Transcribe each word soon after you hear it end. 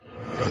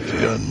at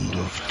the end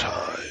of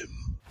time.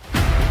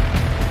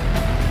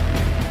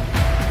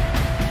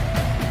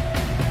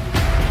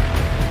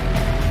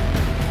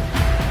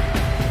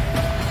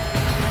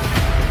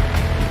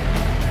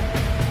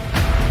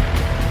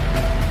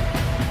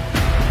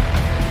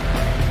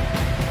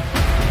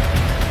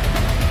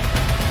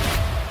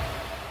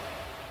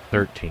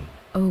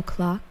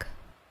 O'clock.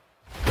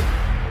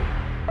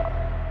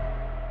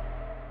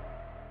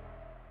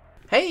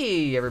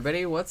 Hey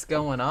everybody, what's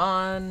going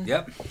on?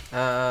 Yep.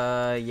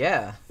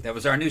 Yeah. That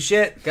was our new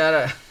shit.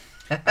 I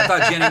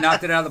thought Jenny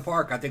knocked it out of the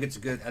park. I think it's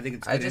good.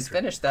 I just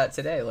finished that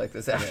today, like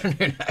this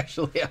afternoon,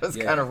 actually. I was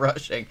Yeah. kind of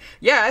rushing.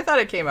 Yeah, I thought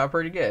it came out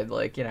pretty good.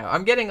 Like, you know,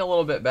 I'm getting a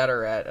little bit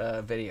better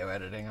at video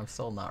editing. I'm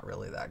still not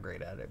really that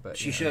great at it, but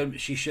She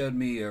showed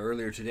me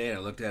earlier today, and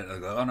I looked at it and I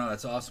go, oh no,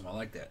 that's awesome. I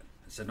like that.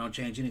 I said, don't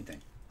change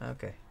anything.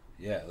 Okay.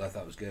 Yeah, I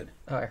thought it was good.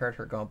 Oh, I heard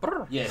her going,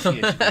 brr. Yeah, she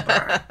is.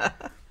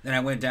 Then I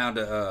went down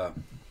to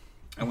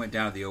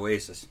the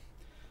Oasis.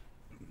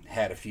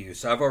 Had a few.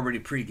 So I've already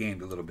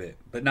pre-gamed a little bit,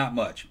 but not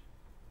much.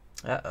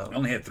 Uh-oh. I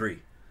only had 3.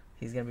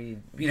 He's going to be...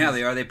 You know how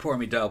they are. They pour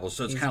me doubles,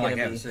 so it's He's kind of like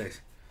gonna having be-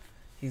 6.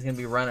 He's going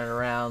to be running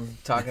around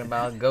talking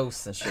about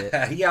ghosts and shit.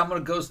 Yeah, I'm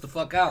going to ghost the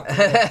fuck out.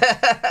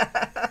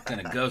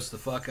 Gonna ghost the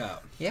fuck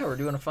out. Yeah, we're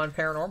doing a fun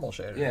paranormal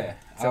show today. Yeah.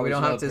 I So we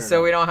don't have always to. love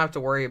So we don't have to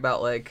worry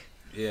about like,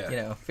 Yeah. you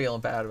know,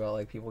 feeling bad about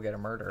like people getting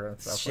murdered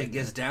and stuff. Shit like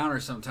gets downer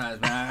sometimes,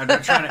 man.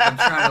 I'm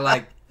trying to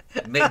like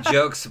make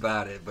jokes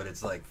about it, but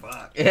it's like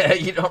fuck. that. Yeah,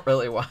 you don't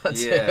really want to.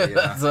 Yeah, yeah.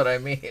 That's what I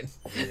mean.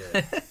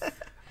 Yeah.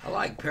 I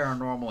like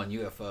paranormal and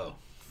UFO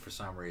for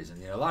some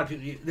reason. You know, a lot of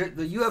people.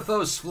 The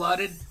UFO is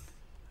flooded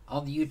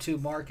on the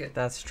YouTube market,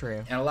 That's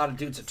true. and a lot of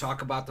dudes that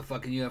talk about the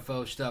fucking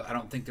UFO stuff, I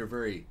don't think they're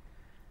very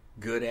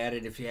good at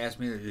it. If you ask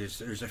me,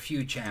 there's a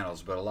few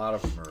channels, but a lot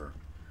of them are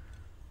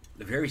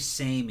very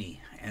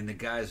samey, and the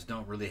guys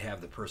don't really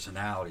have the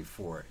personality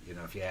for it. You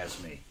know, if you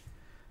ask me,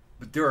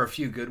 but there are a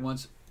few good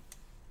ones.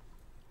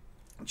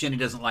 Jenny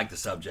doesn't like the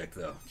subject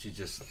though.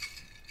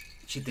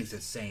 She thinks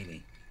it's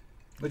samey,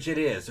 which it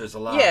is. There's a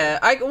lot. Yeah,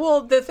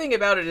 well, the thing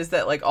about it is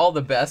that like all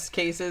the best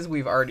cases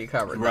we've already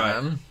covered Right.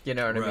 them. You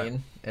know what I Right.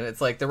 mean? And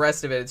it's like the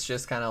rest of it, it's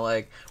just kind of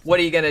like, what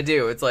are you gonna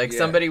do? It's like Yeah.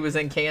 somebody was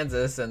in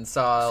Kansas and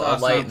saw Saw a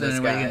light in the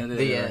something, what are you sky. gonna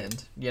do, The right?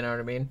 end. You know what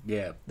I mean?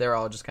 Yeah. They're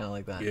all just kind of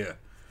like that. Yeah.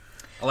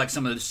 I like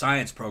some of the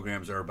science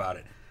programs that are about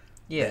it.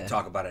 Yeah. That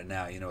talk about it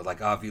now. You know,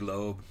 like Avi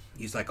Loeb.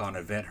 He's like on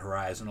Event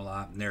Horizon a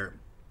lot, and they're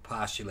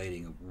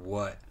postulating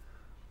what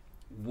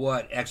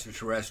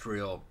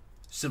extraterrestrial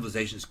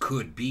civilizations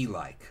could be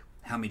like.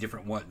 How many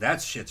different ones.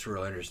 That shit's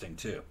real interesting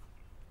too.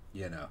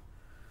 You know,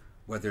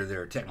 whether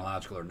they're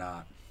technological or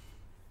not,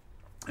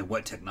 and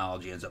what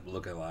technology ends up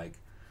looking like,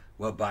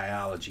 what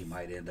biology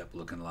might end up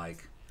looking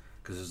like,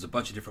 because there's a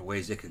bunch of different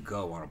ways it could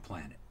go on a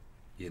planet.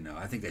 You know,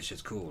 I think that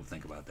shit's cool to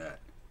think about that.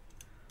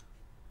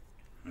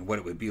 And what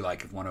it would be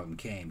like if one of them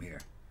came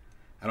here.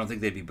 I don't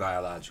think they'd be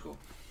biological.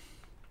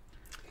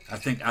 I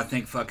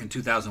think fucking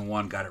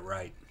 2001 got it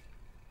right.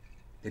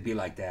 They'd be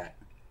like that.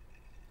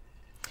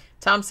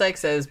 Tom Sykes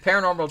says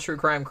paranormal true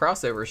crime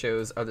crossover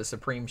shows are the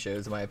supreme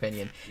shows, in my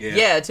opinion. Yeah.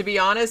 Yeah, to be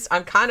honest,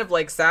 I'm kind of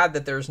like sad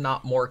that there's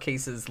not more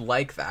cases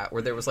like that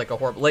where there was like a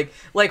horrible,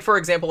 like for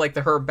example, like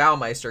the Herb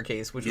Baumeister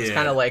case, which was Yeah.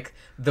 kind of like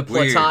the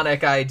Weird.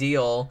 platonic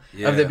ideal of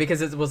Yeah. it,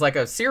 because it was like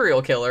a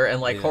serial killer and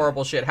like Yeah.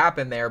 horrible shit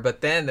happened there,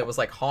 but then there was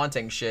like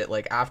haunting shit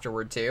like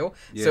afterward too.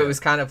 So Yeah. it was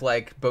kind of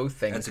like both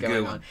things That's a going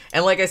good on. one.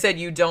 And like I said,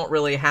 you don't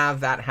really have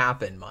that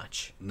happen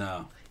much.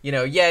 No. You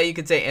know, yeah, you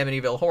could say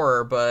Amityville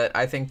Horror, but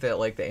I think that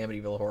like the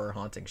Amityville Horror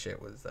haunting shit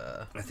was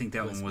I think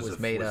that one was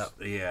made up.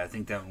 Yeah, I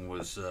think that one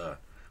was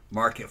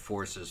market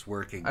forces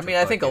working. I to mean,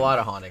 I think a fucking- lot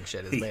of haunting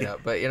shit is made up,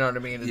 but you know what I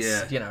mean? It's,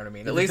 Yeah. You know what I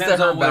mean? It At least the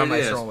depends Herb on what it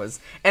Baumeister is. one was.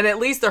 And at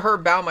least the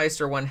Herb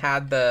Baumeister one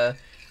had the,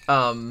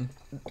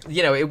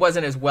 you know, it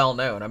wasn't as well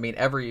known. I mean,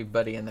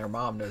 everybody and their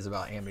mom knows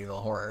about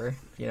Amityville Horror.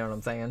 You know what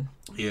I'm saying?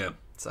 Yeah.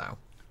 So.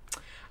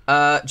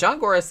 John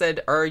Gora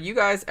said, are you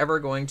guys ever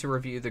going to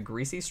review The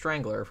Greasy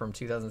Strangler from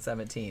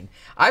 2017?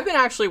 I've been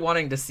actually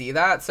wanting to see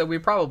that, so we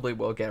probably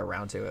will get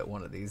around to it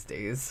one of these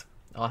days.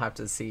 I'll have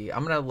to see.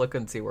 I'm going to look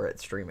and see where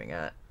it's streaming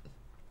at.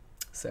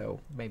 So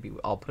maybe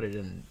I'll put it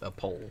in a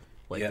poll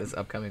like Yeah. this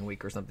upcoming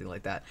week or something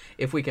like that,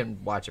 if we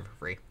can watch it for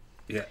free.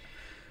 Yeah.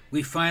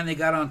 We finally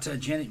got on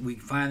Jenny. We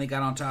finally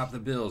got on top of the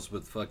bills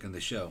with fucking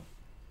the show.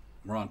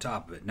 We're on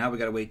top of it. Now we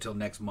got to wait till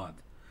next month.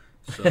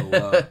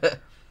 So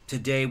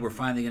today we're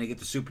finally going to get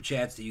the super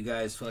chats that you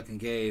guys fucking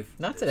gave.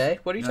 Not today.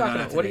 What are you No, talking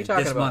not about? What are you today.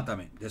 talking this about? month, I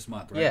mean. This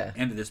month, right? Yeah.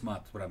 End of this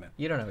month is what I meant.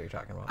 You don't know what you're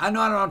talking about. I know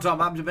what I'm talking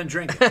about. I've been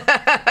drinking.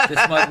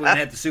 This month we're going to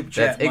have the super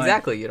chat. That's money.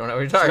 exactly. You don't know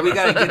what you're talking So we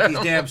about. got to get these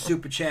damn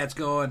super chats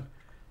going.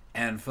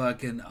 And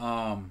fucking,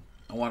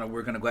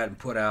 we're going to go ahead and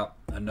put out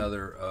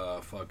another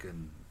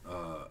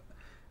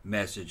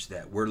message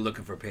that we're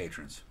looking for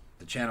patrons.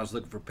 The channel's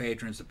looking for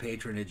patrons. The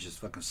patronage has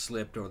fucking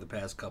slipped over the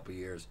past couple of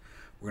years.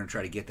 We're going to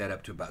try to get that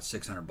up to about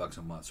 $600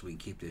 a month so we can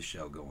keep this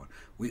show going.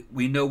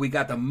 We know we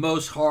got the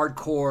most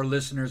hardcore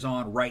listeners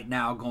on right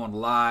now going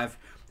live.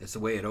 It's the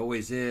way it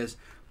always is.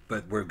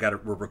 But we're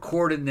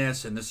recording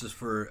this, and this is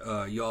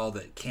for y'all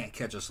that can't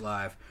catch us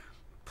live.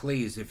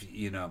 please, if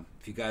you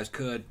guys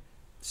could,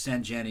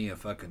 send Jenny a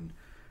fucking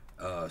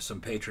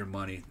some Patreon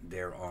money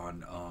there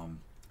on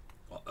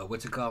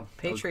what's it called?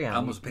 Patreon. I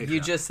almost Patreon.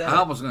 You just said I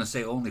almost going to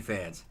say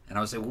OnlyFans, and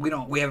I was saying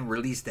we haven't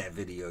released that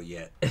video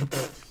yet.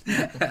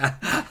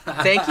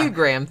 Thank you,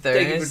 Graham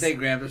Thurs. Thank you,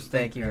 Graham.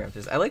 Thank you, Graham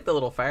Thurs. I like the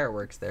little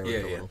fireworks there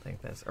with the little thing.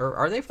 Or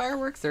are they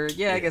fireworks? I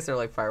guess they're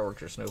like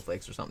fireworks or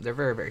snowflakes or something. They're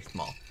very, very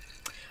small.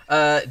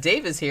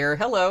 Dave is here.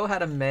 Hello,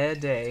 had a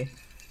mad day.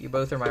 You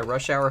both are my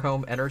rush hour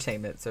home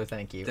entertainment, so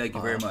thank you. Thank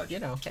you very much.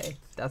 Hey,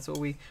 that's what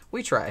we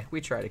try.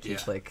 We try to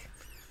keep like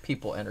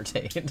people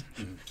entertained.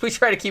 We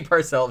try to keep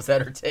ourselves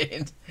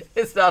entertained.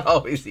 It's not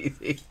always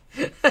easy,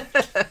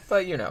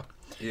 but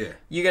Yeah.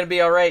 You gonna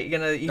be all right? You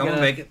I'm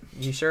gonna make it.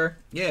 You sure?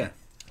 Yeah.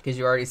 Because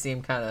you already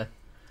seem kind of.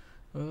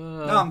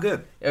 No, I'm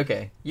good.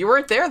 Okay, you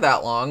weren't there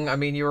that long. I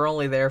mean, you were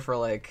only there for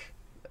like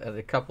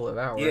a couple of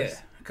hours. Yeah,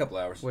 a couple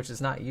hours. Which is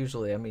not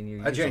usually. I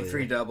mean, I drank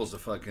 3 doubles of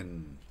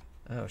fucking.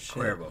 Oh shit.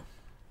 Cuervo.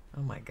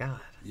 Oh my god.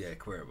 Yeah,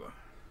 Cuervo.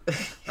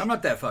 I'm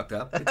not that fucked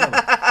up.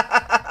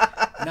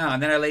 No,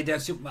 and then I laid down.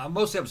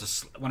 Mostly I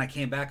was when I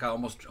came back, I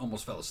almost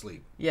fell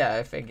asleep. Yeah,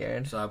 I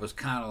figured. So I was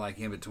kind of like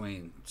in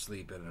between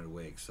sleeping and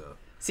awake. So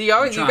see, you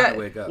got to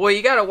wake up. Well,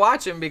 you got to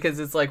watch him because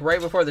it's like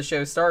right before the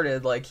show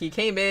started. Like he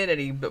came in and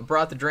he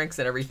brought the drinks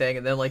and everything,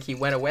 and then like he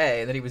went away,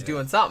 and then he was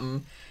doing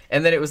something,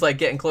 and then it was like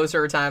getting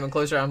closer to time and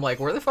closer. I'm like,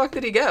 where the fuck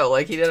did he go?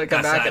 Like he didn't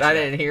come back, and I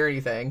didn't hear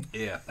anything.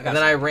 Yeah. And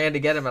then I ran to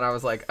get him, and I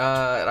was like,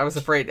 and I was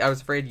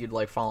afraid you'd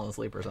like fallen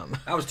asleep or something.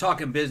 I was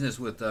talking business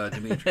with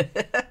Dimitri.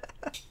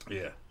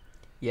 Yeah.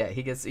 Yeah,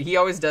 he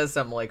always does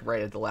something like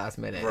right at the last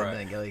minute,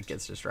 and then he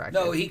gets distracted.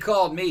 No, he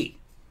called me,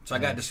 so I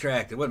got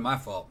distracted. It wasn't my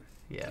fault.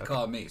 Yeah, he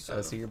called me.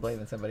 So. So you're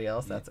blaming somebody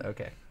else? That's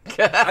okay.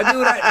 I do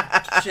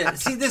what shit.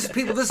 See, this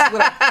is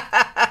what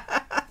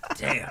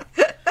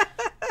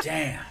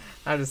Damn.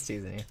 I'm just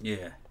teasing you.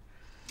 Yeah.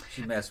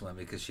 She messed with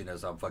me because she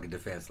knows I'm fucking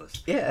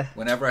defenseless. Yeah.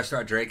 Whenever I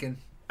start drinking,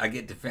 I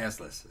get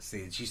defenseless.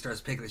 See, she starts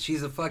picking.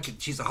 She's a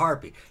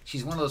harpy.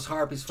 She's one of those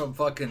harpies from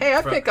fucking. Hey,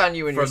 I pick on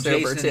you when you're sober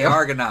Jason too. And the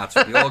Argonauts,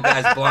 where the old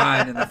guy's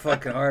blind and the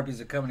fucking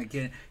harpies are coming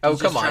again. Oh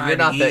come on,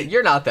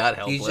 you're not that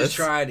helpless. He's just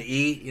trying to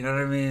eat. You know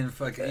what I mean?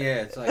 Fucking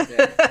it's like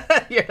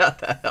that. You're not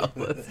that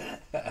helpless.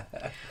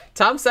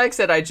 Tom Sykes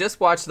said, I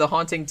just watched the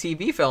Haunting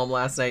TV film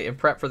last night in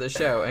prep for the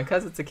show, and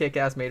because it's a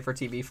kick-ass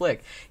made-for-TV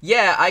flick.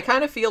 Yeah, I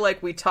kind of feel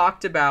like we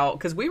talked about,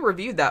 because we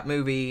reviewed that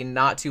movie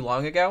not too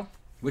long ago.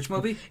 Which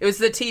movie? It was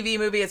the TV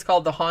movie. It's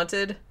called The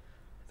Haunted.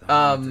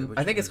 I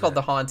think it's called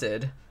The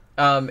Haunted.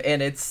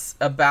 And it's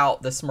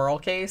about the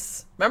Smurl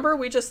case. Remember,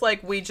 we just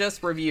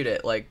reviewed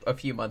it like a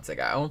few months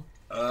ago.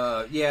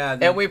 Yeah.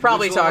 And we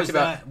probably talked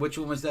about which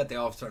one was that? They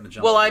all starting to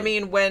jump. Well, I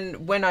mean,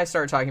 when I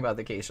start talking about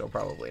the case, you'll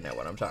probably know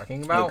what I'm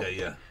talking about. Okay,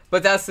 yeah.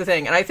 But that's the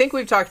thing. And I think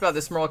we've talked about the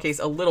Smurl case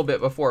a little bit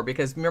before,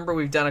 because remember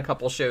we've done a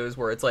couple shows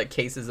where it's like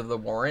cases of the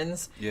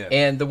Warrens. Yeah.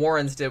 And the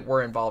Warrens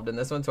were involved in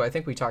this one, so I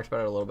think we talked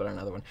about it a little bit on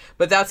another one.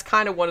 But that's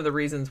kind of one of the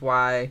reasons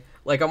why,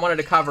 like, I wanted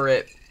to cover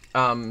it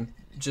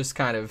just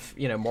kind of,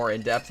 more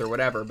in depth or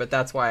whatever. But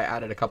that's why I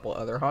added a couple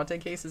other haunted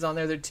cases on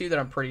there too that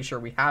I'm pretty sure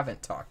we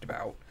haven't talked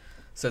about.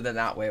 So then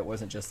that way it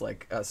wasn't just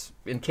like us,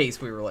 in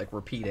case we were like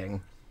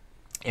repeating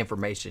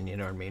information, you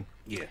know what I mean?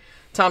 Yeah.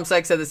 Tom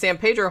Sykes said the San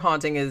Pedro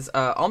haunting is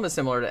almost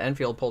similar to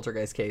Enfield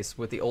poltergeist case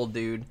with the old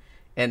dude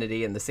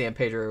entity and the San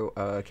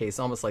Pedro case,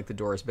 almost like the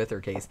Doris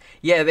Bither case.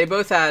 Yeah, they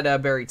both had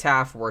Barry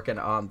Taff working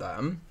on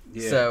them.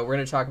 Yeah. So we're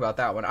going to talk about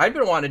that one. I've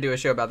been wanting to do a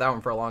show about that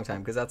one for a long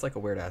time because that's like a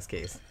weird-ass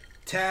case.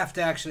 Taft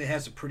actually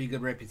has a pretty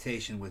good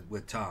reputation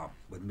with Tom,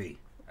 with me.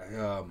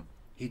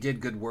 He did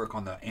good work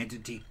on the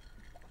entity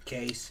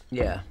case.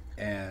 Yeah.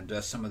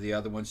 And some of the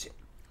other ones.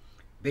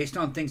 Based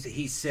on things that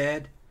he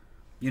said,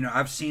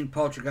 I've seen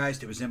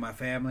poltergeist. It was in my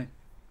family.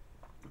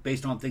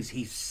 Based on things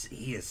he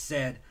has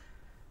said,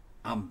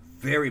 I'm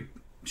very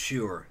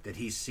sure that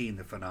he's seen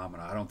the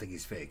phenomena. I don't think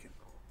he's faking.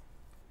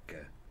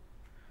 Okay.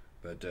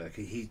 But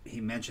he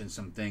mentioned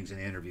some things in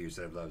interviews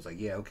that I was like,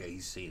 yeah, okay,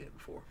 he's seen it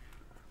before.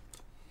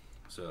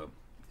 So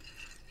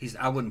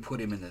I wouldn't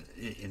put him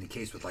in the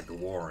case with like the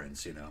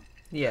Warrens,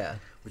 Yeah.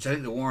 Which I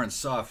think the Warrens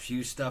saw a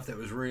few stuff that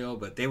was real,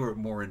 but they were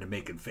more into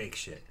making fake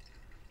shit.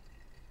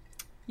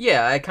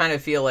 Yeah, I kind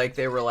of feel like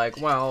they were like,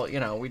 well,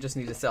 we just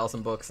need to sell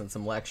some books and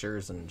some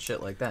lectures and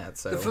shit like that.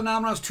 So the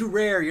phenomenon's too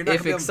rare. You're not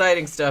if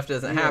exciting stuff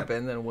doesn't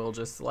happen, then we'll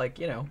just make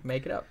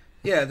it up.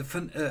 Yeah,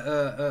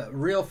 the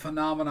real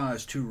phenomena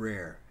is too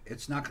rare.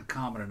 It's not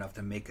common enough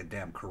to make a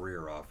damn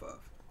career off of.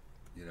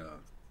 It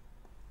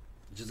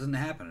just doesn't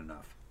happen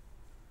enough.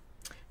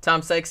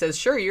 Tom Sykes says,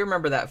 sure, you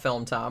remember that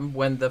film, Tom,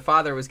 when the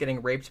father was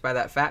getting raped by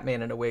that fat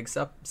man in a wig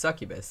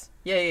succubus.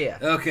 Yeah.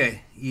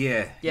 Okay,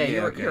 yeah. Yeah,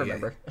 you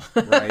remember.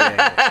 Yeah. Right,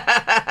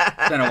 yeah.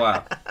 It's been a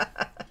while.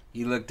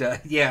 You looked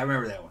yeah, I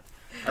remember that one.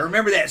 I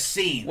remember that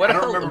scene. What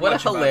a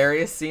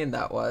hilarious scene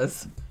that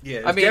was. Yeah,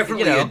 it was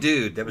definitely a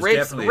dude. That was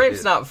definitely a rape's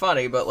dude. not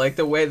funny, but like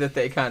the way that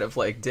they kind of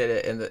like did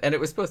it, and it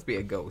was supposed to be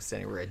a ghost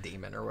anyway, a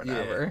demon or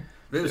whatever. Yeah.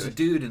 But it was a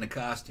dude in a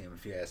costume,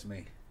 if you ask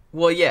me.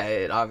 Well, yeah,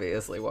 it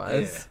obviously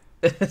was.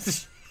 Yeah.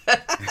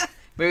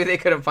 Maybe they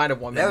couldn't find a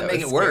woman That would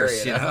make it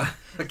worse, you know?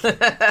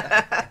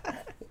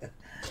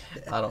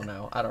 I don't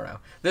know.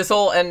 This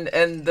whole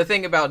and the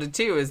thing about it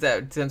too is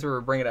that since we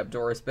were bringing up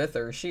Doris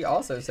Bither, she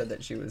also said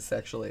that she was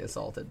sexually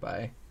assaulted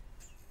by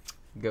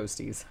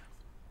ghosties.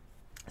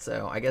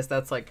 So I guess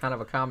that's like kind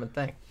of a common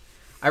thing.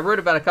 I wrote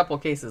about a couple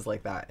of cases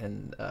like that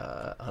in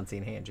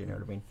Unseen Hand. You know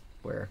what I mean?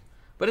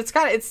 But it's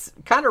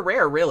kind of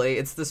rare, really.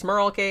 It's the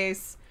Smurl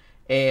case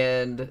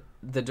and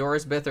the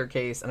Doris Bither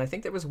case, and I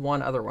think there was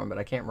one other one, but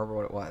I can't remember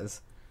what it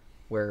was,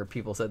 where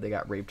people said they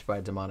got raped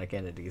by demonic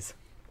entities.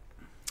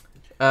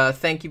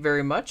 Thank you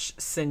very much,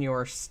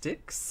 Senor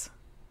Sticks.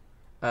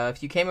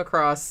 If you came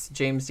across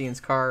James Dean's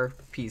car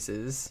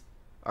pieces,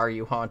 are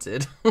you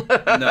haunted?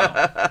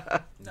 No.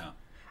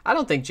 I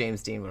don't think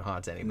James Dean would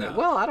haunt anybody. No.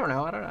 Well, I don't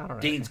know.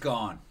 Dean's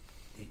gone.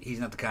 He's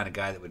not the kind of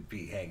guy that would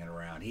be hanging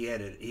around. He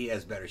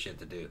has better shit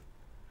to do.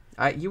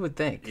 You would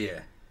think.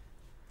 Yeah.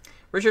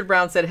 Richard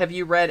Brown said, have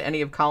you read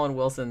any of Colin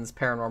Wilson's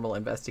paranormal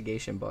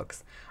investigation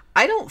books?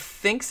 I don't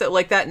think so.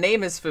 Like, that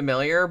name is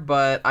familiar,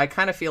 but I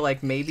kind of feel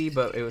like maybe,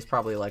 but it was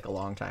probably like a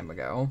long time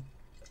ago.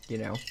 You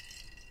know?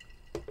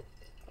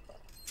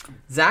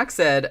 Zach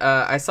said,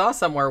 I saw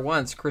somewhere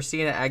once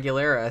Christina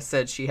Aguilera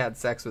said she had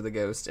sex with a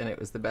ghost, and it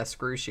was the best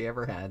screw she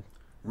ever had.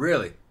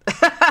 Really?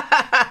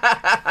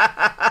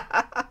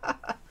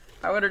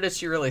 I wonder, did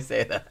she really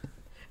say that?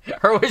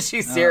 Or was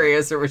she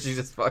serious, or was she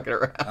just fucking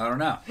around? I don't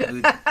know.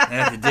 I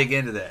have to dig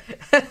into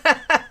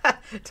that.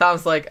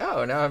 Tom's like,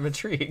 oh, now I'm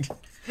intrigued.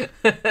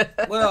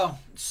 Well,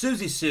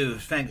 Susie Sue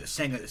sang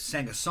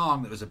a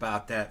song that was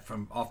about that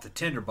from off the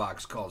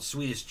Tinderbox called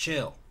Sweetest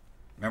Chill.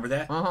 Remember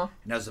that? Uh-huh.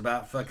 And that was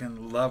about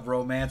fucking love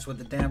romance with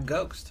the damn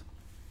ghost.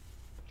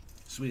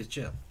 Sweetest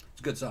Chill.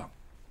 It's a good song.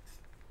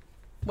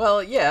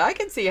 Well, yeah, I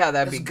can see how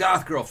that'd It's be.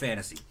 goth girl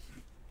fantasy.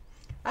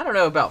 I don't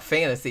know about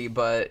fantasy,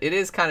 but it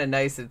is kind of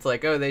nice. It's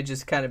like, oh, they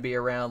just kind of be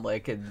around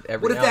like every.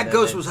 What if now and that then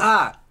ghost was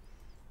hot?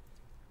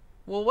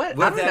 Well, what?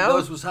 What I if don't that know.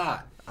 ghost was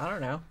hot? I don't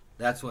know.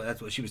 That's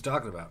what she was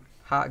talking about.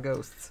 Hot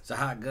ghosts. It's a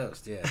hot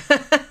ghost, yeah.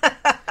 It's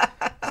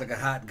like a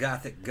hot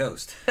gothic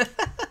ghost.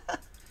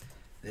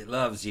 It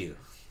loves you.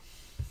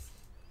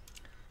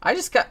 I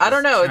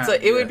don't know. It's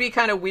like, it would Yeah. be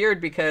kind of weird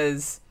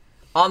because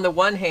on the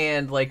one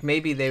hand, like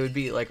maybe they would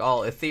be like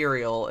all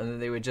ethereal and then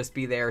they would just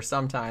be there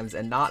sometimes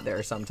and not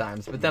there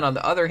sometimes. But then on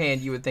the other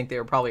hand, you would think they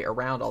were probably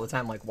around all the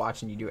time, like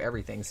watching you do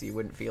everything, so you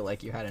wouldn't feel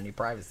like you had any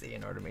privacy. You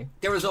know what I mean?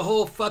 There was a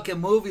whole fucking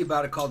movie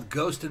about it called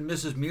Ghost and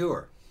Mrs.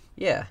 Muir.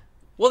 Yeah.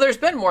 Well, there's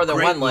been more than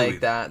Great one movie. like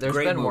that. There's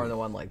Great been more movie. than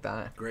one like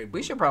that. Great We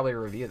movie. should probably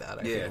review that.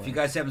 I feel If like. you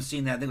guys haven't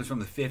seen that, I think it was from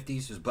the 50s.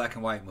 It was a black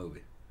and white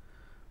movie.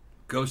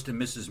 Ghost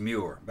and Mrs.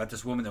 Muir. About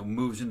this woman that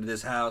moves into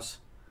this house,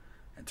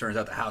 and turns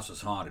out the house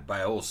was haunted by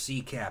an old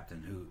sea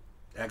captain who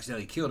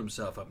accidentally killed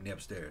himself up in the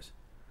upstairs.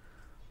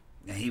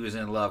 And he was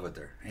in love with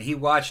her. And he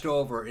watched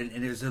over, and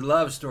it was a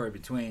love story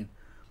between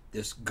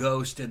this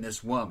ghost and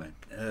this woman.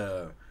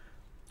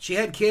 She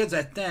had kids,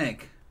 I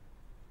think.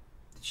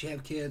 Did she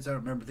have kids? I don't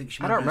remember.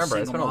 I don't remember.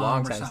 It's been a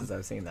long time since since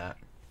I've seen that.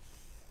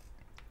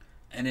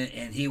 And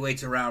he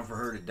waits around for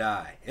her to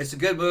die. It's a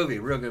good movie,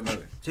 real good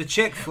movie. It's a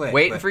chick flick.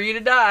 Waiting for you to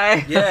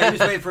die. Yeah, he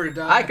was waiting for her to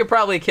die. I could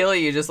probably kill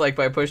you just like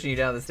by pushing you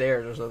down the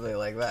stairs or something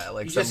like that.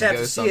 Like You some just have to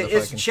ghost see on it. the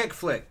It's a fucking... chick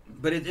flick,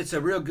 but it's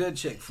a real good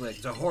chick flick.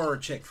 It's a horror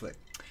chick flick.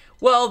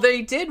 Well,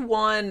 they did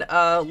one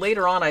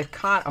later on. I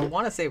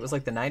want to say it was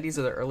like the 90s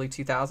or the early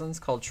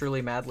 2000s called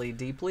Truly Madly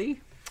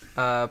Deeply.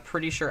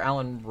 Pretty sure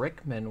Alan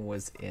Rickman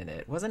was in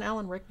it. Wasn't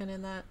Alan Rickman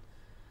in that?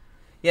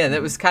 Yeah,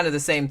 that was kind of the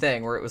same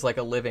thing where it was like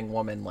a living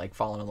woman like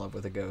falling in love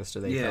with a ghost,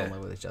 or they fell in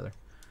love with each other.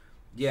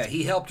 Yeah,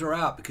 he helped her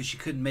out because she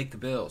couldn't make the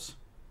bills,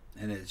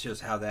 and it's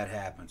just how that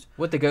happens.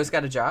 What, the ghost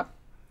got a job?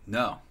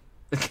 No,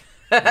 you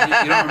don't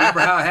remember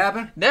how it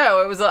happened?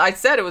 No, it was. I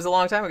said it was a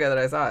long time ago that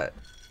I saw it.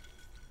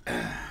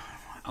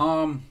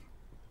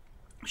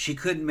 She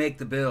couldn't make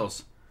the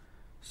bills,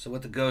 so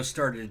what the ghost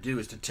started to do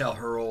is to tell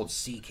her old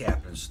sea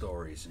captain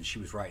stories, and she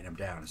was writing them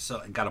down,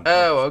 and got them.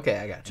 Oh, okay,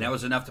 I got And you. that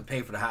was enough to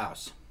pay for the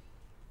house.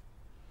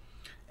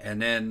 And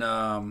then,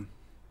 I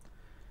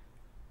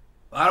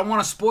don't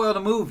want to spoil the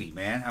movie,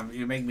 man.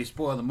 You're making me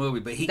spoil the movie,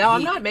 but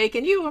I'm not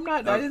making you. I'm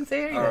not. I didn't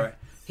say anything. All right.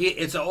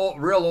 It's a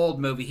real old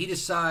movie. He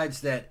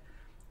decides that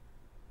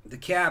the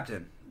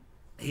captain,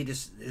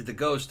 the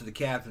ghost of the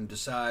captain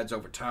decides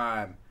over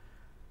time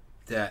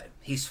that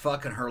he's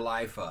fucking her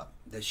life up,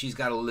 that she's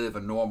got to live a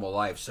normal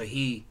life. So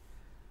he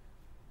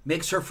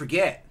makes her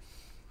forget.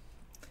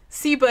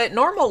 See, but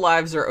normal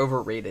lives are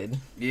overrated.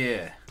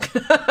 Yeah.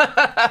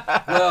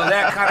 Well,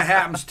 that kind of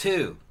happens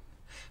too.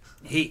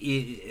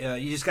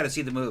 You just got to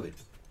see the movie.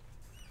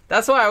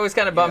 That's why it always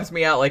kind of bums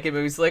me out. Like in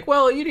movies, like,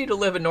 well, you need to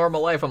live a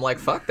normal life. I'm like,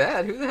 fuck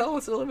that. Who the hell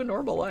wants to live a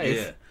normal life?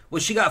 Yeah. Well,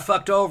 she got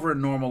fucked over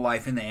in normal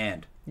life in the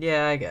end,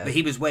 Yeah, I guess. but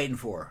he was waiting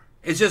for her.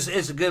 It's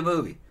a good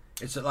movie.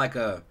 It's like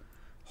a.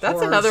 That's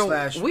horror another.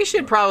 slash- We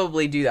should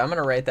probably do that. I'm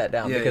gonna write that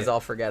down Yeah, because yeah. I'll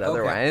forget Okay.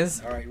 otherwise.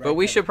 All right, write but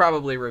we that should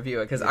probably review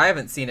it because I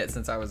haven't seen it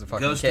since I was a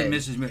fucking Ghost kid. and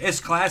Mrs. Muir. It's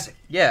classic.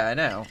 Yeah, I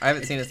know. I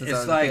haven't seen it since I It's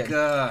was like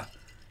a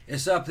kid.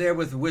 it's up there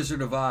with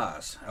Wizard of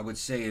Oz, I would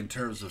say, in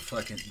terms of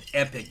fucking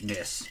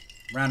epicness.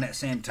 around that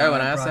same time. Oh,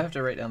 and I also have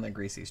to write down the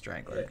Greasy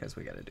Strangler because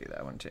we got to do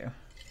that one too.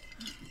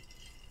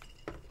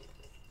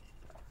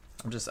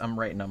 I'm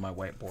writing on my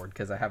whiteboard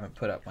because I haven't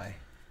put up my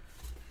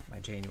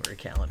January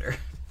calendar.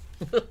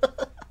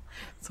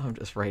 So I'm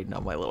just writing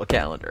on my little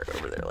calendar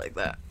over there like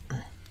that.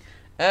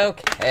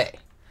 Okay.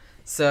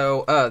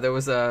 So, there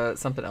was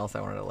something else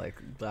I wanted to laugh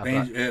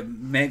about.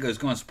 Mango's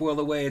going Spoiled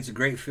Away. It's a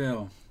great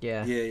film.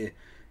 Yeah. Yeah.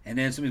 And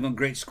then somebody's going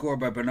great score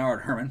by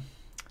Bernard Herrmann.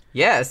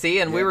 Yeah, see,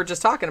 and we were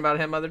just talking about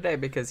him the other day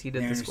because he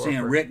did the score.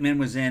 And Rickman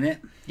was in it.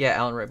 Yeah,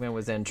 Alan Rickman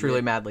was in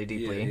Truly, Madly,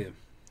 Deeply.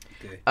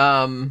 Yeah.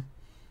 Okay.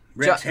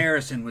 Rex Jo-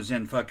 Harrison was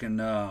in fucking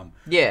fucking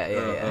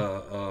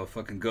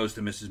Ghost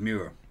of Mrs.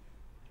 Muir.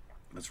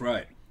 That's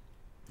right.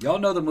 Y'all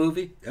know the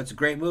movie? That's a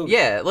great movie.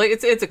 Yeah, like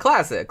it's a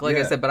classic, like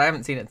I said, but I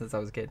haven't seen it since I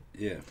was a kid.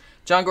 Yeah.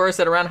 John Gore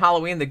said around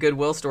Halloween the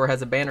Goodwill store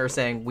has a banner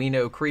saying "We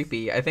know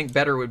creepy." I think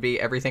better would be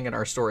everything in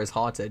our store is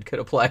haunted. Could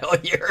apply all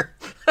year.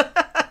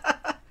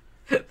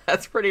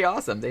 That's pretty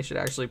awesome. They should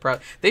actually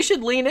they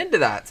should lean into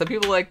that. Some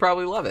people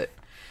probably love it.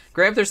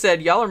 Gramther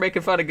said, y'all are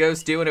making fun of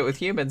ghosts doing it with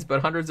humans,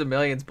 but hundreds of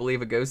millions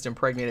believe a ghost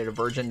impregnated a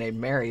virgin named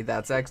Mary.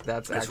 That's actually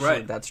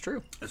right. That's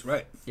true. That's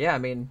right. Yeah, I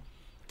mean,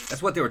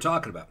 that's what they were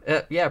talking about.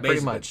 Yeah,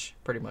 basically.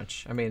 pretty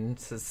much. I mean,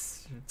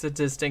 it's a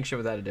distinction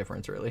without a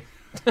difference, really.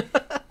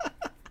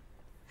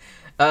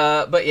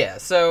 But yeah,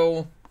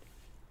 so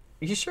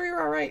you sure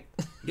you're all right?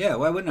 Yeah,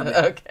 why wouldn't I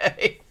be?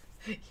 Okay.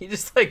 You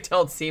just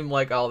don't seem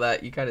like all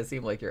that. You kind of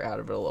seem like you're out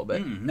of it a little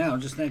bit. No,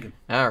 I'm just thinking.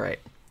 All right.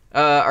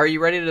 Are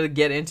you ready to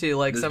get into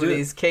some of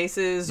these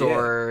cases,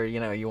 or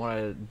you want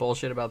to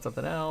bullshit about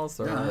something else?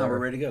 Or, no, we're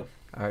ready to go.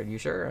 Are you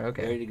sure?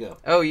 Okay. Ready to go.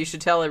 Oh, you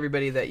should tell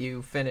everybody that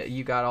you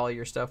got all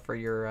your stuff for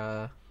your.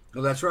 Oh,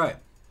 that's right.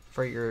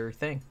 For your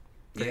thing,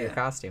 for your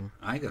costume.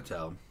 I ain't gonna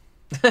tell them.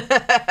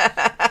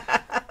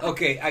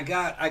 Okay, I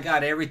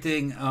got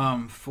everything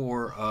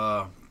for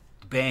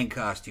the Bane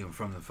costume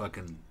from the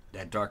fucking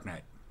that Dark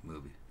Knight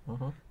movie.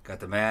 Mm-hmm. Got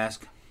the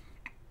mask.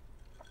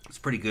 It's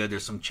pretty good.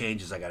 There's some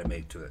changes I got to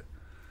make to it.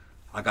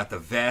 I got the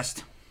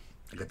vest.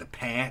 I got the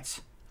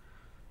pants.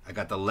 I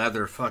got the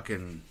leather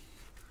fucking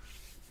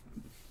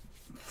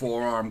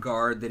forearm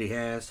guard that he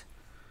has.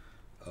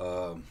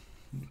 I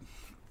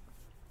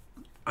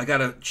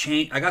got a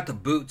chain. I got the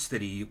boots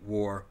that he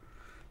wore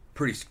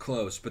pretty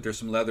close, but there's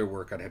some leather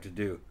work I'd have to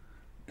do.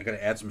 I got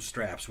to add some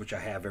straps, which I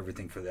have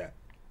everything for that.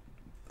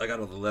 I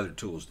got all the leather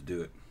tools to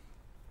do it.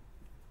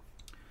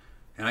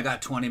 And I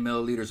got 20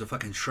 milliliters of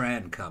fucking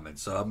Tren coming,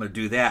 so I'm gonna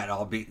do that.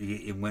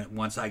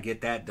 Once I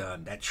get that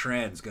done, that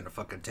Tren's gonna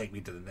fucking take me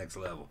to the next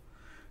level.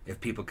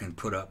 If people can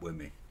put up with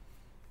me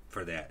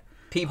for that.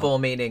 People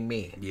meaning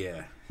me.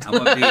 Yeah, I'm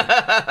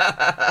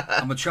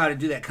gonna try to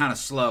do that kind of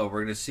slow.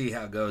 We're gonna see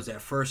how it goes.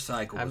 That first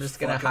cycle. I'm was just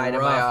gonna fucking hide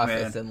rough, in my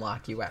office man. and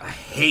lock you out. I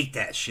hate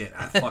that shit.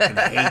 I fucking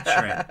hate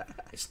Tren.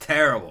 It's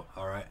terrible.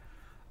 All right.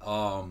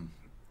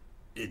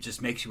 It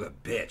just makes you a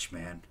bitch,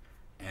 man.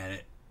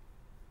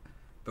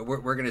 But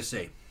we're gonna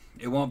see.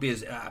 It won't be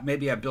as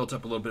maybe I built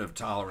up a little bit of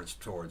tolerance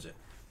towards it,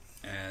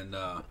 and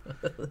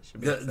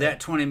that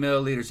 20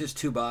 milliliters is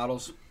 2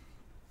 bottles.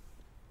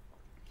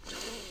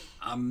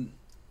 I'm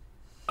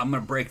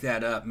gonna break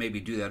that up. Maybe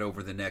do that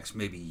over the next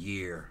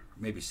year,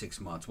 maybe 6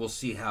 months. We'll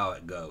see how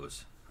it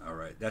goes. All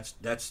right,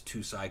 that's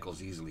 2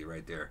 cycles easily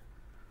right there,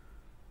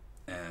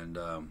 and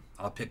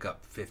I'll pick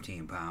up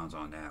 15 pounds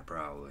on that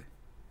probably.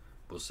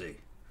 We'll see.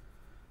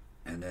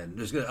 And then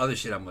there's other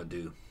shit I'm gonna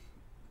do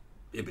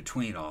in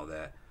between all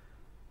that.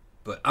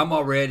 But I'm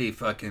already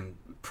fucking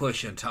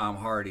pushing Tom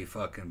Hardy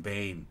fucking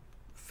Bane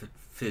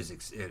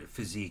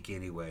physique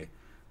anyway.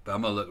 But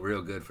I'm gonna look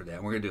real good for that.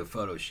 And we're gonna do a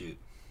photo shoot.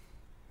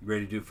 You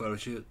ready to do a photo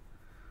shoot?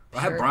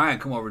 Well, have Brian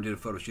come over and do the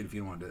photo shoot if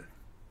you want to do it.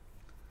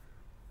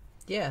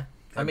 Yeah.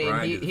 I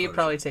mean, he'd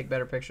probably take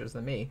better pictures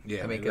than me.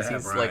 Yeah, I mean, because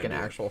he's like an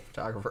actual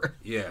photographer.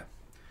 Yeah.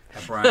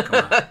 Have Brian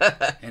come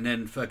out. And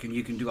then fucking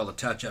you can do all the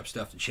touch-up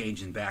stuff to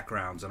change in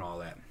backgrounds and all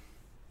that.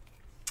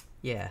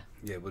 Yeah.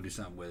 Yeah, we'll do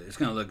something with it. It's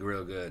gonna look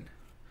real good.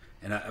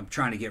 And I'm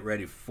trying to get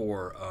ready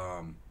for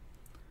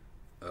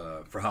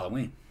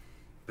Halloween.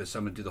 But so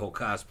I'm going to do the whole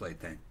cosplay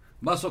thing.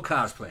 Muscle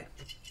cosplay.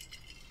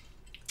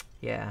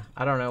 Yeah.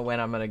 I don't know when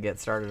I'm going to get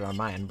started on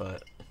mine,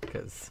 but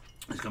because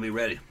it's going to be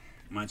ready.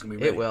 Mine's going to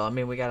be ready. It will. I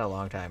mean, we got a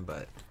long time,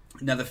 but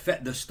now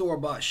the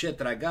store-bought shit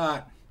that I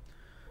got,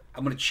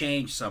 I'm going to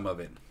change some of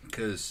it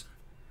because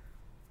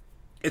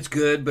it's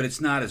good, but it's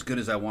not as good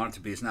as I want it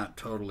to be. It's not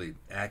totally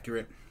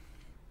accurate.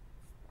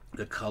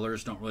 The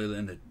colors don't really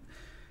lend it.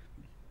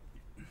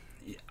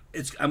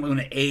 I'm going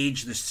to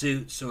age the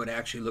suit so it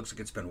actually looks like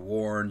it's been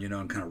worn,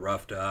 and kind of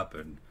roughed up,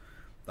 and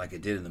like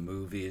it did in the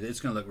movie. It's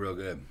going to look real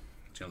good.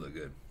 It's going to look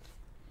good.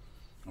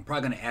 I'm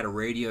probably going to add a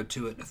radio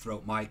to it and a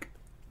throat mic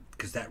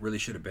because that really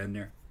should have been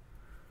there.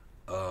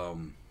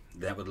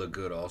 That would look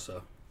good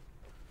also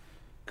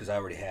because I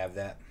already have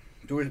that.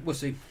 We'll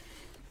see.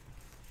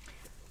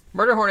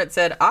 Murder Hornet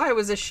said, I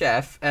was a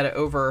chef at an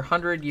over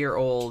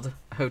 100-year-old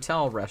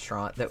hotel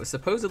restaurant that was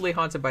supposedly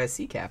haunted by a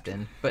sea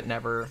captain, but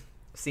never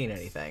seen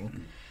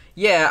anything.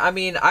 Yeah, I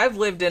mean, I've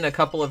lived in a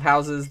couple of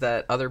houses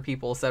that other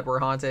people said were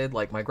haunted,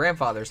 like my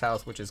grandfather's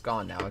house, which is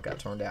gone now. It got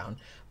torn down.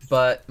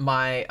 But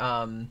my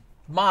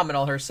mom and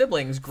all her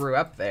siblings grew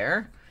up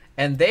there,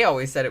 and they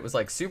always said it was,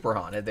 like, super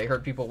haunted. They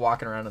heard people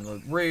walking around on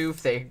the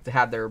roof. They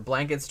had their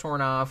blankets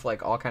torn off,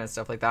 like, all kind of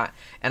stuff like that.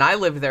 And I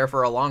lived there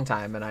for a long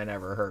time, and I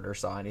never heard or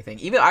saw anything.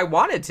 Even I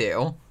wanted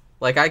to.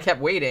 Like, I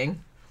kept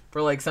waiting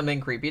for, like, something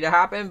creepy to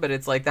happen, but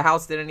it's like the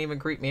house didn't even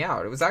creep me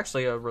out. It was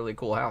actually a really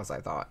cool house, I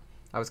thought.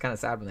 I was kind of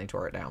sad when they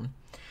tore it down.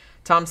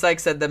 Tom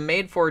Sykes said the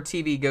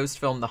made-for-TV ghost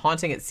film The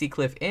Haunting at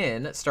Seacliff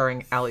Inn,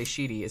 starring Ali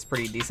Sheedy, is a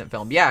pretty decent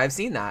film. Yeah, I've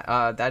seen that.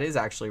 That is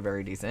actually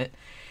very decent.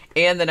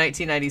 And the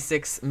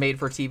 1996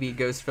 made-for-TV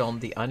ghost film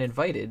The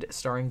Uninvited,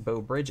 starring Beau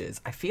Bridges.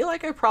 I feel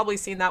like I've probably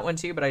seen that one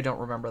too, but I don't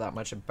remember that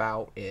much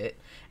about it.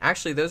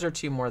 Actually, those are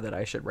two more that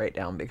I should write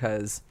down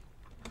because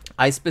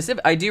I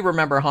do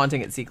remember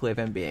Haunting at Seacliff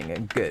Inn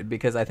being good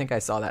because I think I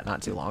saw that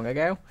not too long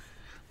ago.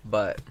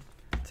 But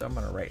so I'm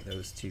gonna write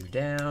those two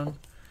down.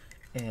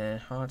 And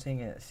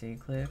Haunting at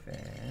Seacliff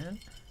and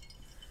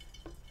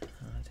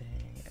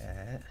Haunting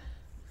at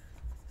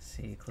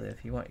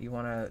Seacliff. You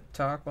want to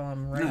talk while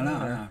I'm writing?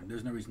 No.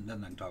 There's no reason,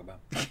 nothing I can talk about.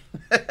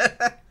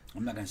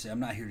 I'm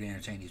not here to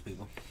entertain these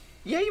people.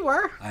 Yeah, you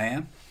are. I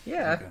am?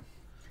 Yeah. Okay.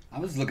 I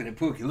was looking at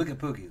Pookie. Look at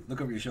Pookie.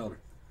 Look over your shoulder.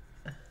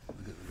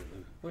 Look.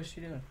 What's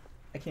she doing?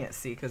 I can't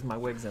see because my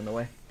wig's in the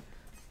way.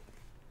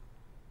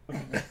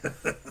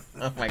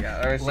 Oh my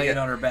god! Laying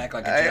on her back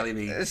like a jelly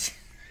bean.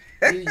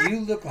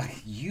 You look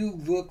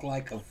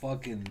like a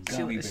fucking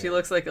gummy bear. She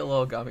looks like a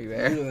little gummy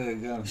bear. You look like a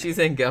gummy. She's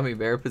in gummy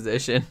bear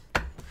position.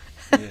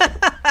 Yeah.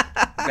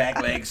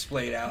 Back legs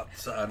splayed out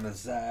on the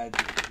side.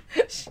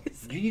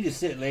 You need to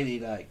sit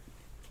ladylike.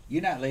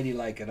 You're not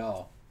ladylike at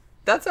all.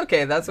 That's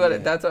okay. That's what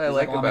I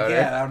like about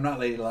her. I'm not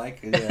ladylike.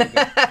 Yeah,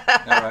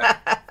 okay. All right.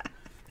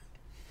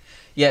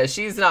 Yeah,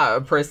 she's not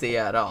a prissy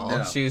at all.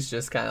 No. She's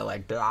just kind of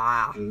like,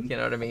 blah. You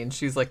know what I mean?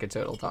 She's like a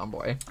total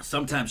tomboy.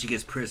 Sometimes she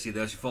gets prissy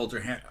though. She folds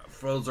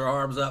her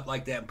arms up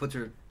like that and puts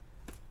her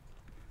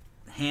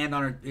hand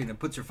on her,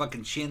 puts her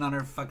fucking chin on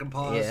her fucking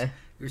paws. Yeah. You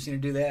ever seen her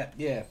do that?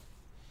 Yeah.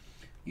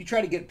 You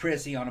try to get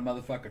prissy on a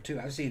motherfucker too.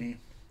 I've seen you.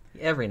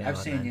 Every now I've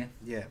and seen then.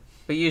 you. Yeah.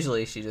 But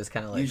usually she just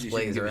kind of like Usually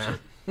she splays doesn't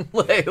give a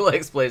around.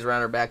 like splays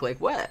around her back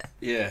like, what?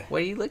 Yeah.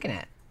 What are you looking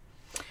at?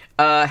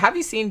 Have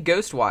you seen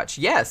Ghost Watch?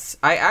 Yes.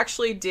 I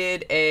actually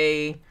did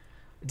a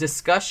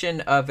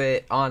discussion of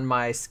it on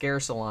my Scare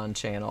Salon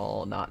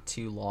channel not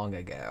too long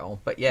ago.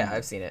 But yeah,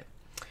 I've seen it.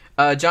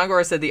 John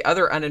Gore said the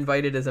other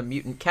Uninvited is a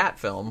mutant cat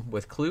film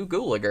with Clu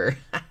Gulager.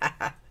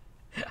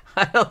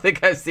 I don't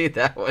think I've seen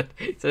that one.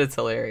 He said it's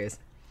hilarious.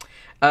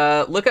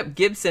 Look up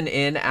Gibson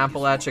Inn,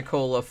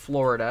 Apalachicola,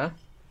 Florida.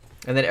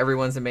 And then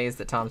everyone's amazed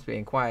that Tom's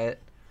being quiet.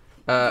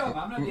 I'm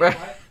not being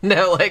quiet.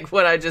 No, like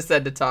what I just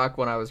said to talk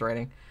when I was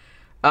writing.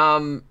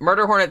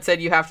 Murder Hornet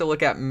said you have to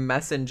look at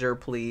Messenger,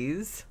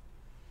 please.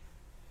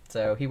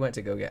 So he went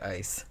to go get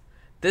ice.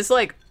 This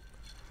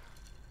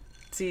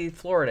see,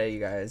 Florida, you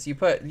guys. You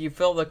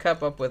fill the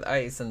cup up with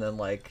ice and then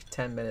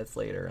 10 minutes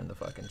later and the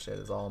fucking shit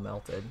is all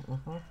melted.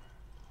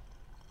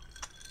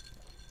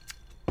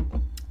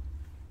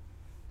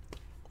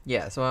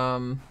 Yeah,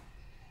 so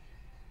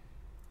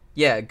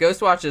yeah,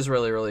 Ghost Watch is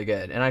really, really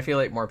good, and I feel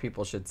like more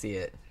people should see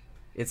it.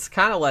 It's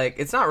kind of like,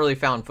 it's not really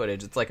found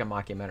footage, it's like a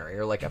mockumentary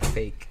or like a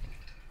fake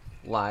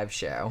live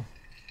show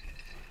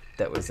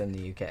that was in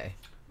the UK. I'm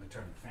gonna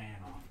turn the fan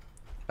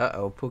on.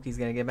 Uh-oh, Pookie's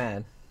gonna get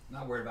mad.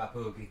 Not worried about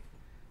Pookie.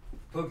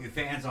 Pookie, the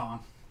fan's on.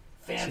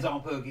 Fan's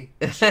on, Pookie.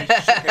 She shook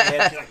her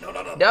head. She's like, no.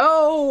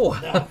 No!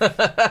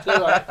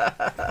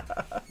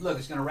 Look,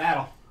 it's gonna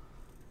rattle.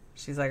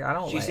 She's like, I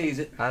don't She sees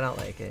it. I don't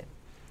like it.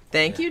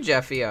 Thank you,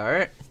 Jeffy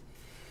Art.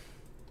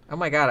 Oh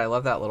my god, I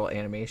love that little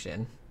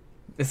animation.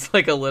 It's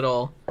like a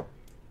little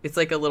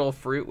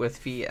fruit with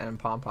feet and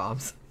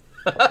pom-poms.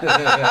 Do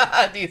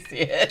you see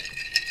it?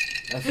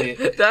 I see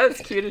it.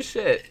 That's cute as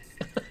shit.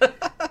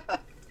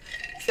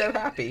 So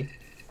happy.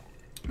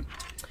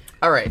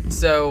 All right,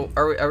 so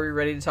are we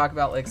ready to talk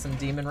about some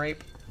demon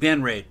rape?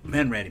 Ben ready.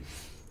 Ben rape.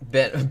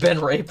 Ben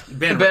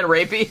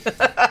Rapey.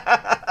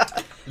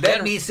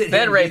 Let me sit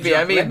here.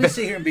 Let me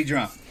sit here and be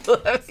drunk.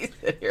 Let me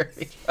sit here and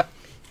be drunk.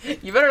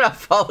 You better not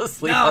fall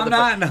asleep. No, on the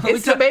I'm not. No.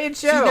 It's the main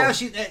show.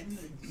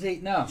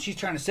 No, she's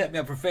trying to set me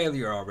up for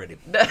failure already.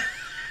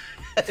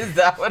 Is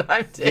that what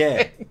I'm doing?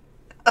 Yeah.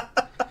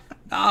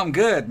 No, I'm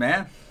good,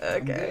 man.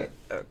 Okay.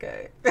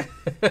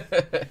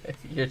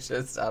 You're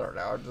just, I don't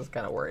know. I'm just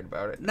kind of worried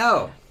about it.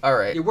 No. All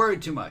right. You're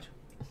worried too much.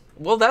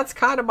 Well, that's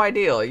kind of my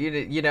deal.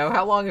 You know,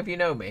 how long have you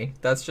known me?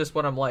 That's just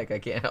what I'm like. I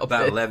can't help it.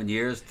 About 11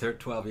 years,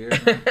 12 years.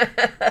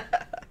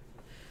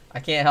 I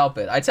can't help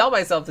it. I tell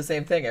myself the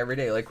same thing every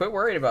day. Like, quit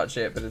worrying about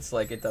shit, but it's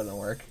like, it doesn't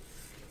work.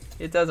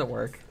 It doesn't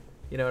work.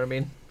 You know what I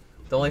mean?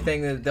 The only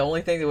thing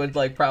that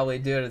would probably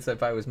do it is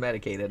if I was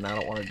medicated, and I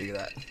don't want to do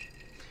that.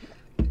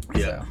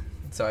 Yeah.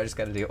 So I just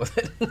got to deal with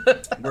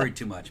it. Worried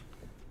too much.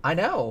 I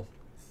know.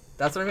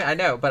 That's what I mean. I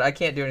know, but I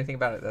can't do anything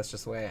about it. That's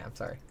just the way I am.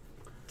 Sorry.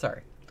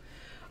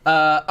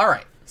 All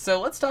right. So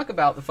let's talk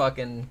about the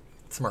fucking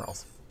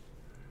Smurls.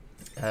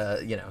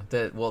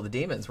 The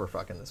demons were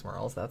fucking the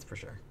Smurls, that's for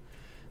sure.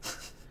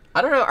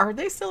 I don't know, are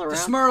they still around? The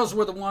Smurls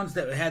were the ones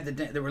that had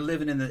that were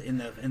living in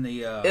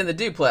the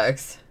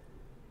duplex.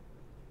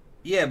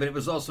 Yeah, but it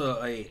was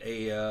also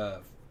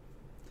a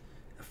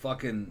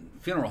fucking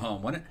funeral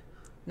home, wasn't it?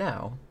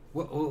 No.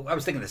 Well, I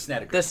was thinking the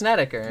Snedekers. The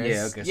Snedekers.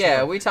 Yeah, okay. Yeah,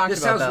 So we talked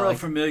this about that. This sounds real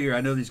familiar. I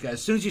know these guys.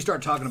 As soon as you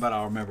start talking about it,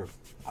 I'll remember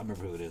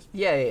who it is.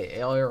 Yeah,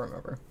 I'll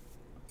remember.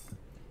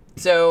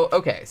 So,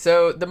 okay.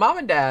 So, the mom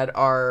and dad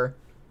are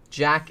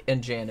Jack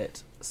and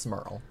Janet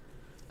Smurl.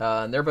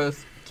 And they're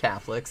both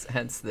Catholics,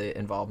 hence the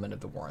involvement of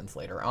the Warrens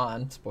later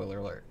on. Spoiler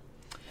alert.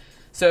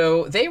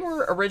 So, they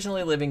were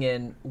originally living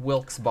in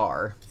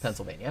Wilkes-Barre,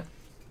 Pennsylvania.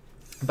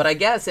 But I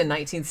guess in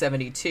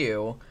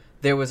 1972...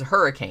 there was a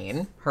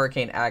Hurricane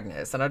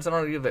Agnes, and I don't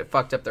know if it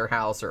fucked up their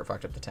house or it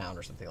fucked up the town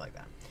or something like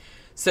that.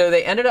 So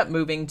they ended up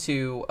moving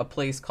to a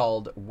place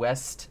called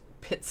West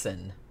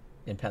Pittston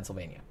in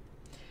Pennsylvania.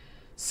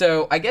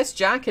 So I guess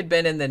Jack had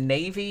been in the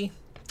Navy,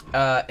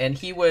 and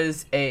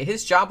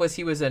his job was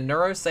he was a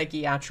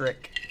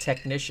neuropsychiatric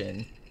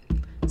technician.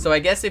 So I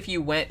guess if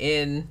you went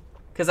in,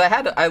 because I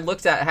had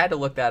to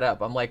look that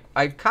up. I'm like,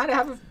 I kind of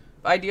have an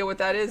idea what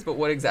that is, but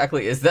what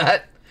exactly is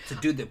that? It's a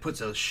dude that puts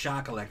those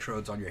shock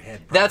electrodes on your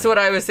head. Probably. That's what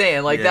I was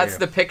saying. Like, that's yeah.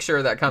 the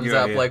picture that comes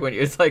up. Like, when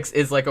it's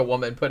like a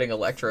woman putting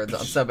electrodes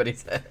on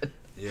somebody's head.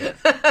 Yeah.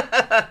 So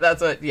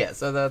that's what you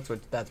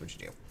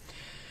do.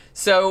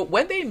 So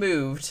when they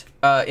moved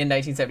in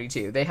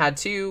 1972, they had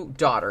two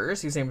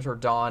daughters whose names were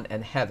Dawn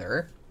and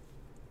Heather.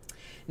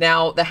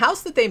 Now, the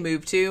house that they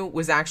moved to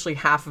was actually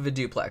half of a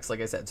duplex,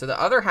 like I said. So the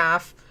other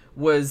half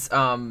was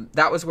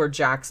that was where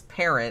Jack's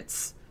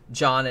parents,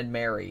 John and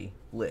Mary,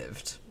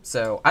 lived.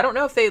 So I don't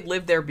know if they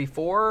lived there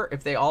before,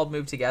 if they all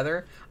moved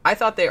together. I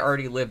thought they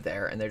already lived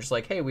there, and they're just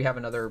like, hey, we have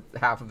another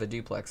half of a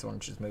duplex, so why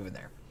don't you just move in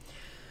there?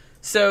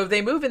 So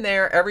they move in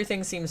there.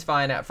 Everything seems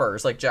fine at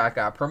first. Like, Jack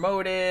got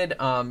promoted.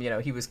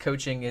 He was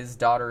coaching his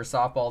daughter's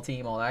softball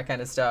team, all that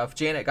kind of stuff.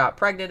 Janet got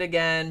pregnant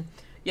again.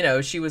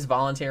 She was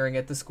volunteering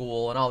at the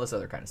school and all this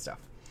other kind of stuff.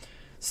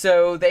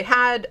 So they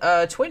had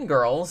twin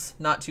girls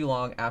not too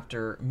long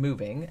after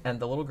moving, and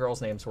the little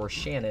girls' names were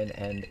Shannon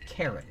and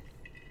Karen.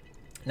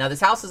 Now,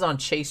 this house is on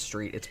Chase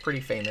Street. It's pretty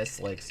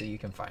famous, so you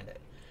can find it.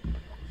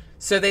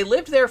 So they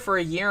lived there for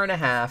a year and a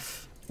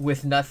half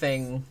with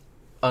nothing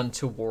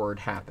untoward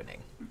happening.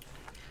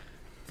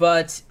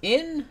 But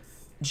in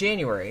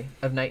January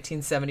of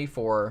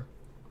 1974,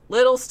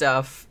 little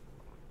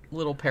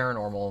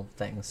paranormal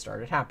things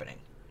started happening.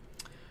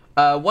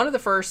 One of the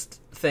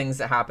first things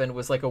that happened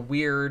was like a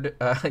weird,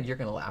 you're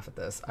going to laugh at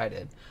this, I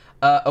did.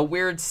 A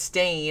weird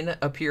stain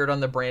appeared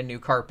on the brand new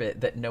carpet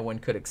that no one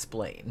could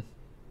explain.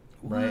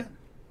 What? Right?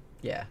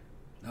 Yeah.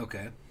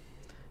 Okay.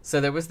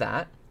 So there was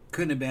that.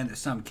 Couldn't have been that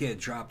some kid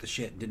dropped the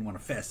shit and didn't want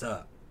to fess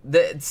up.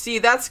 See,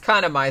 that's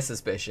kind of my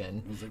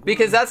suspicion.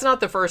 Because that's not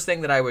the first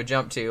thing that I would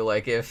jump to.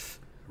 Like, if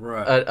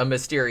a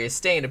mysterious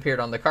stain appeared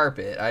on the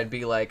carpet, I'd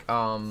be like,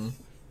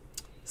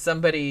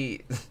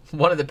 somebody,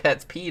 one of the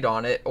pets peed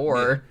on it,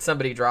 or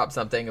somebody dropped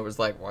something and was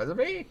like, was it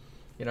me?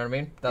 You know what I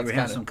mean? That's you were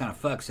having some kind of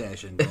fuck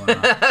session going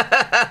on.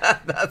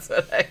 That's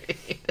what I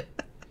mean.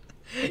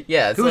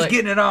 Yeah. Who's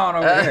getting it on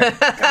over there?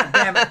 God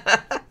damn it.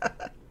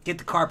 Get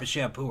the carpet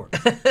shampooer.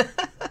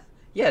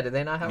 Yeah, did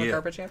they not have a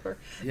carpet shampooer?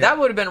 Yeah. That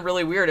would have been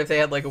really weird if they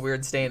had like a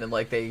weird stain and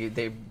like they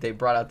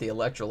brought out the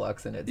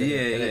Electrolux and it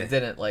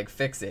didn't like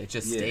fix it. It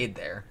just stayed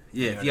there.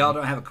 Yeah, if y'all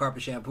don't have a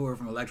carpet shampooer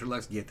from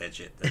Electrolux, get that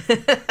shit.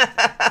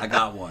 I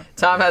got one.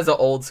 Tom has an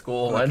old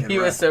school one. He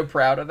was so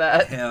proud of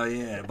that. Hell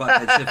yeah. I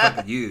bought that shit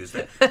fucking used.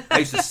 I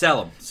used to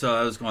sell them. So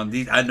I was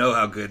going, I know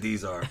how good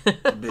these are.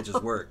 The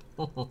bitches work.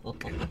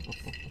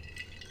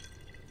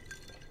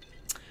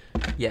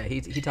 Yeah,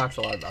 he talks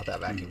a lot about that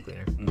vacuum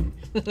cleaner. Mm-hmm.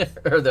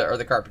 or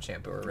the carpet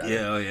shampooer, rather.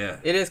 Yeah, oh yeah.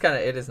 It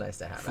is nice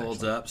to have.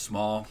 Folds up,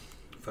 small,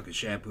 fucking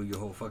shampoo your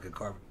whole fucking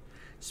carpet.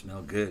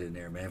 Smell good in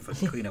there, man.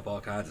 Fucking clean up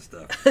all kinds of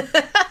stuff.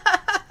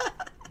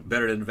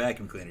 Better than the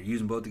vacuum cleaner. Use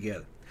them both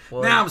together.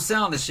 Well, now I'm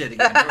selling this shit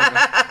again.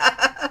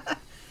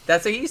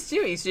 That's what he used to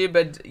do. He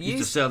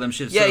used to sell them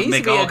shit. Yeah, so he used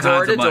make to be all a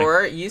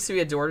door-to-door. He used to be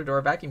a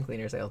door-to-door vacuum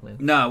cleaner salesman.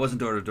 No, it wasn't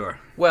door-to-door.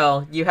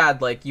 Well, you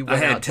had I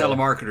had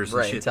telemarketers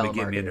and shit to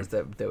begin with.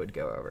 That would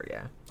go over,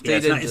 yeah.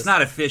 So it's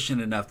not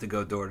efficient enough to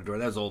go door-to-door.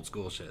 That was old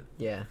school shit.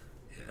 Yeah.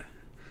 Yeah.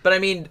 But I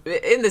mean,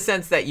 in the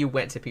sense that you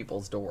went to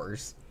people's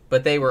doors,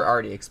 but they were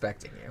already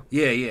expecting you.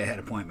 Yeah, I had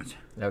appointments.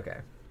 Okay.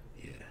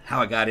 Yeah.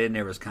 How I got in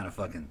there was kind of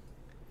fucking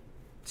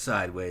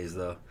sideways,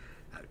 though.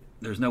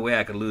 There's no way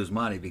I could lose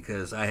money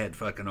because I had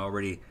fucking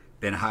already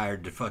been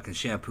hired to fucking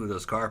shampoo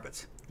those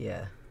carpets.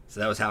 Yeah. So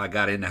that was how I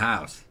got in the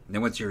house. And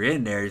then once you're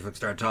in there, you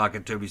start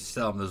talking to them, you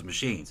sell them those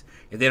machines.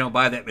 If they don't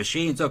buy that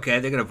machine, it's okay.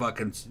 They're going to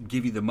fucking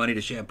give you the money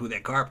to shampoo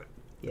that carpet.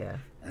 Yeah.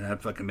 And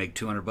I'd fucking make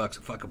 $200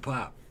 a fucking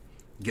pop.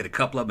 Get a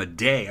couple of them a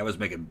day. I was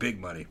making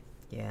big money.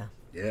 Yeah.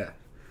 Yeah.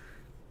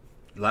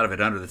 A lot of it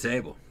under the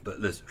table.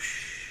 But listen,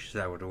 I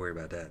don't have to worry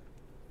about that.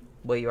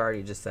 Well, you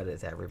already just said it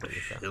to everybody.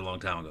 So. A long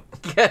time ago.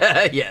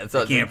 Yeah.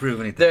 So they can't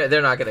prove anything.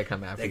 They're not going to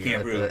come after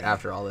you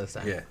after all this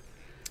time. Yeah.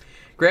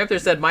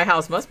 Gramther said, my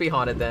house must be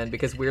haunted then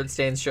because weird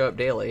stains show up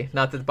daily.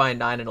 Not that my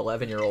 9 and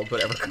 11-year-old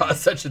would ever cause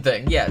such a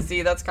thing. Yeah,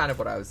 see, that's kind of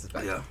what I was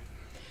suspecting. Yeah.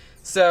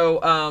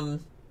 So,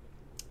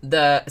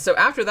 so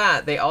after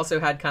that, they also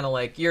had kind of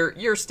like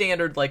your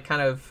standard like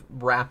kind of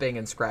rapping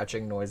and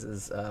scratching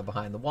noises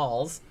behind the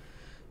walls.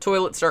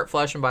 Toilets start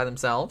flushing by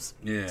themselves.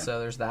 Yeah. So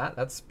there's that.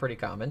 That's pretty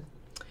common.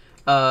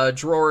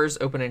 Drawers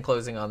open and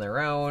closing on their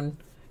own.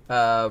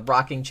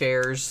 Rocking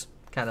chairs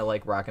kind of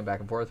like rocking back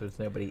and forth with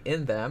nobody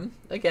in them.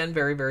 Again,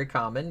 very, very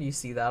common. You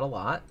see that a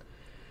lot.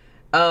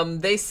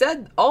 They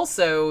said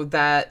also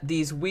that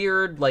these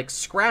weird like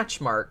scratch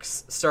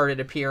marks started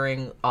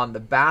appearing on the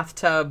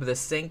bathtub, the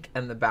sink,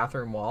 and the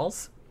bathroom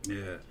walls.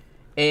 Yeah.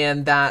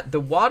 And that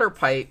the water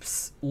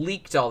pipes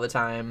leaked all the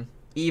time,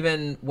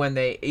 even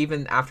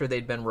after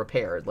they'd been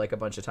repaired like a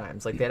bunch of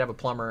times. Like they'd have a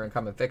plumber and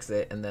come and fix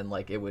it, and then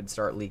like it would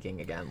start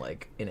leaking again,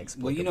 like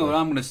inexplicably. Well, you know what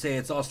I'm going to say?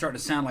 It's all starting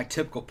to sound like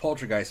typical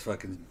poltergeist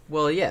fucking.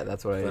 Well, yeah,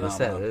 that's what I just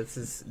said. Phenomenon.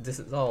 This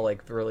is all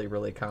like really,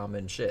 really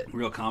common shit.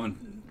 Real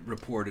common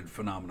reported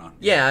phenomenon.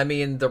 Yeah, I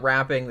mean the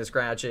rapping, the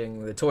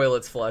scratching, the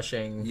toilets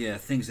flushing. Yeah,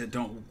 things that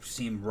don't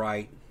seem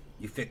right.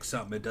 You fix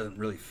something it doesn't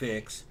really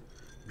fix.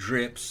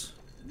 Drips,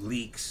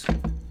 leaks,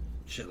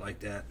 shit like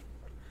that.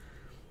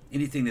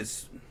 Anything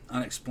that's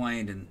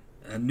unexplained and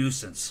a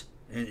nuisance,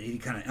 any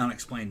kind of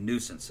unexplained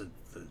nuisance.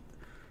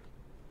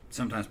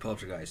 Sometimes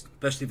poltergeist,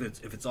 especially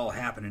if it's all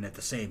happening at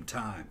the same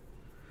time.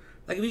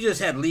 Like if you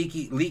just had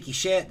leaky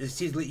shit,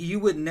 you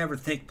would never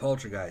think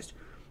poltergeist.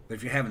 But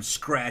if you're having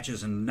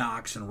scratches and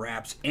knocks and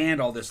raps and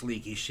all this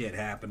leaky shit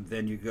happen,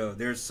 then you go,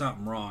 there's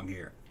something wrong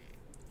here.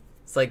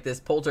 It's like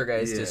this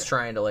poltergeist is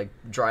trying to like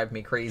drive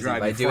me crazy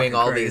by doing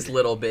all these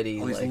little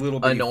bitty,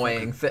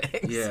 annoying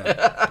things.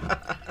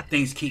 Yeah.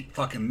 Things keep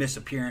fucking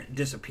disappearing,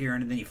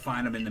 and then you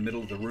find them in the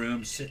middle of the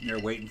room, sitting there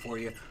waiting for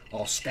you,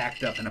 all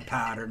stacked up in a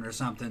pattern or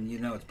something. You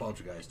know it's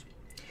poltergeist.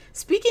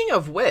 Speaking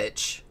of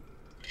which,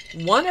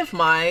 one of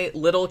my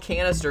little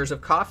canisters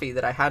of coffee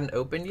that I hadn't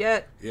opened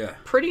yet,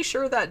 pretty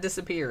sure that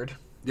disappeared.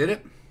 Did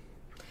it?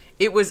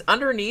 It was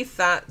underneath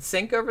that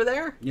sink over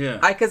there. Yeah.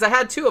 Because I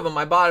had 2 of them.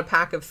 I bought a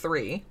pack of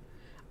 3.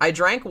 I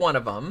drank one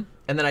of them,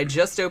 and then I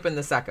just opened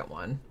the second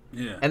one.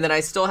 Yeah. And then I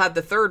still had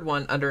the third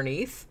one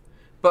underneath.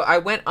 But I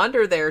went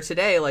under there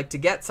today, like, to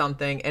get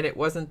something, and it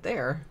wasn't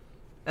there.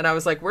 And I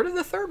was like, where did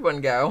the third one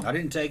go? I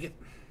didn't take it.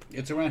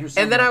 It's around here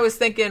somewhere. And then I was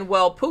thinking,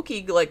 well,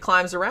 Pookie, like,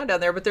 climbs around down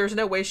there, but there's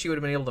no way she would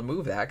have been able to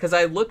move that. Because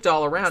I looked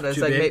all around. I was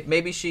like,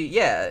 maybe she,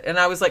 And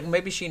I was like,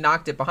 maybe she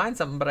knocked it behind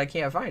something, but I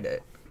can't find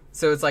it.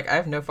 So it's like, I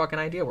have no fucking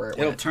idea where it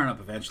went. It'll turn up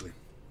eventually.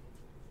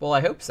 Well,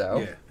 I hope so.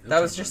 Yeah, that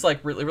was just,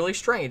 like, really, really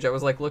strange. I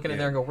was, like, looking in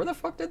there and go, where the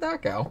fuck did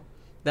that go?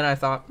 Then I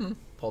thought,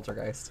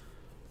 poltergeist.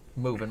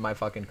 Moving my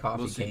fucking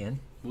coffee can.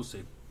 We'll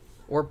see.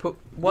 Or what?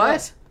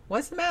 What?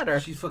 What's the matter?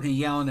 She's fucking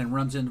yelling and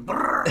runs in.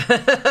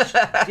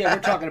 Yeah, we're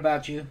talking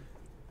about you.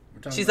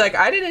 She's like,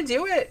 I didn't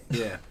do it.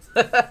 Yeah.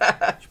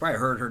 She probably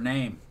heard her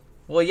name.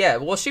 Well, yeah.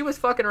 Well, she was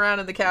fucking around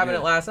in the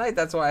cabinet last night.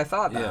 That's why I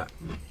thought that.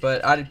 Yeah.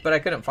 But I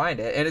couldn't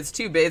find it. And it's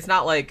too big. It's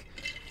not like,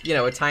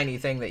 a tiny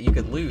thing that you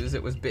could lose.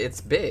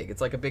 It's big.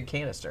 It's like a big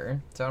canister.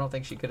 So I don't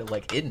think she could have,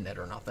 like, hidden it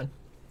or nothing.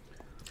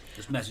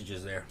 There's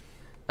messages there.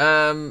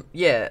 Another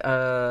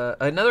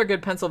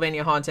good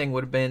Pennsylvania haunting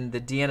would have been the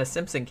Deanna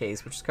Simpson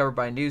case, which was covered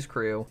by a news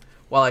crew.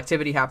 While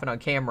activity happened on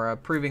camera,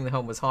 proving the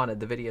home was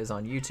haunted. The video's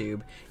on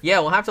YouTube. Yeah,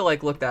 we'll have to,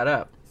 like, look that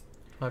up.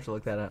 We'll have to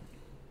look that up.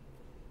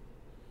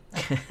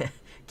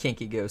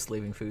 Kinky ghost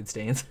leaving food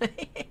stains.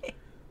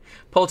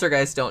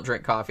 Poltergeists don't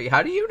drink coffee.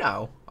 How do you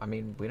know? I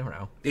mean, we don't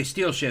know. They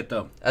steal shit,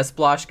 though. A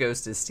splosh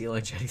ghost is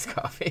stealing Jenny's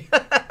coffee.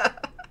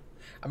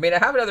 I mean, I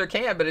have another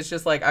can, but it's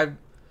just like,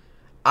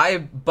 I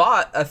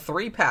bought a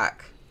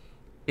 3-pack.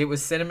 It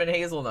was cinnamon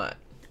hazelnut.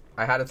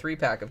 I had a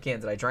 3-pack of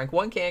cans, and I drank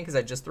 1 can because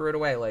I just threw it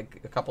away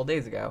like a couple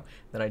days ago.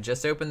 Then I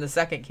just opened the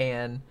second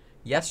can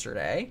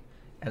yesterday,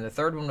 and the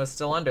third one was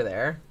still under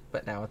there,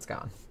 but now it's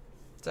gone.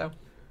 So,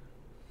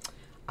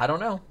 I don't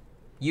know.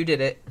 You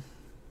did it.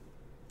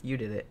 You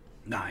did it.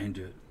 Nah, I didn't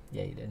do it.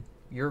 Yeah, you did.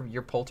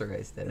 Your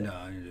poltergeist did it. No,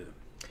 I didn't do it.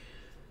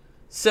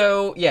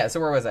 So, so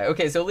where was I?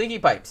 Okay, so leaky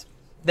pipes.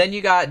 Then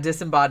you got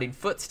disembodied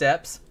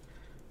footsteps.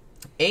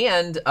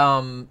 And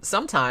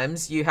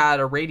sometimes you had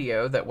a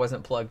radio that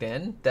wasn't plugged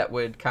in that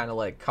would kind of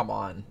like come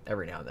on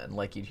every now and then.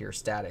 Like you'd hear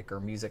static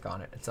or music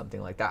on it and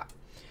something like that.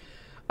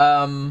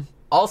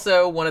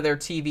 Also, one of their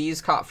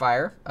TVs caught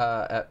fire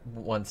at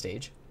one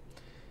stage.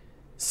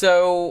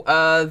 So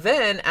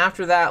then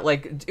after that,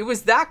 like it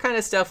was that kind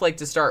of stuff like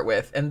to start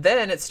with. And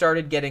then it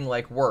started getting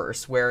like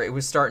worse where it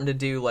was starting to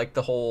do like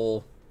the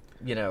whole,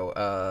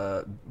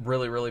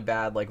 really, really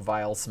bad like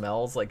vile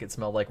smells. Like it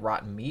smelled like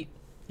rotten meat.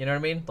 You know what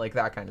I mean? Like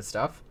that kind of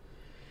stuff.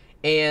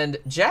 And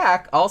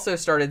Jack also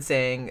started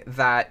saying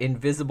that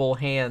invisible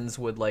hands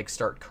would like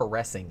start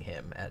caressing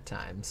him at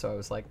times. So I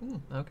was like,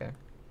 okay.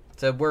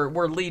 So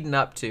we're leading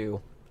up to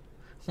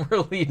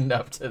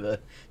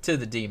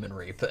the demon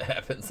reap that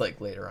happens like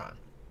later on.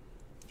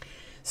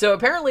 So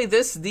apparently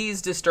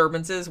these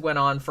disturbances went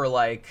on for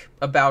like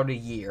about a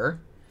year.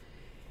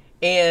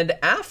 And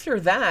after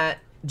that,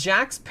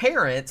 Jack's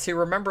parents, who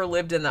remember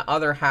lived in the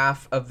other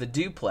half of the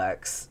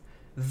duplex,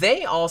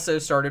 they also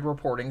started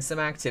reporting some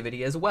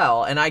activity as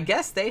well. And I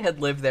guess they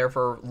had lived there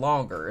for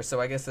longer, so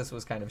I guess this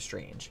was kind of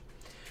strange.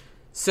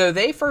 So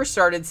they first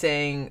started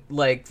saying,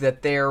 like,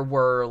 that there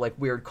were, like,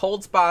 weird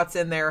cold spots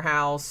in their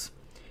house.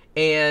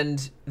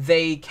 And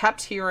they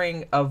kept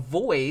hearing a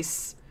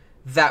voice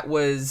that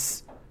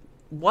was...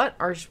 What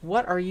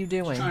are you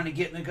doing? Just trying to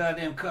get in the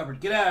goddamn cupboard.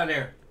 Get out of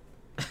there.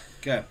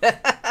 Okay.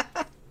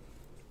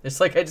 It's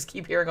like I just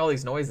keep hearing all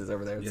these noises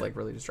over there. It's like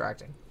really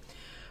distracting.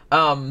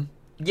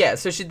 Yeah,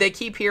 so they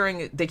keep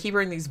hearing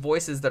these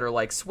voices that are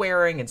like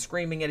swearing and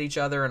screaming at each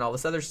other and all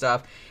this other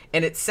stuff,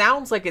 and it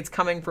sounds like it's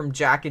coming from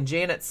Jack and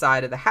Janet's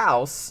side of the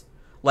house,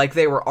 like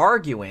they were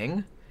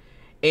arguing.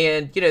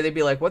 And you know, they'd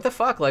be like, "What the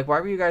fuck? Like, why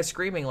were you guys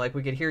screaming? Like,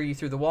 we could hear you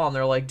through the wall." And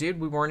they're like, "Dude,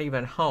 we weren't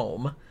even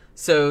home."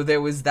 So there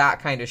was that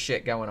kind of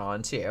shit going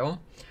on too.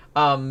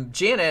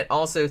 Janet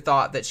also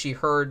thought that she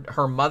heard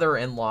her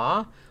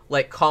mother-in-law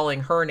like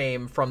calling her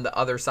name from the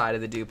other side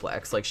of the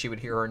duplex. Like she would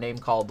hear her name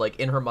called like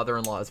in her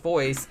mother-in-law's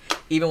voice,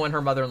 even when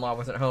her mother-in-law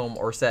wasn't home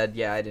or said,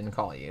 "Yeah, I didn't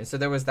call you." So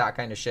there was that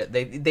kind of shit.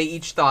 They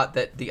each thought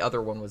that the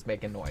other one was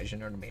making noise, you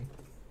know what I mean?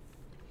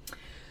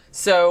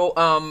 So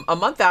a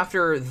month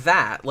after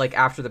that, like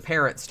after the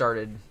parents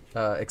started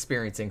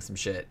experiencing some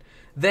shit,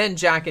 then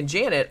Jack and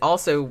Janet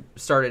also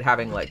started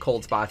having like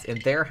cold spots in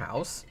their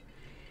house.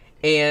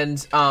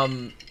 And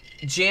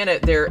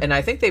Janet there, and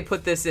I think they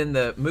put this in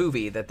the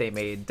movie that they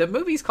made. The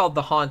movie's called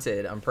The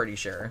Haunted, I'm pretty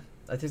sure.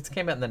 I think it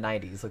came out in the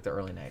 90s, like the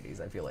early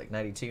 90s, I feel like.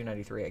 92,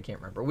 93, I can't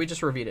remember. We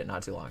just reviewed it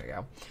not too long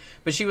ago.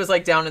 But she was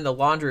like down in the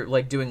laundry,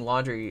 like doing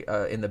laundry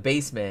in the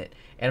basement,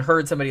 and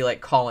heard somebody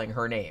like calling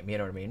her name, you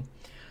know what I mean?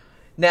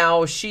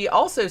 Now, she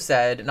also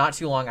said, not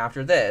too long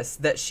after this,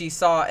 that she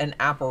saw an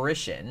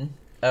apparition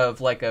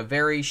of like a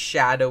very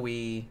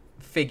shadowy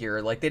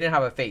figure. Like they didn't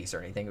have a face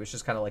or anything. It was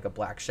just kind of like a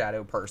black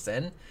shadow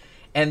person.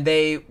 And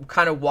they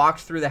kind of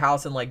walked through the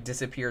house and like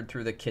disappeared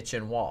through the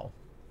kitchen wall.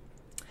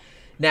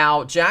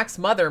 Now, Jack's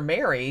mother,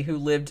 Mary, who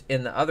lived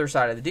in the other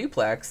side of the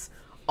duplex,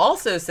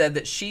 also said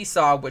that she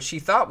saw what she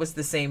thought was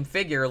the same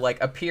figure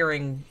like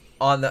appearing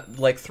on the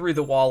like through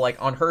the wall,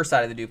 like on her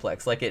side of the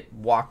duplex, like it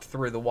walked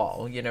through the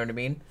wall, you know what I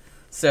mean?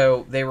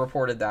 So they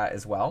reported that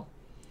as well.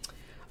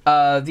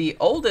 The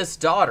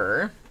oldest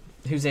daughter,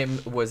 whose name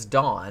was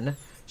Dawn,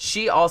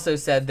 she also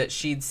said that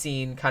she'd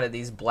seen kind of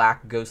these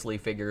black ghostly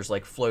figures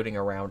like floating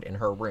around in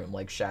her room,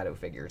 like shadow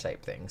figure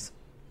type things.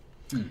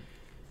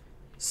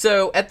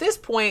 So at this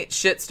point,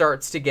 shit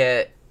starts to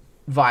get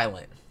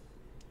violent.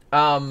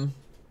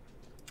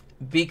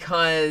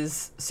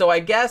 Because, so I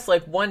guess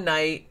like one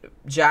night,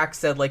 Jack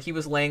said like he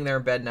was laying there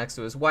in bed next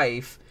to his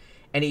wife,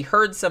 and he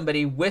heard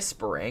somebody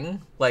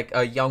whispering, like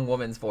a young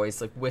woman's voice,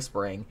 like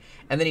whispering.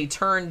 And then he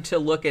turned to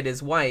look at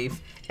his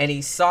wife, and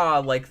he saw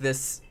like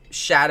this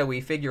shadowy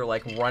figure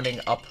like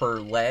running up her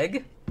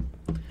leg.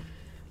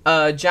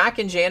 Jack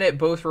and Janet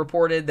both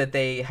reported that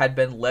they had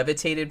been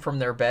levitated from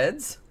their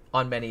beds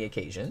on many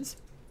occasions.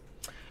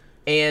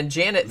 And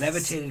Janet...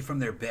 Levitated from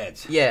their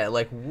beds. Yeah,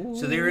 like... Woo.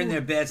 So they're in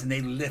their beds and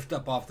they lift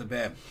up off the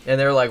bed. And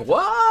they're like,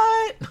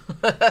 what?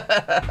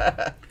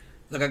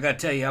 Look, I gotta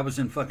tell you, I was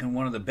in fucking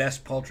one of the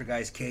best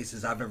poltergeist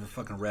cases I've ever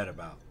fucking read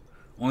about.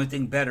 Only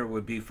thing better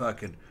would be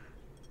fucking,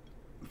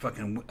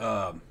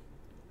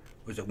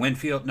 was it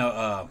Winfield?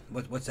 No,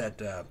 what's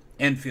that?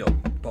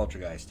 Enfield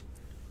poltergeist.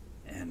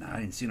 And I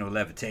didn't see no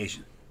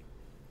levitation.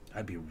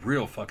 I'd be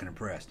real fucking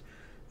impressed.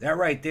 That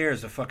right there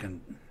is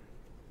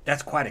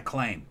that's quite a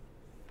claim.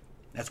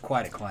 That's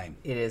quite a claim.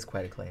 It is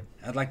quite a claim.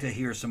 I'd like to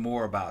hear some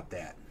more about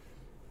that.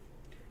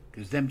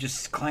 Because them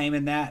just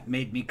claiming that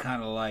made me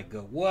kind of like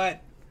go,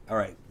 what? All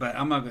right, but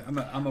I'm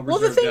a well,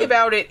 the thing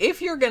about it,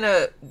 if you're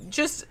gonna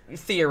just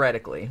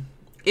theoretically,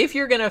 if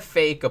you're gonna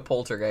fake a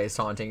poltergeist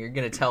haunting, you're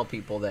gonna tell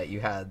people that you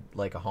had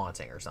like a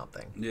haunting or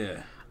something.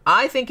 Yeah.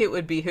 I think it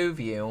would behoove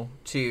you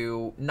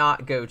to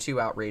not go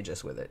too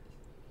outrageous with it.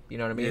 You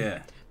know what I mean?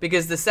 Yeah.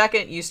 Because the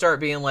second you start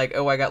being like,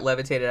 oh, I got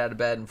levitated out of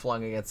bed and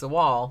flung against the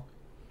wall,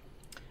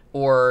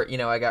 or you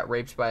know, I got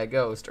raped by a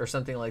ghost or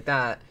something like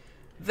that,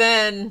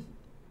 then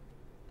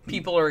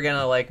people are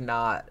gonna like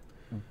not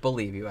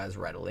believe you as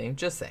readily.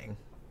 Just saying.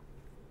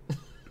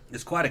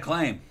 It's quite a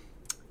claim.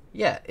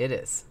 Yeah, it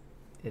is.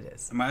 It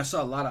is. I mean, I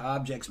saw a lot of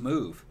objects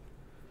move.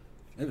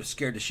 It was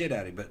scared the shit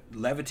out of me. But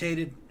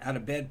levitated out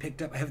of bed,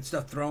 picked up, having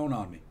stuff thrown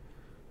on me.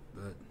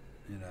 But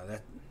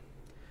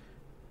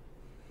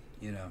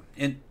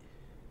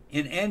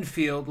in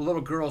Enfield, the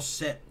little girl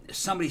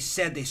somebody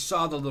said they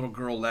saw the little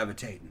girl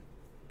levitating,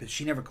 but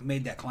she never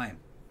made that claim.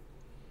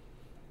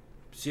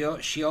 She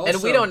also,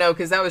 and we don't know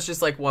because that was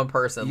just like one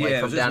person, yeah, like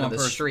from down the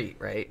person. street,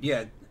 right?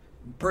 Yeah,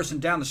 person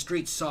down the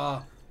street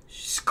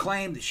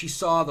claimed that she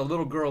saw the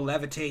little girl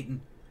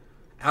levitating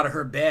out of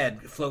her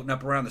bed, floating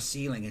up around the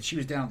ceiling, and she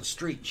was down the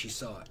street and she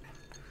saw it.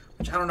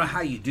 Which I don't know how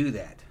you do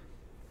that.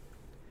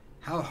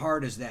 How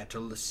hard is that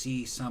to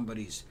see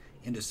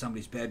into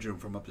somebody's bedroom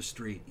from up the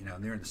street? You know,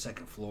 and they're in the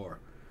second floor.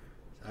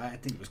 I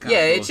think it was kind of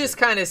it just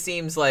kind of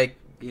seems like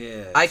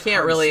Yeah, I it's can't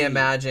hard to really see.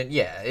 imagine.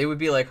 Yeah, it would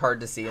be like hard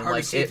to see, and Hard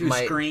like to see it through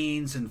might.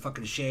 screens and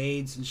fucking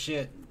shades and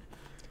shit.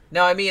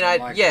 No, I mean,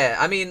 Something like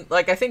I mean,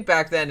 like I think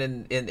back then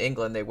in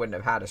England they wouldn't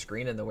have had a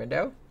screen in the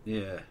window,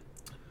 Yeah, they were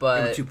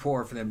but too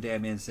poor for them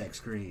damn insect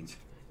screens.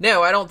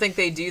 no, I don't think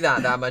they do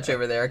that much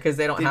over there because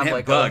they don't Didn't have have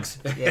like bugs.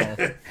 Yeah,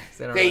 they,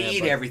 don't They really have eat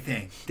bugs.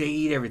 everything. They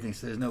eat everything,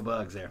 so there's no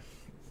bugs there.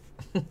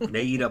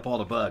 They eat up all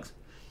the bugs.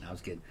 No, I was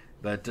kidding.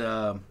 But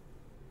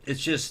it's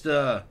just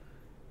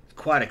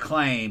quite a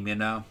claim, you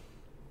know.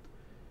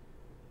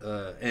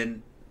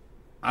 And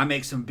I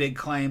make some big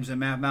claims in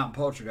Mountain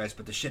Poltergeist,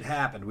 but the shit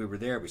happened. We were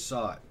there. We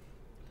saw it.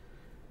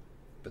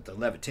 But the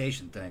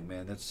levitation thing,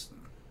 man, that's...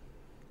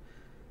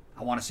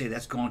 I want to say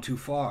that's going too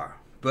far.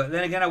 But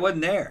then again, I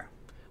wasn't there.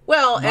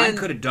 Well, Mine and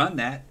could have done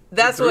that.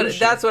 that's Through what shit.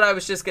 that's what I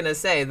was just gonna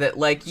say. That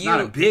like It's not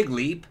a big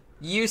leap.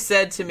 you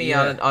said to me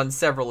Yeah. on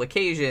several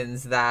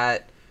occasions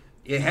that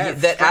It had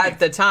that strength. at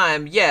the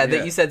time, Yeah.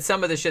 that you said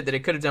some of the shit that it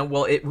could have done.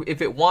 Well,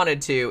 if it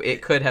wanted to,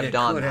 it could have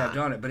done It could that. have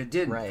done it, but it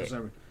didn't. Right. For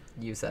some-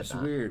 You said It's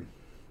that. weird.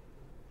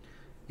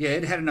 Yeah,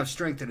 it had enough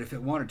strength that if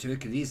it wanted to, it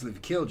could easily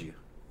have killed you.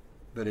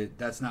 But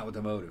that's not what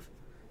the motive.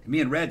 And me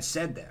and Red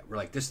said that. We're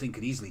like, this thing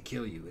could easily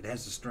kill you. It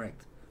has the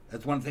strength.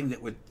 That's one thing that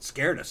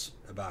scared us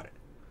about it.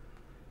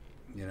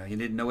 You know, you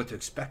didn't know what to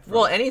expect from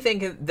Well, it.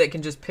 anything that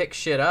can just pick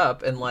shit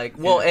up and like,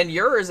 well, Yeah. and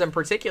yours in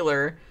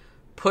particular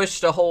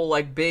pushed a whole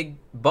like big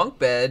bunk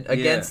bed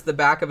against the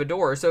back of a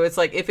door. So it's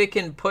like if it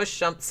can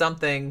push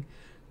something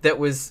that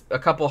was a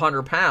couple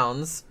 100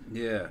 pounds,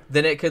 Yeah.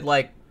 then it could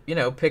like, you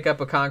know, pick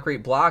up a concrete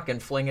block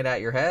and fling it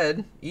at your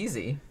head.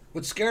 Easy.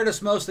 What scared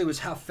us mostly was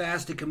how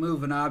fast it could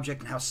move an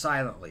object and how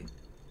silently.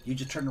 You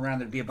just turn around,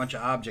 there'd be a bunch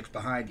of objects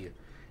behind you.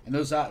 And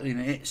those,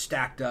 it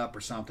stacked up or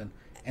something.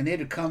 And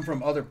they'd come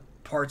from other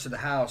parts of the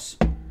house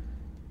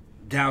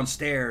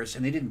downstairs,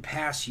 and they didn't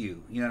pass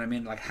you. You know what I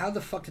mean? Like, how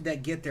the fuck did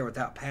that get there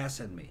without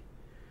passing me?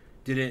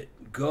 Did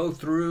it go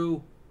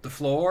through the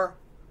floor?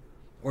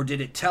 Or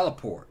did it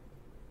teleport?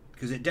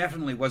 Because it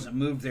definitely wasn't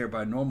moved there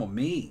by normal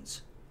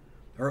means.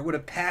 Or it would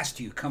have passed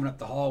you coming up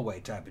the hallway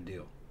type of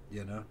deal,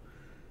 you know?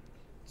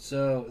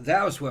 So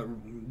that was what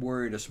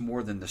worried us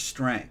more than the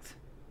strength.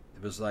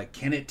 It was like,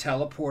 can it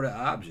teleport an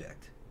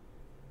object?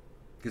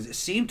 Because it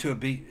seemed to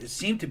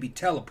be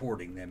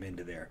teleporting them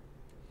into there.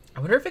 I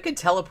wonder if it could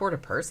teleport a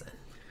person.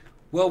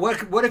 Well,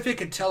 what if it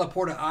could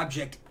teleport an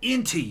object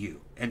into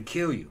you and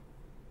kill you?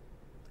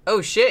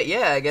 Oh shit!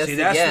 Yeah, I guess. See,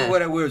 that's yeah.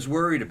 what I was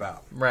worried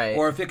about. Right.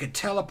 Or if it could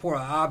teleport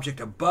an object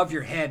above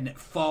your head and it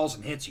falls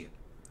and hits you.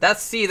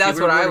 That's we're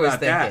what I worried was about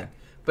thinking. that.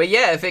 But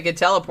yeah, if it could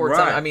teleport Right.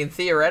 something, I mean,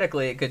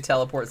 theoretically, it could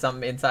teleport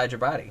something inside your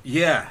body.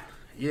 Yeah,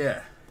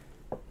 yeah.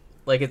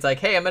 Like it's like,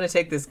 hey, I'm gonna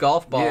take this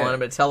golf ball Yeah. and I'm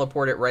gonna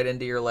teleport it right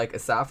into your like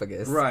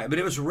esophagus, Right, but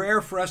it was rare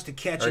for us to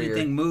catch or your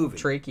anything moving.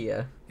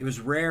 trachea. It was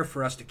rare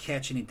for us to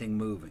catch anything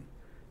moving.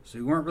 So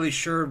we weren't really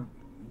sure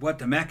what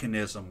the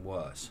mechanism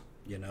was.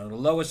 You know,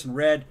 Lois and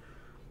Red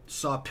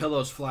saw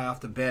pillows fly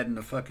off the bed and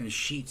the fucking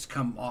sheets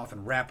come off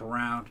and wrap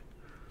around.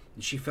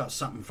 And she felt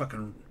something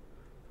fucking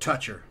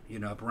touch her, you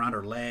know, up around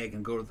her leg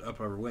and go up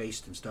her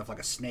waist and stuff like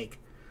a snake.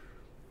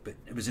 But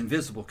it was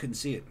invisible, couldn't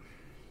see it.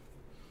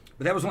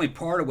 But that was only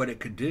part of what it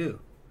could do.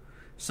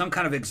 Some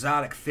kind of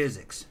exotic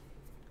physics.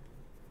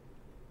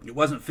 It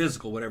wasn't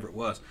physical, whatever it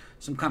was.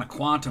 Some kind of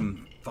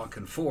quantum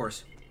fucking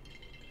force.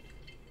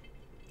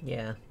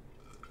 Yeah.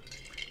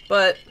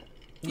 But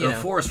you The know,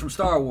 Force from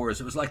Star Wars.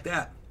 It was like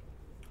that.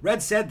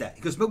 Red said that.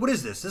 He goes, but what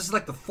is this? This is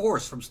like the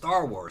Force from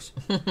Star Wars.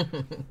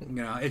 You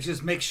know, it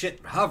just makes shit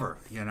hover,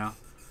 you know.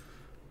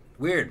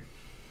 Weird.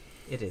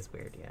 it is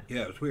weird. Yeah.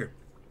 Yeah, it was weird.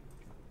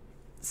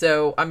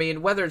 So I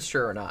mean, whether it's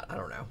true or not, I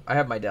don't know. I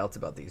have my doubts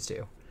about these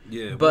two.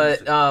 Yeah.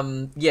 But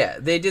yeah,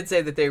 they did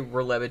say that they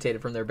were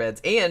levitated from their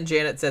beds, and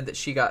Janet said that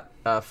she got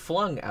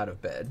flung out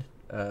of bed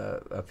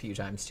a few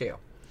times too.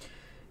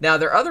 Now,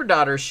 their other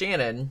daughter,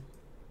 Shannon,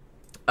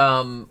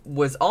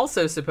 was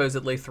also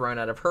supposedly thrown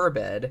out of her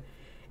bed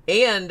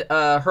and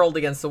hurled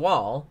against the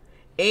wall.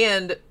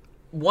 And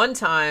one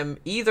time,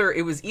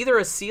 it was either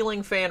a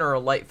ceiling fan or a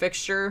light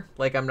fixture.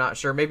 Like, I'm not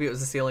sure. Maybe it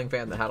was a ceiling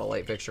fan that had a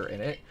light fixture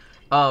in it.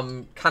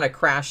 Kind of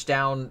crashed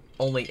down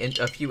only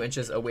a few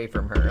inches away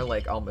from her,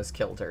 like almost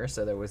killed her.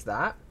 So there was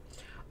that.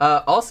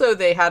 Also,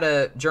 they had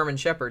a German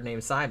Shepherd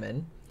named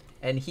Simon,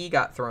 and he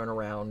got thrown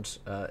around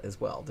as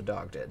well. The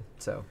dog did.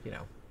 So, you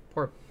know,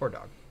 poor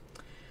dog.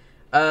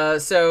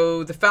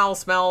 So the foul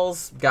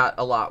smells got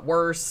a lot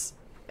worse.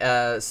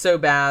 So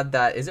bad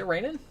that... Is it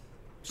raining?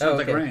 Sounds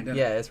like rain, doesn't it?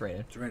 Yeah, it's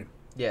raining. It's raining.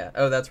 Yeah.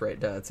 Oh, that's right.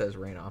 Duh, it says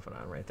rain off and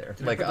on right there.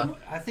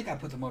 I think I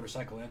put the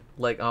motorcycle in.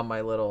 Like on my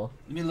little...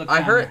 Let me look. I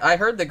down heard there. I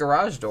heard the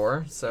garage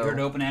door, so... You heard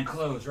it open and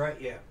close, right?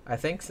 Yeah. I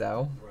think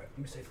so. Right. Let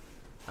me see.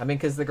 I mean,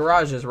 because the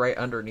garage is right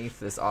underneath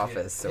this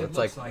office, so it it's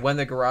looks like like- when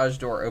the garage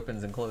door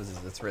opens and closes,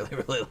 it's really,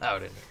 really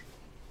loud in here.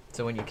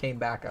 So when you came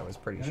back, I was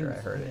pretty sure I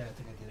heard Yeah, it. I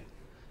think I did it.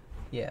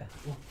 Yeah.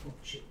 Oh,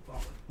 shit.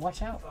 Falling.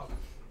 Watch out.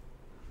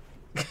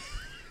 Falling.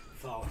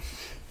 Falling.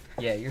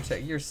 Yeah,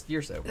 you're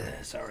sober.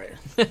 It's all right.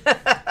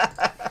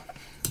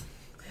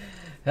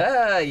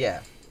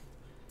 Yeah.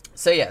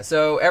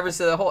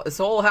 So this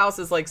whole house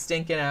is like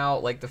stinking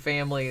out, like the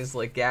family is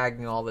like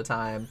gagging all the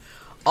time.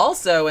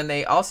 Also, and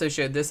they also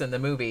showed this in the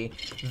movie,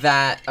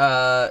 that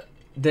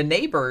the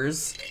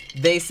neighbors,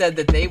 they said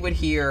that they would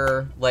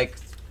hear like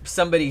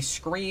somebody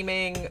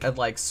screaming and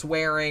like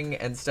swearing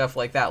and stuff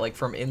like that, like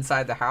from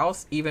inside the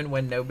house, even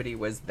when nobody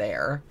was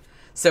there.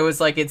 So it's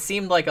like, it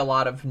seemed like a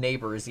lot of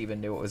neighbors even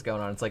knew what was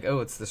going on. It's like,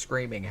 oh, it's the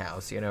screaming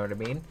house, you know what I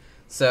mean?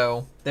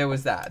 So there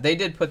was that. They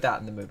did put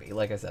that in the movie.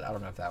 Like I said, I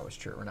don't know if that was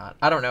true or not.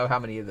 I don't know how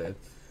many of the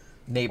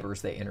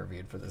neighbors they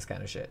interviewed for this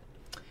kind of shit.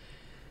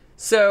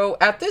 So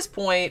at this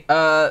point,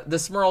 the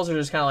Smurls are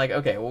just kind of like,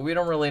 okay, well, we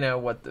don't really know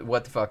what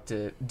the fuck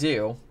to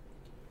do.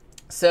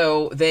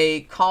 So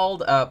they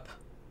called up,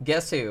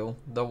 guess who?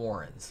 The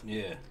Warrens.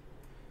 Yeah.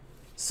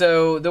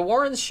 So the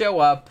Warrens show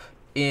up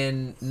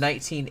in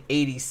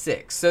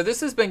 1986. So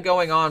this has been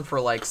going on for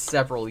like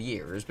several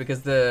years,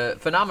 because the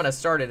phenomena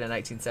started in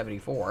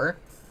 1974.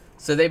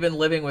 So they've been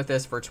living with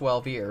this for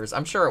 12 years.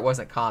 I'm sure it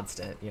wasn't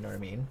constant, you know what I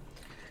mean?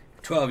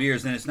 12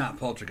 years, then it's not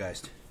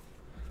poltergeist.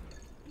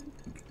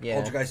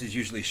 Yeah. Poltergeist is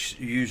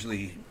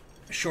usually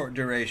short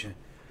duration.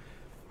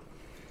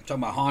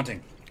 Talking about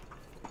haunting.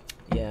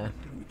 Yeah.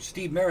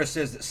 Steve Maris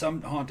says that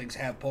some hauntings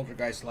have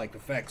poltergeist-like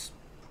effects.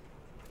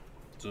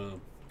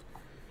 So,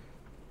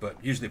 but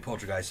usually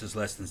poltergeist is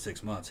less than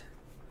 6 months.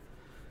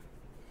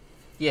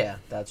 Yeah,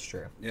 that's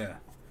true. Yeah.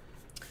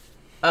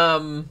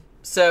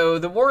 So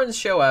the Warrens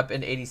show up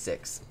in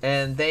 86,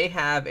 and they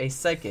have a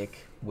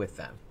psychic with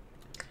them.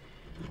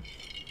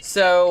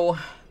 So,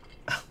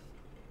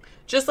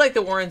 just like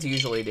the Warrens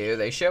usually do,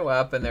 they show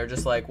up and they're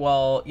just like,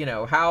 well, you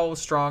know, how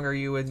strong are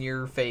you in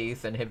your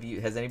faith, and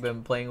has anybody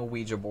been playing a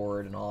Ouija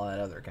board and all that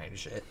other kind of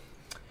shit?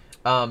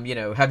 You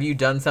know, have you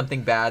done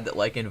something bad that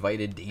like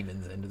invited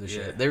demons into the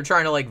shit? They're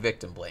trying to like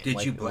victim blame. Did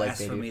like, you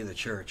blaspheme the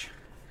church?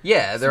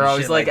 Yeah, they're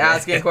always like like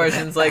asking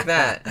questions like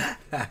that.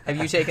 Have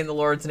you taken the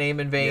Lord's name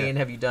in vain? Yeah.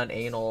 Have you done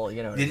anal?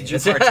 You know. Did you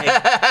partake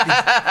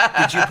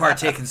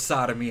in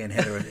sodomy and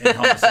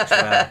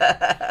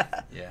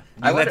homosexuality? Yeah.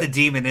 You let the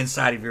demon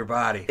inside of your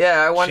body. Yeah,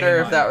 I wonder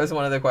if that was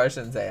one of the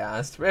questions they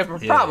asked.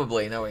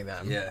 Probably, knowing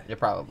them. Yeah, it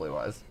probably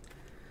was.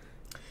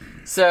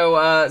 So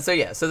the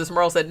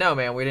Smurl said, "No,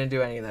 man, we didn't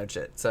do any of that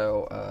shit.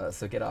 So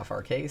get off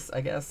our case,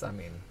 I guess. I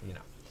mean, you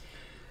know."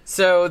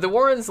 So the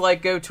Warrens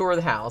like go tour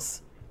the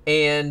house.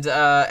 And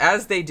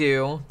as they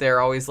do,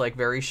 they're always like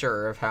very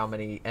sure of how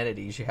many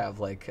entities you have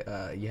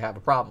you have a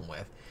problem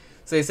with.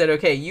 So they said,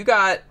 okay, you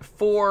got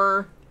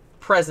 4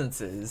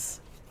 presences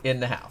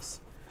in the house.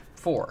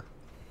 4.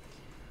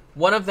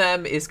 One of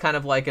them is kind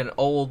of like an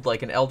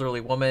elderly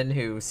woman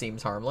who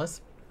seems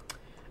harmless.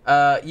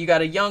 You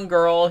got a young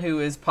girl who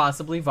is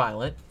possibly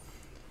violent.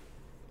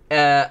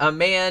 A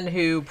man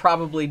who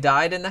probably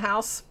died in the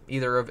house,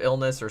 either of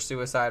illness or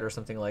suicide or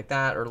something like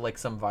that, or like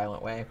some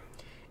violent way.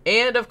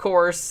 And, of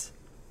course,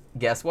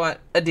 guess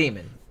what? A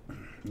demon.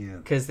 Yeah.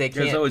 Because they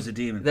can't... There's always a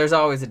demon. There's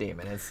always a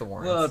demon. It's the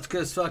Warrens. Well, it's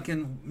because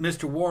fucking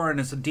Mr. Warren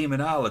is a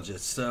demonologist,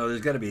 so there's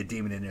got to be a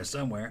demon in there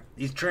somewhere.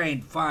 He's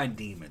trained to find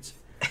demons.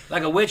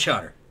 Like a witch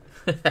hunter.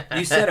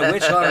 You set a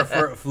witch hunter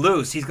for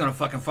loose, he's going to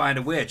fucking find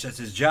a witch. That's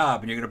his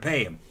job, and you're going to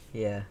pay him.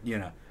 Yeah. You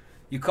know.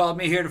 You called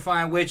me here to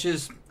find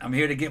witches. I'm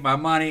here to get my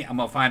money. I'm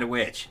going to find a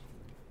witch.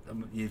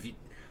 If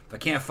I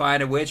can't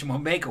find a witch, I'm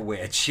going to make a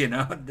witch, you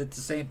know? That's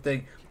the same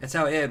thing. That's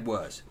how Ed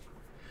was.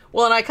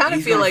 Well, and I kind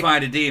of feel like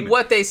find a demon.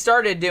 What they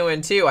started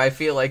doing, too, I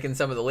feel like in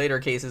some of the later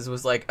cases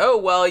was like, oh,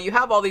 well, you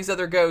have all these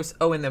other ghosts.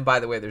 Oh, and then,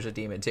 by the way, there's a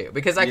demon, too.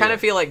 Because I kind of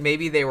feel like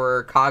maybe they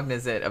were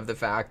cognizant of the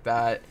fact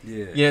that,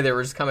 you know, they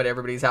were just coming to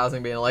everybody's house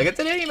and being like, it's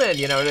a demon,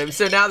 you know?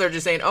 So now they're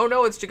just saying, oh,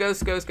 no, it's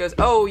just ghost.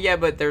 Oh, yeah,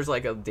 but there's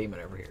like a demon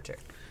over here, too.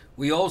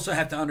 We also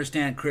have to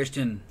understand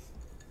Christian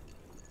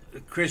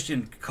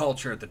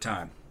culture at the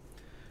time.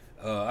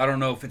 I don't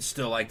know if it's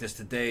still like this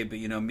today, but,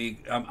 you know,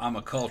 I'm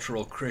a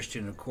cultural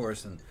Christian, of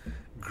course, and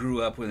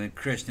grew up with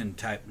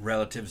Christian-type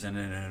relatives and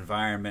in an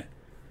environment.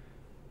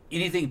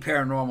 Anything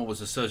paranormal was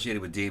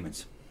associated with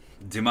demons.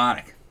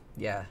 Demonic.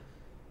 Yeah.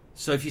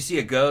 So if you see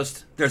a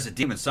ghost, there's a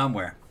demon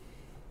somewhere.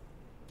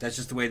 That's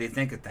just the way they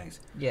think of things.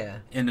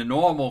 Yeah. In the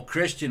normal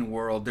Christian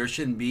world, there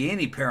shouldn't be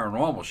any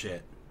paranormal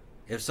shit.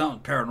 If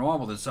something's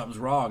paranormal, then something's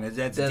wrong. Then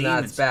demons.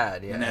 That's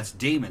bad, yeah. And that's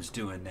demons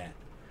doing that.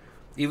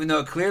 Even though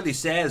it clearly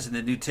says in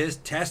the New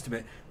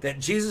Testament that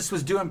Jesus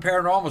was doing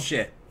paranormal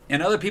shit.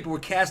 And other people were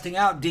casting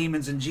out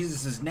demons in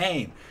Jesus'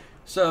 name.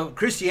 So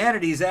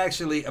Christianity is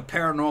actually a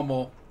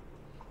paranormal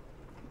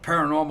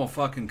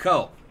fucking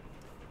cult.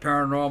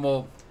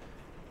 Paranormal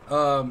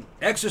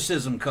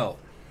exorcism cult.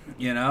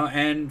 You know,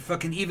 and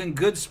fucking even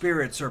good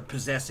spirits are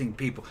possessing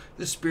people.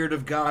 The Spirit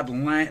of God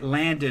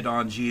landed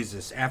on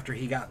Jesus after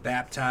he got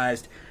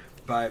baptized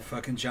by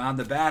fucking John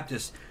the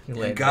Baptist.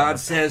 And God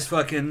says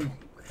fucking,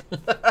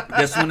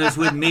 this one is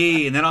with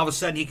me. And then all of a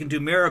sudden he can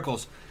do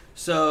miracles.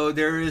 So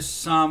there is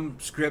some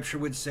scripture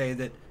would say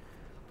that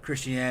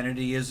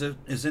Christianity is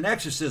an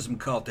exorcism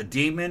cult. A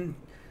demon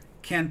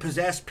can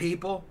possess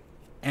people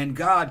and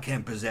God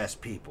can possess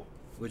people.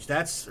 Which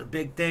that's a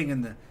big thing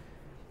in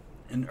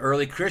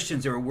early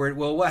Christians. They were worried,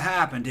 well, what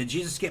happened? Did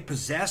Jesus get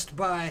possessed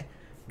by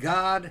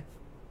God,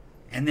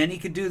 and then he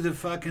could do the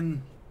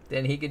fucking...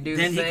 Then he could do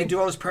Then the he thing? could do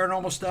all this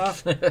paranormal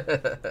stuff?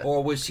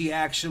 Or was he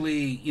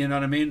actually, you know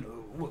what I mean?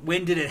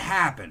 When did it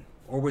happen?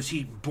 Or was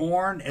he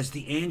born as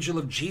the angel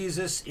of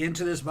Jesus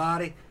into this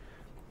body?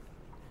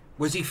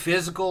 Was he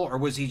physical, or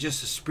was he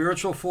just a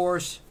spiritual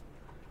force?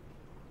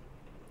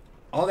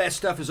 All that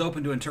stuff is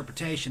open to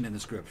interpretation in the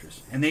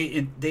scriptures. And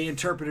they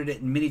interpreted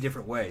it in many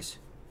different ways.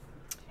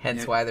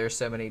 Hence why there's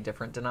so many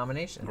different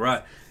denominations.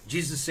 Right.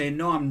 Jesus is saying,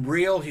 no, I'm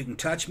real. You can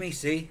touch me.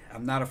 See?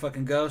 I'm not a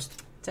fucking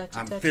ghost.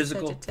 I'm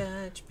physical.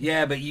 Touch.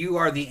 Yeah, but you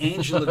are the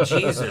angel of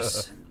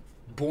Jesus,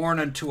 born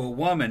unto a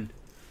woman,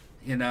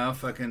 you know,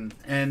 fucking...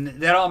 And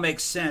that all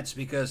makes sense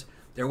because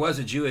there was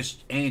a Jewish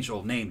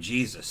angel named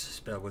Jesus,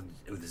 spelled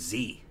with a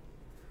Z.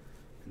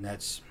 And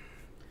that's...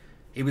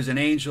 He was an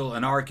angel,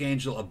 an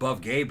archangel above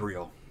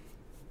Gabriel.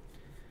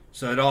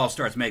 So it all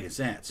starts making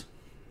sense,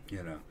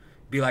 you know.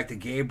 Be like the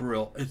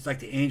Gabriel, it's like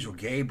the angel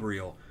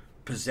Gabriel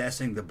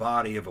possessing the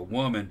body of a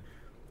woman,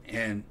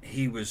 and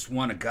he was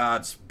one of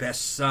God's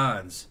best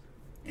sons,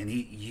 and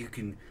you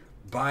can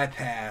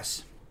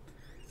bypass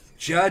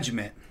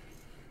judgment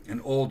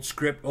and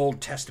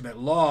Old Testament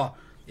law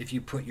if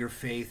you put your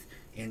faith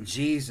in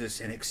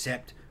Jesus and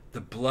accept the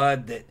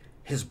blood that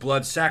his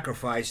blood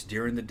sacrificed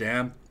during the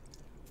damn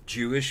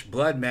Jewish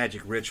blood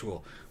magic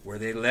ritual, where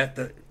they let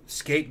the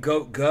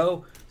scapegoat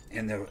go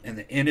and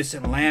the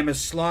innocent lamb is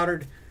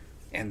slaughtered,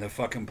 and the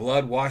fucking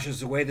blood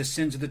washes away the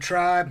sins of the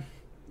tribe.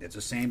 It's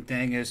the same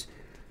thing as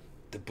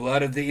the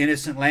blood of the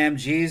innocent lamb,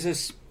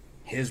 Jesus.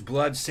 His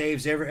blood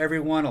saves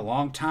everyone a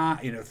long time,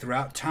 you know,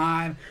 throughout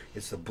time.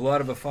 It's the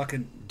blood of a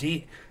fucking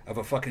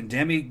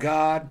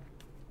demigod,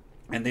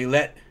 and they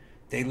let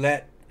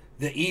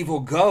the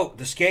evil goat,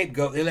 the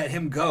scapegoat, they let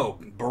him go,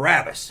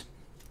 Barabbas.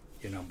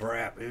 You know,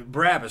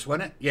 Barabbas,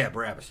 wasn't it? Yeah,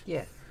 Barabbas.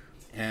 Yeah.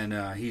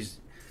 And he's,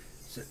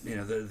 you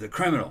know, the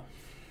criminal.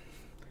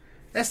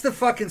 That's the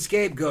fucking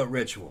scapegoat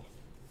ritual.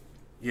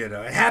 You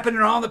know, it happened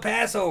on the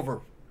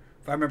Passover,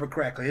 if I remember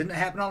correctly. Didn't it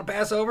happen on the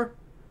Passover?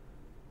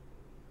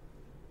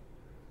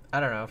 I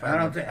don't know. I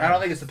don't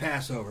think it's the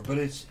Passover, but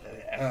it's,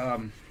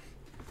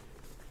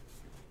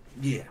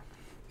 yeah.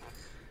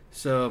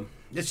 So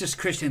it's just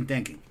Christian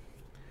thinking,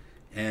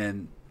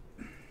 and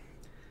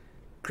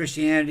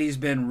Christianity's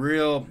been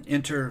real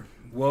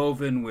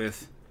interwoven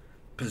with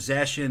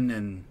possession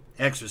and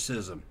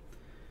exorcism,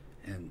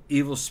 and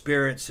evil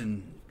spirits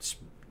and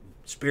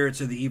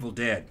spirits of the evil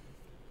dead.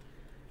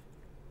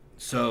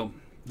 So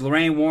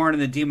Lorraine Warren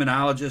and the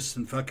demonologists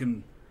and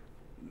fucking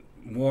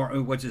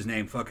what's his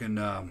name? Fucking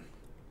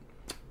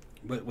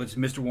what's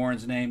Mr.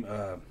 Warren's name?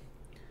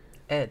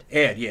 Ed.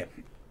 Ed, yeah.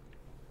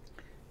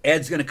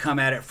 Ed's going to come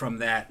at it from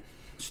that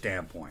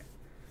standpoint.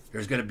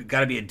 There's got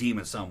to be a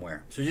demon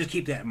somewhere. So just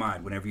keep that in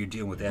mind whenever you're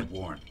dealing with Ed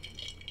Warren.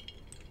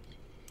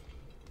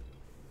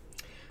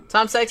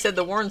 Tom Sykes said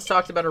the Warrens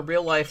talked about a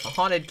real-life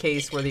haunted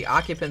case where the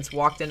occupants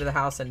walked into the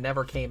house and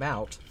never came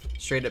out.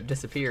 Straight up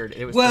disappeared.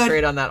 It was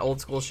portrayed on that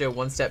old school show,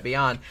 One Step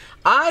Beyond.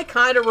 I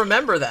kind of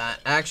remember that,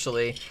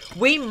 actually.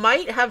 We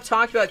might have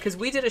talked about, because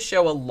we did a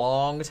show a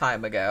long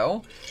time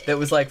ago that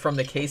was like from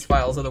the case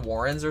files of the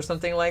Warrens or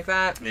something like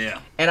that. Yeah.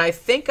 And I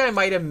think I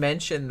might have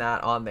mentioned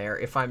that on there,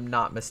 if I'm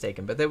not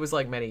mistaken. But that was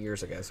like many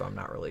years ago, so I'm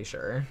not really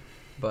sure.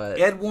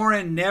 But Ed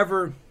Warren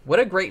never... What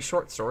a great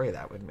short story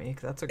that would make.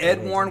 That's a great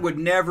Ed Warren would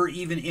never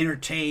even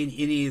entertain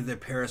any of the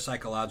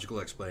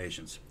parapsychological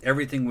explanations.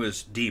 Everything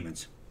was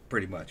demons,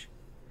 pretty much.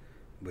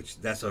 Which,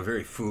 that's a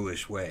very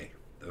foolish way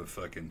of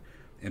fucking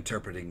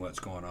interpreting what's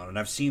going on. And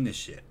I've seen this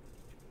shit.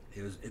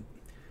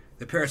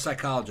 The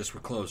parapsychologists were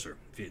closer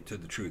to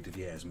the truth, if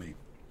you ask me.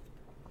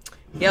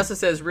 He also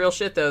says, real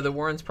shit, though, the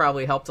Warrens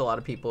probably helped a lot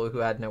of people who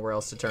had nowhere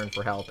else to turn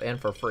for help, and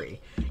for free.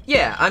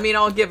 Yeah, I mean,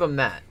 I'll give them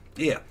that.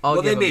 Yeah.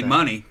 Well, they made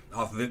money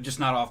off of it, just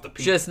not off the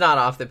people. Just not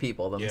off the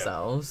people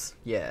themselves.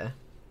 Yeah.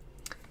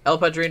 El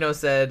Padrino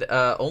said,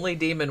 only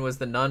demon was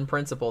the nun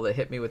principal that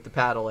hit me with the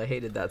paddle. I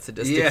hated that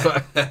sadistic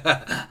fuck.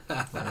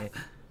 Right.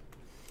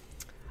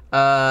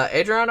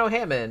 Adriano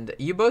Hammond,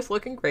 you both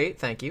looking great,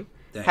 thank you.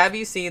 Thanks. Have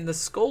you seen the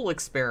Skull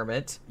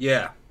Experiment?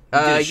 Yeah.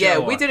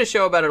 We did a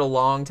show about it a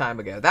long time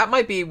ago. That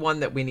might be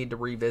one that we need to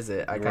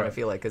revisit, I kind of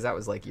feel like, because that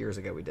was like years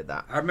ago we did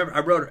that. I remember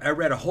I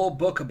read a whole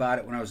book about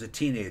it when I was a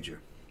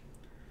teenager.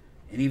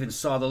 And even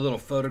saw the little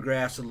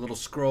photographs, the little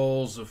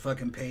scrolls of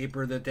fucking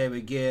paper that they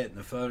would get, and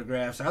the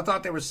photographs. I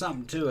thought there was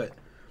something to it.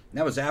 And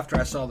that was after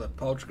I saw the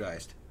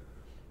Poltergeist.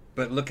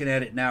 But looking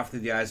at it now through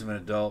the eyes of an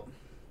adult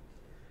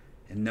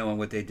and knowing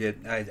what they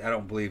did, I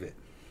don't believe it.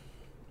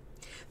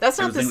 That's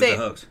not the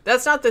same.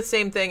 That's not the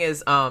same thing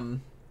as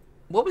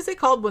what was it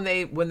called when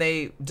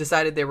they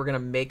decided they were going to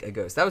make a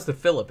ghost? That was the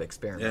Philip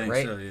experiment,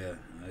 right? So, yeah.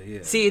 Yeah.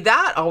 See,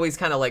 that always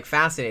kind of like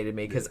fascinated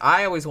me because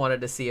I always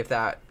wanted to see if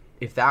that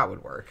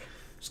would work.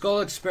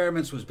 Skull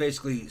Experiments was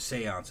basically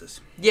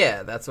seances.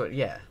 Yeah, that's what.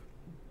 Yeah.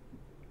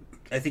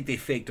 I think they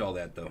faked all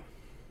that though.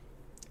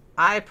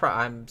 I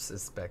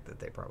suspect that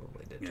they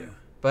probably did too.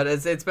 But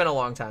it's been a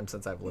long time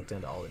since I've looked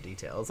into all the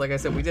details. Like I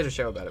said, we did a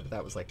show about it, but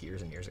that was like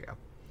years and years ago.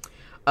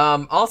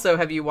 Also,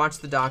 have you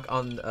watched the doc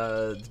on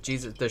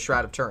the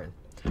Shroud of Turin?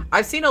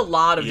 I've seen a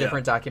lot of Yeah.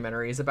 different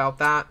documentaries about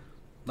that.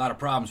 A lot of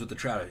problems with the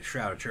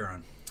Shroud of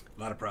Turin.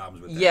 A lot of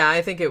problems with that. Yeah,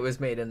 I think it was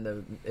made in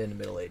the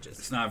Middle Ages.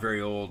 It's not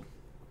very old.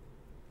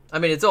 I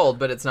mean, it's old,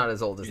 but it's not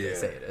as old as they Yeah.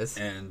 say it is.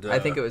 And I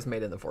think it was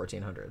made in the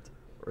 1400s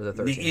or the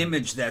 1300s. the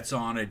image that's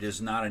on it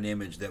is not an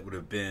image that would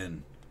have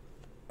been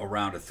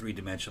around a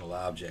three-dimensional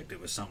object. It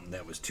was something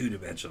that was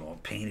two-dimensional,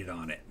 painted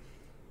on it.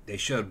 They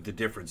showed the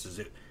differences.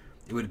 It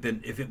would have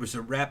been, if it was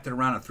wrapped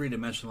around a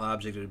three-dimensional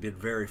object, it would have been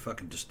very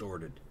fucking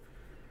distorted.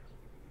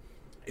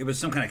 It was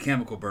some kind of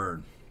chemical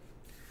burn.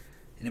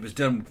 And it was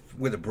done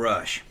with a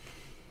brush.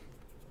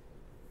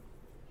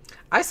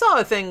 I saw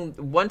a thing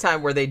one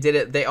time where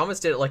they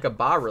almost did it like a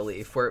bas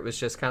relief, where it was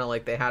just kind of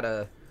like they had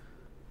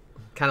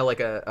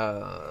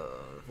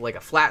like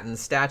a flattened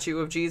statue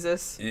of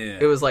Jesus. Yeah.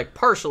 It was like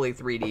partially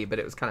 3D, but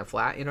it was kind of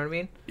flat, you know what I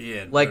mean?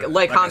 Yeah. Like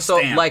Han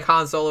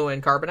Solo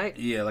in Carbonite.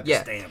 Yeah, like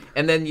a stamp.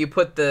 And then you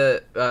put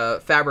the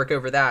fabric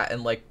over that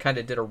and like kind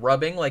of did a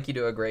rubbing like you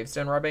do a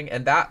gravestone rubbing,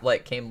 and that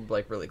like came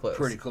like really close.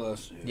 Pretty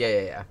close.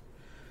 Yeah.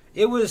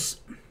 There was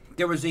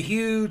a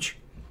huge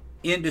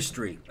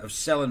industry of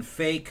selling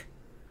fake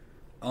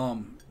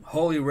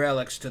holy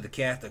relics to the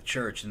Catholic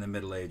Church in the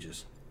Middle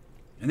Ages.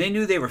 And they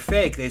knew they were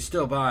fake, they'd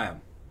still buy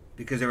them.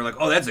 Because they were like,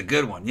 oh, that's a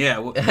good one. Yeah,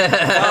 well,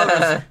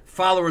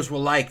 followers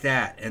will like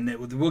that. And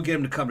we'll get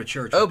them to come to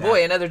church Oh with boy,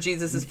 that. another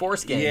Jesus'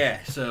 foreskin.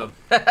 Yeah, so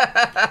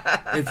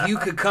if you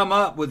could come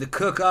up with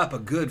cook up a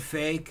good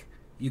fake,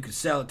 you could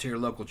sell it to your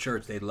local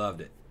church. They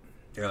loved it.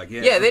 They're like,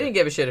 yeah. Yeah, they didn't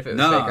give a shit if it was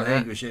No, fake or they didn't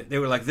not. give a shit. They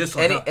were like, this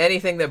will help.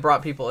 Anything that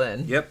brought people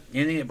in. Yep,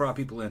 anything that brought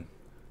people in.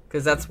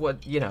 Because that's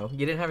what, you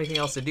didn't have anything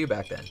else to do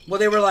back then. Well,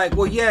 they were like,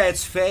 well, yeah,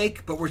 it's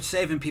fake, but we're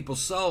saving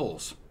people's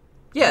souls.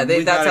 Yeah, And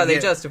we that's gotta how they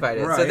get- justified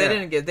it. Right, So they yeah.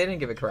 didn't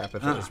give a crap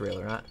if it was real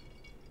or not.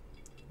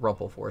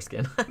 Rumple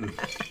foreskin.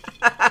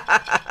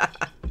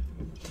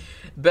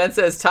 Ben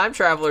says time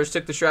travelers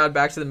took the shroud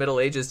back to the Middle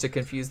Ages to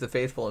confuse the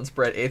faithful and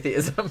spread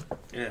atheism.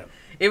 Yeah.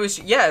 It was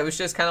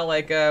just kind of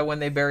like when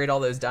they buried all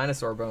those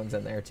dinosaur bones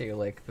in there too,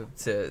 like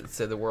so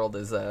the world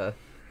is to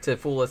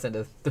fool us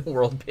into the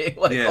world being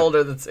like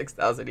older than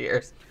 6,000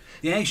 years.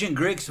 The ancient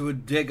Greeks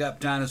would dig up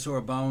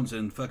dinosaur bones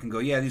and fucking go,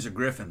 yeah, these are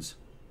griffins.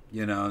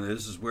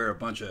 This is where a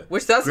bunch of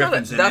Which that's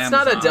griffins not and a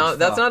Amazons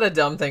that's fought. not a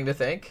dumb thing to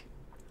think.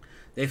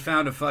 They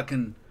found a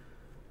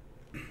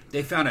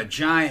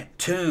giant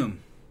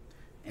tomb,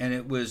 and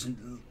it was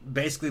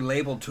basically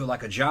labeled to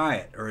like a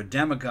giant or a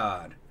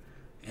demigod,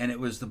 and it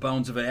was the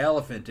bones of an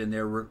elephant, and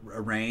they're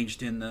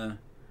arranged in the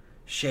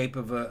shape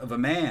of a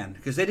man,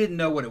 because they didn't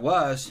know what it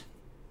was.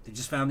 They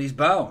just found these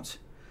bones,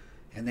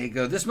 and they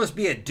go, this must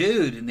be a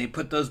dude, and they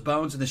put those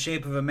bones in the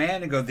shape of a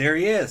man and go, there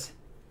he is.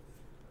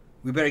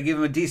 We better give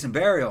him a decent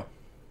burial.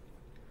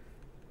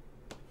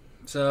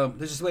 So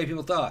this is the way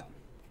people thought.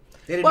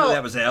 They didn't know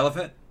that was an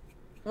elephant.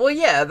 Well,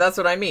 yeah, that's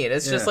what I mean.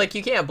 It's just Yeah. like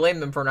you can't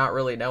blame them for not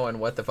really knowing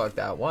what the fuck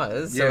that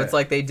was. So Yeah. it's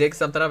like they dig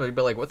something up and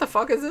be like, "What the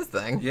fuck is this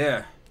thing?"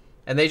 Yeah.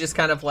 And they just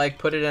kind of like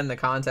put it in the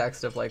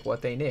context of like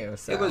what they knew.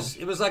 So It was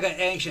like an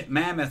ancient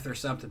mammoth or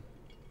something.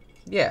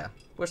 yeah,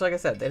 which like I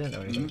said, they didn't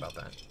know anything about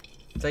that.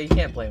 So you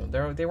can't blame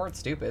them. They weren't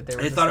stupid. They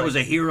were They just thought it like- was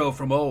a hero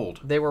from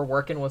old. They were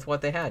working with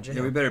what they had. You Yeah,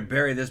 know? we better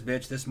bury this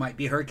bitch. This might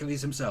be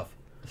Hercules himself.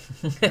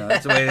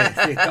 That's the way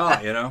they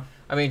thought,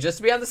 I mean, just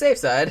to be on the safe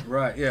side.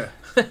 Right, yeah.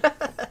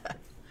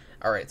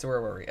 All right, so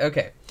where were we?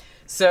 Okay.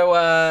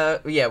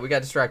 So, yeah, we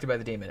got distracted by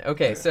the demon.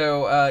 Okay,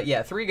 so,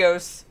 yeah, 3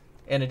 ghosts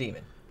and a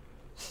demon.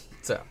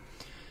 So,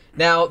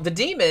 now, the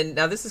demon,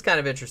 this is kind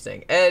of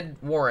interesting. Ed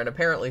Warren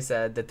apparently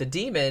said that the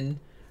demon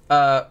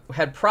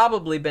had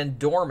probably been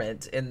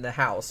dormant in the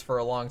house for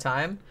a long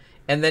time,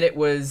 and then it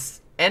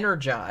was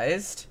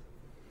energized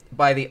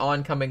by the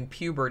oncoming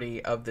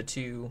puberty of the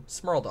 2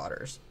 Smurl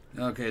daughters.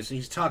 Okay, so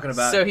he's talking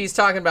about... So he's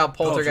talking about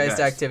poltergeist Poltergeist.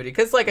 activity.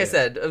 Because, like I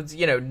said,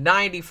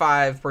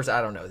 95%,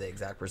 I don't know the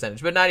exact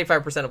percentage, but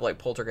 95% of, like,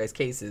 poltergeist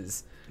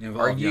cases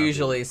Involve are young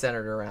usually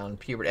centered around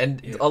puberty.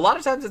 And a lot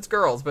of times it's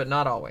girls, but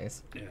not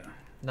always. Yeah.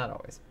 Not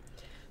always.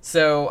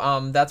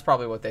 So, that's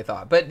probably what they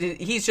thought. But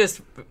he's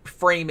just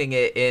framing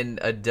it in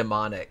a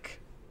demonic,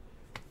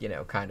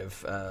 kind of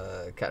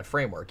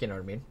framework, you know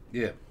what I mean?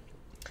 Yeah.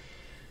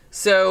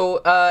 So,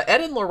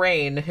 Ed and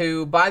Lorraine,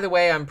 who, by the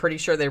way, I'm pretty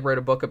sure they wrote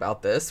a book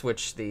about this,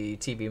 which the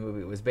TV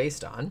movie was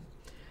based on,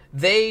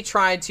 they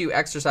tried to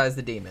exorcise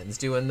the demons,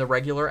 doing the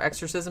regular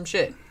exorcism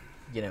shit.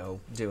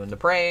 Doing the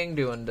praying,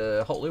 doing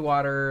the holy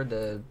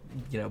water,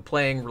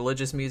 playing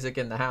religious music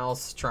in the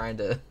house, trying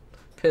to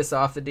piss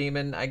off the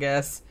demon, I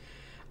guess.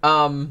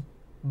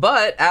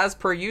 But, as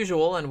per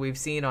usual, and we've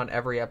seen on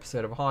every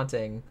episode of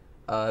Haunting,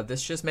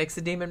 this just makes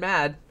the demon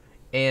mad.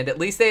 And at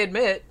least they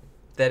admit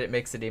that it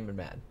makes the demon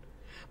mad.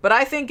 But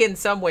I think in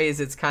some ways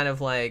it's kind of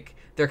like,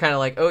 they're kind of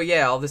like, oh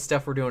yeah, all this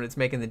stuff we're doing, it's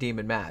making the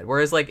demon mad.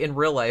 Whereas like in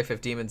real life,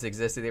 if demons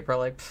existed, they'd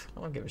probably like, I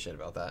don't give a shit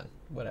about that.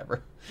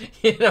 Whatever.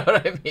 You know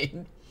what I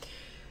mean?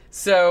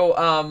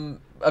 So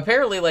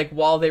apparently like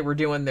while they were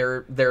doing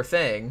their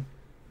thing,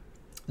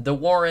 the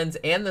Warrens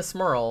and the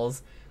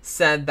Smurls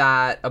said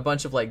that a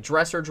bunch of like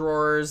dresser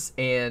drawers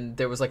and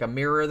there was like a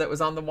mirror that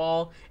was on the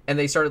wall and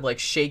they started like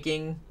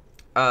shaking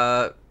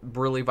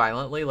really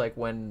violently, like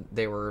when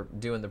they were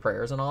doing the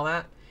prayers and all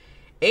that.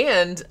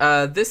 And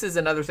this is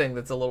another thing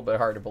that's a little bit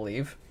hard to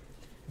believe.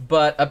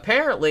 But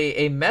apparently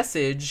a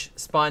message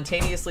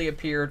spontaneously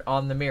appeared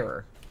on the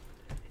mirror.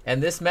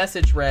 And this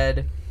message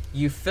read,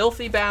 "You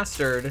filthy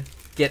bastard,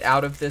 get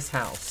out of this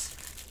house."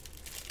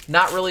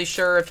 Not really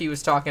sure if he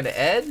was talking to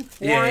Ed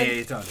Warren, Yeah,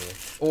 he's talking to Ed.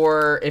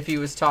 or if he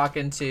was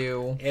talking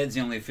to... Ed's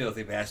the only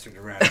filthy bastard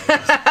around.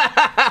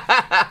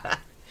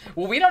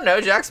 Well, we don't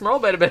know. Jack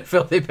Smurl might have been a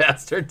filthy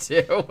bastard,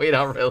 too. We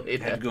don't really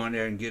know. Had to go in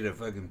there and get a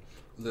fucking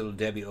Little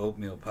Debbie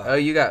oatmeal pie. Oh,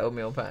 you got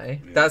oatmeal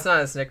pie. Yeah. That's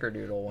not a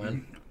Snickerdoodle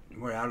one.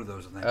 We're out of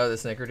those, I think. Oh, the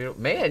Snickerdoodle.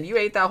 Man, you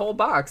ate that whole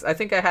box. I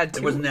think I had 2.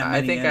 There wasn't that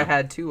many I think I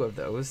had 2 of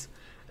those.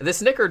 The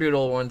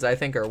Snickerdoodle ones, I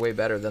think, are way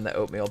better than the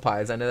oatmeal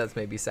pies. I know that's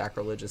maybe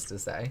sacrilegious to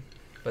say,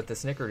 but the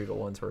Snickerdoodle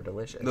ones were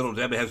delicious. Little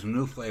Debbie has some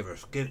new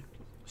flavors. Get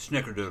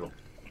Snickerdoodle.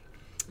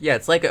 Yeah,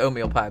 it's like an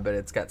oatmeal pie, but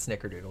it's got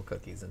Snickerdoodle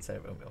cookies instead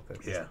of oatmeal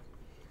cookies. Yeah.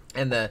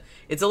 And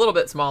it's a little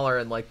bit smaller,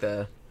 and like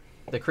the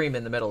cream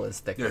in the middle is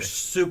thicker. They're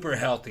super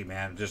healthy,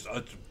 man. Just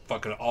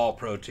fucking all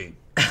protein.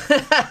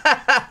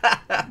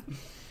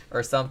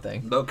 Or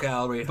something. Low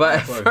calorie. But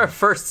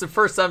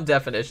for some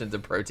definitions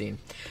of protein.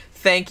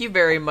 Thank you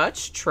very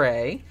much,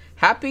 Trey.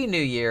 Happy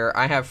New Year.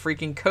 I have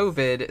freaking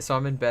COVID, so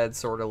I'm in bed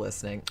sort of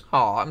listening.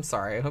 Oh, I'm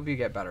sorry. I hope you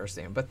get better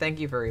soon. But thank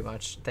you very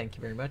much. Thank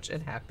you very much,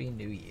 and Happy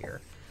New Year.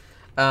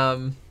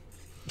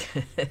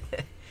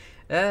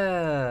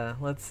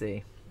 Let's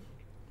see.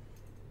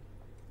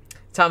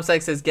 Tom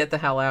Sykes says, "Get the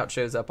hell out"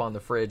 shows up on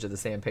the fridge of the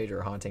San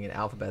Pedro haunting in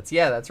Alphabets.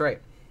 Yeah, that's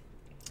right.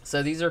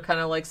 So these are kind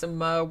of like some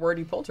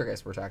wordy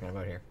poltergeists we're talking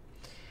about here.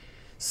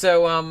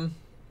 So,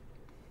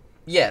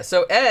 yeah,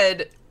 so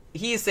Ed,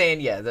 he's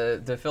saying, yeah,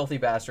 the filthy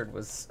bastard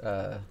was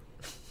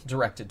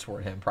directed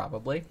toward him,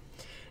 probably.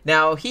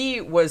 Now,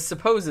 he was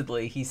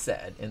supposedly, he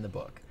said in the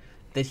book,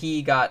 that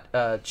he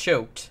got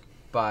choked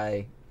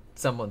by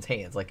someone's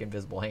hands, like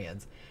invisible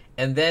hands,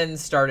 and then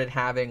started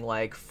having,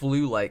 like,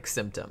 flu-like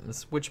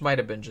symptoms, which might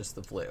have been just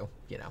the flu,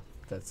 you know.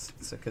 That's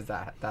because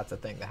that's a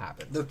thing that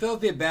happens. The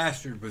filthy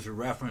bastard was a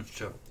reference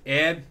to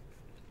Ed,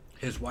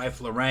 his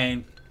wife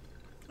Lorraine,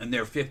 and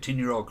their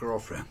 15-year-old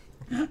girlfriend.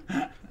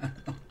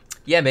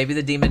 Yeah, maybe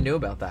the demon knew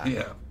about that.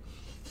 Yeah.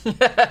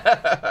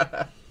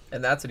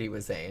 And that's what he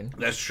was saying.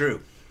 That's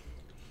true.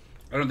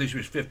 I don't think she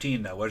was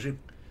 15, though, was she?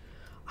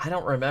 I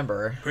don't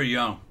remember. Pretty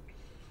young.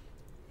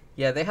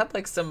 Yeah, they had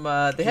like some.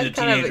 They had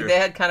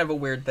kind of a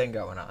weird thing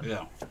going on.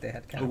 Yeah. They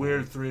had kind a of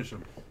weird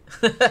threesome.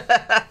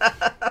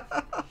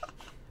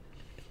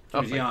 She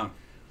was young.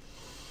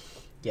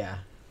 Yeah.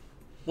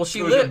 Well,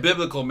 she It was a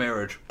biblical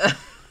marriage.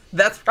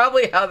 That's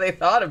probably how they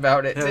thought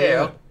about it, Hell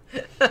too.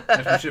 Yeah.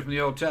 That's shit from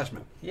the Old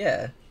Testament.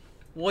 Yeah.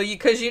 Well,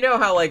 because you know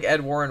how, like,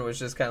 Ed Warren was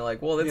just kind of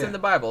like, well, it's Yeah. in the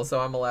Bible, so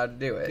I'm allowed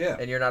to do it. Yeah.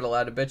 And you're not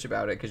allowed to bitch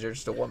about it because you're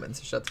just a woman,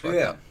 so shut the fuck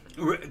Yeah. up.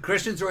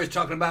 Christians are always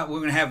talking about we're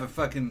going to have a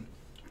fucking...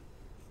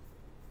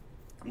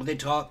 What they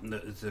taught,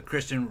 it's a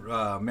Christian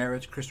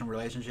marriage, Christian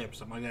relationship,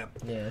 something like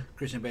that. Yeah.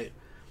 Christian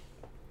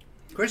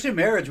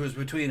marriage was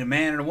between a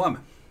man and a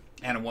woman.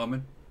 And a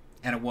woman.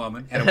 And a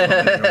woman. And a woman.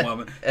 And a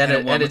woman.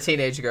 and a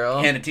teenage girl.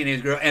 And a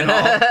teenage girl. And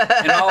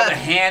all the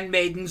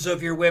handmaidens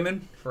of your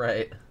women.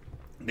 Right.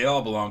 They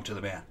all belong to the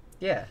man.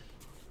 Yeah.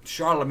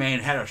 Charlemagne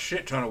had a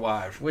shit ton of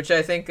wives. Which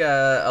I think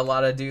a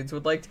lot of dudes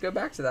would like to go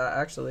back to that,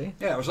 actually.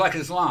 Yeah, it was like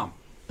Islam.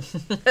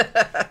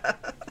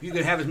 You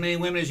could have as many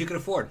women as you could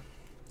afford.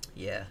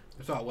 Yeah.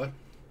 That's all it was.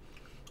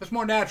 It's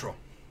more natural.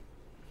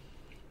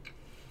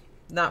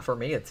 Not for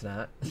me, it's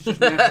not. It's just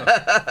natural.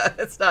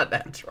 It's not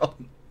natural.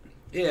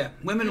 Yeah,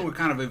 women were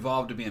kind of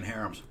evolved to be in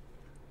harems.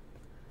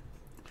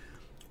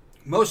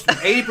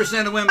 80%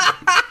 of the women...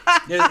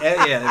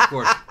 yeah, of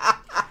course.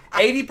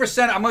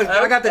 80%...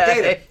 I got the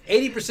data.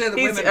 80% of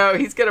the women... Oh,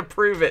 he's going to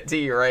prove it to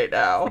you right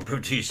now. I'll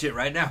prove to you shit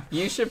right now.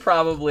 You should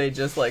probably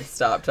just, like,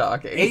 stop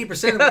talking.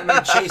 80% of the women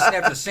are chasing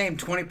after the same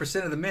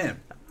 20% of the men.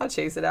 I'll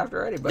chase it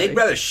after anybody. They'd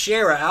rather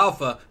share an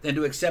alpha than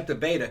to accept a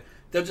beta.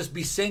 They'll just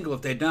be single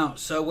if they don't.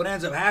 So what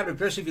ends up happening,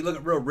 especially if you look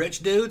at real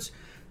rich dudes,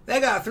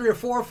 they got 3 or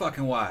 4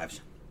 fucking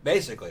wives.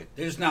 Basically.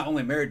 They're just not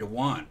only married to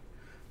one.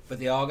 But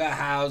they all got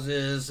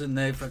houses and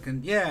they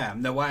fucking... Yeah,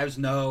 and the wives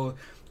know...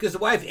 Because the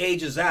wife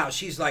ages out.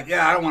 She's like,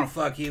 yeah, I don't want to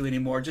fuck you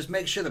anymore. Just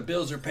make sure the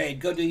bills are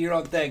paid. Go do your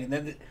own thing. And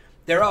then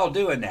they're all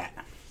doing that.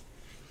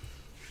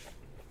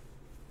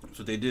 That's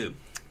what they do.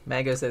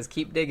 Mago says,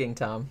 keep digging,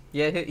 Tom.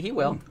 Yeah, he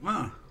will.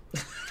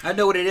 I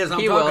know what it is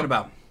I'm talking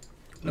about.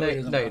 No,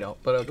 you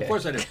don't, but okay. Of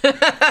course I do.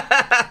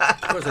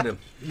 Of course I do.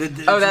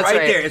 It's that's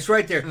right. There. It's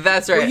right there.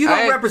 That's right. Well, you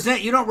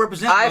don't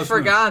represent. I most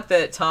forgot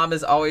that Tom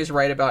is always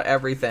right about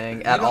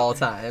everything at all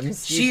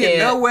times. She in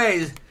no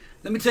way.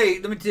 Let me tell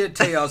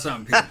y'all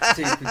something,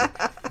 people.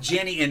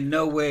 Jenny in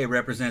no way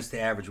represents the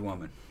average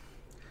woman.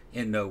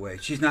 In no way.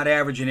 She's not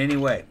average in any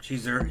way.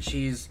 She's her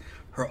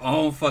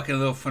own fucking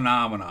little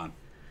phenomenon.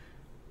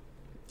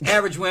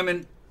 Average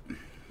women.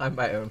 I'm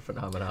my own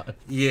phenomenon.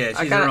 Yeah, she's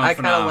her own phenomenon. I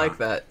kind of like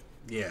that.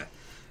 Yeah.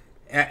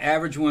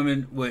 Average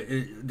women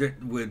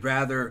would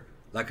rather,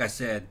 like I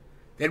said,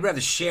 they'd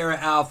rather share an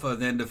alpha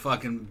than to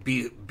fucking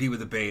be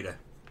with a beta.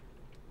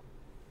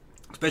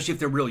 especially if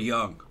they're real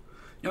young.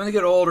 When they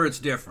get older, it's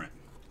different.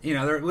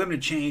 Women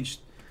have changed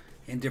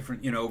in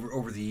different,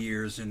 over the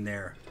years in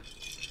their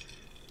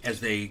as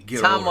they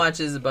get Tom older.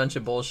 watches a bunch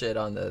of bullshit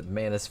on the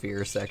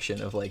Manosphere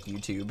section of like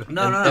YouTube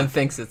No. and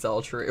thinks it's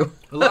all true.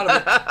 A lot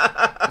of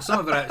it, some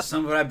of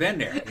it I've been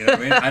there. You know what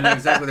I mean? I know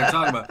exactly what they're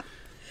talking about.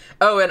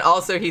 Oh, and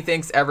also he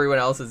thinks everyone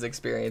else's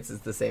experience is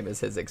the same as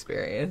his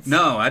experience.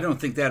 No, I don't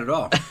think that at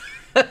all.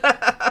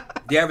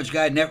 The average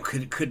guy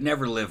could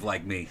never live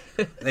like me.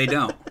 They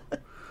don't.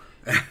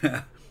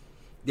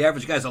 The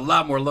average guy's a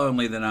lot more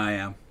lonely than I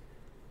am.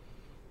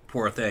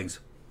 Poor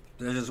things.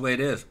 That's just the way it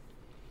is.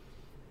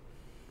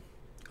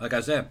 Like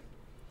I said,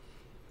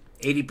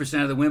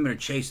 80% of the women are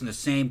chasing the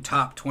same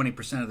top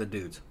 20% of the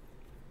dudes.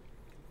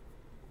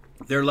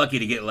 They're lucky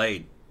to get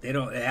laid. They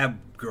don't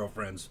have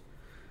girlfriends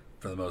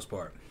for the most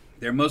part.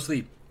 They're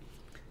mostly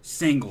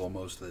single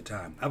most of the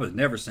time. I was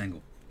never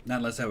single. Not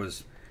unless I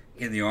was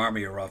in the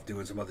army or off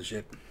doing some other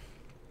shit.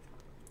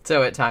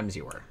 So at times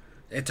you were.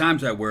 At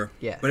times I were.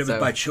 Yeah, But it was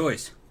by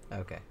choice.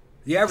 Okay.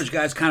 The average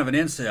guy's kind of an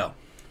incel.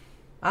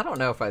 I don't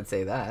know if I'd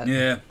say that.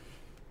 Yeah.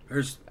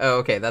 Oh,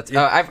 okay. That's.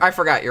 Oh, I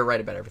forgot. You're right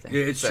about everything.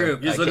 Yeah, it's true.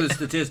 Just look at the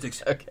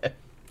statistics. Okay.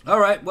 All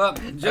right. Well,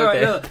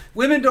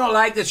 women don't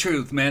like the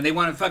truth, man. They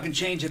want to fucking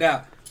change it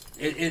out.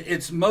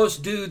 It's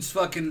most dudes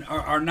fucking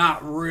are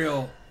not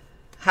real.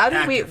 How did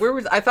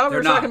active. I thought we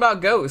were talking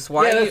about ghosts.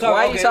 Why are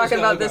you talking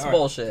about this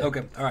bullshit?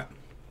 Okay. All right.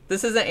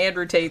 This isn't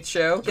Andrew Tate's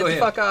show. Get Go the ahead.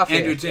 fuck off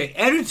Andrew here. Tate.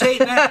 Andrew Tate,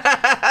 man.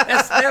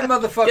 That's that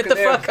motherfucker Get the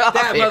there. fuck off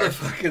that here.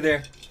 motherfucker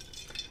there.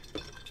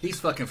 He's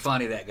fucking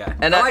funny, that guy.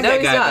 And I like no, that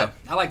he's guy, not.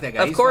 though. I like that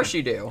guy. Of He's course funny.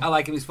 you do. I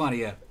like him. He's funny,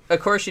 yeah.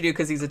 Of course you do,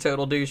 because he's a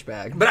total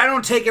douchebag. But I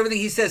don't take everything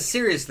he says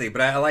seriously, but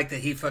I like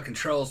that he fucking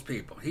trolls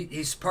people.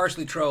 He's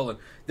partially trolling.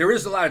 There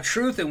is a lot of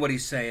truth in what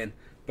he's saying,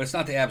 but it's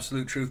not the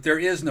absolute truth. There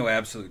is no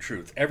absolute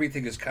truth.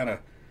 Everything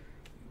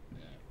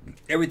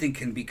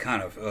can be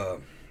kind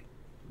of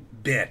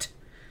bent.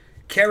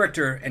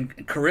 Character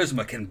and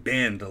charisma can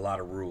bend a lot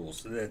of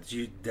rules. That's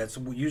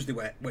usually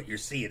what you're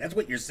seeing. That's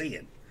what you're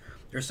seeing.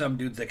 There's some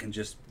dudes that can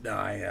just,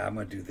 I'm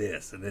going to do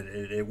this, and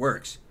it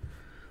works.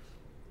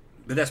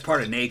 But that's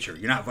part of nature.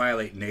 You're not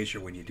violating nature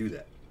when you do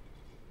that.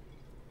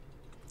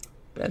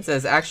 Ben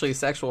says, actually,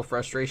 sexual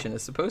frustration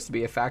is supposed to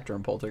be a factor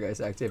in poltergeist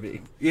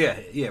activity. Yeah,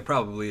 it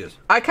probably is.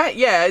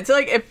 It's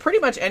like if pretty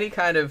much any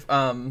kind of,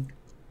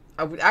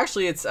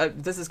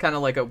 this is kind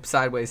of like a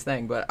sideways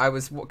thing, but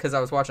because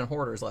I was watching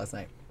Hoarders last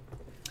night.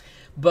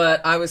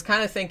 But I was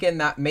kind of thinking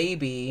that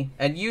maybe,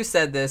 and you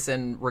said this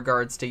in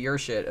regards to your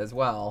shit as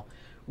well,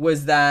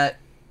 was that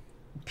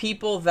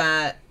people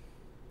that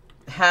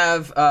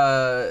have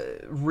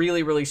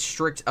really, really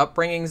strict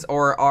upbringings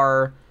or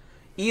are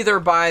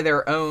either by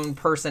their own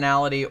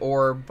personality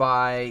or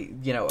by,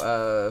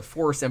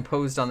 force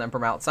imposed on them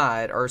from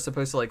outside are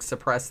supposed to like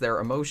suppress their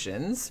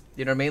emotions.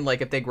 You know what I mean?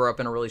 Like if they grow up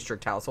in a really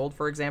strict household,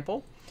 for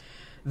example,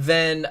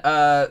 then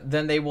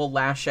they will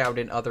lash out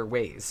in other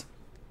ways.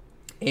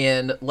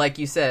 And like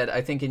you said,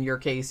 I think in your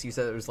case, you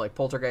said it was like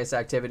poltergeist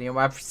activity. And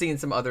I've seen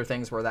some other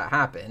things where that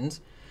happened.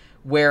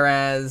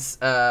 Whereas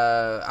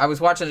I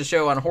was watching a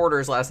show on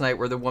Hoarders last night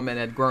where the woman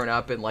had grown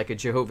up in like a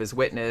Jehovah's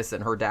Witness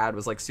and her dad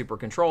was like super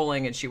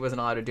controlling and she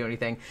wasn't allowed to do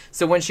anything.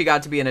 So when she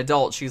got to be an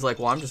adult, she's like,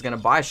 well, I'm just going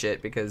to buy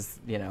shit because,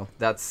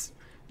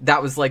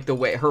 that was like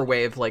her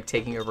way of like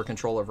taking over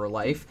control of her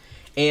life.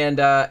 And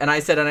I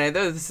said, and I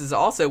know this is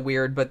also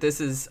weird, but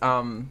this is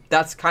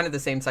that's kind of the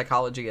same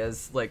psychology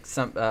as like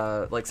some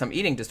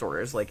eating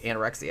disorders like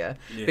anorexia,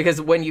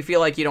 because when you feel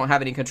like you don't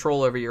have any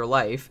control over your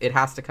life, it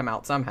has to come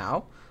out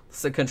somehow.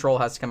 So control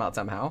has to come out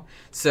somehow.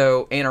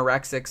 So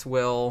anorexics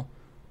will,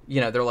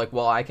 they're like,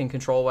 well, I can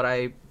control what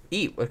I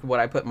eat, what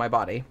I put in my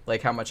body,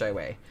 like how much I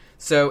weigh.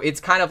 So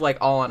it's kind of like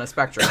all on a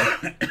spectrum.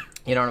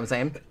 You know what I'm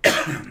saying?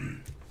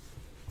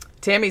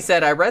 Tammy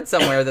said, I read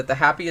somewhere that the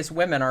happiest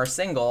women are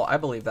single. I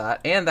believe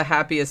that. And the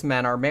happiest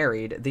men are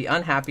married. The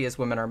unhappiest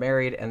women are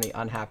married, and the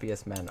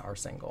unhappiest men are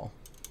single.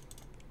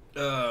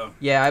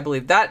 Yeah, I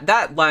believe that.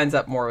 That lines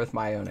up more with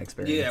my own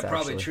experience. Yeah,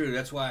 probably actually. true.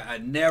 That's why I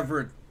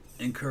never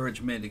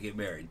encourage men to get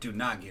married. Do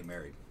not get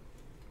married.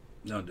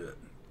 Don't do it.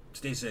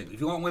 Stay single.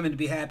 If you want women to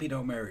be happy,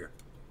 don't marry her.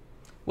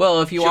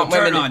 Well, if you want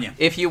turn women, on you.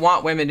 if you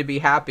want women to be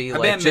happy,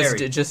 like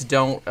just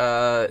don't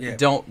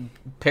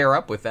pair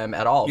up with them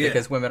at all,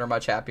 because women are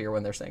much happier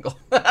when they're single.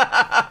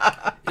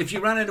 If you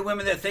run into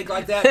women that think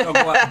like that, don't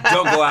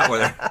go out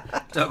with her.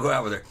 Don't go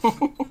out with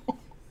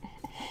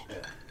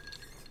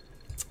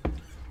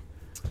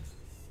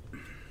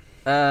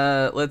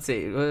her. Let's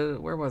see.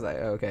 Where was I?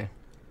 Oh, okay.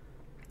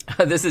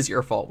 This is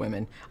your fault,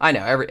 women. I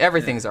know.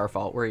 Everything's our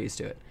fault. We're used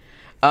to it.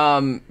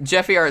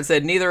 Jeffy Art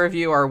said, neither of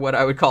you are what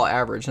I would call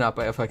average, not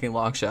by a fucking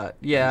long shot.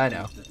 Yeah, I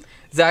know.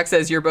 Zach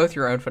says, you're both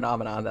your own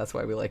phenomenon. That's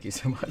why we like you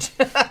so much.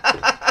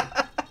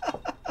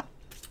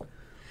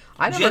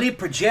 Jenny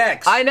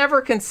projects. I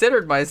never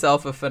considered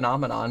myself a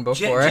phenomenon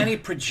before. Jenny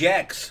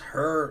projects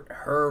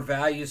her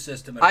value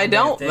system. And I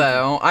don't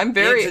though. I'm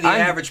very into the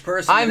average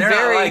person. I'm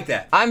very not like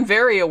that. I'm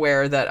very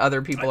aware that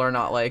other people are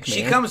not like me.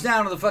 She comes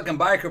down to the fucking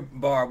biker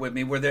bar with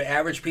me where the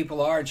average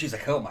people are, and she's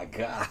like, "Oh my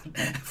god,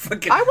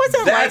 fucking, I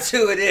wasn't. That's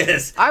who it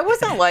is." I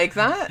wasn't like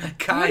that.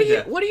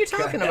 Kinda. What are you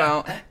talking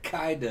about?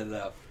 Kinda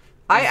though.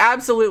 I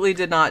absolutely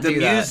did not do that.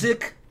 The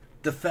music,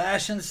 the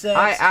fashion sense.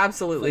 I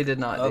absolutely did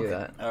not do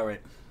that. All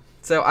right.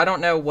 So I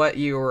don't know what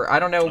you were. I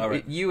don't know.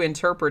 Right. You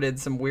interpreted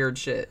some weird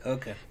shit.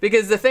 Okay.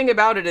 Because the thing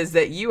about it is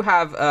that you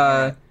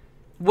have.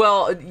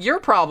 Well, your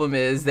problem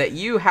is that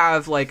you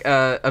have like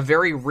a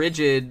very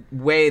rigid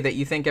way that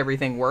you think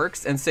everything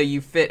works, and so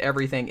you fit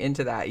everything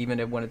into that, even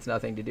when it's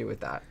nothing to do with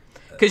that.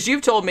 Because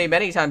you've told me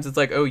many times, it's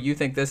like, oh, you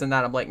think this and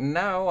that. I'm like,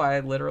 no, I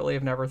literally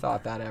have never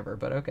thought that ever.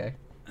 But okay.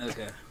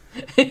 Okay.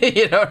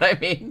 You know what I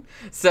mean?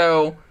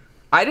 So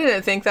I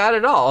didn't think that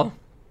at all.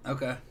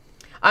 Okay.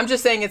 I'm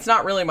just saying it's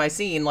not really my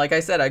scene. Like I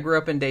said, I grew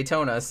up in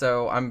Daytona,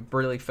 so I'm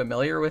really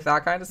familiar with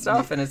that kind of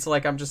stuff, and it's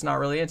like I'm just not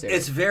really into it.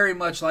 It's very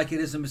much like it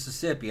is in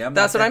Mississippi.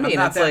 That's what I mean. I'm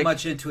not it's that like,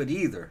 much into it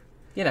either.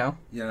 You know.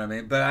 You know what I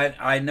mean? But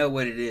I know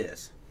what it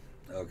is.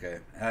 Okay.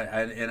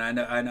 And I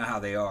know how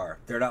they are.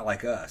 They're not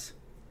like us.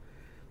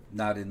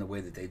 Not in the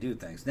way that they do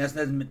things. That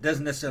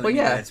doesn't necessarily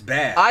mean that it's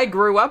bad. I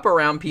grew up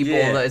around people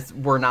that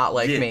were not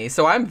like me,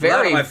 so I'm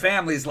very. A lot of my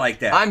family's like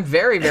that. I'm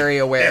very, very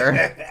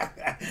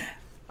aware.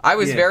 I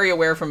was very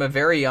aware from a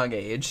very young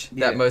age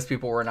that most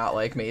people were not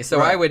like me, so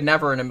I would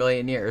never in a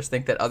million years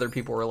think that other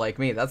people were like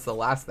me. That's the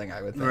last thing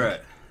I would think. Right.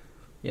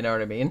 You know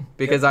what I mean?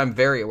 Because I'm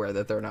very aware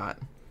that they're not.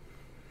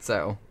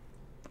 So,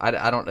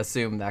 I don't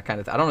assume that kind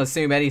of I don't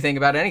assume anything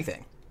about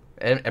anything,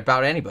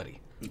 about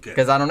anybody. Okay.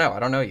 Because I don't know. I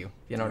don't know you.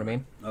 You know what I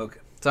mean? Okay.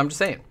 So I'm just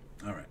saying.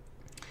 All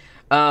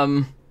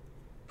right.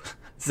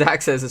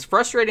 Zach says, as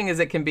frustrating as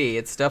it can be,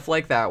 it's stuff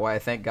like that why I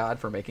thank God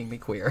for making me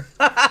queer.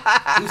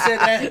 Who said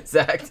that?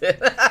 Zach did.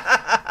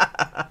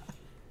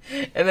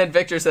 And then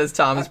Victor says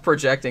Tom is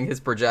projecting his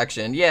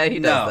projection. Yeah, he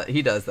does that.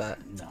 He does that.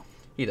 No.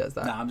 He does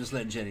that. No, I'm just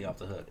letting Jenny off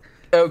the hook.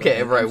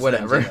 Okay, right,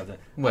 whatever.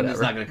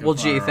 Whatever. Well,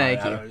 gee,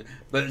 thank you.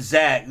 But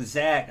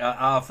Zach,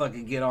 I'll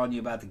fucking get on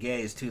you about the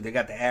gays, too. They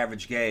got the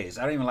average gays.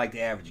 I don't even like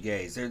the average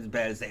gays. They're as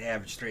bad as the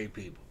average straight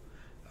people.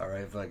 All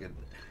right, fucking.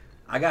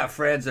 I got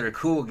friends that are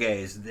cool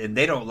gays, and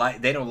they don't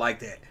like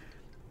that.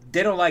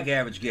 They don't like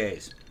average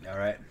gays. All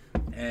right,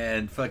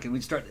 and fucking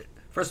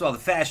First of all, the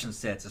fashion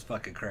sense is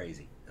fucking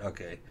crazy.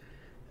 Okay,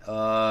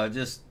 I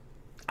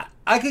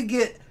could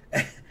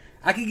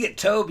get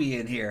Toby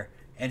in here,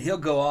 and he'll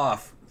go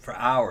off for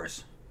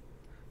hours.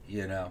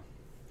 You know,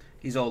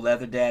 he's old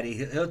leather daddy.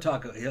 He'll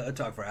talk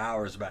for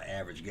hours about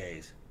average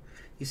gays.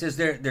 He says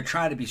they're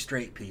trying to be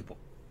straight people.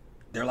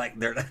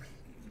 They're.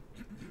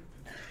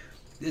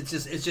 It's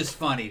just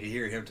funny to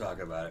hear him talk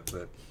about it,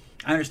 but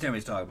I understand what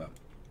he's talking about.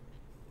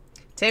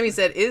 Tammy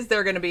said, "Is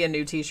there going to be a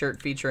new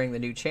T-shirt featuring the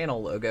new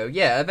channel logo?"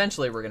 Yeah,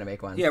 eventually we're going to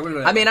make one. Yeah, we're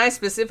going. I mean, I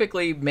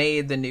specifically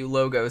made the new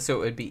logo so it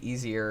would be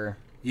easier.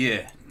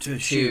 Yeah, to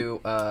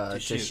shoot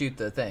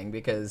the thing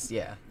because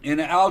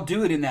and I'll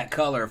do it in that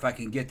color if I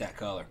can get that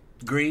color.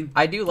 Green.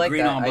 I do like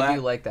green that. On black. I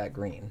do like that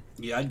green.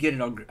 Yeah, I'd get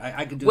it on.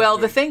 I could do. Well,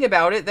 the thing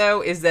about it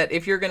though is that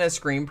if you're gonna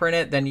screen print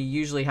it, then you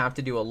usually have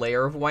to do a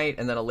layer of white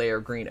and then a layer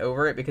of green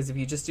over it. Because if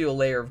you just do a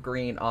layer of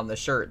green on the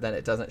shirt, then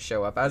it doesn't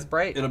show up as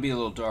bright. It'll be a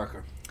little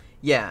darker.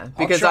 Yeah,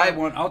 because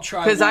I'll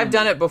try because I've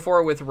done it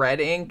before with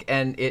red ink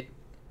and it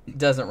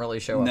doesn't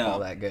really show up all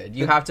that good.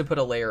 You have to put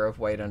a layer of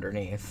white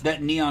underneath.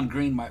 That neon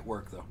green might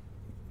work though.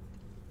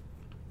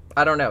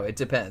 I don't know. It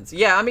depends.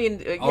 Yeah, I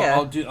mean,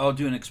 I'll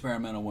do an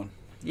experimental one.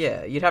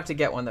 Yeah, you'd have to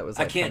get one that was.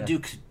 Like, I can't do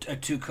a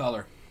two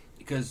color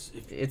because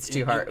it's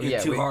too hard.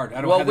 It's too hard. I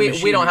don't. Well,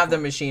 we don't have the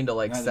machine to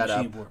like set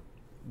up.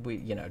 We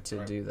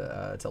to do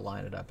the to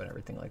line it up and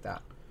everything like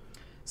that.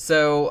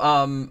 So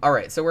all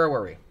right. So where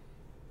were we?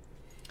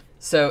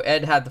 So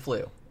Ed had the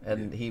flu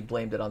and he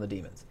blamed it on the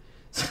demons.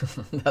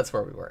 That's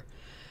where we were.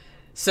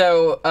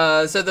 So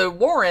the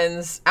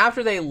Warrens,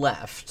 after they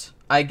left,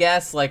 I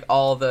guess like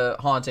all the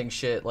haunting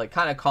shit like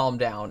kind of calmed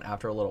down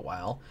after a little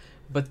while.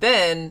 But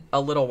then, a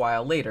little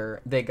while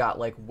later, they got,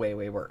 like, way,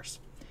 way worse.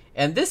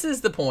 And this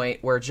is the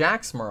point where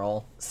Jack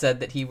Smurl said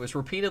that he was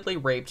repeatedly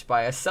raped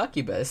by a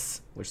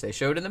succubus, which they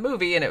showed in the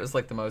movie, and it was,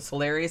 like, the most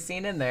hilarious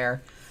scene in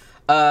there.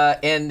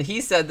 And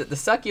he said that the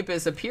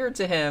succubus appeared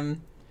to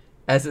him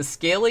as a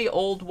scaly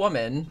old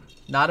woman,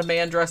 not a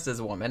man dressed as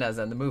a woman, as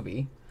in the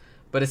movie,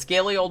 but a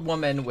scaly old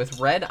woman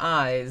with red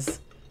eyes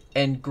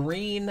and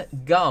green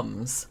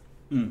gums,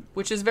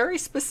 which is very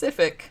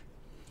specific.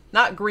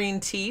 Not green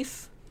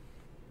teeth.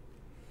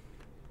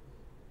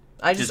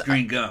 Just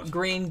green gums.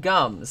 Green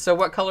gums. So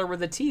what color were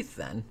the teeth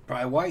then?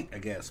 Probably white, I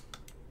guess.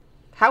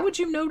 How would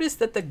you notice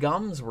that the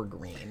gums were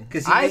green?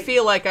 I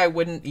feel like I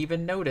wouldn't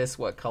even notice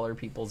what color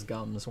people's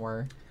gums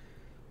were.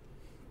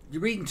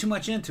 You're reading too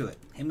much into it.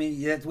 I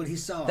mean, that's what he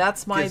saw.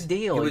 That's my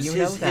deal. It was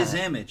his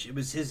image. It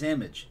was his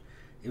image.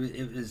 It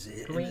was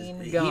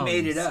green gums. He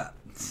made it up.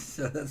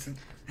 So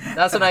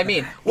That's what I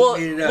mean. Well,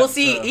 made it up, we'll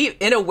see. so.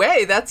 In a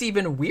way, that's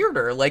even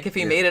weirder. Like if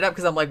he made it up,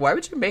 because I'm like, why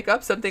would you make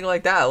up something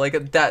like that?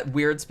 Like that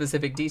weird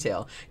specific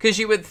detail? Because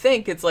you would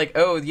think it's like,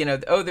 oh,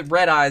 the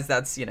red eyes.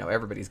 That's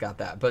everybody's got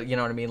that. But you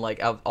know what I mean?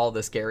 Like all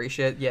the scary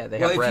shit. Yeah, they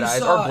have red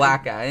eyes or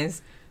black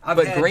eyes.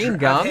 But green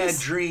gums. I've had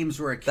dreams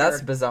where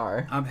that's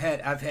bizarre. I've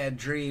had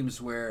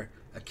dreams where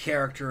a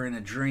character in a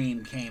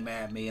dream came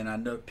at me, and I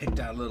picked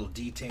out a little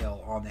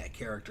detail on that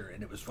character,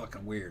 and it was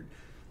fucking weird.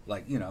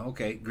 Like,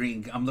 okay,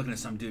 green. I'm looking at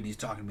some dude, and he's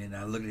talking to me, and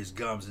I look at his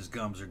gums. His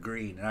gums are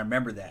green, and I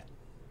remember that.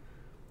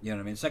 You know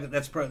what I mean? So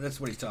that's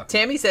what he's talking.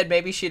 Tammy said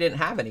maybe she didn't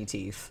have any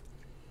teeth.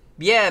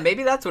 Yeah,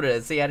 maybe that's what it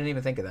is. See, I didn't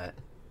even think of that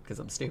because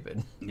I'm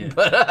stupid.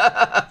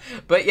 Yeah.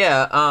 But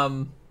yeah,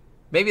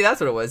 maybe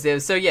that's what it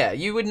was. So yeah,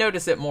 you would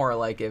notice it more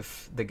like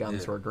if the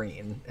gums were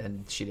green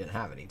and she didn't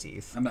have any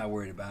teeth. I'm not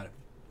worried about it.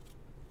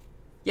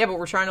 Yeah, but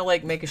we're trying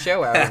to make a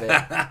show out of it.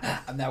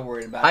 I'm not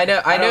worried about it.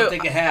 I know. don't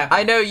think it happened.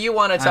 I know you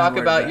want to talk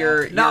about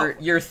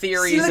your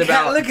theories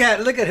about. Look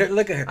at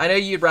her. I know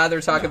you'd rather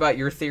talk about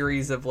your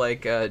theories of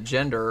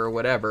gender or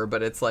whatever,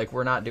 but it's like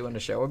we're not doing a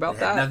show about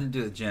that. Nothing to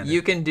do with gender.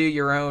 You can do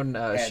your own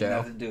show.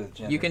 Nothing to do with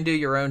gender. You can do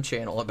your own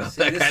channel about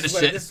that kind of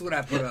shit. This is what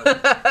I put up.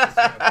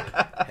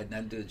 Had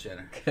nothing to do with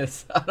gender.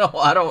 Because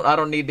I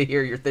don't need to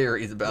hear your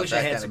theories about that.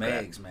 I had kind some of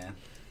crap. eggs, man.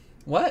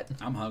 What?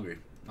 I'm hungry.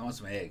 I want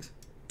some eggs.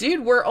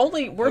 Dude, we're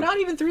not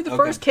even through the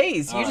first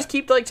case. You just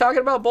keep talking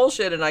about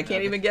bullshit, and I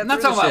can't even get through the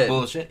shit. I'm not talking about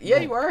bullshit. Yeah,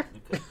 you are.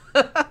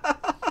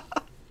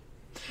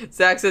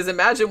 Zach says,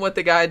 imagine what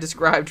the guy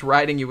described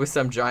riding you with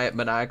some giant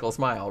maniacal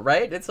smile,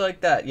 right? It's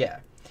like that, yeah.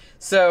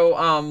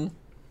 So,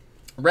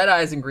 red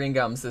eyes and green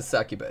gums is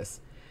succubus.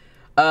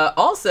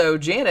 Also,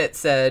 Janet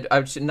said,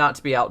 not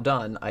to be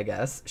outdone, I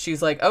guess.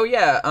 She's like, oh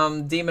yeah,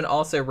 Demon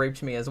also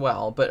raped me as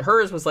well, but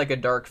hers was like a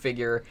dark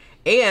figure,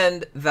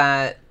 and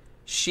that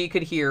she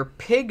could hear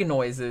pig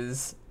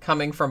noises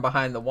coming from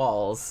behind the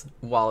walls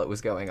while it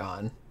was going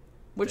on.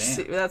 Which,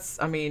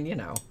 that's, I mean,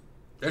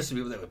 There's some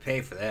people that would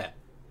pay for that.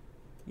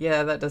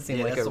 Yeah, that does seem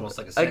like almost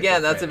like a sexual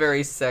again, that's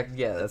fetish.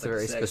 That's a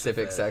very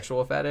specific fetish.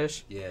 Sexual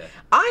fetish. Yeah.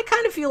 I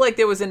kind of feel like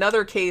there was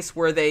another case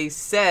where they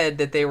said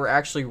that they were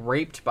actually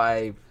raped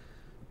by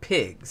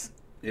pigs.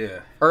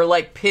 Yeah. Or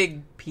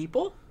pig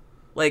people?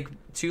 Like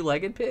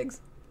two-legged pigs?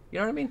 You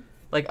know what I mean?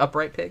 Like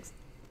upright pigs?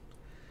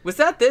 Was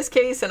that this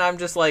case and I'm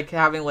just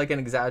having an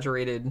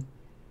exaggerated...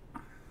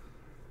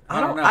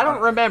 I don't know. I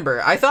don't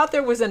remember. I thought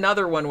there was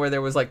another one where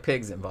there was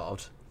pigs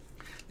involved.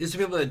 These are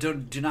people that do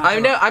not... I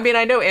know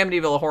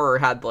Amityville Horror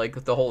had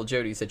the whole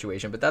Jody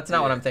situation, but that's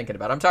not what I'm thinking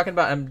about. I'm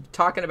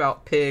talking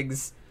about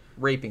pigs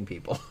raping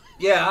people.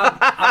 Yeah,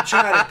 I'm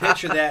trying to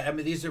picture that. I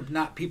mean, these are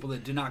not people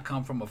that do not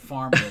come from a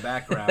farming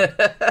background.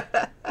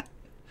 A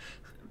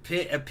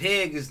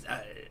pig is...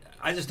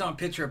 I just don't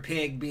picture a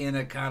pig being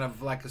a kind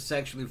of a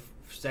sexually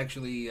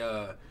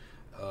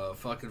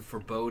fucking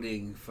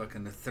foreboding,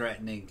 fucking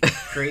threatening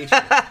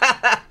creature.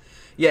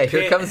 Yeah,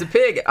 here comes a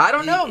pig. I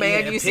don't know,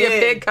 man. You see a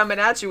pig coming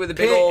at you with a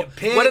big old...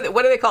 What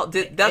do they call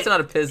it? That's not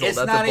a pizzle. That's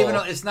a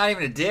bull. It's not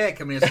even a dick.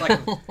 I mean, it's like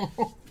a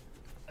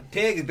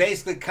pig is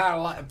basically kind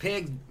of like a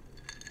pig...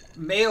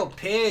 Male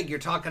pig, you're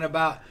talking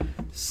about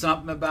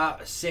something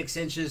about 6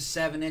 inches,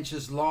 7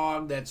 inches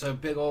long. That's a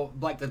big old,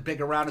 that's big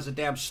around as a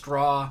damn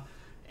straw,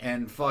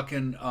 and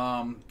fucking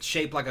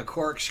shaped like a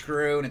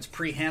corkscrew, and it's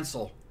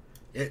prehensile.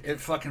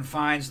 It fucking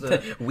finds the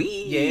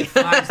it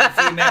finds the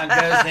female and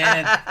goes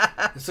in.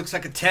 This looks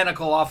like a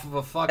tentacle off of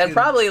a fucking, and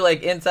probably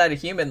inside a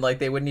human,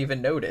 they wouldn't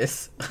even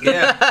notice.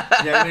 Yeah,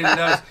 they wouldn't even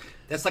notice.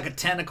 That's like a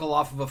tentacle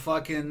off of a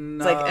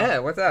fucking...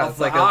 It's what's that? It's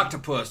like an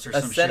octopus or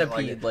some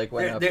centipede, shit.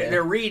 Went up there.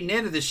 They're reading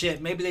into the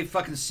shit. Maybe they've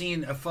fucking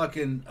seen a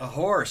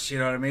horse, you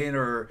know what I mean?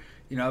 Or,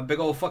 a big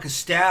old fucking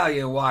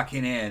stallion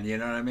walking in, you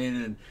know what I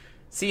mean? And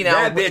see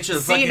now, that bitch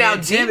is fucking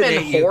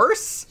demon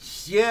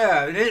horse?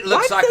 Yeah, it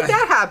looks like... Why did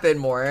that happen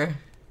more?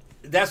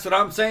 That's what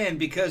I'm saying,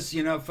 because,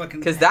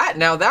 fucking... Because that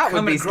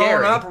would be scary.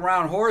 Growing up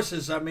around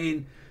horses, I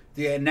mean,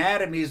 the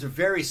anatomies are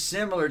very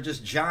similar,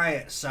 just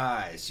giant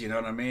size, you know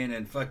what I mean?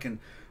 And fucking...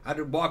 I'd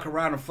walk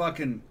around a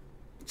fucking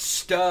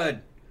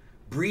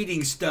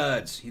breeding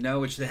studs,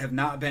 which they have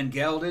not been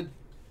gelded.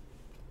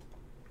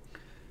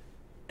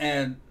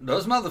 And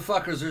those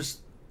motherfuckers are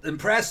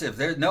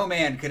impressive. No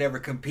man could ever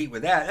compete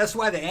with that. That's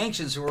why the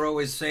ancients were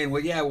always saying,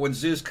 well, yeah, when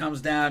Zeus comes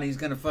down, he's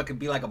going to fucking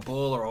be like a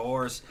bull or a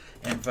horse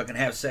and fucking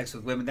have sex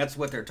with women. That's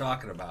what they're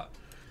talking about.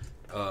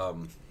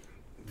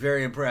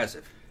 Very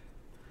impressive.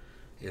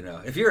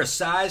 If you're a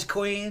size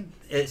queen,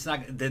 it's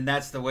not. Then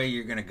that's the way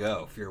you're gonna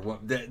go.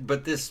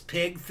 But this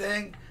pig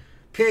thing,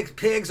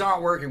 pigs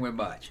aren't working with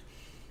much.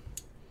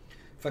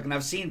 Fucking,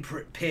 I've seen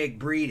pig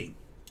breeding.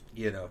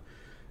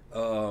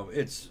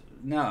 It's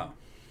nah.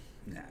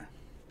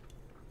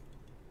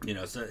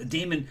 So a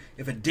demon.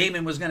 If a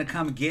demon was gonna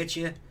come and get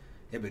you,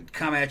 it would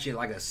come at you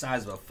like the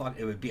size of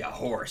It would be a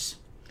horse.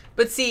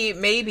 But see,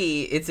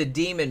 maybe it's a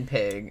demon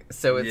pig,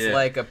 so it's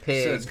like a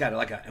pig. So it's got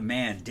a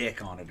man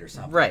dick on it or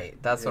something.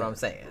 Right, that's what I'm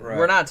saying. Right.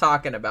 We're not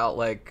talking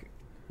about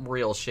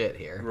real shit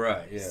here.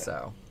 Right, yeah.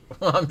 So,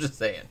 I'm just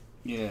saying.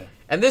 Yeah.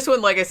 And this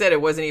one, like I said,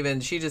 it wasn't even.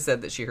 She just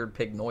said that she heard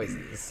pig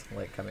noises,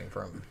 like coming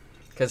from,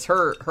 because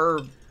her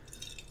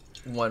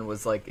one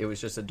was like it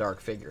was just a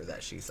dark figure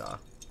that she saw.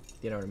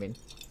 You know what I mean?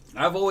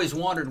 I've always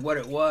wondered what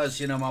it was.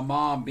 You know, my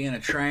mom being a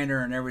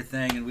trainer and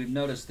everything, and we've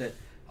noticed that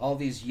all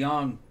these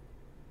young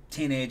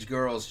teenage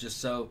girls just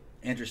so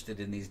interested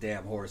in these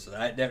damn horses.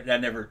 I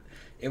never.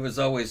 It was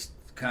always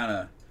kind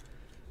of.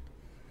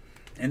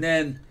 And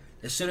then,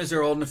 as soon as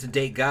they're old enough to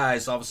date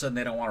guys, all of a sudden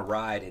they don't want to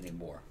ride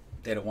anymore.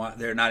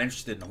 They're not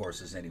interested in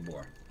horses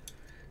anymore.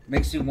 It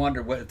makes you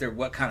wonder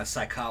what kind of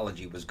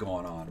psychology was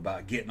going on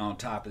about getting on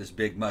top of this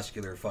big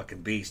muscular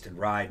fucking beast and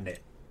riding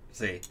it.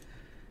 See,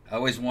 I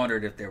always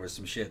wondered if there was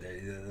some shit.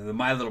 The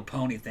My Little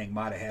Pony thing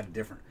might have had a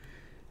different.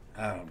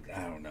 I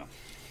don't know.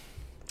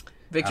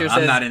 Victor I'm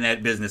says, not in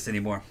that business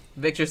anymore.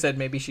 Victor said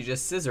maybe she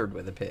just scissored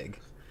with a pig.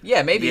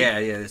 Yeah, maybe. Yeah,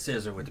 the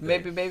scissor with the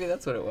pig. Maybe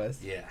that's what it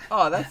was. Yeah.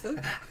 Oh, that's it.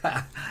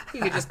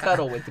 You could just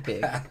cuddle with the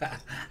pig.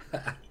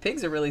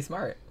 Pigs are really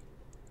smart.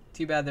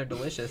 Too bad they're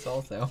delicious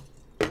also.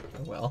 Oh,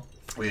 well.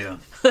 Yeah.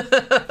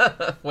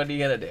 What are you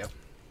gonna do?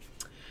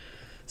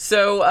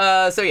 So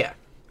yeah.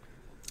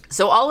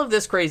 So all of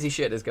this crazy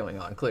shit is going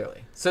on,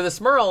 clearly. So the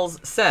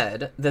Smurls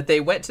said that they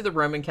went to the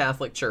Roman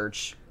Catholic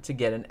Church to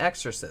get an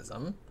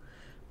exorcism,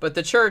 but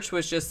the church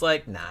was just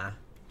like, nah,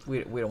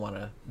 we don't want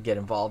to get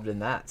involved in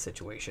that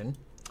situation.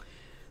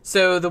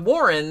 So the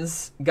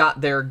Warrens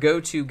got their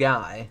go-to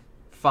guy,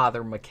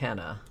 Father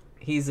McKenna.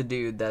 He's a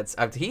dude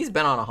he's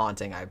been on a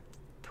haunting, I'm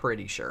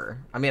pretty sure.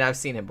 I mean, I've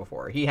seen him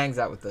before. He hangs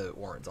out with the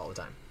Warrens all the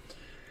time.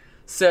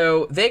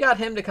 So they got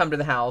him to come to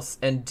the house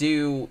and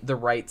do the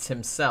rites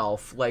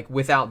himself, like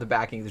without the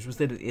backing. This was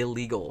an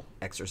illegal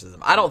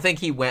exorcism. I don't think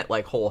he went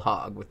like whole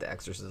hog with the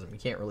exorcism. You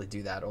can't really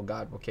do that. Oh,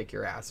 God will kick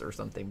your ass or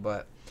something.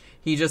 But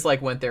he just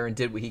like went there and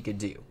did what he could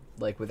do,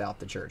 like without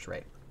the church,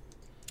 right?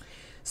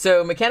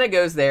 So McKenna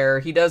goes there.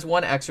 He does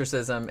one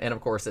exorcism, and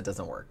of course it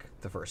doesn't work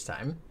the first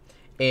time.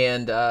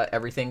 And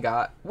everything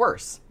got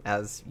worse,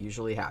 as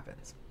usually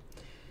happens.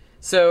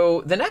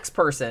 So the next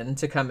person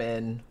to come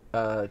in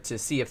to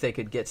see if they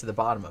could get to the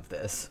bottom of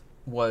this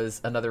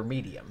was another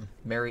medium,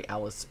 Mary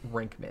Alice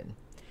Rinkman.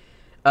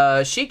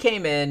 She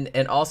came in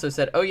and also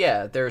said, oh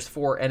yeah, there's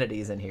 4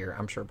 entities in here.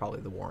 I'm sure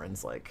probably the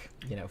Warrens,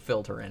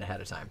 filled her in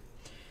ahead of time.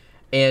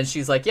 And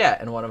she's like, yeah,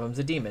 and one of them's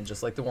a demon,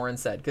 just like the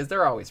Warrens said, because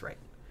they're always right.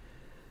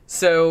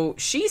 So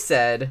she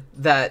said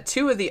that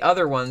 2 of the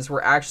other ones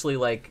were actually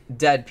like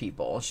dead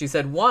people. She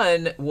said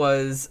one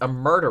was a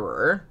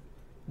murderer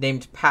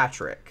named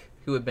Patrick,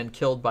 who had been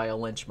killed by a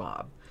lynch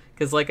mob.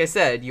 Because like I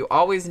said, you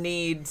always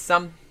need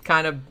some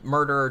kind of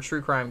murder or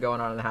true crime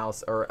going on in the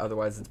house, or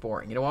otherwise it's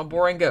boring. You don't want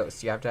boring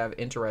ghosts. You have to have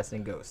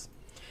interesting ghosts.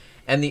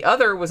 And the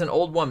other was an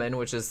old woman,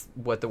 which is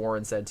what the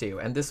Warren said too.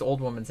 And this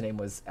old woman's name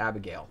was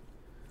Abigail.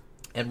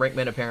 And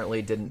Rinkman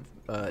apparently didn't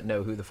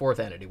know who the 4th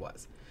entity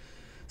was.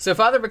 So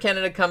Father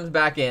McKenna comes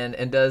back in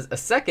and does a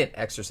second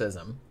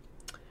exorcism,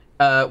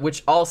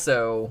 which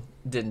also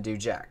didn't do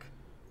jack.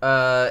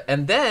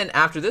 And then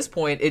after this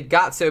point, it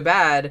got so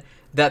bad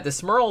that the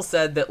Smurls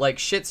said that like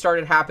shit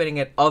started happening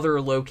at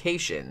other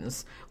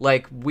locations,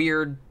 like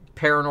weird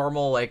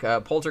paranormal, like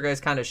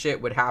poltergeist kind of shit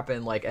would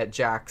happen like at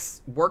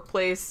Jack's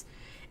workplace.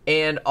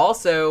 And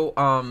also,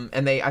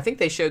 I think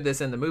they showed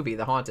this in the movie,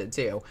 The Haunted,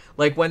 too.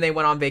 Like, when they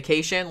went on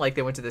vacation, like,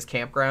 they went to this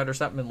campground or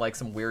something, and, like,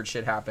 some weird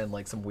shit happened,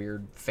 like, some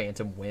weird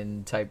phantom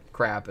wind type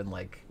crap, and,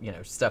 like,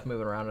 stuff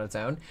moving around on its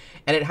own.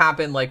 And it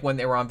happened, like, when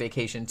they were on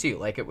vacation, too.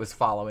 Like, it was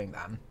following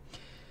them.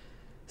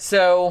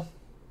 So,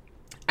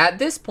 at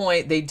this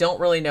point, they don't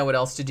really know what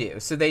else to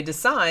do. So, they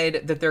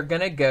decide that they're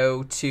going to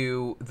go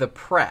to the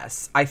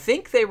press. I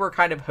think they were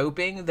kind of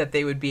hoping that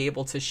they would be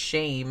able to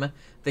shame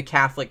the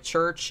Catholic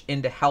Church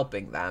into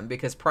helping them,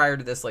 because prior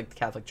to this, like, the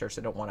Catholic Church,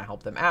 they don't want to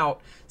help them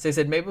out. So they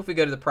said, maybe if we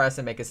go to the press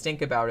and make a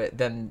stink about it,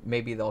 then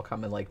maybe they'll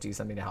come and, like, do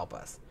something to help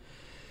us.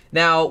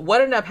 Now,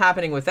 what ended up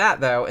happening with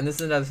that, though, and this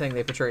is another thing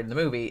they portrayed in the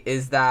movie,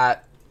 is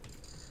that,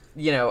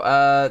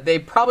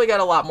 they probably got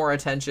a lot more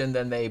attention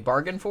than they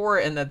bargained for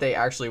and that they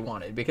actually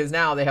wanted, because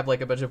now they have,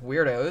 like, a bunch of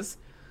weirdos,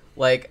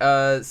 like,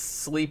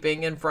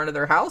 sleeping in front of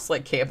their house,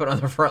 like, camping on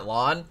the front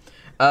lawn.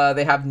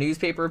 They have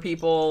newspaper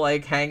people,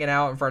 like, hanging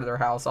out in front of their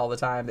house all the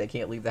time. They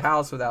can't leave the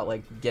house without,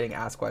 like, getting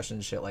asked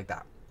questions, shit like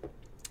that.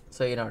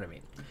 So, you know what I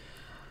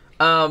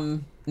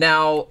mean.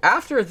 Now,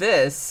 after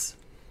this,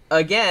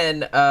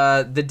 again,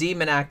 the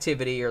demon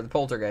activity, or the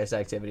poltergeist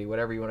activity,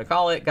 whatever you want to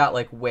call it, got,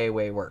 like, way,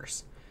 way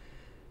worse.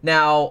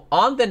 Now,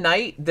 on the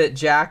night that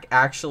Jack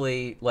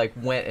actually, like,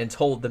 went and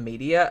told the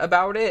media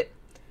about it,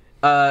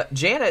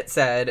 Janet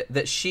said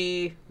that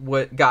she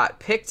got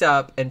picked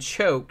up and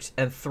choked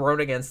and thrown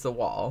against the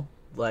wall.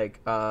 Like,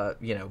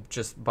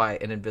 just by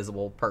an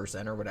invisible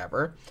person or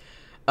whatever.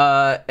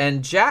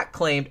 And Jack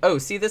claimed,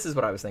 this is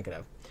what I was thinking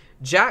of.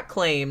 Jack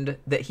claimed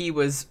that he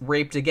was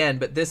raped again,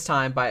 but this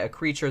time by a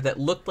creature that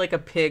looked like a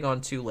pig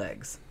on 2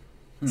 legs.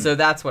 So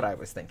that's what I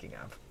was thinking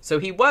of. So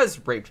he was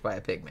raped by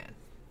a pig man.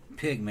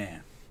 Pig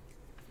man.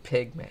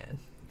 Pig man.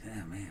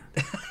 Yeah, man.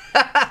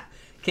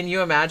 Can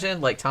you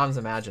imagine? Like, Tom's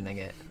imagining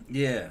it.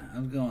 Yeah,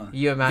 I'm going.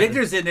 You imagine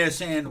Victor's in there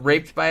saying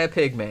raped by a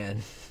pig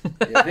man.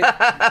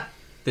 Yeah,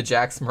 The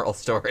Jack Smurl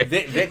story.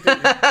 Victor's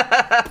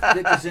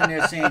in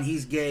there saying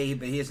he's gay,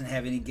 but he doesn't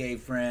have any gay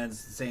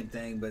friends. The same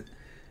thing,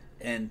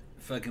 and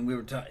fucking we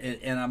were talking,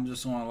 and I'm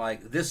just going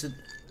like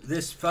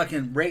this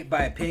fucking raped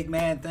by a pig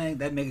man thing.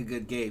 That'd make a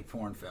good gay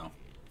porn film.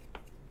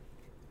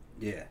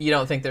 Yeah. You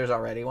don't think there's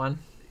already one?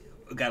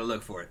 Got to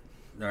look for it.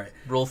 All right.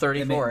 Rule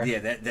 34.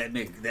 That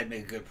make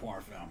a good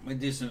porn film. We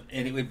do some,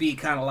 and it would be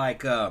kind of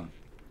like.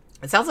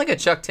 It sounds like a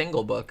Chuck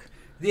Tingle book.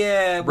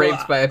 Yeah, well,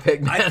 raped by a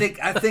pig man. I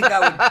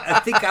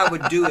think I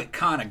would do it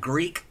kind of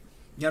Greek.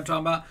 You know what I'm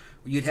talking about?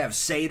 You'd have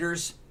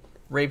satyrs.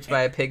 Raped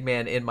by a pig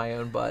man in my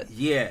own butt.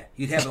 Yeah,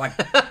 you'd have like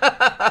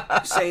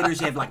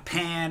satyrs. You have like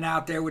Pan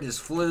out there with his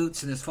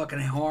flutes and his fucking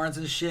horns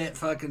and shit,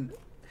 fucking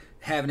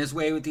having his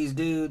way with these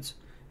dudes.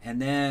 And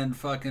then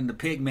fucking the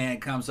pig man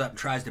comes up and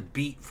tries to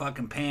beat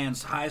fucking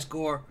Pan's high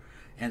score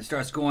and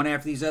starts going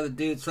after these other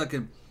dudes.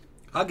 Fucking,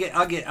 I'll get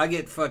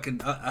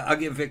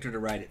Victor to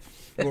write it.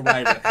 We'll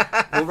write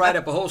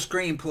up a whole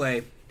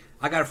screenplay.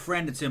 I got a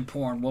friend that's in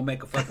porn. We'll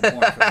make a fucking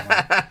porn film.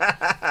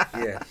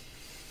 Yeah.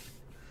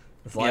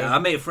 Yeah, I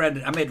made a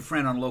friend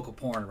on local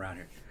porn around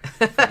here.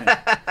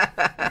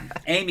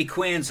 Amy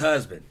Quinn's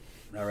husband.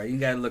 All right, you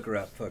gotta look her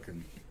up.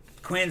 Fucking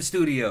Quinn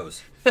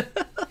Studios.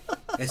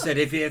 They said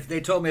if they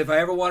told me if I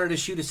ever wanted to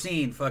shoot a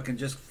scene,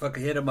 just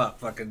hit them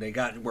up. Fucking they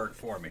got work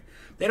for me.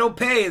 They don't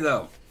pay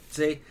though.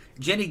 See,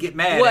 Jenny get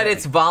mad. What?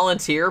 It's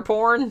volunteer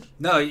porn?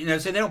 No,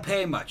 so they don't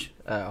pay much.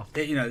 Oh.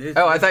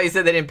 I thought you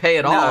said they didn't pay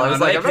at all. I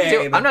was like,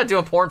 I'm not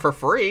doing porn for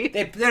free.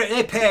 They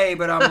pay,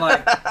 but I'm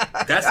like,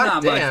 that's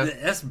not much.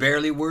 That's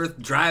barely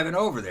worth driving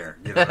over there.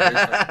 Like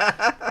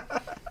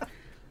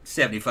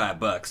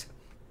 $75.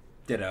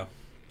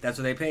 That's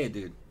what they pay,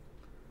 dude.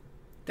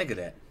 Think of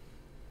that.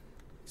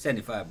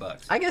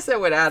 $75. I guess that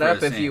would add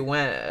up if you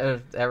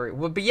went every.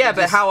 Well,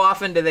 but how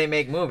often do they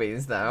make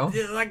movies though?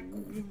 Like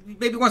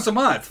maybe once a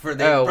month. Might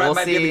be able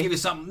to give you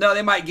something. No,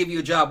 they might give you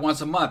a job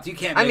once a month. You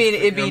can't.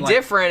 It'd be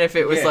different if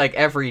it was like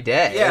every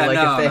day. Yeah,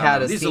 if they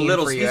had a these scene are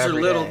little. for you These are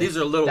little. day. These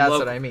are little. That's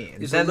what I mean.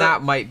 Then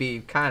that might be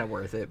kind of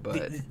worth it.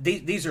 But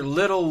these are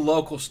little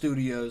local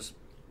studios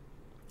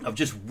of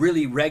just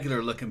really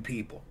regular looking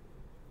people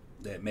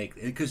that make,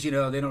 because they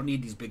don't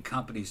need these big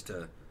companies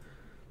to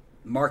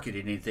market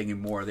anything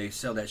anymore. They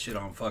sell that shit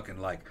on fucking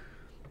like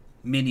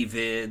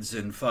Mini-Vids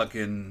and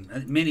fucking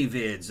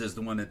Mini-Vids is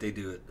the one that they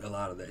do a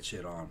lot of that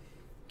shit on,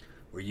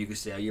 where you can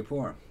sell your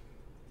porn.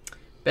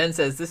 Ben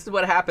says this is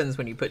what happens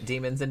when you put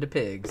demons into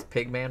pigs.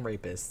 Pigman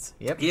rapists.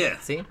 Yep. Yeah.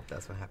 See,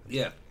 that's what happens.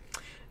 Yeah.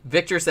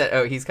 Victor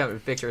said, he's coming.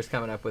 Victor's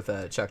coming up with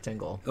a Chuck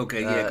Tingle.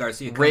 Okay, yeah,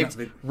 Garcia.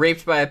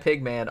 Raped by a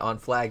pig man on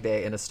Flag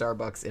Day in a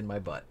Starbucks in my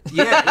butt.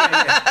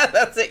 Yeah.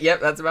 That's it. Yep,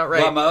 that's about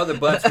right. While my other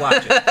butt's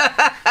watching.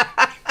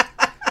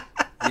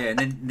 Yeah,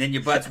 and then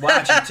your butt's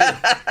watching too.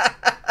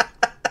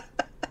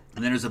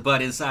 And then there's a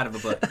butt inside of a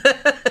butt.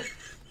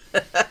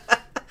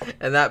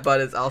 And that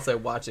butt is also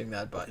watching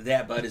that butt.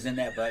 That butt is in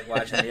that butt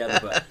watching the other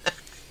butt.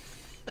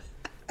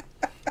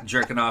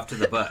 Jerking off to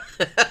the butt.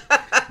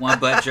 One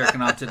butt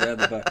jerking off to the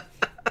other butt.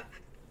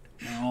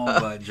 One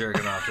butt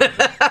jerking off to the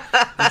butt.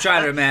 I'm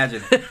trying to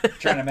imagine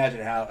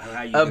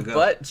how you could go. A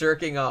butt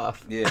jerking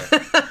off. Yeah.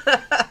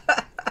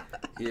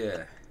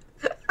 Yeah.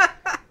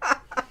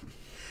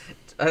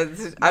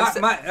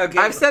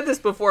 I've said this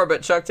before,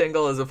 but Chuck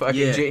Tingle is a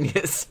fucking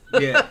genius.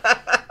 Yeah.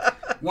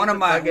 One of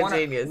my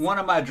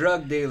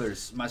drug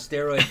dealers, my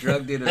steroid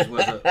drug dealers,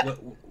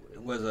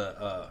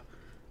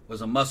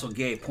 was a muscle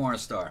gay porn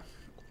star.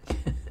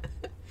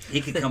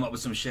 He could come up with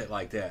some shit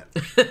like that.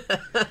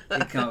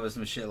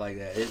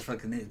 It's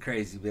fucking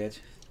crazy, bitch.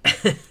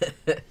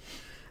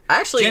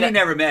 Actually, Jenny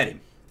never met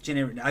him.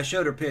 I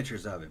showed her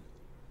pictures of him.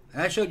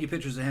 I showed you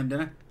pictures of him,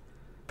 didn't I?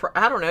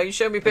 I don't know. You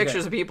show me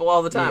pictures of people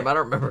all the time. Yeah. I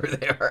don't remember who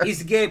they are.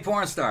 He's a gay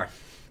porn star.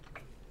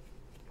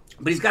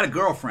 But he's got a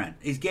girlfriend.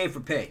 He's gay for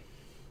pay.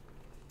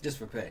 Just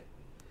for pay.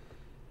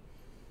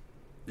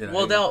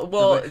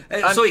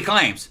 So he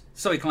claims.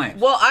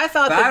 Well, I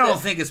thought I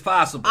don't think it's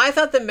possible. I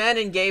thought the men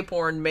in gay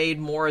porn made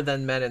more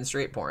than men in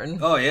straight porn.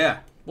 Oh, yeah.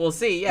 We'll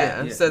see,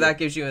 so that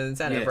gives you an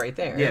incentive right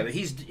there. Yeah,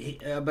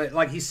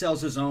 but he sells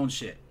his own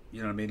shit.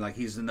 You know what I mean? Like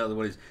he's another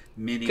one of his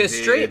mini. Because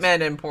straight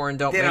men in porn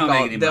don't make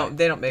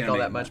all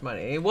that much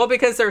money. Well,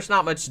 because there's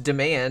not much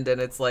demand,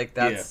 and it's like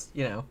that's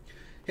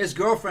His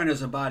girlfriend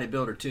is a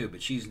bodybuilder too,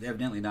 but she's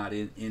evidently not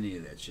in any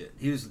of that shit.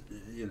 He was,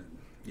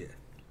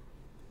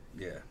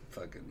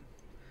 fucking.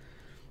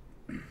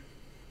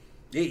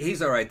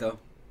 He's all right though.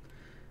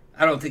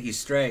 I don't think he's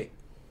straight.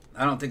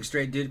 I don't think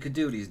straight dude could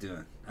do what he's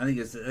doing. I think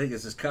it's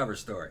his cover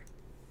story.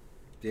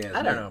 Yeah,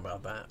 I don't know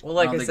about that. Well,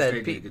 like I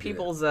said,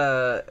 people's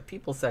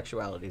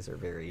sexualities are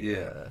very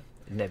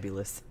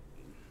nebulous.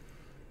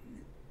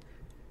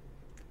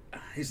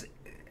 He's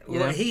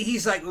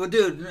like, well,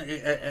 dude.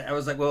 I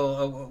was like,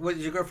 well, what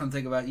did your girlfriend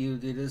think about you?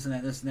 Did this and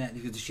that, this and that? He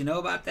goes, does she know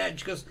about that? And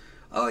she goes,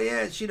 oh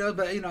yeah, she knows,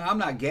 but I'm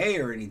not gay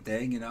or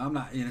anything. I'm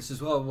not. It's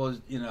just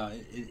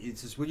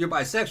it's just, well, you're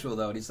bisexual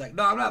though. And he's like,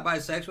 no, I'm not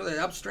bisexual.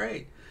 I'm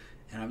straight.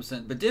 And I'm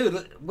saying, but dude,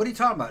 what are you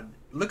talking about?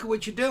 Look at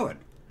what you're doing.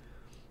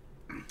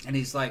 And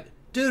he's like,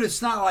 dude,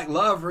 it's not like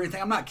love or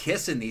anything. I'm not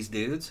kissing these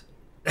dudes.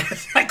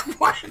 It's like,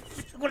 what?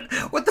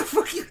 What the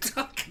fuck are you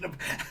talking about?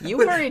 You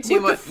worry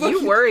too much.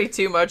 You worry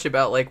too much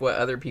about like what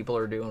other people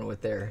are doing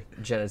with their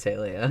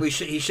genitalia.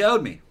 He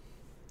showed me.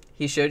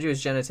 He showed you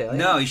his genitalia?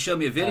 No, he showed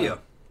me a video.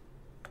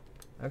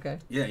 Okay.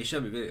 Yeah, he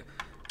showed me a video.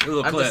 A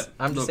little clip.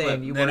 I'm just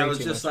saying. You worry and I was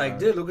too just much like, about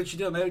dude, look what you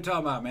doing. Man, what are you talking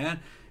about, man?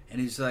 And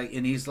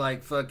he's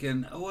like,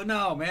 fucking, oh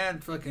no, man,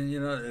 fucking,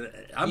 you know,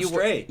 I'm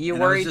straight. You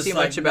and worry too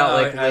much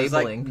about like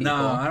labeling people. No,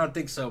 I don't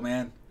think so,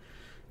 man.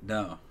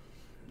 No.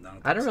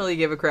 I don't really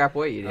give a crap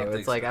what you do.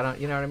 It's like, I don't,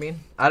 you know what I mean?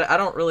 I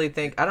don't really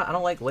think, I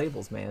don't like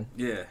labels, man.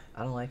 Yeah.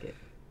 I don't like it.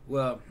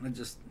 Well,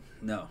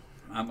 no.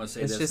 I'm going to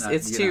say it's that's just, not,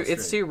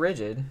 it's too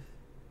rigid.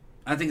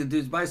 I think the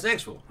dude's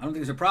bisexual. I don't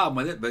think there's a problem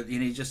with it, but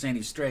he's just saying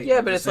he's straight.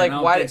 Yeah, but it's like,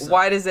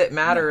 why does it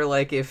matter,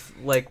 like, if,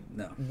 like,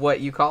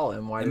 what you call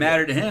him? Why it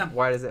mattered to him.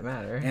 Why does it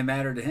matter? It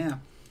mattered to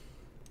him.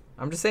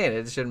 I'm just saying,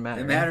 it shouldn't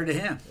matter. It mattered to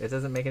him. It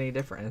doesn't make any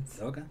difference.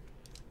 Okay.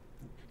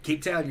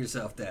 Keep telling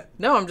yourself that.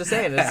 No, I'm just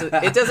saying,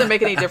 it doesn't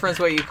make any difference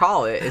what you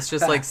call it. It's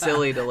just, like,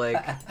 silly to,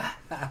 like,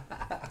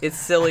 it's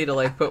silly to,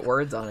 like, put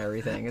words on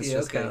everything. It's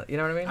just kind of, you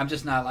know what I mean? I'm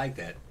just not like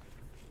that.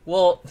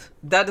 Well,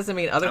 that doesn't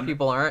mean other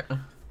people aren't.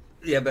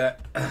 Yeah, but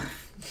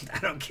I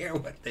don't care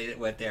what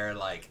they're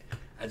like.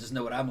 I just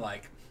know what I'm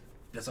like.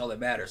 That's all that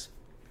matters.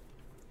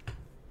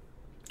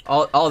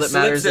 All that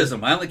matters is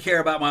I only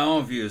care about my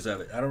own views of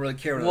it. I don't really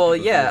care what well, other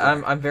people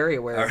yeah, I'm very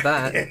aware of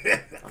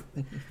that.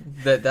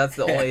 That's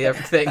the only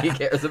thing he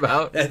cares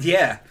about.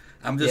 Yeah.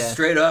 I'm just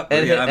straight up.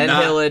 And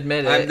he'll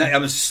admit it.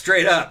 I'm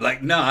straight up.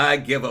 Like, no, I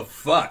give a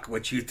fuck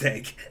what you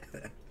think.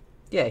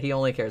 Yeah, he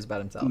only cares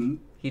about himself.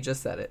 Mm-hmm. He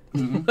just said it.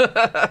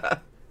 Mm-hmm.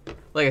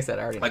 Like I said,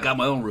 I already know. I got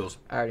my own rules.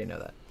 I already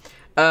know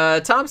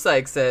that. Tom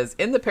Sykes says,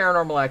 in the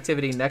Paranormal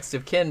Activity Next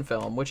of Kin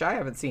film, which I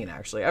haven't seen,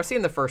 actually. I've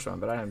seen the first one,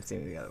 but I haven't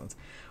seen the other ones.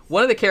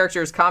 One of the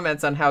characters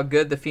comments on how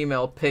good the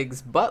female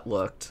pig's butt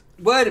looked.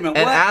 Wait a minute,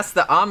 and what? asks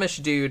the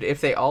Amish dude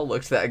if they all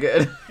looked that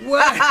good.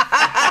 What?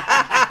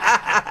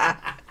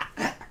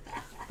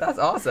 That's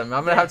awesome.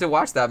 I'm going to have to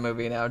watch that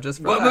movie now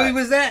just for What movie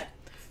was that?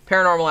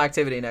 Paranormal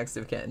Activity Next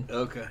of Kin.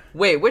 Okay.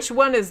 Wait, which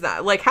one is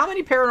that? Like, how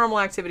many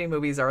Paranormal Activity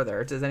movies are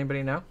there? Does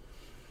anybody know?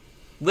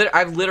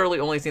 I've literally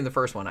only seen the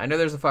first one. I know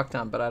there's a fuck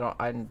ton, but I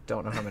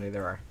don't know how many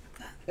there are.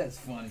 That's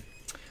funny.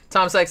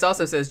 Tom Sykes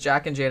also says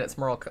Jack and Janet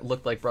Smurl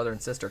looked like brother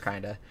and sister,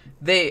 kinda.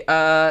 They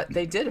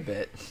did a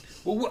bit.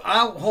 Well,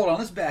 hold on.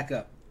 Let's back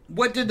up.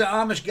 What did the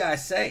Amish guy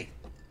say?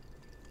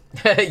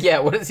 Yeah,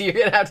 what is he? You're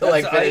gonna have to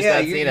finish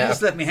that scene you out.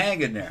 just left me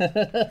hanging there.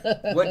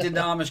 What did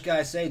the Amish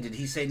guy say? Did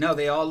he say no?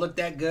 They all look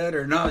that good,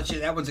 or no?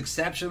 That one's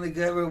exceptionally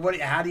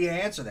good. How do you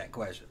answer that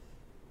question?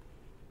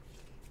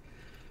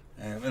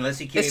 Unless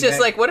he came it's just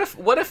back. like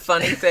what a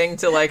funny thing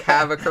to like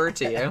have occur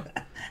to you.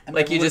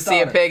 Like you just see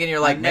a pig and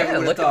you're like,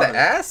 man, look at the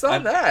ass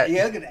on that.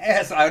 Yeah, look at the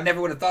ass. I never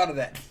would have thought of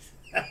that.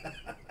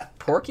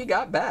 Porky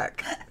got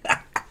back.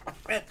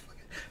 That's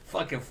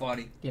fucking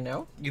funny. You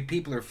know? You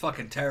people are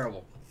fucking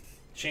terrible.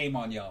 Shame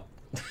on y'all.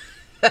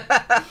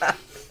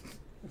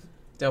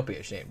 Don't be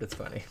ashamed. It's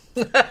funny.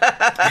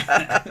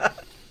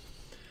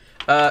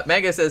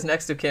 Mega says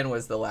Next of Kin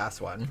was the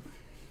last one.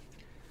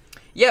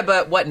 Yeah,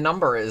 but what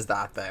number is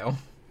that though?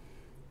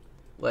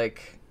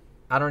 Like,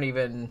 I don't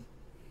even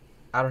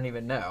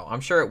know. I'm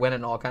sure it went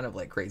in all kind of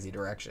like crazy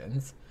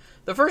directions.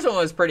 The first one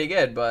was pretty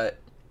good, but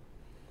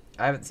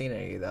I haven't seen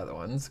any of the other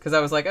ones because I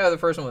was like, oh, the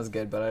first one was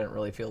good, but I didn't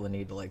really feel the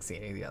need to like see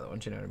any of the other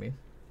ones. You know what I mean?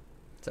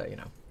 So you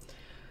know.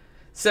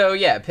 So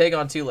yeah, pig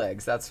on two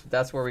legs.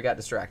 That's where we got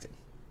distracted.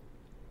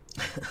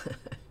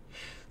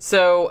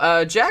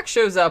 So Jack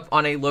shows up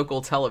on a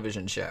local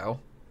television show.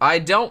 I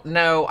don't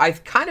know. I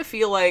kind of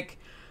feel like,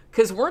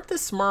 because weren't the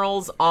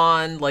Smurls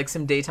on like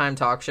some daytime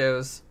talk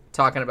shows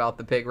talking about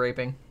the pig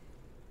raping?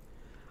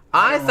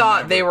 I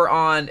thought they were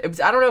on.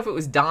 I don't know if it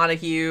was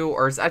Donahue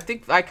or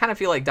I kind of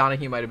feel like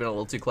Donahue might have been a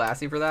little too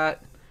classy for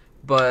that.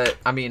 But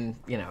I mean,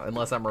 you know,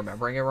 unless I'm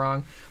remembering it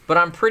wrong. But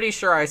I'm pretty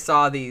sure I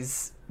saw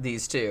these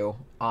two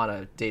on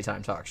a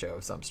daytime talk show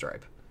of some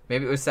stripe.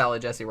 Maybe it was Sally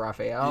Jesse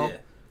Raphael. Yeah.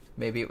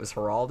 Maybe it was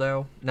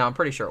Geraldo. No, I'm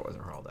pretty sure it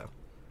wasn't Geraldo.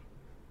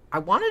 I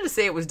wanted to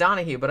say it was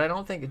Donahue, but I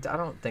don't think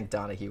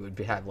Donahue would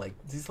have like.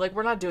 He's like,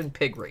 we're not doing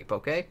pig rape,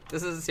 okay?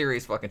 This is a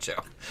serious fucking show.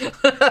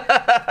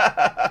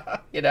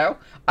 You know?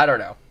 I don't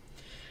know.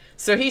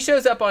 So he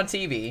shows up on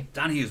TV.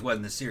 Donahue's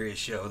wasn't a serious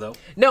show, though.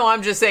 No,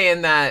 I'm just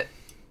saying that.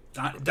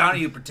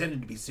 Donahue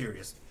pretended to be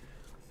serious.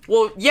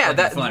 Well, yeah,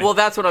 that's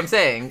what I'm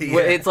saying. Yeah.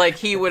 It's like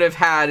he would have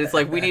had. It's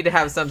like we need to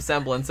have some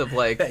semblance of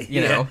like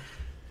you know.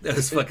 That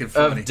was fucking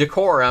funny. Of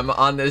decorum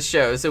on this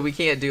show, so we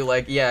can't do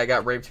like, yeah, I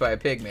got raped by a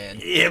pig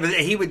man. Yeah, but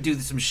he would do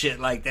some shit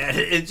like that.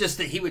 It's just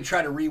that he would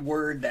try to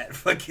reword that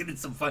fucking.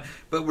 It's some fun.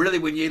 But really,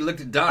 when you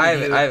looked at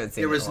Donahue, I haven't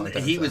seen it in a long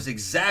time, he was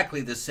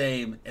exactly the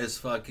same as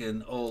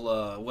fucking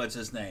old what's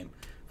his name,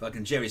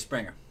 fucking Jerry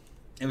Springer.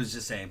 It was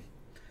the same.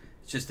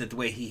 It's just that the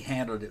way he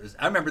handled it was.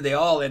 I remember they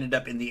all ended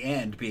up in the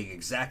end being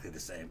exactly the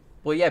same.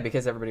 Well, yeah,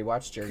 because everybody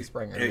watched Jerry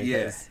Springer.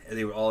 Yeah, and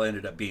they all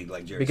ended up being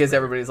like Jerry because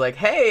Springer. Everybody's like,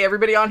 hey,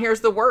 everybody on here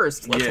is the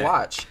worst. Let's Yeah.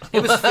 watch.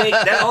 It was fake.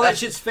 All that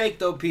shit's fake,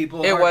 though,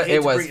 people. It was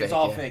fake. It's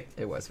all yeah. fake.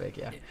 It was fake,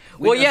 yeah.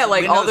 We know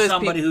like all those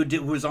somebody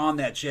people who was on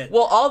that shit.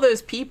 Well, all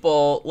those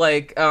people,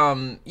 like,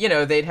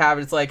 they'd have,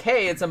 it's like,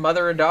 hey, it's a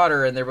mother and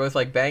daughter, and they're both,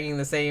 like, banging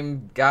the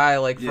same guy,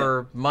 like,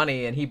 for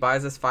money, and he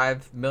buys us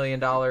 $5 million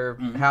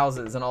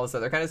houses and all this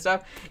other kind of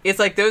stuff. It's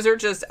like, those are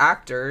just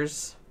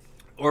actors.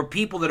 Or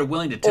people that are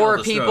willing to tell Or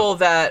the people story.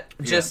 that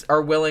just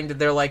are willing to,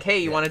 they're like,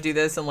 hey, you want to do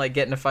this and, like,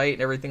 get in a fight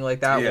and everything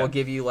like that? Yeah. We'll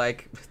give you,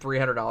 like,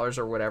 $300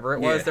 or whatever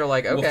it was. Yeah. They're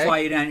like, okay. We'll fly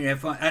you down here and have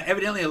fun.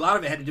 Evidently, a lot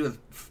of it had to do with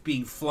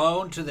being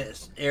flown to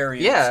this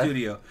area, the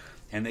studio.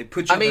 And they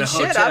put you up in a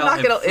hotel I'm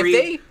not going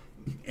to,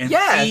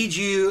 feed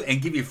you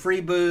and give you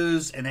free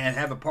booze and then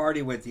have a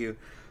party with you.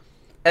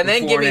 And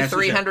then give me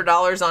Before and after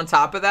 $300 on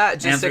top of that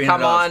just And to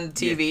come $300. on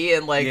TV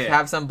and, like, Yeah.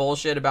 have some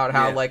bullshit about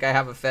how, Yeah. like, I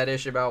have a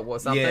fetish about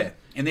something. Yeah.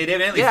 And they'd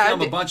evidently Yeah,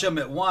 film I'd a bunch of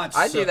them at once.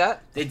 I'd do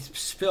that. They'd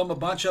film a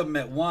bunch of them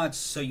at once,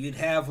 so you'd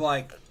have,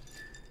 like,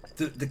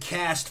 the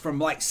cast from,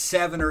 like,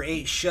 7 or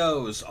 8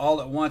 shows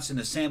all at once in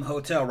the same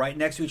hotel right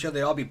next to each other.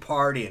 They'd all be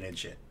partying and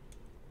shit.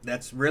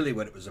 That's really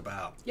what it was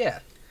about. Yeah.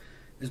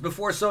 It was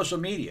before social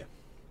media.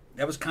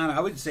 That was kind of,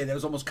 I would say that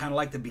was almost kind of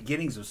like the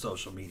beginnings of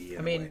social media.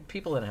 I mean,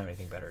 people didn't have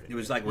anything better to do. It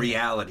was like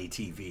reality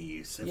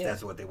TVs, if Yeah.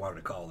 that's what they wanted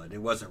to call it.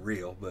 It wasn't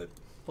real, but...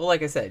 Well,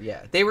 like I said,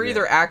 yeah. They were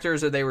either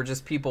actors or they were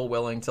just people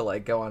willing to,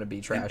 like, go on and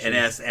be trashy. And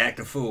act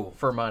a fool.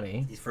 For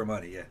money. For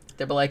money, yeah.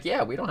 They'd be like,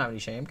 yeah, we don't have any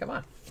shame. Come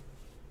on.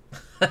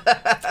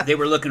 They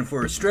were looking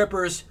for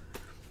strippers,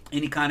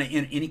 any kind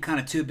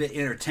of two-bit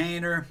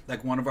entertainer.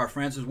 Like one of our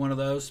friends was one of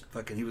those.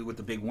 Fucking, he was with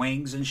the big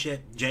wings and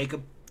shit.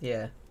 Jacob.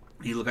 Yeah.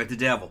 He looked like the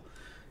devil,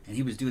 and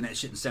he was doing that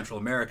shit in Central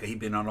America. He'd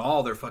been on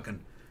all their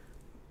fucking.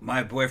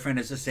 My boyfriend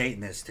is a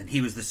Satanist, and he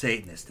was the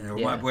Satanist,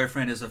 and my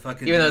boyfriend is a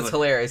fucking. Even though it's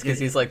hilarious because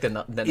he's like the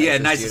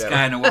nicest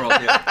guy in the world.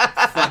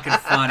 Yeah. Fucking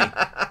funny,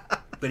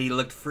 but he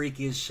looked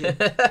freaky as shit.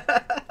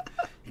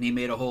 And he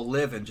made a whole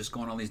living just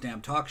going on these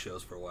damn talk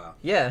shows for a while.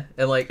 Yeah,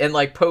 and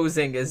like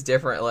posing is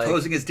different. Like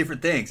posing is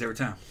different things every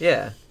time.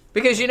 Yeah,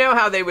 because you know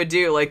how they would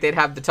do, like they'd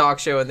have the talk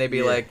show and they'd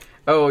be like,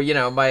 oh, you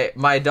know,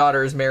 my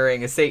daughter's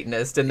marrying a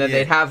Satanist, and then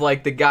they'd have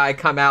like the guy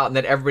come out, and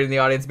then everybody in the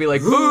audience be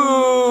like,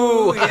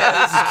 boo! Yeah,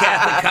 this is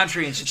Catholic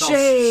country, and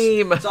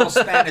shame. It's all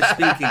Spanish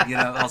speaking, you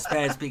know, all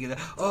Spanish speaking.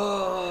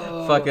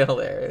 Oh, fucking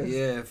hilarious.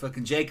 Yeah,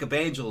 fucking Jacob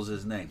Angel's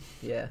his name.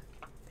 Yeah.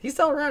 He's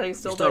still around. He's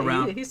still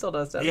around. He still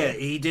does stuff. Yeah,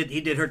 he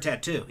did her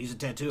tattoo. He's a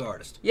tattoo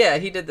artist. Yeah,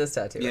 he did this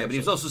tattoo. Yeah, actually. but he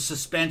was also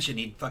suspension.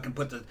 He'd fucking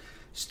put the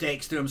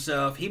stakes through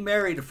himself. He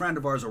married a friend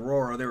of ours,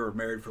 Aurora. They were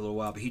married for a little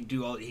while, but he'd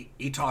do all.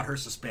 He taught her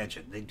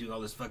suspension. They'd do all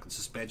this fucking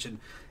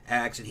suspension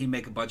acts, and he'd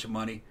make a bunch of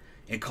money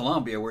in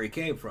Colombia, where he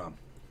came from.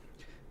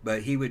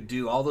 But he would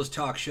do all those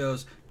talk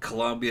shows: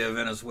 Colombia,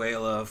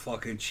 Venezuela,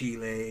 fucking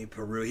Chile,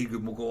 Peru. He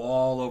could go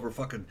all over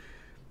fucking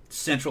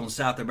Central and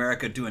South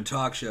America doing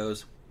talk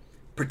shows,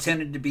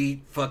 pretending to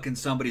be fucking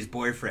somebody's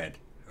boyfriend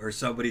or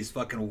somebody's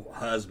fucking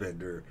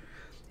husband,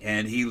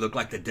 and he looked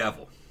like the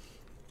devil.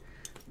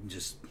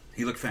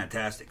 He looked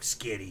fantastic,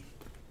 skinny,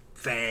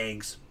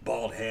 fangs,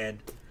 bald head.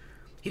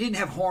 He didn't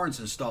have horns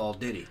installed,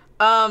 did he?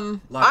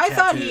 I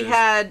thought he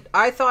had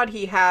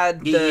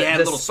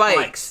the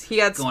spikes. He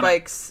had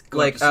spikes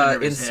like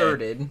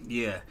inserted.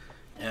 Yeah.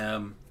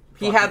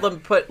 He had them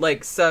put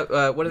like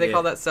what do they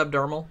call that,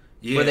 subdermal?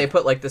 Yeah. Where they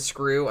put like the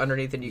screw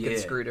underneath and you can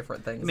screw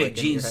different things. He made like,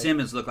 Gene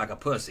Simmons look like a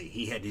pussy.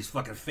 He had these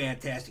fucking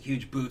fantastic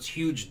huge boots,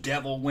 huge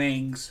devil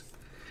wings,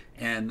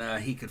 and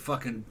he could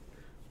fucking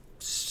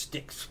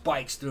stick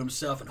spikes through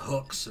himself and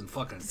hooks and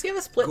fucking. Does he have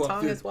a split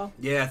tongue as well?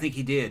 Yeah, I think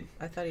he did.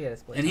 I thought he had a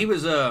split and tongue. He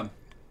was a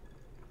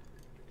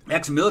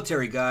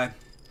ex-military guy.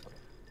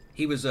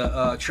 He was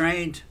a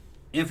trained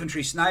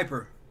infantry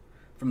sniper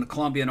from the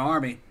Colombian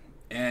Army,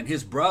 and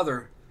his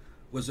brother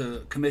was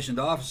a commissioned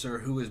officer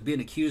who was being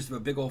accused of a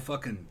big old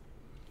fucking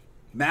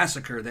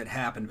massacre that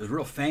happened. It was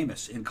real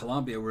famous in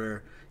Colombia,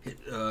 where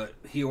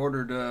he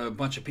ordered a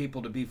bunch of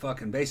people to be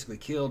fucking basically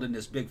killed in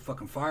this big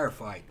fucking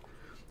firefight.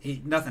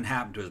 Nothing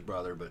happened to his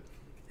brother, but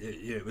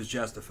it was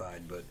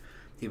justified. But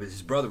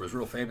his brother was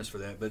real famous for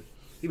that. But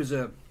he was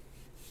a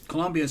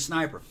Colombian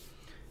sniper.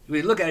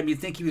 When you look at him, you'd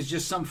think he was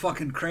just some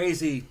fucking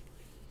crazy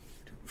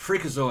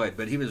freakazoid,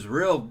 but he was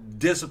real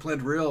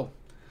disciplined, real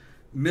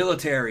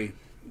military,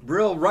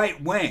 real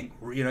right wing.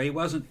 You know, he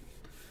wasn't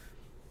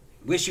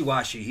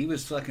wishy-washy. He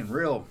was fucking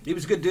real. He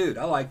was a good dude.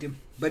 I liked him.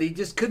 But he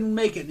just couldn't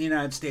make it in the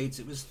United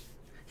States.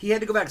 He had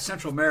to go back to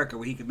Central America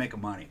where he could make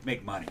money.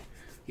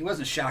 He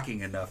wasn't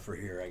shocking enough for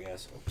here, I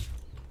guess.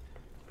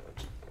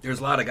 There's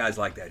a lot of guys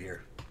like that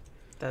here.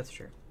 That's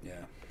true. Yeah.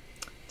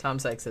 Tom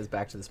Sykes says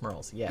back to the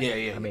Smurls. Yeah.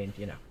 Yeah. I mean,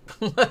 you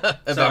know.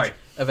 Sorry.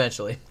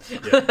 Eventually.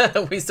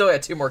 Yeah. We still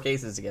got 2 more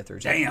cases to get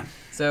through. Damn.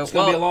 So it's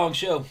gonna be a long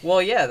show.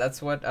 Well, yeah,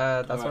 that's what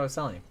I was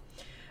telling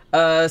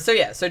you.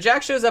 So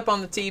Jack shows up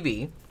on the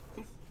TV.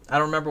 I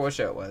don't remember what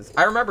show it was.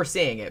 I remember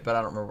seeing it, but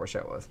I don't remember what show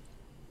it was.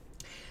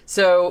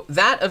 So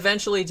that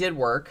eventually did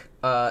work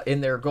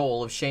in their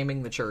goal of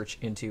shaming the church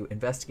into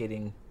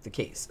investigating the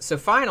case. So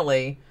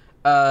finally,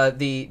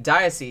 the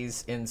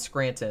diocese in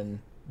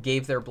Scranton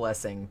gave their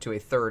blessing to a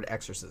third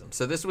exorcism.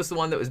 So this was the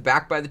one that was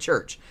backed by the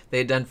church. They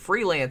had done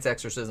freelance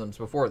exorcisms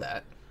before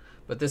that,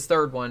 but this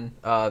third one,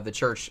 the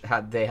church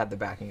had the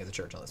backing of the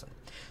church on this one.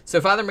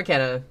 So Father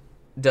McKenna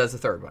does the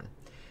third one.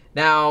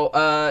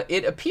 Now,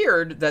 it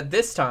appeared that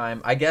this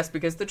time, I guess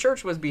because the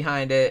church was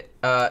behind it,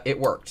 it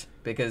worked,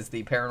 because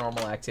the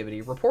paranormal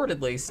activity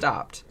reportedly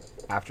stopped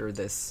after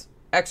this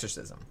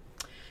exorcism.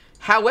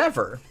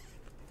 However,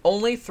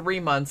 only 3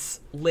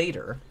 months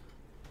later,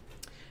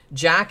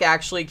 Jack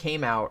actually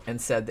came out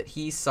and said that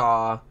he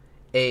saw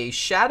a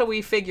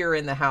shadowy figure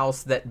in the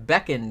house that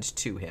beckoned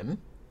to him.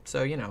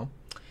 So, you know.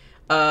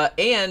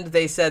 And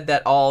they said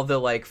that all the,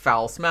 like,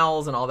 foul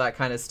smells and all that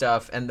kind of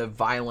stuff and the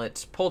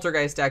violent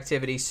poltergeist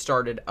activity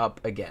started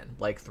up again,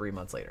 like, 3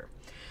 months later.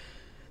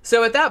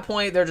 So at that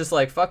point, they're just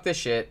like, fuck this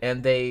shit,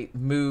 and they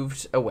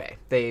moved away.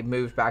 They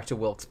moved back to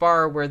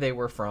Wilkes-Barre, where they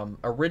were from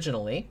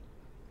originally.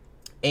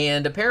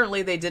 And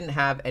apparently they didn't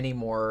have any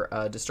more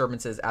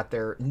disturbances at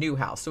their new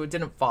house, so it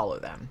didn't follow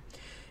them.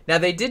 Now,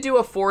 they did do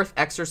a fourth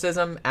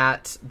exorcism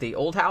at the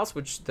old house,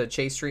 which the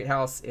Chase Street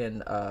house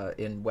in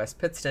West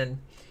Pittston,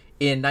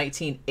 in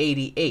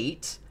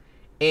 1988.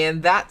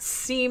 And that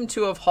seemed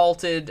to have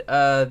halted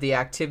the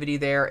activity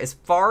there. As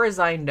far as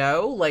I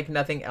know, like,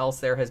 nothing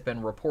else there has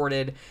been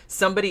reported.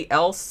 Somebody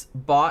else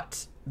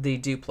bought the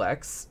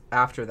duplex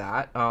after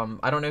that.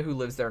 I don't know who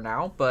lives there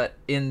now, but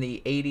in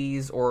the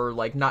 80s, or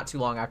like not too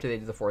long after they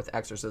did the fourth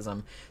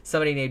exorcism,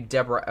 somebody named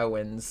Deborah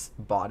Owens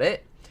bought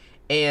it,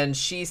 and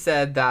she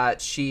said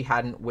that she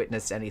hadn't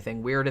witnessed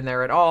anything weird in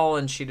there at all,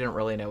 and she didn't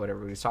really know what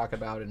everybody was talking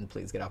about, and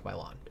please get off my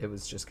lawn. It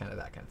was just kind of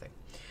that kind of thing.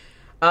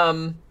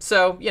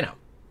 So, you know,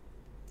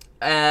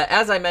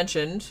 as I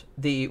mentioned,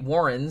 the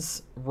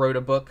Warrens wrote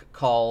a book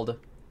called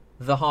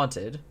The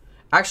Haunted.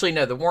 Actually,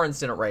 no, the Warrens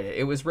didn't write it.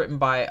 It was written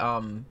by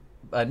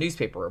a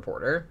newspaper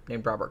reporter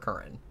named Robert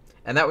Curran,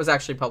 and that was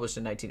actually published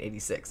in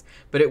 1986.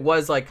 But it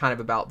was like kind of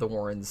about the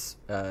Warrens,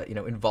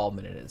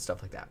 involvement in it and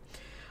stuff like that.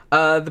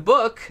 The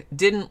book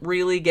didn't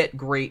really get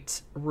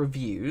great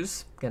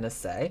reviews, gonna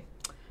say.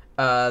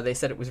 They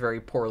said it was very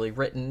poorly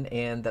written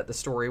and that the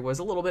story was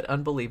a little bit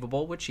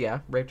unbelievable. Which, yeah,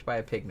 raped by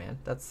a pig man.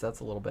 That's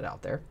a little bit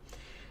out there.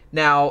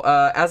 Now,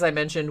 as I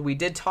mentioned, we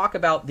did talk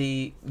about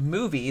the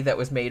movie that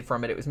was made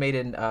from it. It was made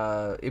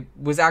it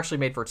was actually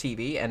made for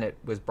TV, and it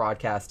was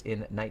broadcast in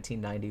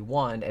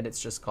 1991, and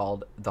it's just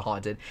called The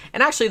Haunted.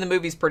 And actually, the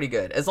movie's pretty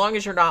good, as long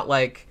as you're not,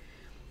 like,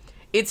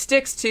 it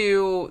sticks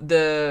to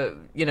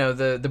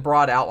the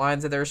broad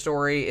outlines of their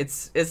story.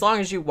 It's, as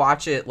long as you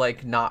watch it,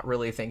 like, not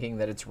really thinking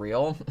that it's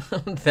real,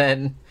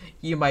 then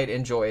you might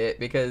enjoy it,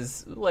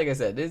 because, like I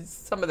said,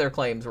 some of their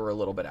claims were a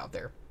little bit out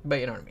there, but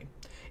you know what I mean.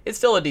 It's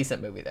still a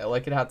decent movie, though.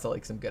 Like, it had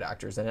some good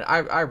actors in it.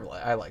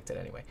 I liked it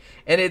anyway.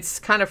 And it's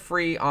kind of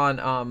free on,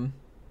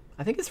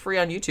 I think it's free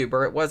on YouTube,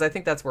 or it was. I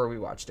think that's where we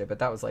watched it, but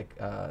that was, like,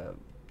 a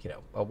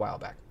while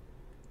back.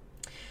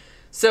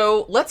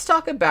 So, let's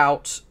talk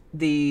about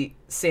the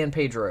San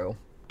Pedro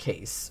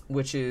case,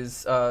 which is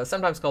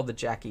sometimes called the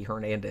Jackie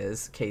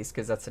Hernandez case,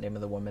 because that's the name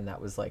of the woman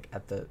that was, like,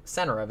 at the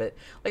center of it.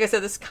 Like I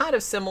said, this is kind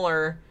of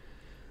similar.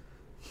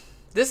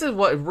 This is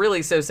what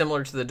really so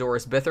similar to the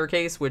Doris Bither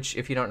case, which,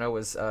 if you don't know,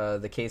 was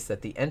the case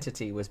that The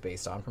Entity was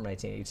based on from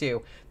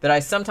 1982, that I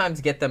sometimes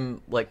get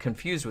them, like,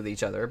 confused with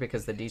each other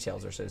because the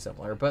details are so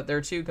similar, but they're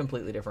two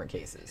completely different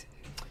cases.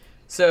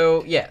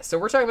 So, yeah, so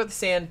we're talking about the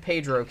San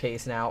Pedro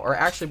case now, or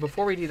actually,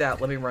 before we do that,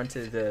 let me run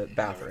to the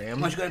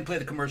bathroom. Why don't you go ahead and play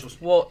the commercials?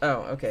 Well,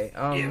 oh, okay.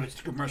 Yeah, it's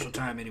commercial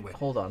time anyway.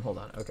 Hold on.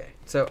 Okay.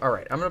 So, all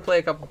right, I'm going to play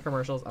a couple of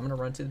commercials. I'm going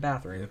to run to the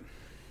bathroom,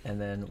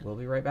 and then we'll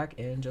be right back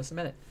in just a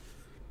minute.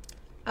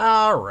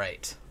 All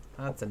right.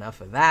 That's enough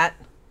of that.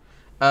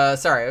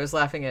 Sorry, I was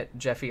laughing at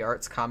Jeffy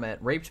Art's comment,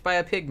 raped by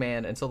a pig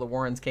man until the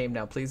Warrens came.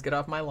 Now please get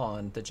off my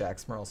lawn, the Jack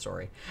Smurl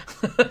story.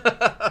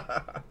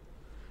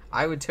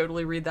 I would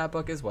totally read that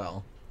book as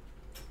well.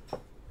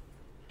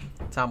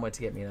 Tom went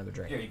to get me another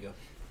drink. Here you go.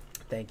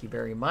 Thank you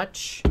very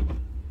much.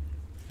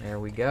 There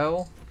we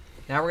go.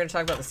 Now we're going to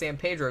talk about the San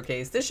Pedro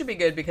case. This should be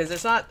good because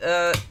there's not,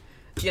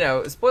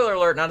 spoiler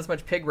alert, not as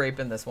much pig rape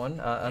in this one,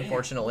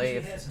 unfortunately.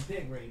 I wish we had some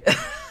pig rape.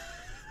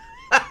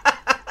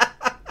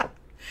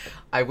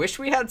 I wish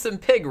we had some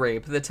pig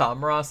rape, the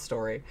Tom Ross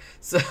story.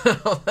 So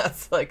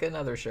that's like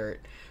another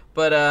shirt.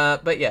 But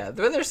yeah,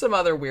 there's some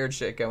other weird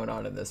shit going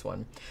on in this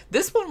one.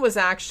 This one was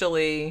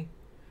actually,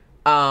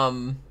 I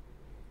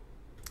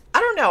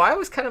don't know. I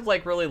always kind of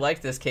like really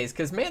liked this case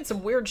because, man,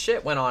 some weird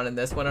shit went on in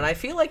this one, and I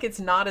feel like it's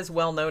not as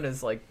well known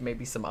as like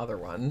maybe some other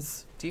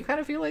ones. Do you kind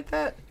of feel like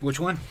that? Which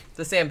one?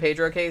 The San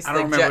Pedro case. I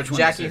don't remember which one.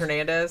 Jackie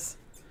Hernandez.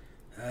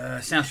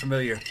 Sounds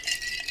familiar.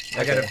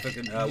 I gotta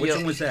fucking. Which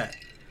one was that?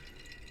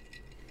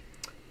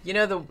 You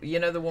know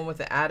the one with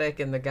the attic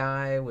and the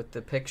guy with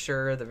the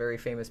picture, the very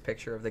famous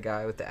picture of the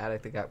guy with the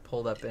attic that got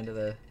pulled up into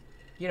the.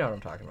 You know what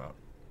I'm talking about.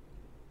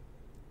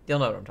 You'll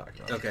know what I'm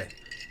talking about. Okay.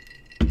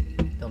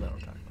 You'll know what I'm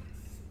talking about.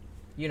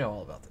 You know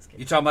all about this case.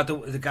 You're talking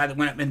about the guy that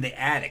went up in the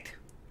attic.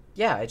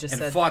 Yeah, I just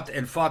said. Fought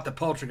the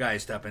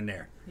poltergeist up in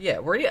there. Yeah,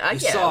 where do you? He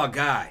saw a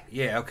guy.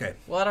 Yeah, okay.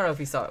 Well, I don't know if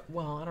he saw.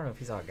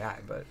 A guy,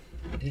 but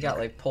he got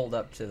like pulled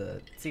up to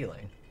the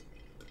ceiling,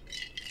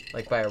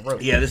 like by a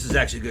rope. Yeah, this is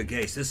actually a good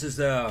case. This is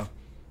the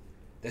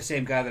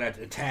same guy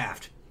that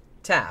Taft.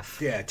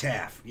 Taft. Yeah,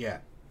 Taft. Yeah,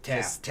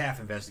 Taft. Taft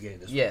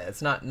investigated this. Yeah,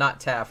 it's not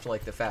Taft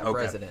like the fat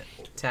president.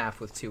 Taft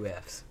with 2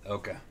 F's.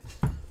 Okay.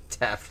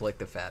 Taft like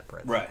the fat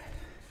president.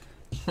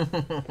 Right.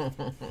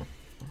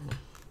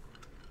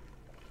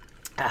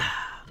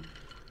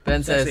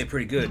 Ben says, "That's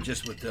pretty good,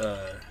 just with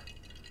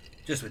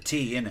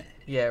tea in it."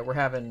 Yeah, we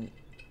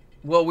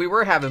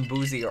were having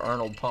boozy or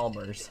Arnold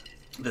Palmer's.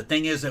 The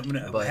thing is that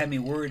what had me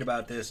worried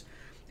about this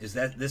is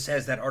that this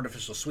has that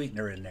artificial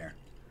sweetener in there,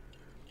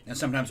 and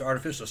sometimes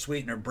artificial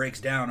sweetener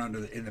breaks down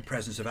in the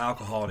presence of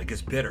alcohol and it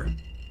gets bitter.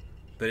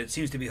 But it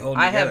seems to be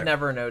holding together. I have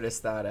never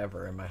noticed that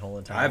ever in my whole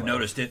entire life. I've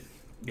noticed it.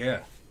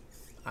 Yeah.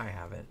 I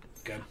haven't.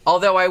 Okay.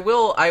 Although I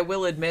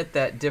will admit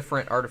that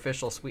different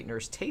artificial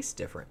sweeteners taste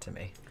different to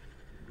me.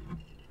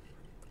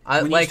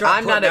 When you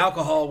start putting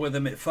alcohol with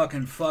them, it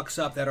fucking fucks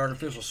up that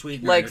artificial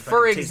sweetener. Like,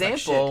 for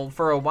example,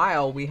 for a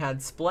while we had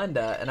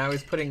Splenda, and I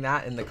was putting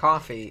that in the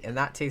coffee, and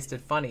that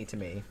tasted funny to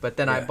me. But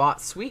then I bought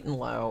Sweet and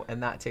Low,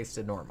 and that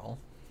tasted normal.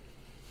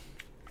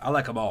 I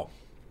like them all.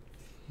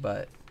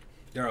 But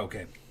they're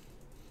okay.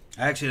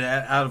 Actually,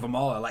 out of them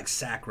all, I like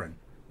Saccharin,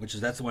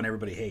 that's the one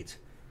everybody hates.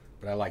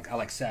 But I like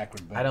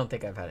Saccharin. I don't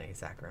think I've had any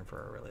Saccharin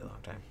for a really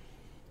long time.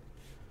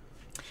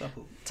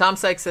 Tom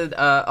Sykes said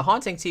a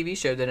haunting TV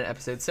show did an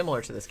episode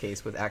similar to this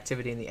case with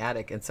activity in the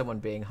attic and someone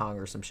being hung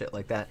or some shit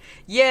like that.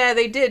 Yeah,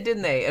 they did,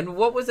 didn't they? And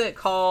what was it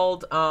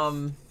called?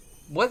 Wasn't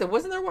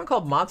there one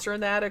called Monster in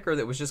the Attic, or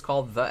that was just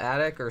called The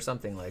Attic or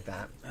something like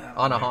that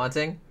on a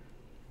haunting?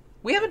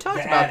 We haven't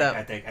talked about that.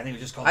 I think it was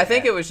just called.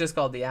 It was just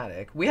called The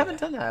Attic. We haven't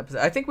done that episode.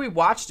 I think we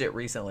watched it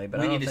recently, but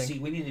we need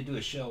to do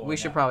a show. We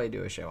should probably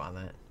do a show on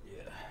that.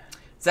 Yeah.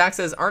 Zach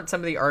says, "Aren't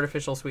some of the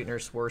artificial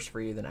sweeteners worse for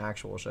you than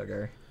actual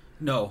sugar?"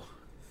 No.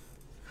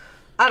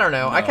 I don't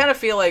know. No. I kind of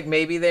feel like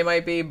maybe they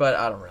might be, but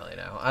I don't really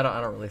know. I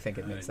don't really think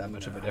it makes that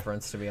much of a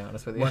difference, to be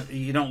honest with you. Well,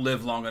 you don't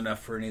live long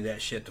enough for any of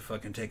that shit to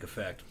fucking take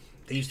effect.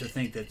 They used to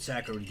think that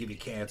saccharin would give you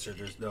cancer.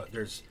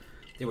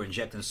 They were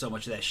injecting so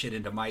much of that shit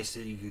into mice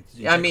that you could.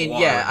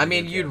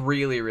 You'd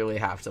really, really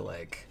have to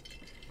like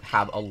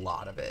have a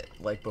lot of it,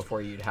 like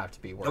before you'd have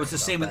to be worried. It was the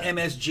same with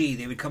MSG.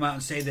 They would come out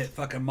and say that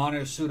fucking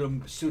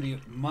monosodium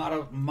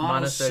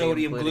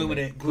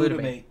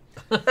glutamate.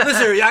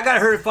 Listen, I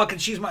got her fucking.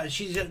 She's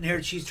in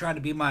here. She's trying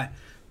to be my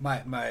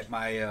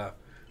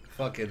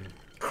fucking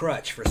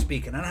crutch for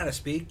speaking. I know how to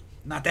speak.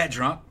 Not that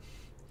drunk.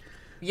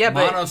 Yeah,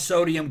 but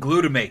monosodium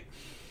glutamate.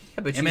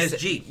 Yeah, but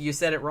MSG. You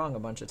said it wrong a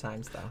bunch of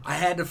times, though. I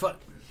had to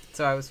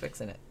so I was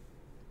fixing it.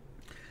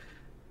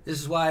 This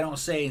is why I don't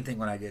say anything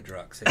when I get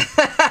drunk.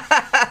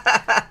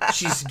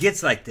 She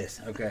gets like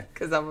this, okay?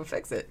 Because I'm gonna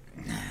fix it.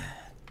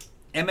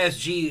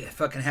 MSG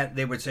fucking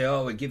they would say,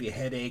 oh, it would give you a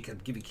headache, it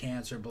would give you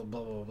cancer, blah,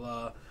 blah, blah,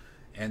 blah.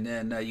 And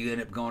then you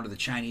end up going to the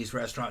Chinese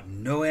restaurant,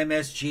 no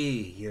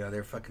MSG.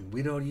 They're fucking,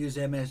 we don't use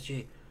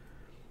MSG.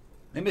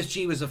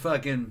 MSG was a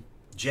fucking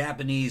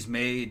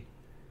Japanese-made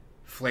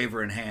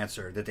flavor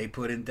enhancer that they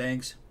put in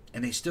things.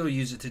 And they still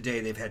use it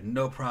today. They've had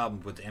no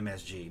problem with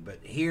MSG. But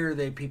here,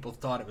 people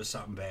thought it was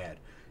something bad.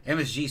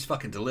 MSG's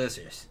fucking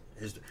delicious.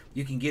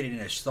 You can get it in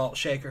a salt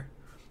shaker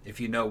if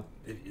you know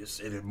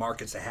in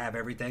markets that have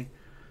everything.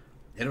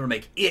 It'll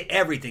make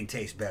everything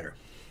taste better.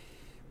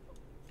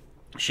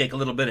 Shake a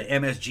little bit of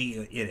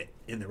MSG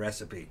in the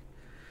recipe,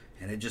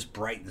 and it just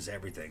brightens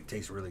everything. It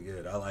tastes really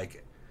good. I like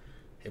it.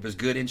 It was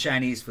good in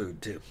Chinese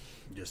food too.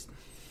 Just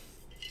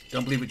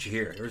don't believe what you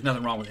hear. There's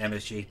nothing wrong with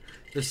MSG.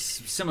 It's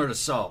similar to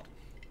salt.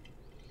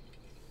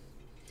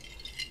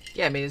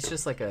 Yeah, I mean it's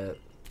just like a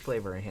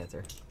flavor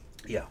enhancer.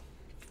 Yeah,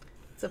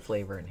 it's a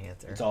flavor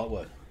enhancer. That's all it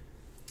was.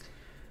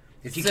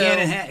 If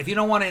you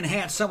don't want to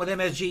enhance something with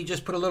MSG,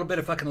 just put a little bit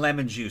of fucking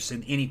lemon juice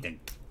in anything,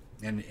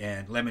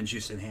 and lemon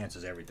juice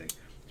enhances everything,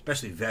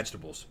 especially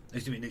vegetables.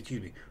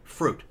 Excuse me,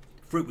 fruit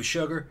with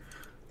sugar.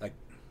 Like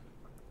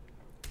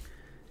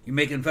you're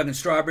making fucking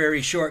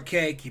strawberry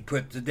shortcake, you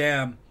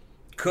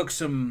cook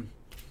some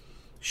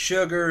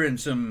sugar and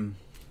some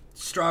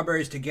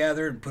strawberries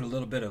together, and put a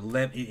little bit of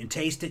lemon and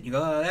taste it. You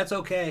go, oh, that's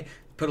okay.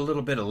 Put a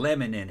little bit of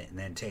lemon in it, and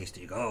then taste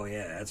it. You go, oh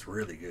yeah, that's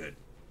really good.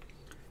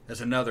 That's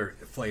another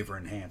flavor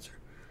enhancer.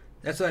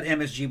 That's what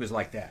MSG was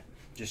like that.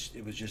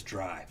 It was just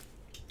dry.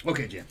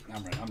 Okay, Jim,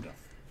 I'm done.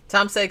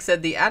 Tom Sykes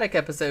said the attic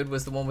episode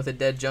was the one with a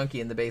dead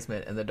junkie in the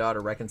basement and the daughter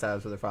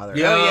reconciles with her father.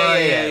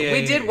 Yeah.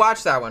 We did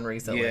watch that one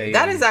recently. Yeah,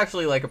 that is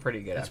actually like a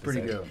pretty good episode. That's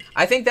pretty good.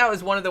 I think that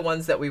was one of the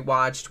ones that we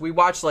watched. We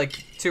watched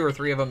like 2 or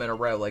 3 of them in a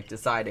row, like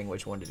deciding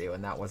which one to do,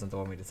 and that wasn't the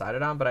one we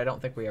decided on, but I don't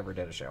think we ever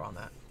did a show on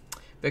that.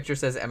 Victor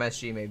says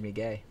MSG made me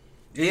gay.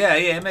 Yeah,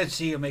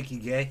 MSG will make you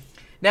gay.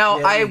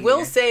 Now, I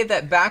will say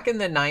that back in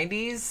the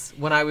 90s,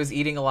 when I was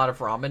eating a lot of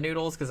ramen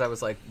noodles, because I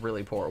was, like,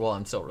 really poor. Well,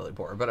 I'm still really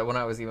poor, but when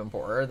I was even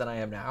poorer than I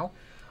am now.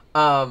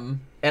 And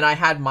I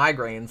had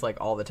migraines,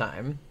 like, all the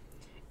time.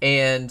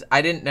 And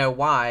I didn't know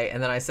why,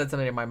 and then I said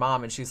something to my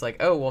mom, and she's like,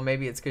 oh, well,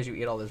 maybe it's because you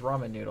eat all those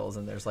ramen noodles,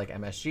 and there's, like,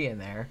 MSG in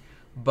there.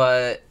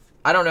 But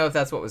I don't know if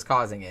that's what was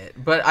causing it.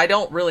 But I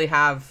don't really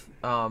have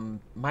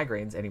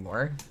migraines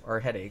anymore,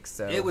 or headaches,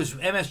 so...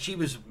 MSG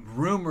was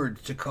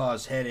rumored to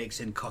cause headaches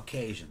in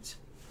Caucasians.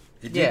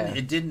 It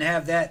didn't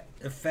have that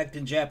effect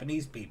in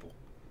Japanese people.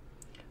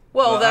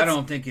 Well, that's... I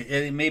don't think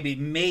it...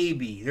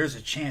 Maybe. There's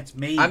a chance,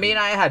 maybe. I mean,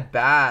 I had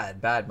bad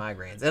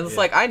migraines. And it's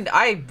like,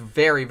 I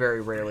very,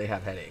 very rarely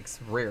have headaches.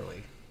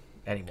 Rarely.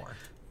 Anymore.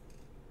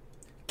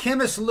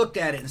 Chemists looked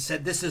at it and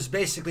said, this is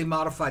basically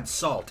modified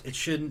salt. It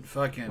shouldn't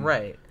fucking...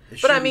 Right.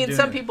 But I mean,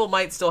 some people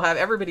might still have...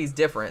 Everybody's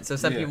different, so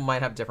some people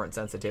might have different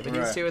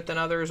sensitivities to it than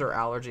others, or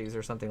allergies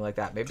or something like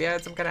that. Maybe I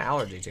had some kind of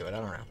allergy to it. I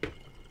don't know.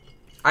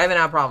 I haven't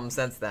had problems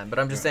since then, but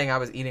I'm just saying I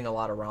was eating a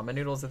lot of ramen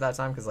noodles at that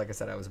time, because like I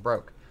said, I was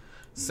broke.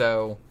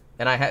 So...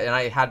 And I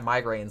had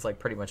migraines like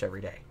pretty much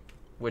every day,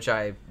 which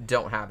I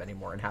don't have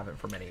anymore and haven't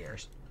for many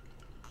years.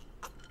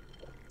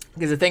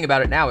 Because the thing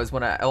about it now is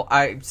when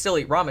I still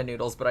eat ramen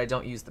noodles, but I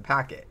don't use the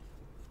packet.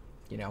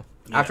 You know,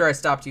 after I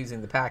stopped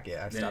using the packet,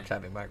 I stopped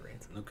having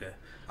migraines. Okay,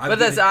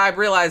 I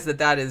realized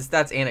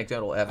that's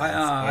anecdotal evidence.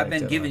 I've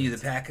been giving you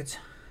the packets.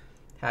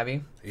 Have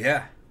you?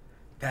 Yeah,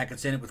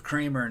 packets in it with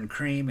creamer and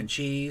cream and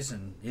cheese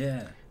and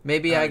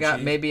Maybe I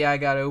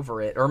got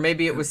over it, or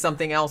maybe it was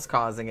something else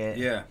causing it.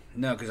 Yeah,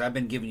 no, because I've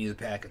been giving you the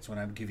packets when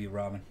I give you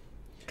ramen.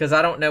 Because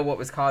I don't know what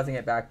was causing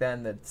it back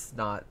then.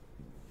 That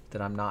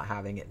I'm not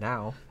having it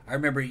now. I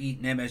remember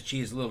eating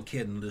MSG as a little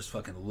kid and just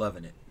fucking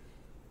loving it.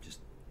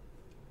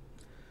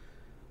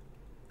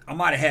 I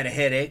might have had a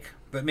headache,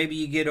 but maybe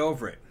you get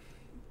over it.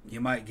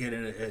 You might get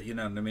it, you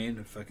know what I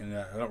mean? Fucking,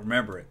 I don't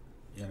remember it,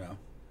 you know.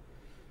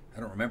 I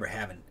don't remember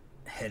having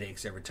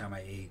headaches every time I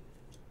ate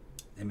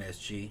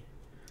MSG.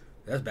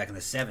 That was back in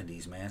the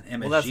 70s, man.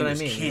 MSG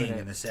was king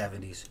in the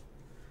 70s.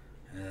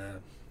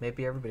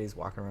 Maybe everybody's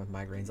walking around with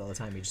migraines all the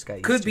time. You just got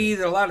used could to be it.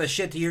 that a lot of the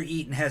shit that you're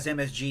eating has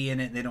MSG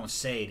in it and they don't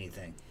say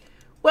anything.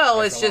 Well,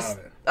 that's it's just...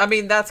 I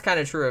mean, that's kind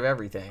of true of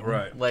everything.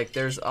 Right. Like,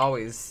 there's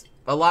always...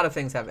 A lot of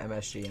things have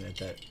MSG in it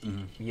that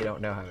you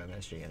don't know have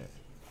MSG in it.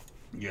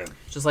 Yeah.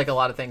 Just like a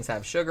lot of things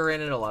have sugar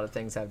in it, a lot of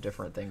things have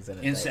different things in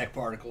it. Insect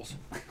particles.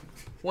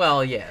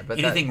 Well, yeah, but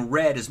anything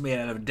red is made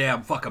out of a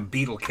damn fucking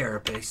beetle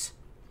carapace.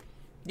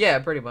 Yeah,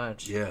 pretty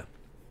much. Yeah.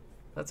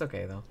 That's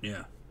okay, though.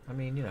 Yeah. I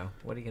mean, you know,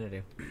 what are you going to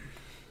do?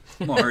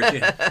 It won't hurt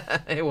you.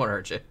 It won't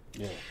hurt you.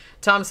 Yeah.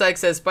 Tom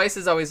Sykes says,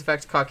 spices always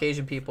affect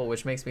Caucasian people,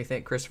 which makes me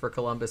think Christopher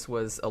Columbus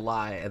was a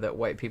lie and that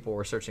white people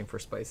were searching for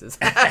spices.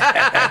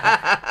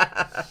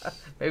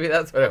 Maybe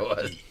that's what it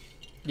was.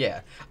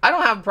 Yeah. I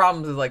don't have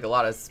problems with, like, a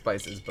lot of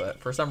spices, but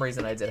for some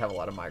reason I did have a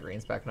lot of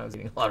migraines back when I was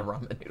eating a lot of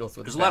ramen noodles.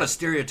 There's a lot of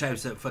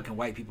stereotypes that fucking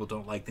white people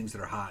don't like things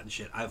that are hot and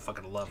shit. I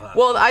fucking love hot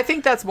Well, food. I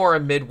think that's more a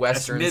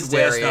Midwestern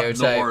stereotype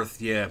up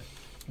north, yeah.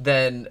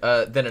 than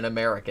an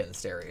American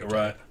stereotype.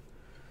 Right.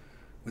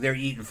 They're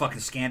eating fucking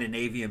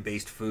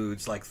Scandinavian-based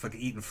foods, like fucking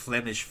eating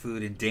Flemish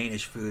food and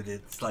Danish food.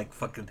 It's like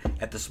fucking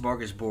at the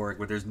smorgasbord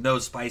where there's no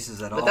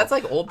spices at all. But that's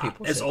like old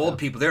people. It's old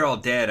people. They're all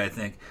dead, I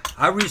think.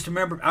 I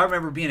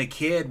remember being a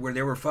kid where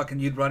they were fucking.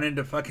 You'd run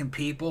into fucking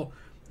people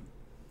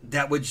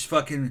that would just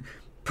fucking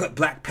put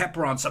black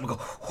pepper on something and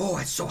go, oh,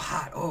 it's so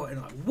hot. Oh, and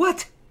I'm like,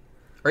 what?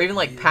 Or even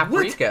like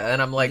paprika,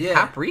 and I'm like,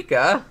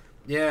 paprika?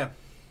 Yeah.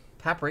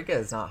 Paprika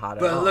is not hot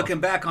at all. But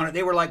looking back on it,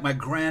 they were like my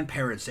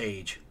grandparents'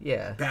 age.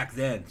 Yeah. Back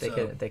then. They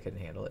couldn't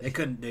handle it. They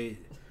couldn't. They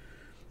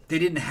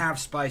didn't have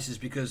spices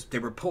because they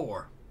were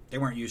poor. They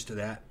weren't used to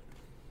that.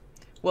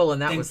 Well,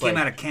 and that was came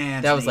like out of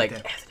cans. That was like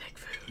ethnic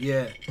food.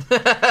 Yeah.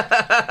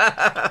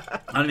 I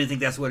don't even think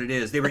that's what it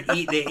is. They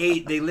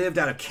lived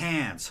out of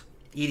cans,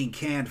 eating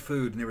canned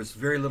food, and there was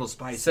very little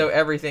spice. So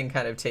everything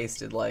kind of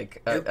tasted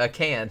like a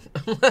can.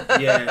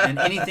 Yeah, and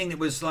anything that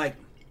was like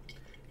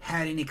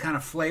had any kind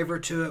of flavor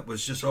to it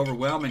was just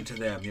overwhelming to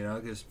them, you know,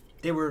 because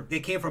they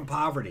came from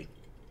poverty.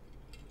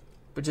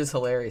 Which is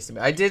hilarious to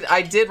me. I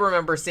did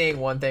remember seeing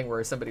one thing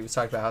where somebody was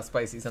talking about how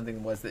spicy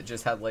something was that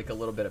just had like a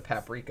little bit of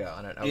paprika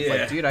on it. I was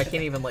like, dude, I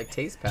can't even like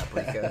taste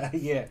paprika.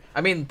 Yeah. I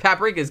mean,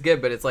 paprika is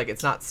good, but it's like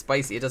it's not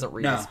spicy. It doesn't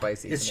read as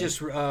spicy. It's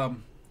just red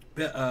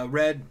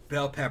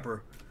bell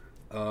pepper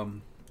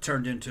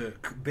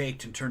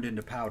baked and turned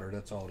into powder.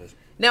 That's all it is.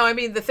 No, I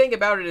mean, the thing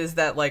about it is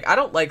that, like, I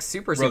don't like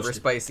super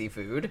spicy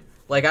food.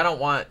 Like, I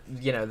don't want,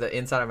 you know, the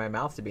inside of my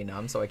mouth to be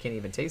numb, so I can't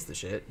even taste the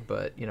shit.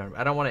 But, you know,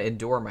 I don't want to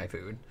endure my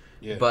food.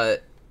 Yeah.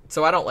 But,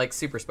 so I don't like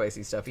super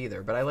spicy stuff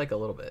either, but I like a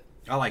little bit.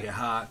 I like it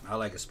hot. I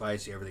like it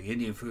spicy, everything.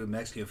 Indian food,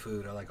 Mexican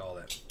food, I like all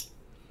that.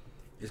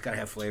 It's got to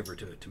have flavor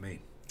to it, to me.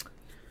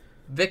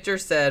 Victor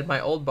said, my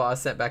old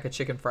boss sent back a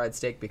chicken fried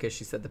steak because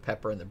she said the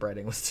pepper in the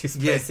breading was too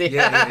spicy.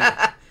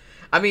 Yeah.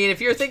 I mean,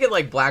 if you're thinking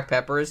like black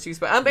pepper is too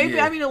spicy,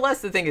 I mean, unless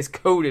the thing is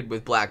coated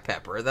with black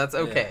pepper, that's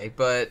okay. Yeah.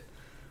 But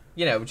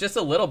you know, just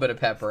a little bit of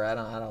pepper, I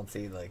don't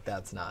see like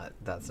that's not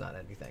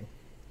anything.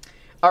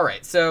 All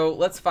right, so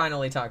let's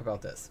finally talk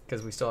about this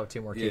because we still have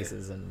 2 more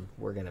cases and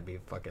we're gonna be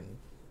fucking,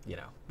 you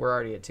know, we're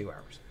already at 2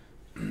 hours,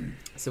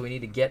 so we need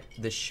to get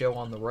this show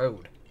on the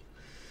road.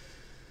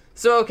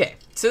 So okay,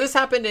 so this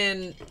happened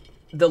in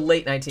the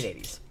late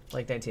 1980s,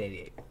 like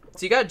 1988.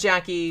 So you got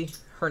Jackie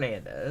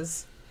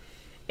Hernandez,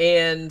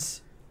 and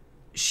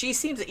she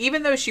seems,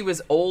 even though she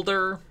was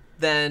older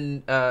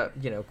than,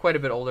 quite a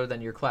bit older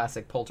than your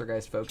classic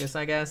poltergeist focus,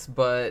 I guess,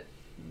 but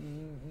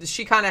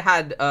she kind of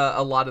had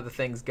a lot of the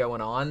things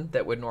going on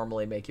that would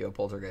normally make you a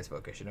poltergeist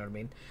focus, you know what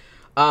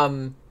I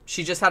mean?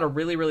 She just had a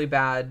really, really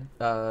bad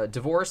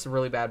divorce, a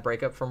really bad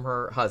breakup from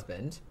her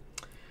husband.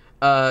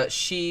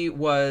 She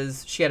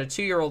had a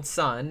 2-year-old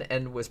son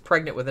and was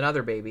pregnant with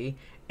another baby,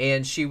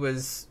 and she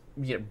was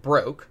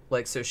broke,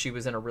 so she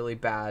was in a really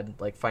bad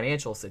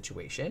financial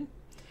situation.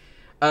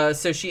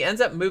 So she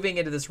ends up moving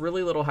into this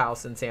really little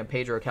house in San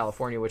Pedro,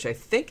 California, which I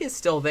think is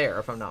still there,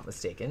 if I'm not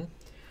mistaken.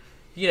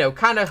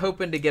 Kind of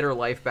hoping to get her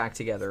life back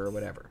together or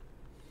whatever.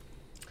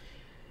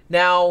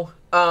 Now,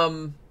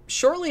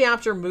 shortly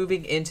after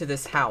moving into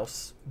this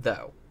house,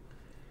 though,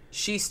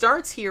 she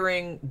starts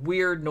hearing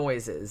weird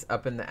noises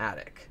up in the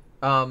attic.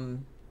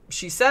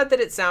 She said that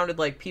it sounded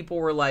like people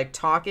were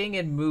talking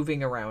and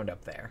moving around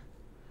up there.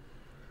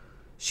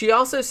 She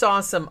also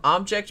saw some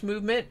object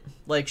movement,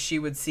 she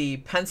would see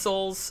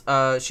pencils.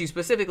 She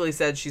specifically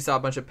said she saw a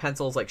bunch of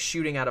pencils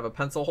shooting out of a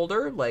pencil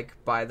holder,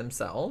 by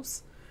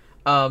themselves.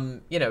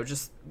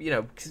 Just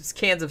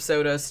cans of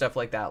soda, stuff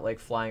like that,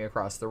 flying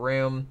across the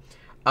room.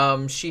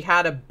 She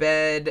had a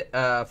bed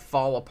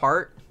fall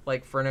apart,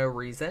 for no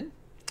reason.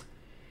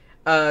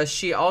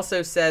 She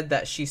also said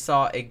that she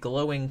saw a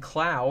glowing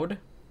cloud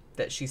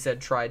that she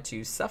said tried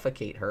to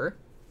suffocate her.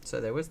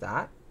 So there was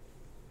that,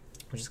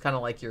 which is kind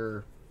of like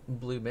your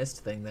blue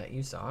mist thing that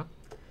you saw.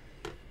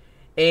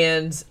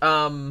 And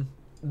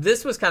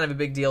this was kind of a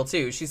big deal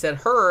too. She said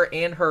her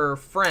and her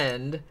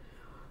friend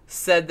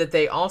said that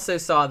they also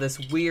saw this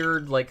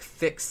weird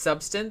thick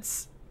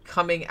substance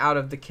coming out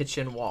of the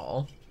kitchen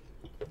wall.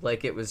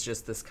 It was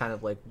just this kind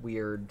of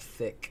weird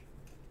thick.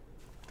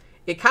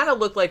 It kind of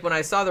looked like, when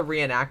I saw the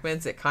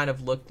reenactments, it kind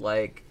of looked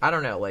like, I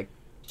don't know,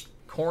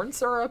 corn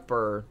syrup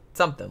or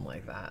something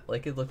like that.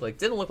 It looked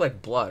didn't look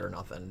like blood or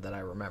nothing that I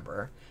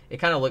remember. It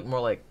kind of looked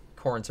more like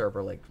corn syrup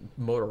or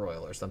motor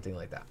oil or something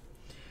like that.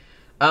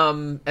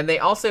 And they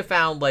also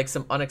found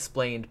some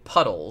unexplained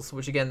puddles,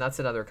 which again, that's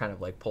another kind of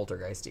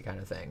poltergeisty kind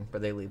of thing, where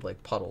they leave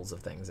puddles of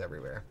things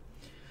everywhere.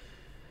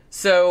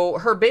 So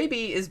her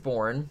baby is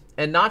born,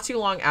 and not too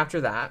long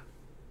after that,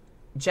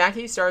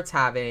 Jackie starts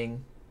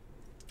having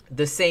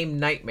the same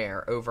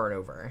nightmare over and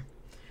over.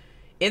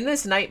 In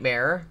this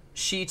nightmare,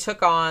 she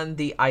took on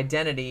the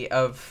identity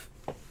of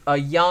a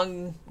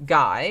young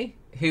guy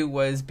who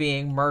was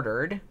being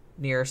murdered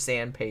near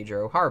San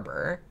Pedro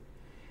Harbor.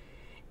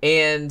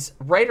 And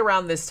right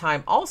around this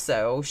time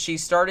also, she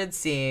started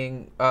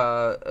seeing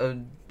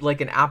an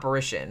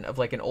apparition of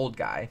an old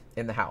guy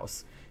in the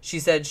house. She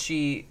said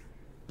she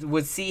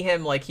would see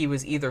him he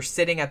was either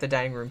sitting at the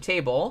dining room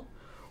table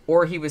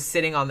or he was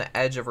sitting on the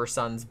edge of her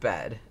son's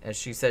bed. And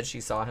she said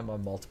she saw him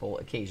on multiple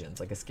occasions,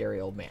 a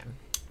scary old man.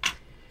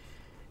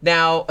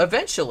 Now,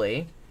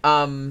 eventually,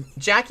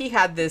 Jackie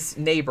had this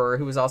neighbor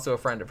who was also a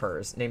friend of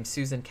hers named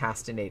Susan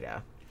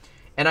Castaneda.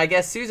 And I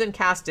guess Susan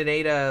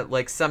Castaneda,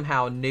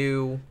 somehow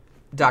knew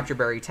Dr.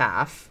 Barry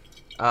Taff.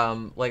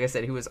 Like I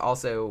said, who was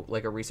also,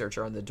 a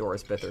researcher on the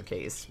Doris Bither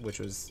case, which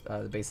was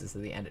the basis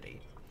of the entity.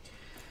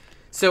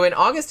 So in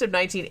August of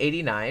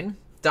 1989,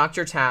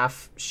 Dr.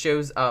 Taff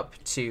shows up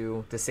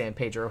to the San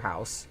Pedro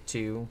house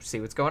to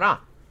see what's going on.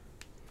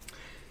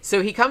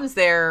 So he comes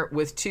there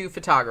with 2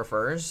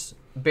 photographers,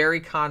 Barry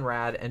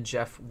Conrad and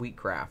Jeff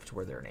Wheatcraft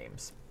were their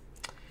names.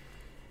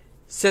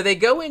 So they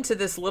go into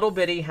this little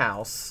bitty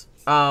house.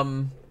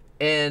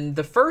 And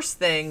the first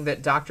thing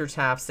that Dr.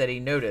 Taff said he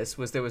noticed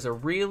was there was a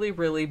really,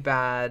 really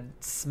bad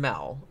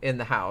smell in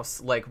the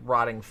house,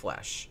 rotting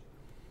flesh.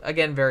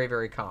 Again, very,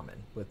 very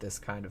common with this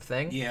kind of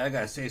thing. Yeah, I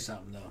gotta say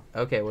something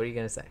though. Okay, what are you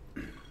gonna say?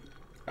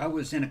 I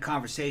was in a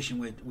conversation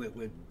with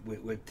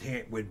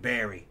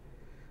Barry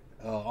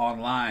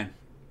online.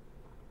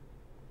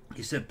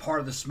 He said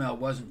part of the smell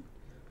was,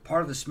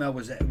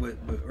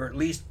 or at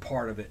least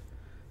part of it,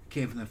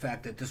 came from the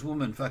fact that this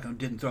woman fucking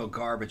didn't throw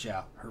garbage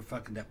out.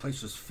 That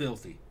place was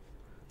filthy.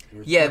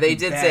 Yeah, they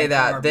did say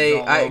that.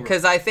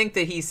 Because I think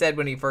that he said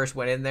when he first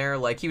went in there,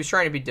 he was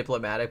trying to be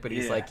diplomatic, but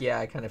he's I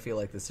kind of feel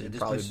like this should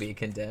probably be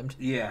condemned.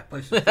 Yeah,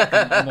 place was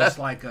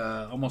fucking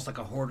almost like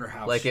a hoarder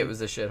house. It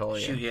was a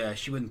shithole.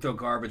 She wouldn't throw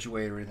garbage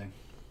away or anything.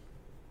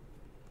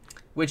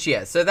 Which,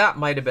 so that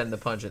might have been the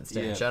pungent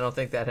stench. Yeah. I don't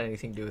think that had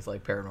anything to do with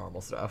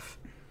paranormal stuff.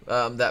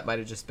 That might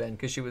have just been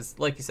because she was,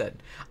 like you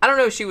said, I don't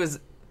know if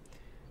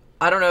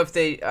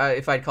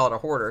if I'd call it a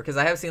hoarder, because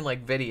I have seen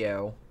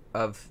video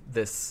of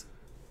this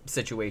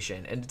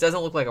situation, and it doesn't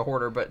look like a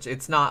hoarder, but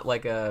it's not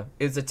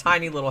it's a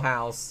tiny little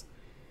house,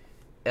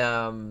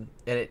 and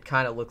it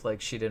kind of looked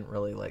like she didn't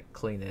really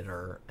clean it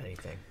or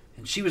anything.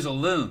 And she was a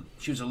loon.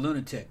 She was a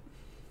lunatic.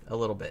 A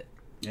little bit.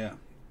 Yeah.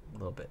 A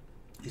little bit.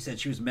 He said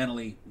she was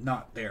mentally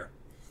not there.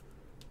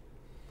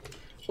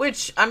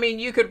 Which, I mean,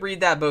 you could read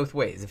that both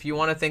ways. If you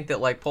want to think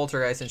that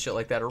poltergeist and shit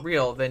like that are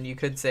real, then you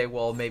could say,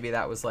 well, maybe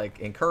that was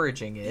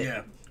encouraging it.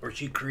 Yeah. Or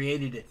she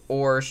created it.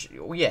 Or,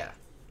 yeah.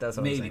 That's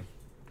what I'm saying.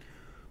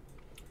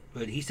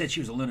 But he said she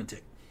was a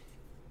lunatic.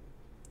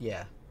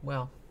 Yeah.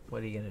 Well,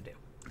 what are you gonna do?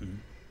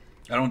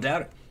 I don't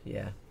doubt it.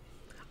 Yeah.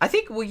 I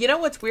think, well, you know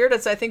what's weird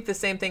is I think the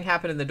same thing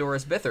happened in the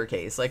Doris Bither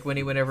case. Like, when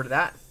he went over to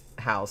that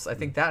house, I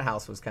think that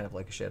house was kind of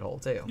like a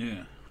shithole, too.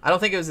 Yeah. I don't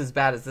think it was as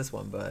bad as this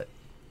one, but,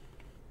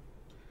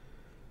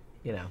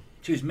 you know.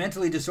 She was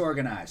mentally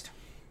disorganized.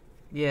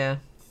 Yeah.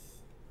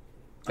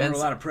 Under a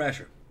lot of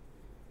pressure.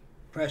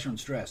 Pressure and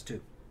stress,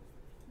 too.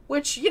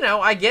 Which, you know,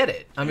 I get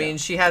it. I mean,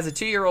 she has a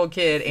 2-year-old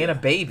kid and a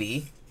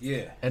baby.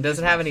 Yeah. And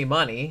doesn't have any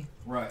money.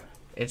 Right.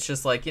 It's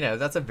just like, you know,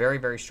 that's a very,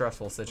 very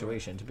stressful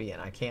situation to be in.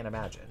 I can't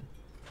imagine.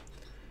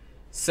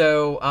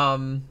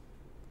 So,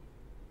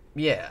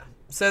 yeah.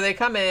 So they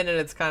come in and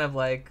it's kind of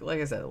like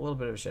I said, a little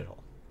bit of a shithole.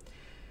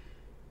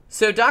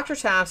 So Dr.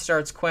 Taft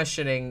starts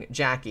questioning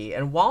Jackie,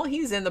 and while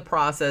he's in the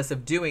process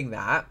of doing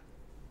that,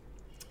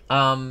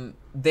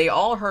 they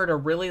all heard a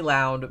really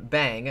loud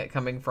bang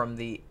coming from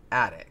the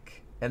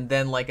attic, and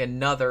then like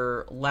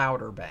another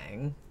louder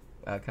bang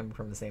coming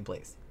from the same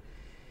place.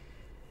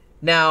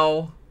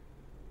 Now,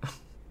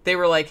 they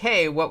were like,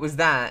 hey, what was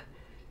that?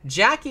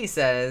 Jackie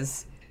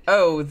says,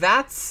 oh,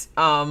 that's,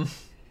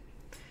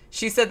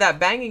 she said that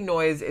banging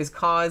noise is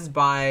caused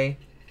by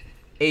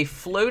a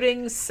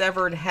floating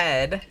severed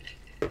head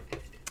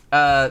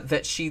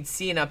that she'd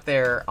seen up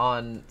there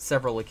on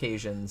several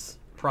occasions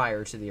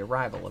prior to the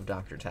arrival of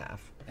Dr.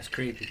 Taft. That's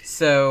creepy.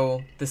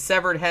 So the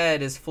severed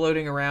head is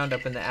floating around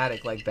up in the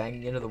attic, like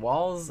banging into the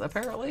walls,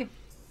 apparently.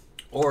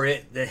 Or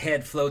the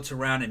head floats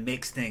around and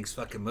makes things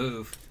fucking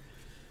move.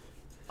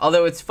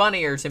 Although it's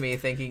funnier to me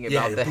thinking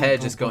about the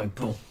head just going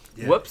boom.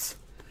 Yeah. Whoops.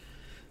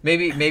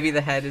 Maybe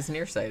the head is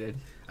nearsighted.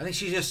 I think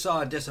she just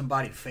saw a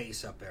disembodied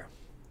face up there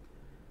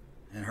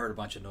and heard a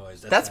bunch of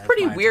noise. That's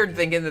pretty weird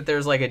thinking that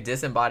there's like a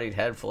disembodied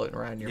head floating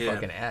around your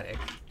fucking attic.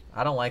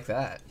 I don't like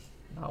that.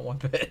 Not one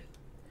bit.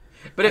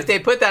 But if they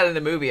put that in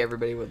the movie,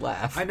 everybody would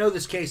laugh. I know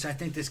this case. I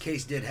think this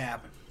case did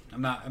happen.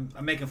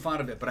 I'm making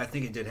fun of it, but I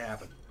think it did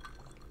happen.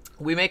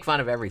 We make fun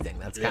of everything.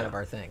 That's kind of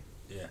our thing.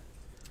 Yeah.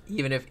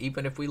 Even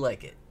if we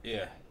like it.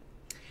 Yeah.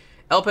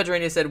 El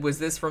Padrino said, was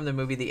this from the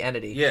movie The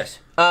Entity? Yes.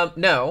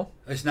 No.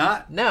 It's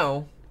not?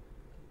 No.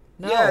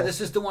 Yeah, this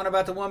is the one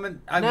about the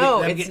woman.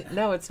 No,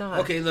 it's not.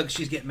 Okay, look,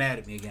 she's getting mad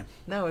at me again.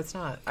 No, it's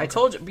not. Okay. I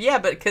told you. Yeah,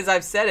 but because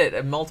I've said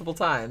it multiple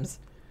times.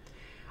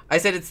 I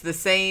said it's the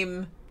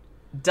same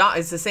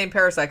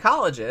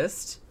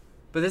parapsychologist,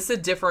 but this is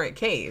a different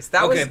case.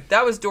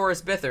 That was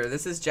Doris Bither.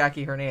 This is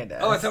Jackie Hernandez.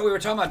 Oh, I thought we were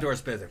talking about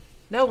Doris Bither.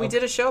 No, we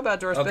did a show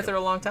about Doris Bither a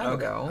long time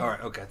ago. All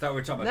right, okay. I thought we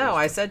were talking about No,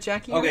 Doris I said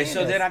Jackie Hernandez.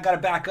 Hernandez. So then I got to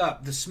back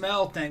up. The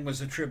smell thing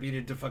was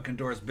attributed to fucking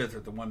Doris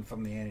Bither, the one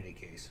from the Entity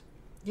case.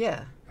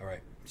 Yeah. All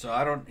right.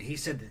 So he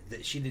said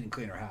that she didn't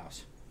clean her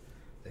house.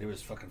 That it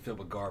was fucking filled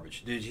with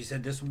garbage. Dude, he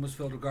said this one was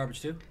filled with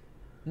garbage too?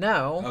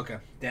 No. Okay.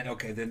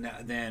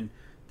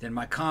 Then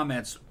my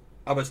comments,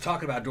 I was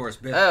talking about Doris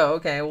Bither. Oh,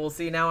 okay. Well,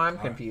 see, now I'm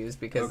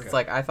confused because it's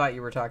like I thought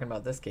you were talking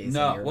about this case.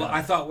 No, well,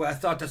 I thought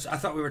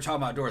we were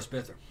talking about Doris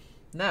Bither.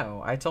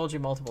 No, I told you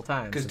multiple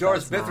times. Because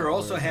Doris Bither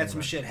also had some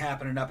shit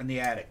happening up in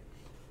the attic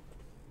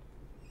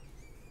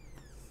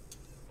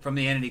from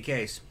the Entity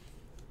case.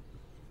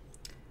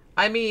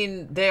 I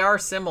mean, they are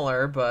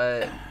similar,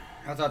 but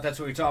I thought that's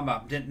what we were talking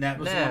about. That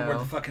was the one where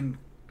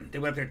they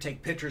went up there to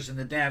take pictures and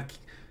the damn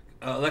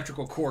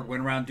electrical cord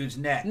went around dude's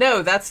neck.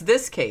 No, that's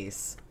this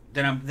case.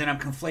 Then I'm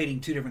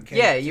conflating two different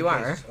cases. Yeah, you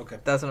are. Okay.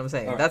 That's what I'm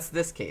saying. Right. That's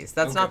this case.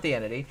 That's not the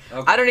Entity.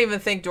 Okay. I don't even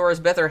think Doris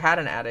Bither had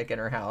an attic in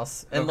her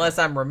house, unless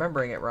I'm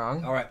remembering it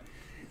wrong. All right.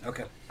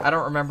 Okay. I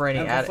don't remember any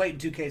attic. I'm conflating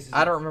two cases.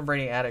 I don't remember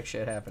any attic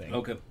shit happening.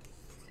 Okay.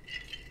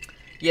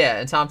 Yeah,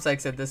 and Tom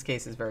Sykes said this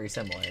case is very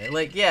similar.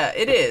 Like, yeah,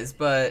 it is,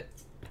 but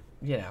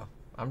you know,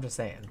 I'm just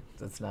saying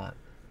it's not.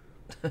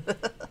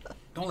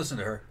 Don't listen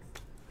to her.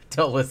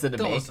 Don't llisten to me.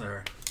 Don't listen to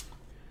her.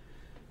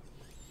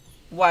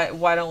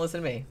 Why don't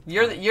listen to me?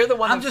 You're the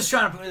one. I'm just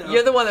trying to.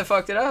 You're the one that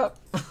fucked it up.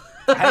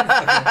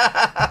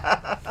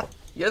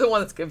 You're the one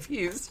that's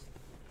confused.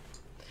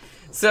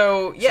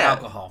 So yeah,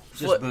 it's alcohol, it's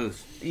just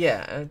booze.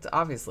 Yeah, it's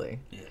obviously.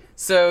 Yeah.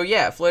 So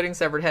yeah, floating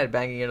severed head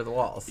banging into the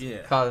walls,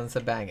 causing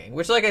some banging,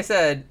 which, like I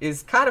said,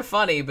 is kind of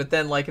funny. But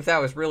then, like, if that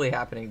was really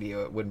happening to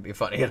you, it wouldn't be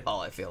funny at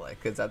all. I feel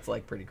like, because that's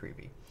like pretty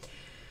creepy.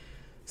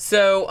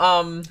 So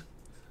on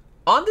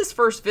this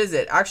first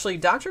visit, actually,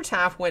 Dr.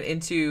 Taft went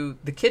into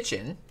the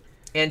kitchen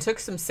and took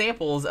some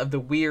samples of the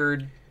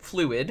weird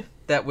fluid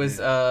that was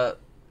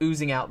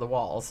oozing out the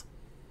walls.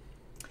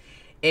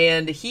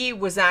 And he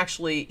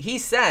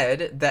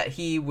said that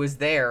he was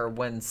there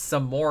when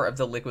some more of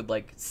the liquid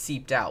like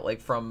seeped out,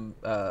 like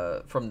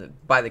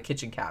by the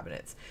kitchen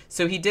cabinets.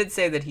 So he did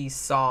say that he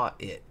saw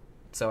it.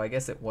 So I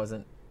guess it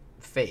wasn't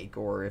fake,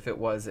 or if it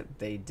was,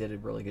 they did a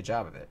really good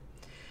job of it.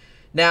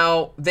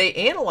 Now, they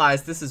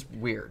analyzed, this is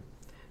weird.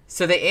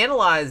 So they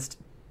analyzed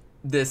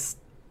this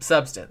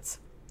substance,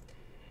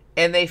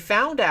 and they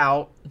found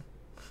out,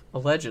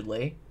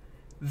 allegedly,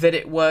 that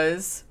it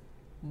was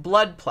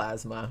blood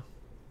plasma.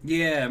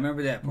 Yeah, I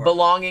remember that part.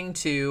 Belonging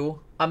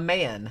to a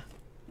man.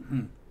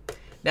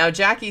 Now,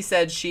 Jackie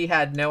said she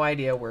had no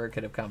idea where it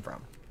could have come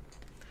from.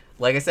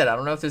 Like I said, I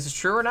don't know if this is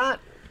true or not.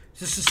 Is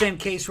this the same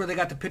case where they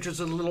got the pictures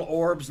of the little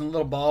orbs and the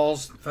little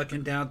balls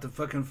fucking down at the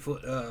fucking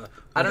foot?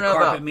 I don't the know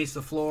carpet about meets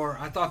the floor.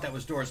 I thought that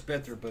was Doris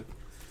Bither, but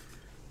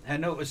I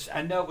know it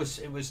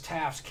was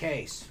Taft's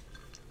case.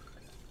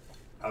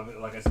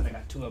 Like I said, I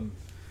got two of them.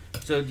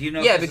 So do you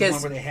know? Yeah, if this because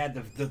is one where they had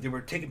they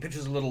were taking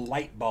pictures of little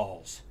light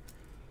balls.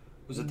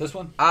 Was it this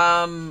one?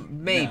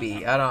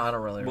 Maybe. No. I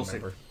don't really We'll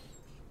remember.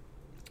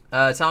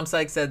 Tom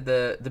Sykes said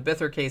the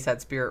Bither case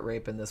had spirit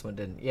rape and this one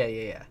didn't.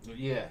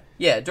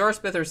 Yeah. Doris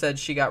Bither said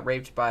she got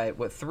raped by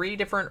 3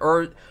 different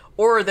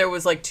or there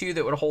was like 2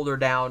 that would hold her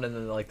down and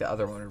then like the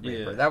other one would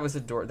rape her. That was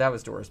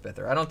Doris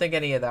Bither. I don't think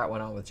any of that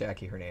went on with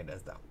Jackie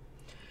Hernandez though.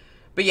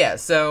 But yeah,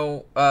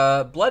 so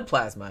blood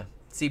plasma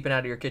seeping out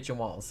of your kitchen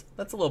walls.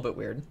 That's a little bit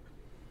weird.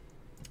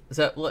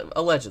 So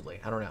allegedly,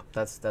 I don't know.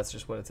 That's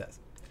just what it says.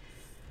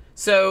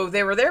 So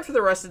they were there for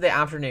the rest of the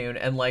afternoon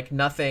and like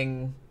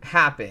nothing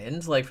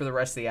happened like for the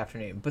rest of the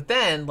afternoon. But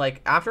then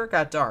like after it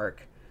got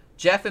dark,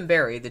 Jeff and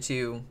Barry, the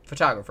 2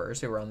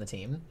 photographers who were on the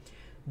team,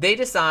 they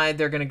decide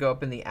they're going to go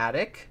up in the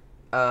attic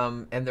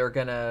and they're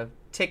going to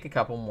take a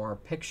couple more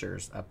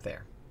pictures up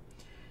there.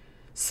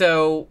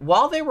 So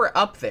while they were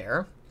up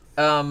there,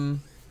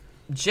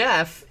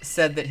 Jeff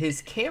said that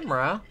his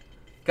camera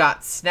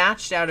got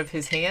snatched out of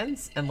his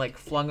hands and like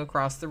flung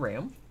across the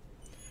room.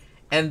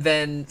 And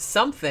then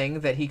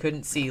something that he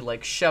couldn't see,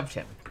 like, shoved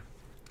him.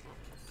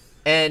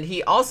 And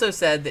he also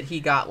said that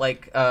he got,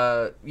 like,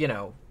 that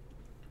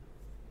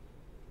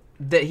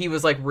he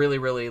was, like, really,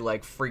 really,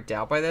 like, freaked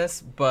out by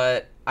this.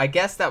 But I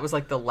guess that was,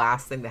 like, the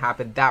last thing that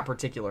happened that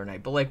particular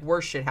night. But, like,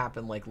 worse shit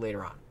happened, like,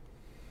 later on.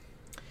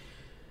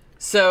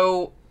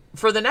 So,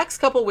 for the next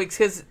couple weeks,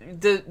 because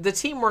the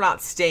team were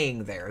not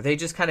staying there. They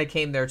just kind of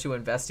came there to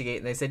investigate.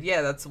 And they said,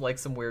 yeah, that's, like,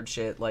 some weird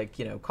shit. Like,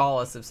 call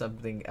us if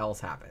something else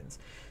happens.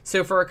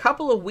 So for a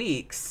couple of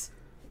weeks,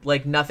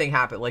 like, nothing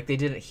happened. Like, they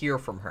didn't hear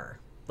from her,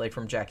 like,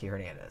 from Jackie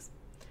Hernandez.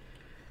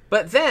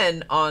 But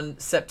then on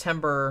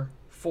September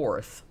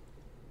 4th,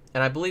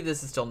 and I believe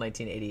this is still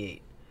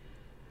 1988,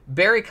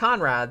 Barry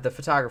Conrad, the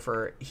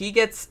photographer, he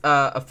gets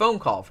a phone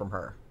call from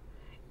her.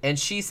 And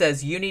she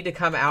says, you need to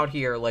come out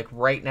here, like,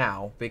 right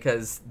now,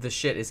 because the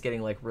shit is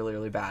getting, like, really,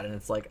 really bad, and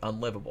it's, like,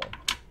 unlivable.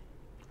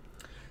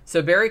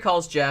 So Barry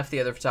calls Jeff, the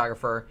other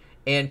photographer,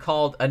 and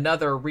called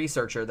another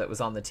researcher that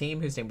was on the team,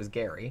 whose name was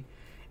Gary.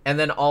 And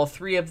then all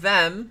 3 of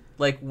them,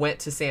 like, went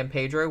to San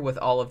Pedro with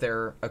all of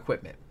their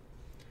equipment.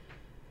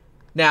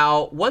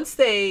 Now, once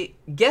they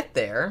get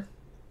there,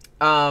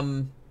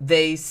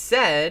 they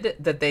said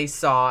that they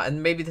saw,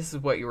 and maybe this is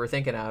what you were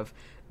thinking of,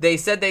 they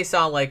said they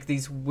saw, like,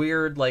 these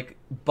weird, like,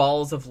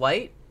 balls of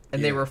light,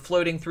 and they were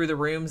floating through the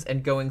rooms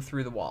and going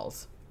through the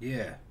walls.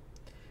 Yeah.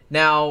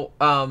 Now,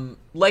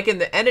 like in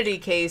the Entity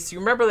case, you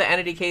remember the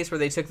Entity case where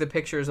they took the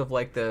pictures of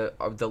like the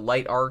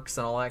light arcs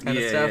and all that kind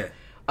of stuff?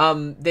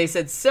 Yeah. They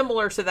said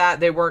similar to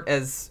that. They weren't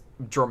as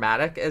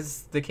dramatic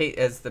as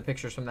the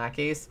pictures from that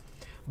case,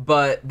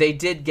 but they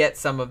did get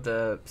some of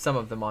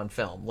them on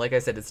film. Like I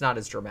said, it's not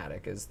as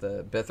dramatic as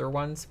the Bither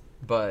ones,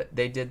 but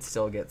they did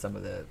still get some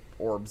of the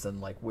orbs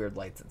and like weird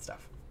lights and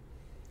stuff.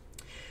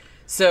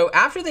 So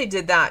after they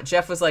did that,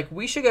 Jeff was like,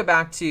 we should go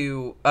back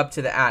up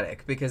to the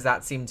attic because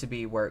that seemed to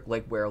be where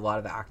a lot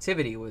of the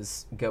activity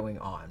was going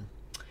on.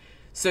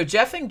 So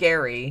Jeff and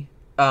Gary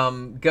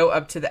go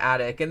up to the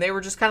attic and they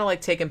were just kind of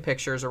like taking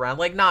pictures around,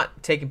 like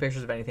not taking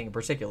pictures of anything in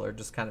particular,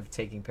 just kind of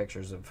taking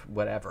pictures of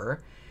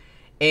whatever.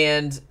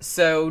 And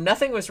so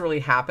nothing was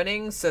really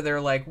happening. So they're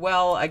like,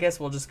 well, I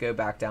guess we'll just go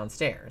back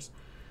downstairs.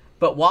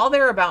 But while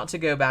they're about to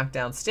go back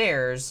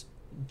downstairs,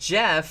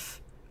 Jeff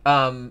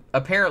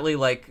apparently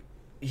like,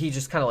 he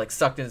just kind of like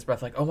sucked in his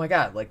breath like, oh my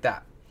God, like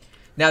that.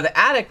 Now the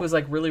attic was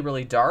like really,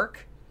 really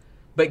dark,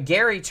 but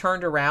Gary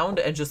turned around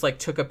and just like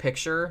took a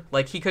picture.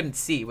 Like he couldn't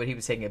see what he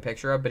was taking a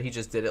picture of, but he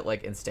just did it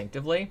like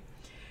instinctively.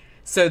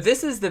 So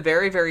this is the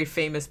very, very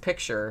famous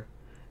picture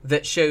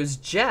that shows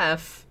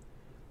Jeff.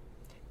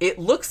 It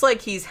looks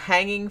like he's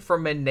hanging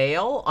from a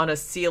nail on a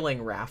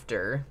ceiling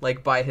rafter,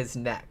 like by his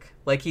neck.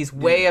 Like he's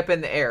way up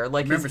in the air.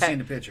 Like I remember seeing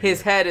the picture.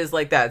 His head is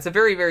like that. It's a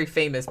very, very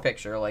famous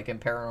picture, like in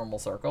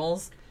paranormal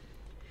circles.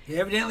 Yeah,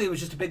 evidently it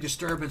was just a big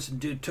disturbance, and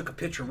dude took a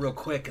picture real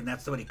quick, and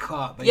that's what he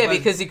caught. But yeah,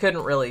 because he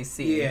couldn't really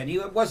see. Yeah, and he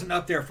wasn't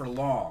up there for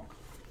long,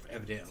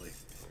 evidently.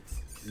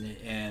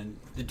 And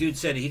the dude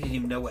said he didn't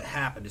even know what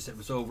happened. He said it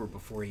was over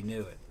before he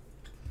knew it.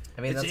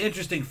 I mean, it's an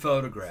interesting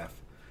photograph.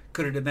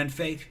 Could it have been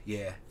faked?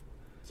 Yeah.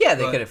 Yeah,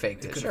 they could have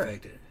faked it. Could Sure. have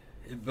faked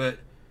it. But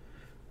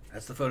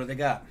that's the photo they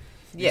got.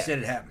 He said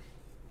it happened.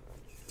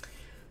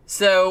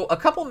 So a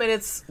couple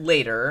minutes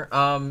later,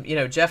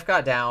 Jeff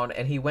got down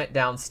and he went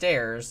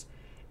downstairs.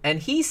 And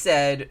he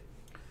said,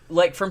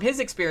 like, from his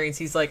experience,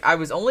 he's like, I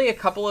was only a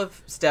couple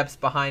of steps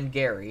behind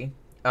Gary,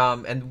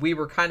 and we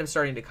were kind of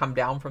starting to come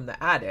down from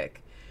the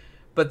attic.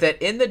 But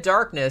that in the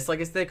darkness,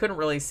 like I said, they couldn't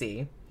really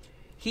see.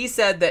 He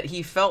said that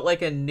he felt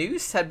like a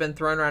noose had been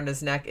thrown around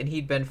his neck, and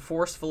he'd been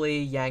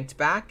forcefully yanked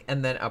back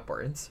and then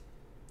upwards.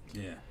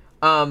 Yeah.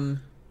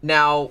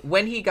 Now,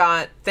 when he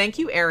got... Thank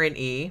you, Aaron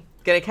E.,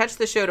 Gonna catch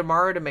the show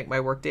tomorrow to make my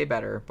workday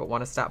better, but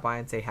want to stop by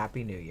and say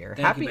Happy New Year.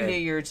 Happy New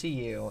Year to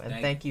you, and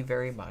thank you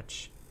very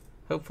much.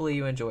 Hopefully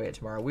you enjoy it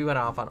tomorrow. We went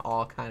off on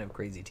all kind of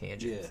crazy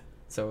tangents. Yeah.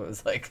 So it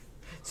was like,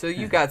 so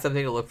you got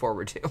something to look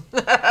forward to.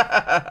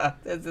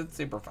 It's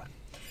super fun.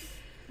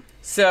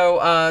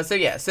 So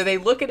they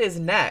look at his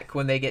neck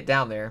when they get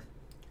down there,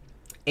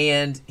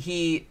 and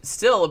he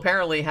still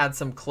apparently had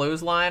some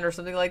clothesline or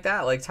something like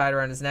that, like tied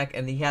around his neck,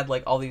 and he had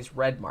like all these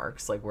red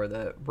marks, like where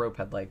the rope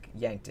had like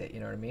yanked it.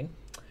 You know what I mean?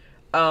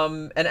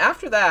 And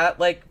after that,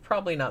 like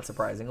probably not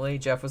surprisingly,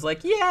 Jeff was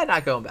like, "Yeah,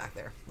 not going back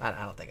there. I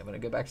don't think I'm going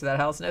to go back to that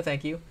house. No,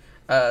 thank you."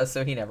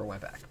 So he never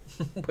went back,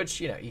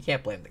 which, you know, you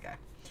can't blame the guy.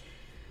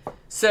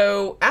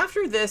 So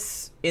after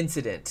this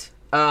incident,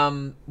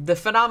 the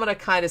phenomena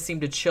kind of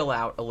seemed to chill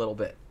out a little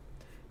bit.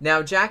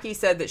 Now, Jackie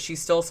said that she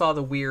still saw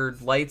the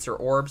weird lights or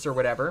orbs or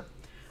whatever.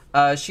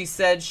 She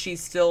said she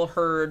still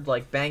heard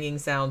like banging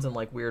sounds and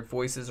like weird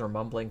voices or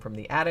mumbling from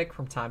the attic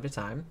from time to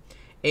time.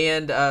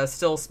 And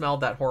still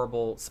smelled that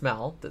horrible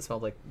smell that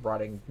smelled like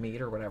rotting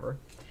meat or whatever.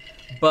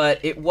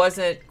 But it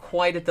wasn't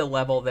quite at the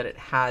level that it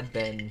had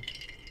been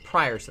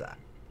prior to that.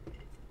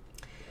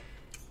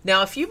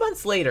 Now, a few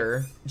months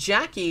later,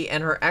 Jackie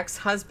and her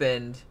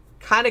ex-husband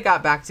kind of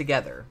got back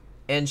together,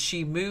 and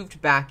she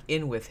moved back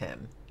in with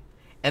him.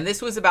 And this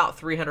was about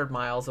 300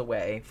 miles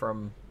away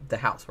from the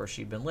house where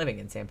she'd been living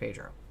in San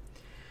Pedro.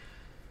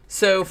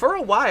 So for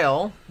a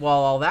while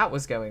all that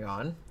was going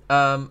on,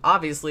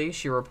 obviously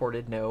she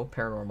reported no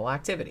paranormal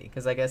activity,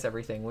 because I guess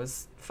everything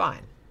was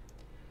fine.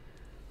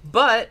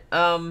 But,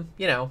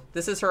 you know,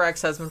 this is her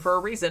ex-husband for a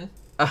reason.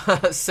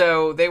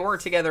 So they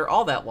weren't together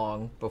all that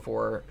long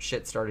before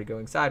shit started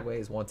going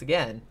sideways once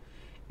again.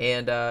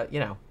 And, you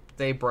know,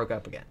 they broke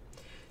up again.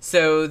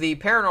 So the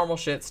paranormal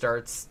shit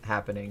starts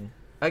happening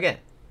again.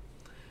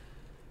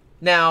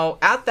 Now,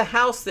 at the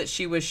house that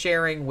she was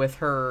sharing with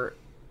her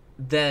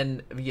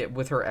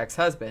with her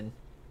ex-husband,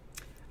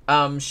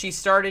 she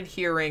started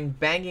hearing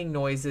banging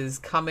noises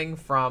coming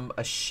from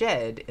a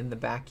shed in the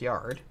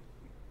backyard.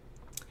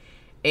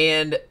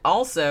 And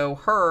also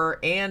her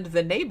and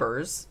the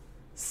neighbors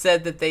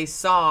said that they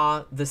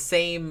saw the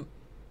same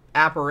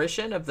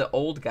apparition of the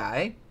old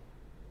guy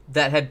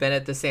that had been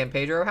at the San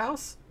Pedro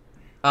house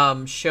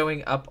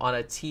showing up on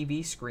a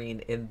TV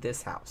screen in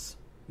this house.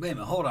 Wait a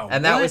minute, hold on.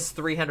 And that was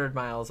 300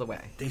 miles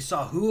away. They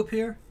saw who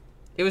appear?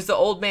 It was the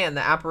old man,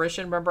 the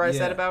apparition. Remember I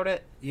said about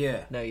it?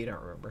 Yeah. No, you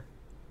don't remember.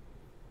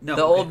 No.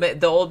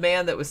 The old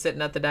man that was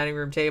sitting at the dining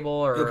room table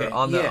or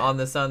on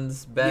the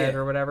son's bed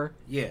or whatever.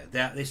 Yeah,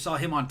 that they saw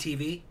him on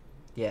TV.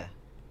 Yeah.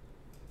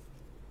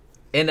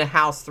 In a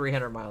house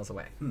 300 miles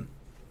away.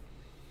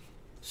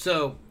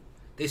 So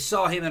they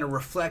saw him in a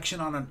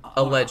reflection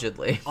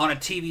allegedly on a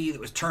TV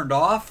that was turned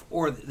off,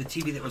 or the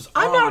TV that was on.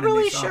 I'm not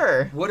really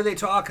sure. What are they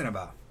talking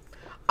about?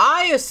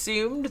 I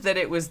assumed that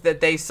it was that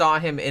they saw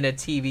him in a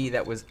TV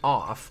that was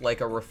off, like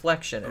a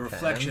reflection of him. A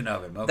reflection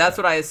of him. Okay. That's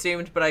what I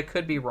assumed, but I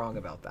could be wrong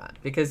about that.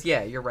 Because,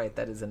 yeah, you're right.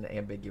 That is an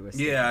ambiguous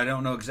statement. Yeah, I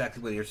don't know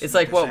exactly what you're saying. It's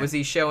like, what, was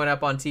he showing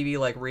up on TV,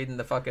 like, reading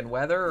the fucking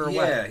weather, or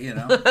what? Yeah, you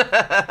know.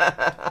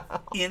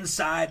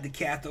 Inside the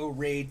cathode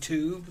ray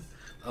tube,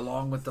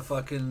 along with the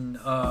fucking,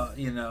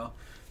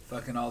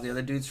 fucking all the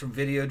other dudes from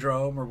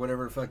Videodrome, or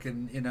whatever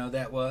fucking,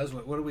 that was.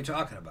 What are we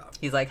talking about?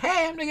 He's like,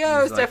 hey, I'm the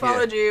ghost,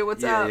 Stefology,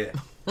 what's up? Yeah.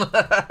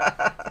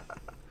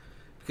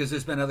 Because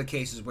there's been other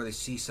cases where they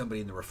see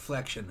somebody in the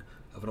reflection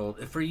of an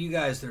old. For you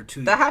guys that are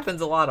too, that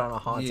happens a lot on A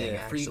Haunting.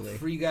 Actually,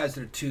 for you guys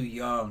that are too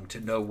young to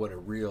know what a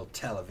real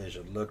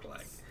television looked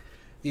like,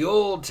 the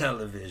old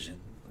television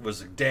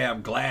was a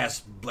damn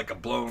glass, like a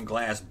blown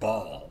glass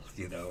ball.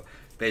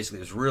 Basically,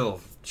 it was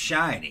real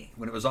shiny.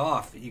 When it was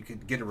off, you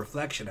could get a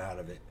reflection out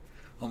of it,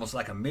 almost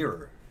like a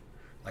mirror,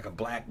 like a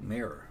black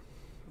mirror.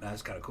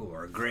 That's kind of cool,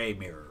 or a gray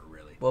mirror,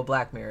 really. Well,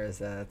 Black Mirror is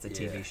that's a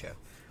TV show.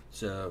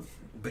 So,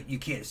 but you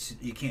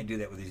can't do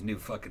that with these new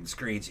fucking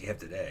screens you have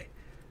today.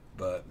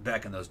 But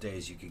back in those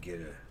days, you could get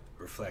a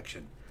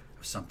reflection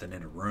of something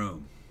in a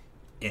room,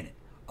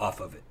 off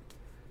of it.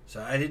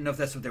 So I didn't know if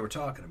that's what they were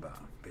talking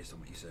about, based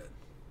on what you said.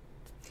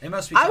 They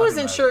must be. I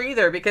wasn't sure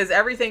either, because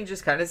everything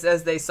just kind of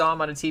says they saw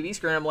him on a TV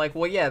screen. I'm like,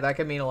 well, yeah, that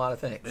could mean a lot of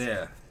things.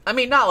 Yeah. I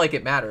mean, not like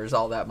it matters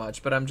all that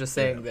much, but I'm just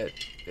saying that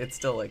it's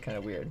still like kind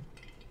of weird.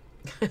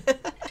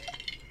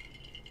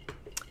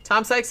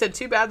 Tom Sykes said,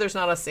 too bad there's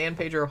not a San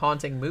Pedro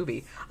Haunting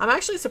movie. I'm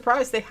actually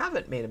surprised they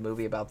haven't made a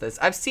movie about this.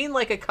 I've seen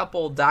like a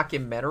couple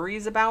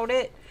documentaries about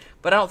it,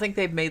 but I don't think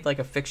they've made like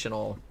a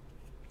fictional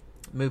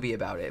movie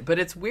about it. But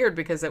it's weird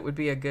because that would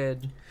be a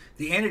good...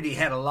 The Entity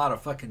had a lot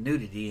of fucking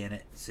nudity in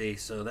it, see,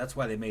 so that's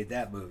why they made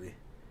that movie.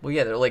 Well,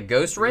 yeah, they're like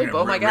ghost rape?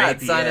 Oh my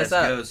god, sign us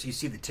up. Ghost. You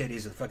see the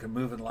titties are fucking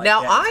moving like now,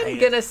 that. Now, I'm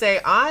going to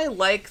say I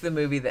like the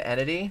movie The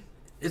Entity.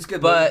 It's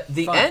good, but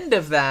the end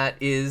of that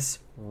is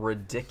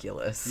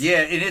ridiculous.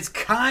 Yeah, and it's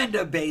kind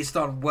of based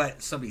on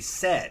what somebody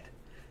said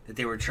that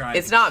they were trying.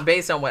 It's not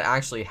based on what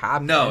actually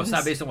happened. No, it's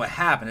not based on what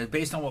happened. It's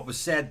based on what was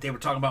said. They were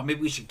talking about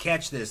maybe we should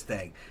catch this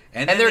thing,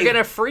 and they're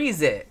gonna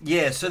freeze it.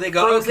 Yeah, so they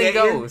go, frozen okay,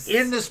 ghosts.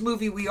 In this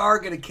movie we are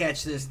gonna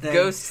catch this thing,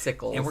 ghost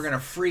sickles, and we're gonna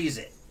freeze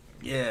it.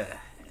 Yeah,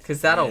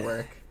 because that'll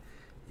work.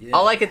 Yeah.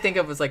 All I could think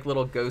of was like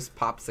little ghost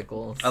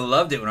popsicles. I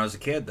loved it when I was a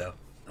kid, though.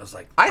 I was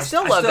like, I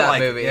still love that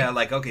like, movie. Yeah,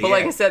 like okay, but yeah.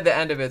 like I said, the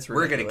end of it's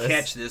we're ridiculous. gonna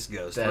catch this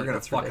ghost. We're gonna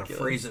That's fucking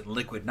ridiculous. freeze it in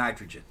liquid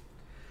nitrogen.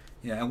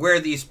 Yeah, and where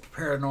these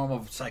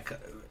paranormal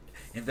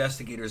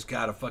investigators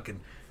got a fucking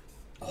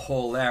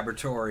whole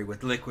laboratory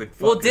with liquid.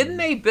 Well, didn't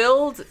they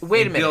build?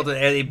 Wait a minute.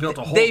 They built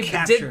a whole They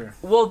capture.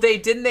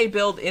 didn't they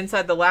build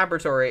inside the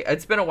laboratory?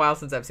 It's been a while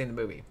since I've seen the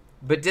movie.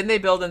 But didn't they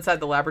build inside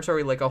the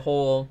laboratory like a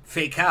whole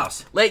fake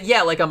house?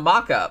 like a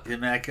mock-up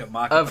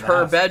of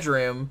her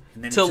bedroom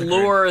to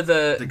lure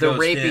the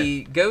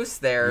rapey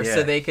ghost there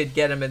so they could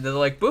get him, and they're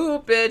like, "Boo,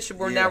 bitch!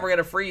 Now we're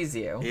gonna freeze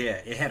you." Yeah,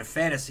 it had a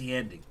fantasy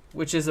ending,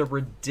 which is a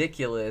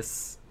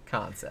ridiculous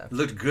concept. It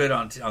looked good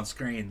on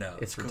screen though.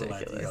 It's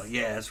ridiculous.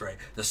 Yeah, that's right.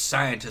 The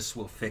scientists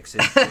will fix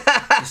it.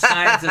 The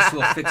scientists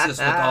will fix this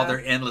with all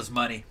their endless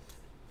money.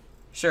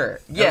 Sure.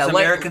 Yeah,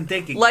 like American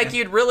thinking. Like man.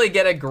 You'd really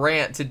get a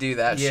grant to do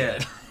that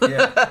shit.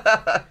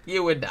 Yeah.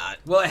 You would not.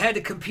 Well, it had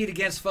to compete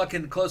against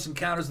fucking Close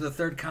Encounters of the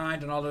Third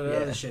Kind and all that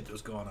other shit that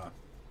was going on.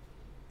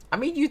 I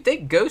mean, you'd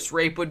think ghost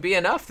rape would be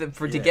enough to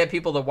get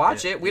people to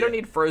watch it. We don't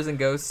need frozen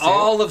ghosts. Too.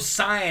 All of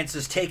science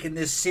is taking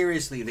this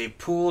seriously. They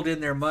pooled in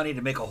their money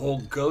to make a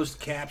whole ghost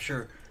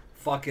capture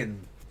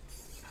fucking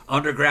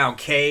underground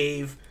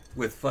cave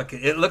with fucking...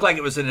 It looked like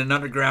it was in an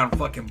underground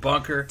fucking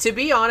bunker. To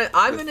be honest,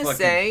 I'm going to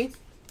say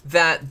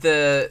that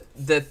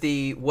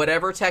the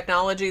whatever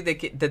technology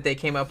that they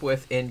came up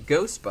with in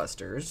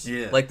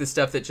Ghostbusters, like the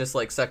stuff that just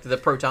like sucked the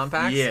proton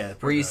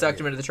packs, where you sucked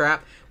them into the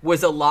trap,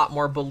 was a lot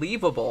more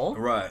believable,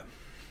 right,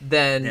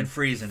 than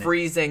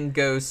freezing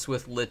ghosts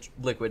with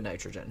liquid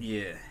nitrogen.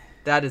 Yeah,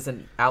 that is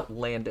an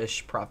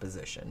outlandish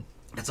proposition.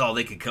 That's all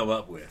they could come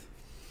up with.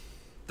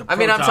 I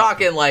mean, I'm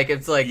talking like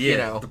it's like you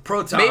know, the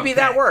proton. Maybe pack.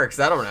 that works.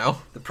 I don't know.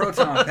 The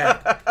proton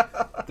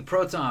pack. The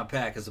proton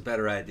pack is a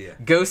better idea.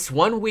 Ghost's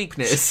one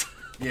weakness.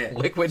 Yeah,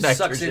 liquid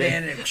nitrogen. Sucks it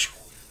in and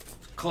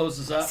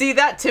closes up. See,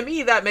 that to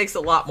me that makes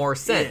a lot more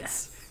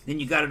sense. Yeah. Then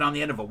you got it on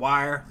the end of a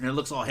wire, and it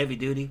looks all heavy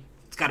duty.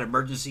 It's got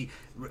emergency.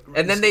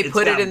 And then they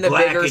put it in the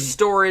bigger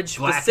storage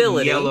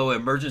facility. And yellow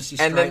emergency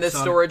stripes. And then the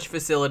storage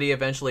facility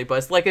eventually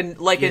busts, like a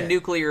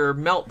nuclear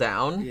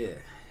meltdown. Yeah.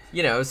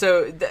 You know,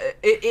 so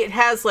it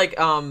has like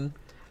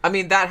I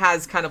mean that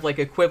has kind of like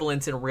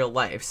equivalents in real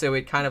life. So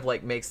it kind of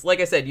like makes, like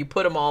I said, you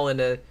put them all in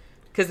a.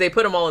 Because they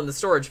put them all in the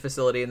storage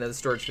facility, and then the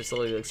storage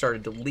facility like,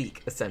 started to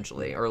leak,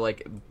 essentially, or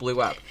like blew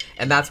up.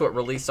 And that's what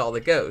released all the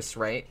ghosts,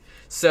 right?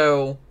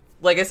 So,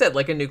 like I said,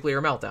 like a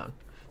nuclear meltdown.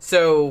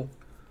 So,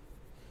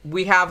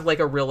 we have like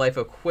a real-life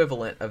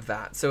equivalent of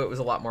that. So, it was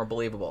a lot more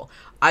believable.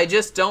 I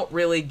just don't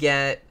really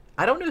get...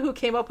 I don't know who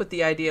came up with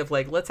the idea of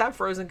like, let's have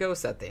frozen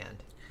ghosts at the end.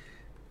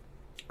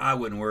 I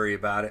wouldn't worry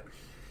about it.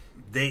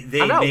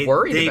 I'm not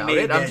worried about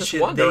it. I'm just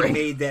wondering.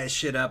 They made that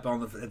shit up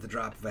at the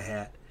drop of a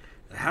hat.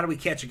 How do we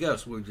catch a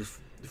ghost? We just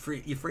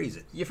you freeze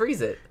it. You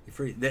freeze it. You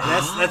freeze.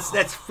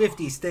 That's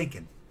 50s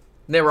thinking.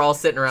 And they were all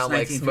sitting around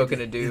like smoking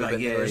a doob. Like,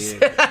 yeah.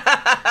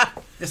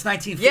 It's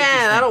 1950s.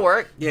 Yeah, that'll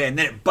work. Yeah, and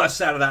then it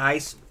busts out of the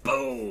ice.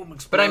 Boom.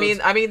 Explodes. But I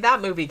mean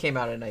that movie came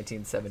out in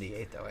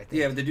 1978, though. I think.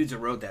 Yeah, but the dudes that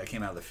wrote that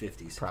came out of the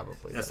 50s.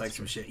 Probably. That's like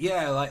true. Some shit.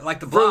 Yeah,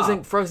 like the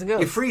Blob. Frozen ghost.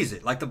 You freeze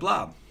it like the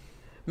Blob.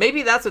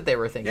 Maybe that's what they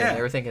were thinking. Yeah.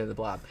 They were thinking of the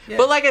Blob. Yeah.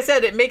 But like I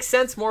said, it makes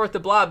sense more with the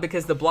Blob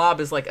because the Blob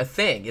is like a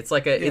thing. It's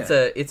like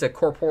it's a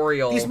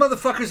corporeal. These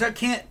motherfuckers that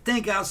can't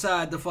think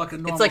outside the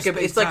fucking normal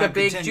it's like a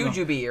big continuum.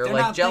 jujube or They're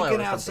like not Jello. They're or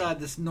thinking something. outside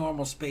this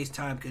normal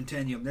space-time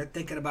continuum. They're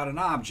thinking about an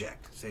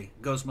object. See,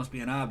 ghost must be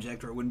an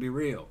object or it wouldn't be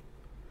real.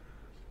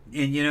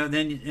 And you know,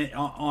 then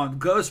on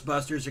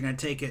Ghostbusters, they're going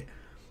to take it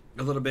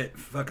a little bit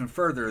fucking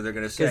further. They're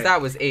going to say because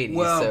that was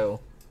 80s. So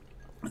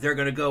they're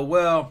going to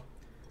go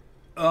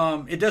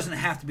it doesn't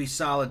have to be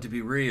solid to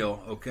be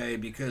real, okay?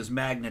 Because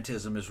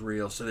magnetism is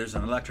real. So there's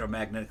an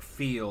electromagnetic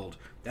field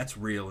that's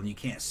real, and you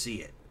can't see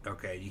it,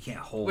 okay? You can't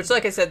hold Which, it.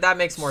 like I said, that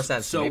makes more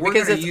sense So to me we're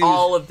because gonna it's use-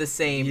 all of the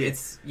same. Yeah.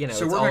 It's So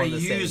it's we're all going to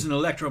the use same. an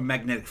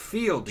electromagnetic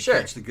field to Sure.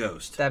 catch the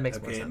ghost. That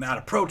makes more sense. Out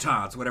of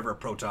protons, whatever a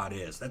proton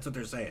is. That's what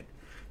they're saying.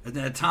 And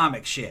then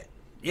atomic shit.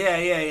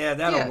 Yeah,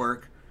 that'll Yeah.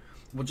 work.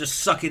 We'll just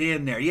suck it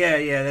in there. Yeah,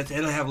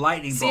 it'll have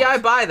lightning bolts. See, I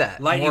buy that.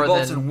 Lightning more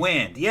bolts than, and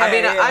wind. Yeah,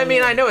 I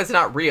mean, I know it's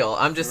not real.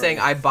 I'm just saying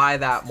I buy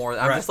that more.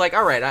 I'm Right. just like,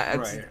 all right, Right. That's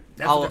what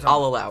they're I'll talking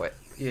allow it.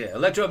 Yeah,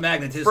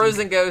 electromagnetism.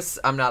 Frozen ghosts,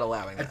 I'm not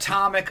allowing that.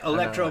 Atomic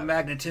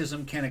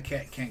electromagnetism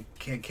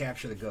can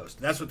capture the ghost.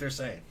 That's what they're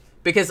saying.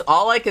 Because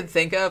all I could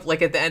think of,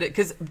 like at the end,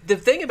 because the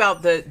thing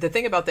about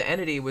the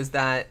entity was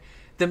that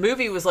the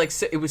movie was like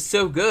it was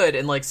so good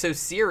and like so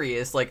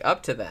serious, like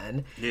up to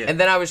then, and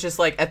then I was just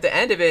like at the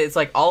end of it, it's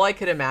like all I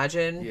could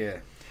imagine. Yeah,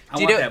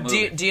 Do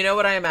you know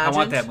what I imagined? I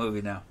want that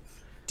movie now.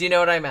 Do you know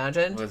what I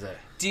imagined? What is that?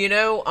 Do you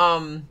know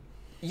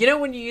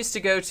when you used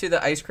to go to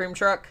the ice cream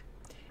truck?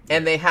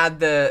 And they had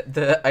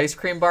the ice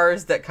cream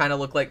bars that kind of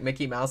look like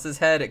Mickey Mouse's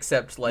head,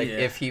 except like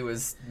if he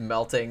was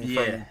melting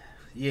from,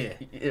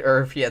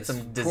 or if he had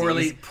some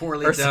disease,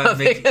 poorly or done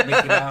something.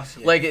 Mickey Mouse,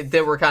 like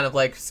they were kind of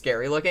like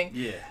scary looking.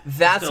 Yeah,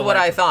 that's what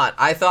I like thought.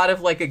 I thought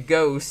of like a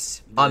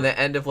ghost on the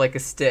end of like a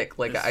stick,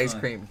 like That's an ice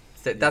funny. cream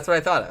stick. That's what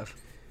I thought of.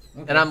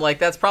 Okay. And I'm like,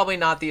 that's probably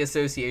not the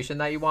association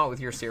that you want with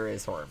your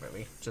serious horror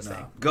movie. Just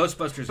saying.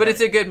 Ghostbusters. But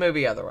it's a good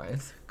movie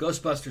otherwise.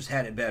 Ghostbusters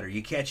had it better.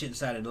 You catch it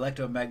inside an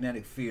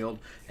electromagnetic field,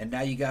 and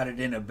now you got it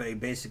in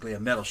basically a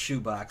metal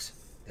shoebox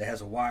that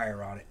has a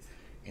wire on it,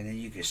 and then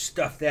you can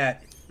stuff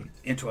that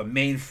into a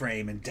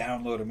mainframe and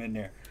download them in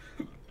there,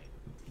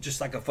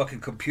 just like a fucking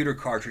computer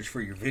cartridge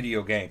for your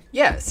video game.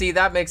 Yeah, see,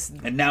 that makes...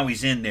 And now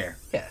he's in there.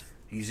 Yeah.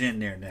 He's in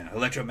there now,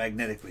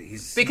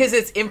 electromagnetically. Because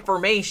it's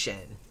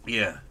information.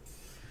 Yeah.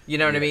 You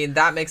know what I mean?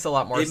 That makes a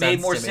lot more sense. It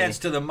made more to sense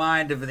me. to the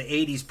mind of the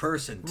 80s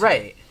person. Too.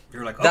 Right.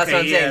 You're like, okay, that's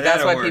what I'm saying.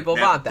 That's why work. people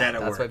bought that.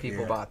 That's why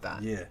people bought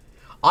that. Yeah.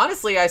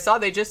 Honestly, I saw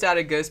they just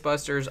added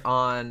Ghostbusters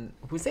on...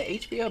 Was it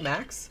HBO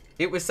Max?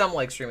 It was some,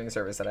 like, streaming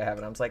service that I have,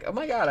 and I was like, oh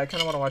my god, I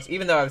kind of want to watch...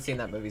 Even though I've seen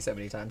that movie so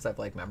many times, I've,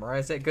 like,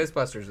 memorized it.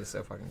 Ghostbusters is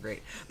so fucking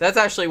great. That's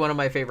actually one of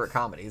my favorite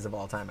comedies of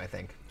all time, I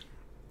think.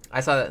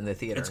 I saw that in the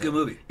theater. It's a good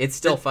movie. It's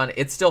still funny.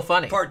 It's still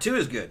funny. Part 2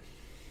 is good.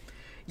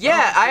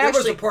 Yeah, There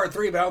was a part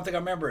 3, but I don't think I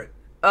remember it.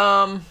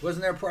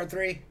 Wasn't there a part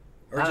 3?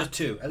 Or just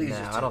 2? I think it's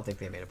just 2. I don't think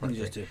they made a part 3.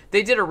 Just 2.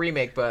 They did a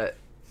remake, but...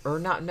 Or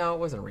not, no, it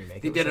wasn't a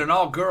remake. They did an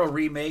all-girl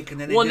remake,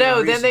 and then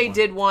then they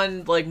did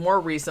one, like, more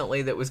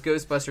recently that was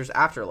Ghostbusters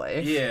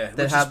Afterlife. Yeah.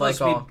 That had, like,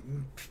 all...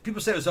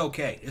 People said it was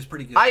okay. It was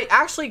pretty good. I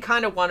actually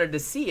kind of wanted to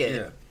see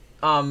it.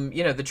 Yeah.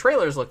 You know, the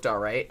trailers looked all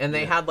right, and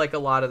they had, like, a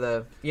lot of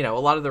the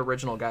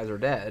original guys are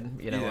dead,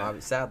 you know,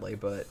 sadly,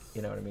 but,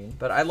 you know what I mean?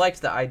 But I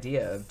liked the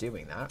idea of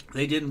doing that.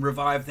 They didn't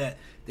revive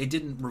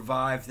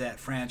that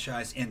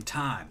franchise in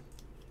time.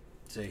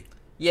 See?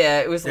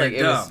 Yeah, it was They're like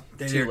dumb. it was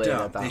They're too late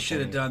dumb. at that They should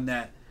have point. done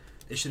that.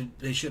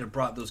 They should have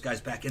brought those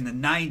guys back in the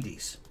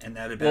 90s, and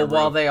that'd have been Well,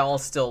 while they all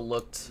still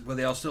looked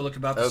they all still looked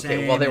about the same.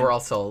 okay. Well, they were all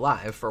still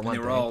alive for one They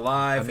thing. were all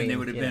alive, I mean, and they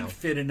would have you been know.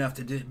 fit enough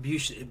to do.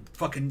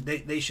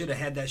 They should have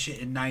had that shit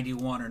in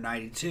 91 or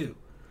 92,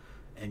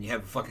 and you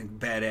have a fucking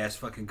badass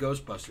fucking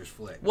Ghostbusters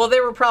flick. Well, they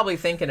were probably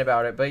thinking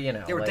about it, but you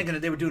know, They were like, thinking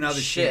that they were doing other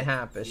shit. shit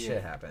happens. Yeah.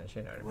 Shit happens.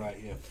 You know what I mean?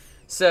 Right? Yeah.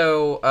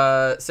 So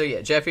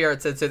yeah, Jeffy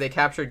Art said, so they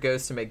captured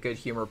ghosts to make good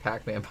humor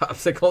Pac-Man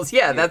popsicles.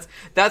 Yeah,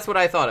 that's what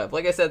I thought of.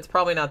 Like I said, it's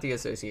probably not the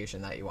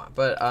association that you want,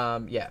 but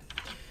yeah.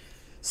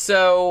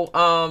 So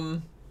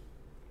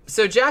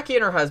Jackie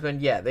and her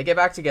husband, they get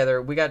back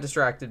together. We got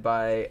distracted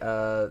by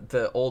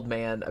the old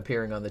man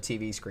appearing on the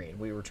TV screen.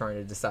 We were trying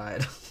to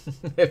decide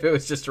if it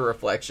was just a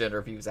reflection or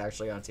if he was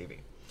actually on TV.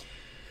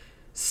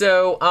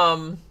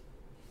 So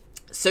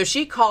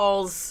she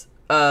calls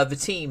the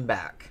team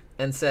back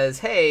and says,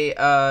 hey,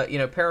 you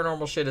know,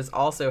 paranormal shit is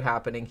also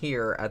happening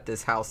here at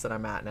this house that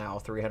I'm at now,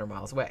 300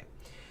 miles away.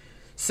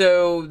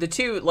 So the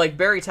two, like,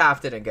 Barry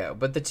Taft didn't go,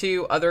 but the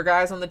two other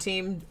guys on the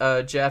team,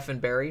 Jeff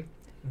and Barry,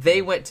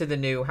 they went to the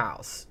new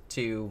house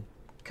to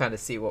kind of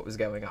see what was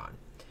going on.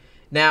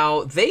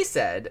 Now, they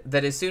said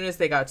that as soon as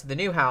they got to the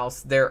new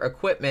house, their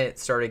equipment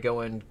started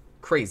going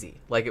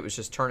crazy. Like, it was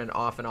just turning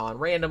off and on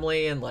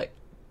randomly and, like,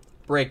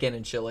 breaking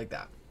and shit like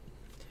that.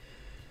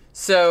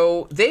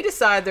 So they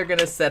decide they're going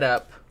to set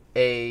up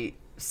a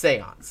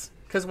seance,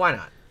 because why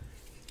not?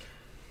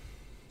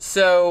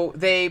 So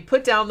they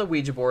put down the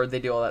Ouija board, they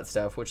do all that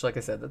stuff, which, like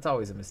I said, that's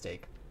always a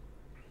mistake.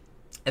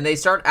 And they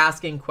start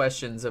asking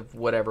questions of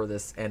whatever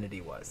this entity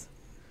was.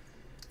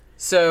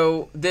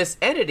 So this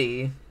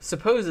entity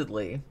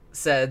supposedly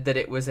said that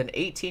it was an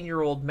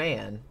 18-year-old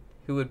man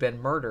who had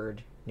been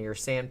murdered near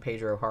San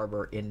Pedro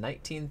Harbor in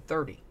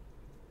 1930.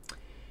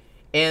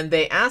 And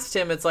they asked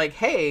him, it's like,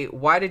 hey,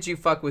 why did you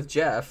fuck with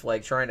Jeff,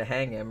 like trying to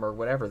hang him or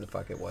whatever the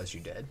fuck it was you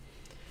did?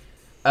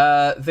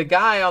 The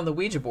guy on the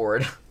Ouija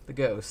board, the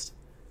ghost,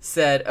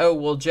 said, oh,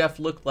 well, Jeff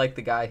looked like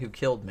the guy who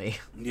killed me.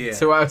 Yeah.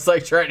 So I was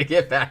like trying to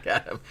get back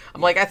at him. I'm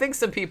like, I think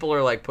some people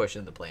are like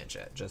pushing the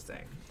planchette, just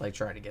saying. Like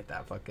trying to get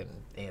that fucking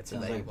answer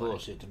Sounds that like you wanted.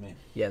 bullshit to me.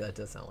 Yeah, that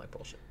does sound like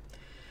bullshit.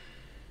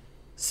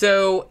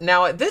 So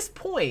now at this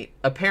point,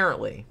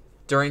 apparently,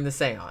 during the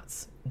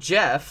seance,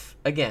 Jeff,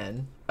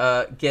 again,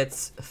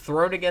 gets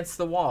thrown against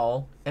the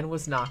wall and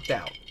was knocked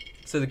out.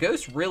 So the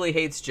ghost really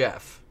hates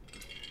Jeff,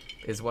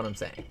 is what I'm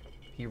saying.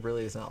 He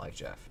really does not like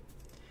Jeff.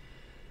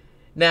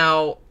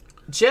 Now,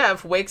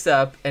 Jeff wakes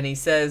up and he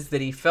says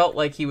that he felt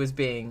like he was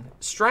being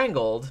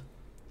strangled,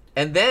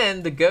 and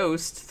then the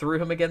ghost threw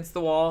him against the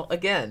wall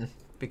again,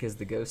 because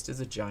the ghost is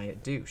a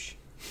giant douche.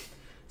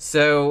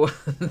 So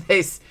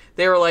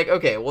they were like,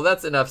 okay, well,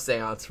 that's enough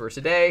seance for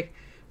today.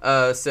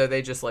 So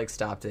they just like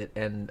stopped it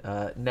and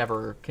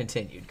never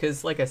continued.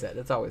 Because like I said,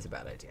 it's always a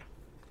bad idea.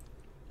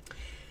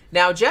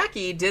 Now,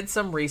 Jackie did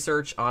some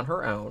research on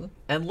her own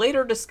and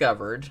later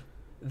discovered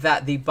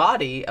that the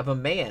body of a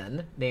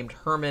man named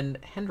Herman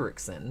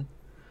Hendrickson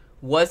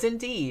was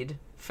indeed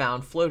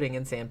found floating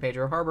in San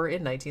Pedro Harbor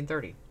in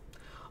 1930.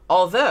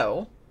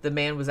 Although the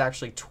man was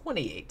actually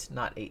 28,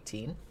 not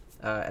 18,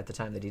 at the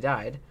time that he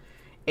died.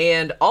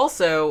 And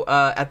also,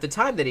 at the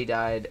time that he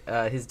died,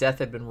 his death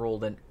had been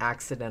ruled an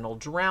accidental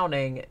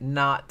drowning,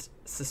 not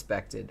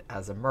suspected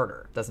as a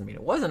murder. Doesn't mean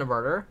it wasn't a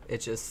murder. It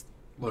just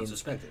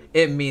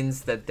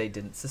means that they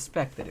didn't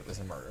suspect that it was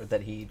a murder,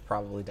 that he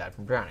probably died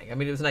from drowning. I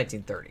mean, it was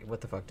 1930.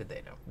 What the fuck did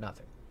they know?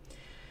 Nothing.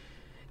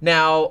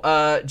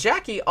 Now,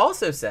 Jackie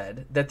also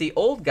said that the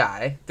old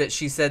guy that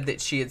she said that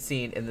she had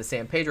seen in the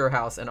San Pedro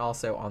house and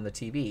also on the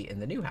TV in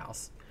the new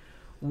house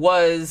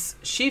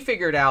she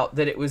figured out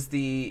that it was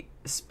the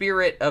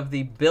spirit of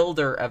the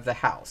builder of the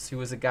house, who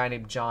was a guy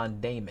named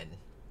John Damon.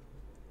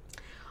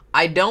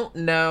 I don't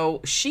know.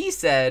 She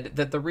said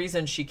that the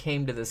reason she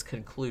came to this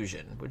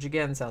conclusion, which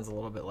again sounds a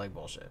little bit like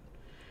bullshit,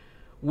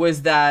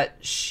 was that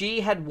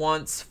she had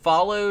once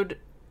followed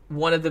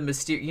one of the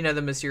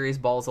mysterious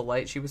balls of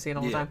light she was seeing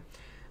all the time?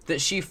 That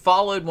she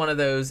followed one of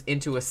those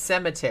into a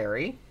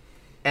cemetery,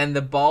 and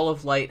the ball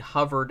of light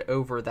hovered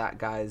over that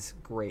guy's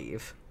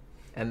grave.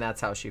 And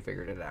that's how she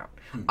figured it out.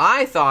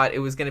 I thought it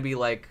was going to be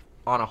like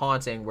on a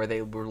haunting where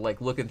they were like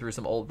looking through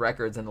some old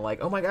records and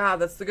like, oh my God,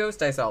 that's the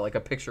ghost I saw. Like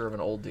a picture of an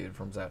old dude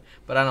from Zone.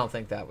 But I don't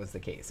think that was the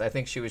case. I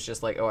think she was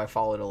just like, oh, I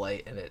followed a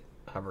light and it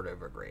hovered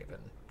over a grave.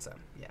 And so,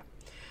 yeah.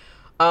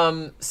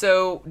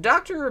 So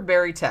Dr.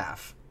 Barry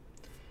Taff,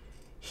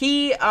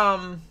 he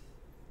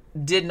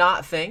did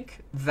not think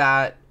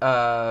that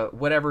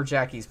whatever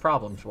Jackie's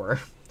problems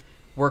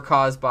were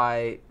caused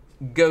by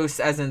ghosts,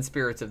 as in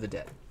spirits of the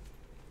dead.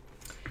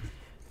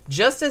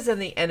 Just as in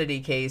the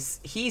entity case,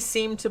 he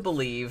seemed to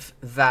believe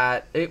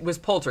that it was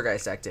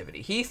poltergeist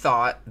activity. He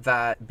thought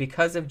that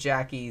because of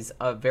Jackie's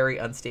very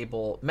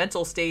unstable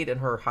mental state and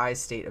her high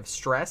state of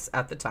stress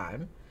at the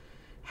time,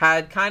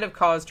 had kind of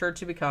caused her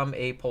to become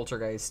a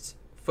poltergeist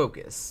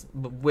focus,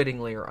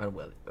 wittingly or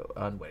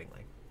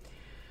unwittingly.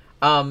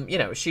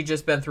 She'd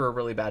just been through a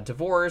really bad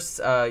divorce.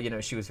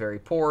 She was very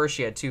poor.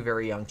 She had 2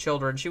 very young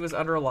children. She was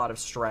under a lot of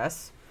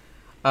stress.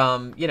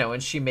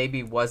 And she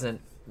maybe wasn't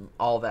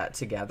all that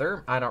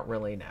together. I don't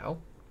really know.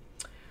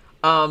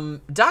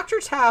 Dr.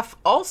 Taff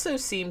also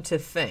seemed to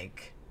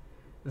think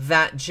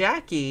that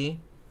Jackie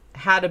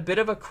had a bit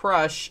of a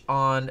crush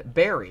on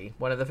Barry,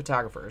 one of the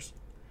photographers,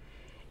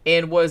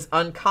 and was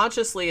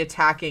unconsciously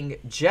attacking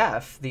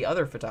Jeff, the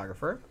other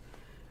photographer,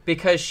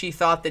 because she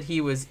thought that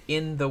he was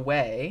in the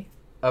way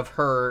of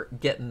her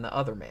getting the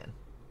other man.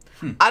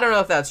 I don't know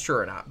if that's true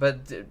or not,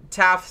 but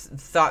Taff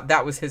thought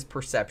that was his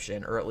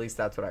perception, or at least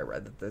that's what I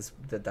read, that's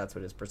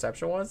what his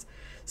perception was.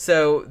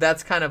 So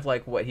that's kind of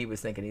like what he was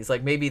thinking. He's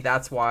like, maybe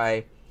that's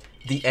why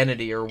the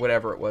entity or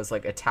whatever it was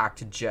like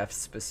attacked Jeff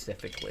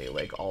specifically,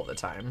 like all the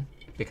time,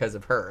 because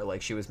of her.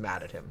 Like she was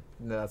mad at him.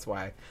 And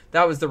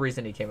that was the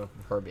reason he came up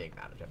with her being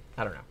mad at him.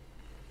 I don't know.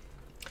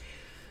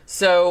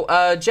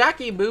 So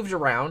Jackie moved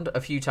around a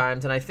few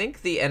times, and I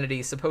think the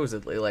entity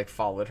supposedly like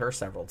followed her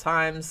several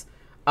times.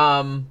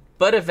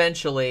 But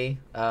eventually,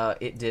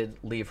 it did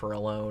leave her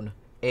alone,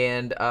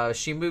 and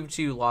she moved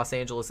to Los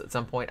Angeles at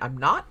some point. I'm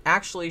not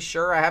actually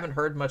sure. I haven't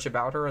heard much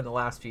about her in the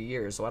last few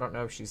years, so I don't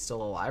know if she's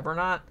still alive or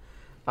not.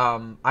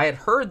 I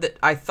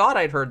thought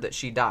I'd heard that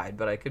she died,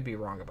 but I could be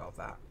wrong about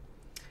that.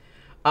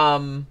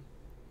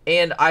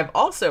 And I've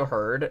also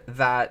heard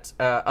that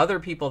other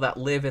people that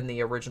live in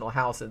the original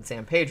house in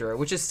San Pedro,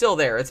 which is still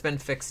there, it's been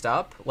fixed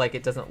up, like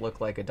it doesn't look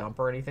like a dump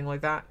or anything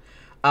like that.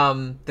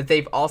 That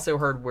they've also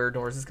heard weird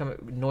noises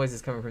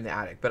coming from the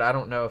attic, but I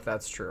don't know if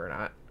that's true or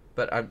not.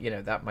 But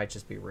that might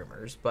just be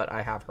rumors, but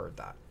I have heard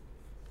that.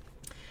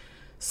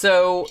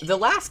 So the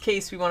last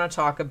case we want to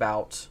talk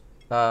about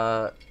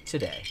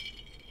today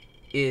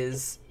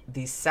is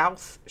the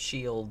South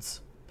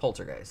Shields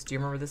poltergeist. Do you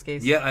remember this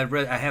case? Yeah,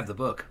 I have the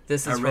book.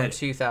 This is from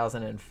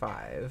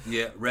 2005.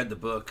 Yeah, read the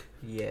book.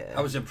 Yeah.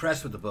 I was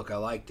impressed with the book. I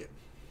liked it.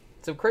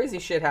 Some crazy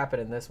shit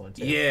happened in this one,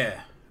 too. Yeah.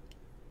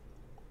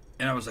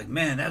 And I was like,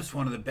 man, that's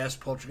one of the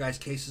best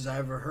poltergeist cases I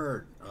ever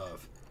heard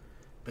of.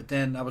 But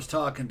then I was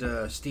talking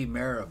to Steve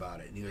Mera about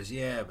it, and he goes,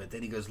 yeah, but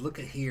then he goes, look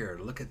at here,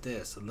 look at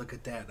this, and look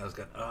at that. And I was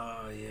going,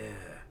 oh, yeah.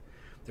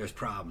 There's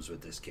problems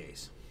with this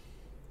case.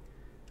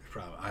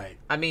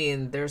 I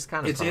mean, there's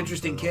kind of it's an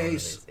interesting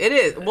case. It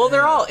is. Well,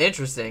 they're all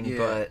interesting, yeah.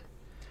 But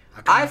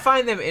I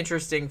find them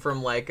interesting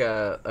from like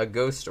a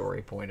ghost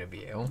story point of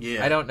view.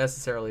 Yeah. I don't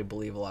necessarily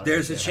believe a lot of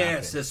There's a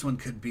chance this one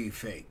could be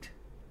faked.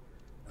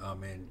 I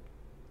mean,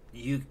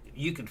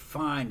 you can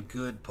find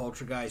good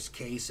poltergeist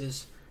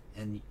cases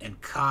and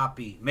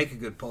make a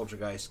good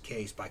poltergeist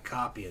case by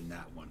copying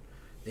that one.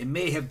 They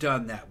may have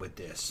done that with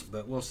this,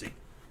 but we'll see.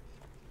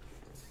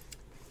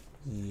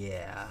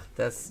 Yeah,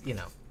 that's,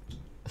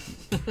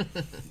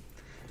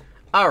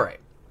 All right.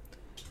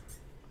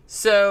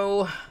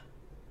 So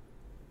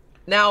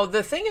now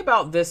the thing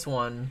about this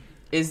one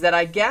is that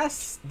I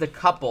guess the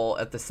couple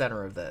at the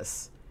center of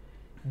this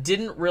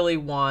didn't really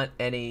want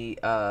any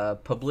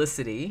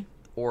publicity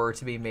or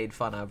to be made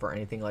fun of or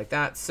anything like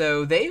that.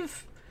 So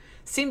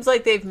seems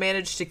like they've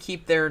managed to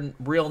keep their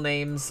real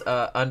names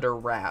under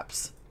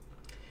wraps.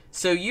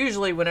 So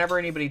usually whenever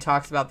anybody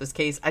talks about this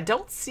case, I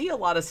don't see a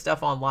lot of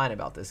stuff online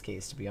about this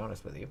case, to be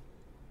honest with you.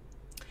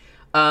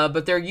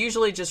 But they're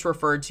usually just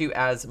referred to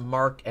as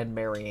Mark and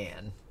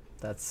Marianne.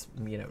 That's,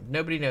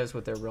 nobody knows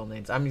what their real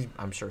names.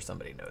 I'm sure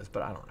somebody knows,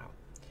 but I don't know.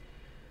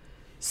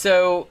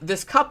 So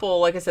this couple,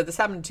 like I said, this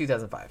happened in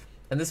 2005,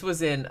 and this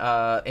was in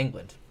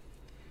England.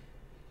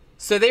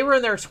 So they were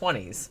in their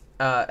 20s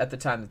at the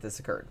time that this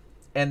occurred,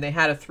 and they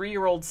had a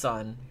 3-year-old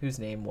son whose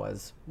name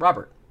was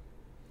Robert.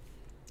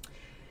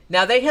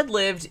 Now, they had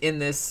lived in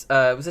this,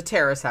 it was a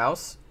terrace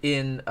house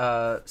in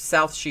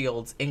South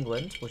Shields,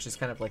 England, which is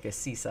kind of like a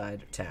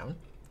seaside town.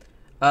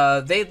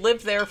 They'd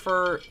lived there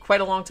for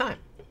quite a long time,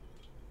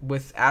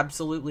 with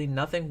absolutely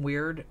nothing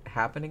weird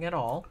happening at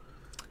all.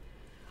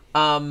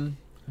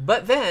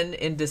 But then,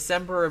 in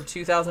December of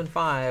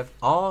 2005,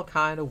 all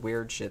kind of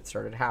weird shit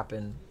started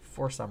happening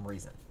for some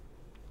reason.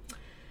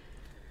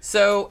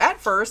 So, at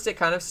first, it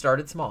kind of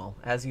started small,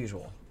 as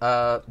usual.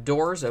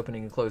 Doors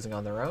opening and closing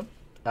on their own.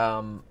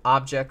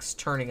 Objects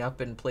turning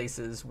up in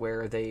places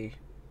where they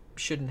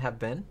shouldn't have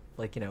been.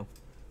 Like,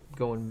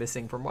 going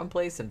missing from one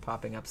place and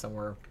popping up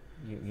somewhere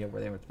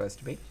where they were supposed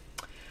to be.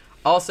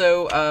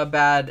 Also,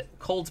 bad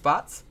cold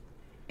spots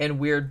and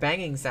weird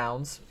banging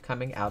sounds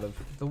coming out of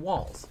the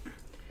walls.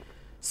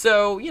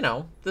 So,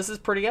 this is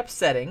pretty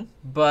upsetting,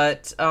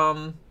 but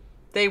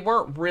they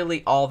weren't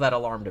really all that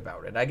alarmed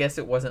about it. I guess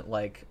it wasn't,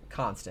 like,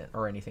 constant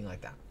or anything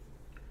like that.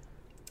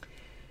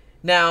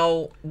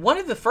 Now, one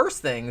of the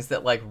first things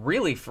that, like,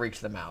 really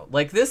freaked them out,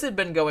 like, this had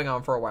been going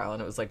on for a while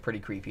and it was, like, pretty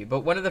creepy, but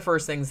one of the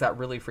first things that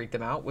really freaked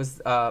them out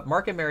was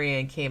Mark and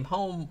Marianne came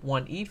home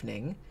one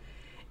evening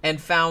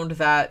and found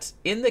that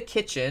in the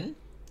kitchen,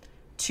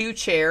 2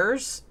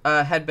 chairs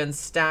had been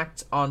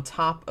stacked on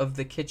top of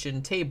the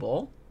kitchen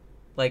table,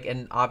 like,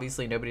 and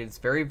obviously it's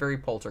very, very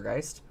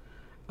poltergeist,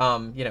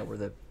 where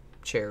the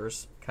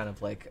chairs kind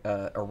of, like,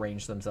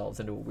 arrange themselves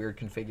into a weird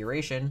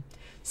configuration.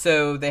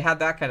 So they had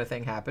that kind of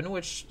thing happen,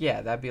 which,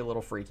 yeah, that'd be a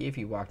little freaky if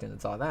you walked in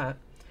and saw that.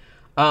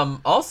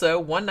 Also,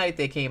 one night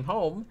they came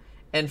home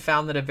and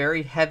found that a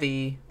very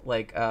heavy,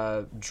 like,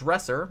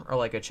 dresser, or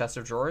like a chest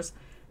of drawers,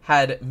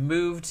 had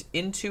moved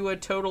into a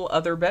total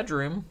other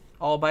bedroom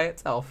all by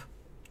itself.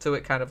 So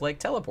it kind of, like,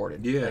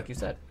 teleported, like you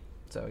said.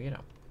 So,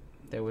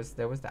 there was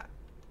that.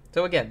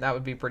 So again, that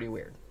would be pretty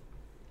weird.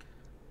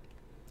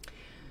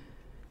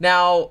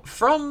 Now,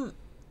 from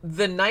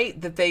the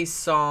night that they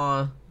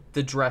saw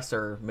the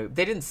dresser move,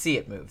 they didn't see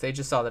it move. They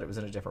just saw that it was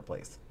in a different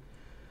place.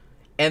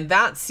 And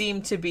that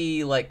seemed to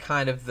be, like,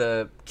 kind of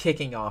the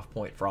kicking off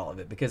point for all of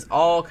it, because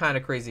all kind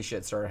of crazy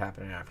shit started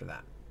happening after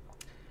that.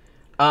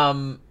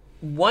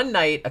 One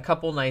night, a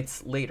couple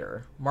nights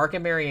later, Mark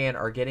and Marianne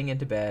are getting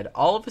into bed.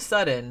 All of a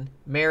sudden,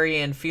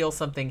 Marianne feels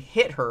something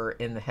hit her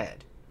in the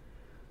head.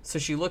 So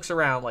she looks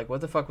around like,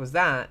 what the fuck was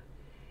that?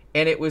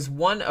 And it was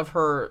one of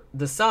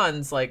the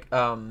son's, like,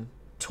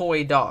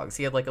 toy dogs.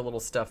 He had, like, a little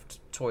stuffed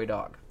toy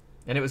dog.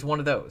 And it was one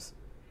of those.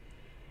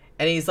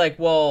 And he's like,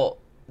 well,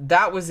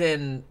 that was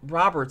in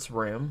Robert's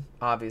room,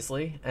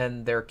 obviously.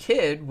 And their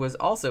kid was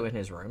also in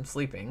his room,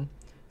 sleeping.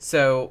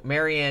 So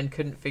Marianne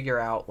couldn't figure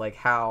out, like,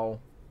 how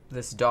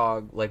this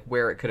dog, like,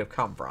 where it could have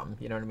come from.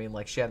 You know what I mean?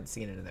 Like, she hadn't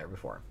seen it in there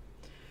before.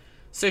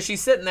 So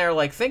she's sitting there,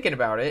 like, thinking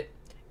about it.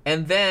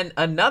 And then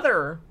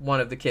another one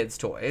of the kids'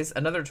 toys,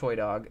 another toy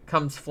dog,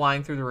 comes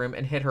flying through the room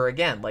and hit her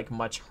again, like,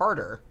 much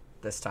harder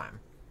this time.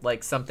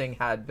 Like, something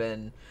had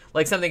thrown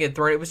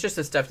it. It was just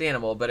a stuffed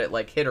animal, but it,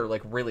 like, hit her,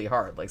 like, really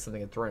hard. Like,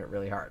 something had thrown it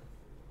really hard.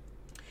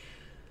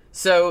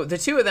 So the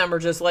two of them are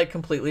just, like,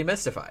 completely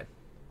mystified.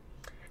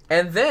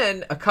 And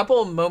then a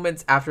couple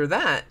moments after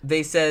that,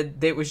 they said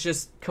it was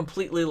just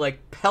completely,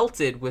 like,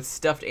 pelted with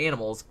stuffed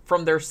animals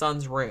from their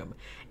son's room.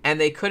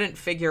 And they couldn't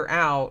figure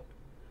out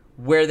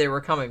where they were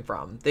coming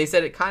from. They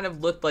said it kind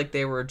of looked like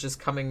they were just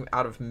coming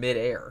out of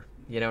midair.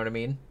 You know what I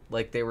mean?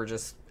 Like, they were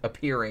just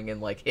appearing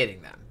and, like,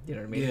 hitting them. You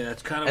know what I mean? Yeah,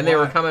 that's kind of And they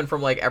were coming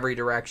from, like, every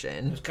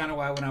direction. That's kind of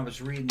why when I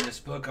was reading this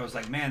book, I was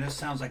like, man, this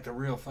sounds like the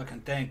real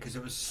fucking thing, because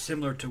it was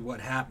similar to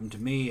what happened to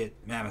me at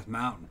Mammoth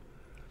Mountain,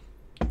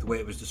 the way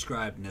it was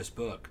described in this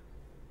book.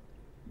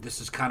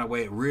 This is kind of the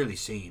way it really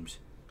seems.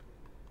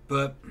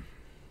 But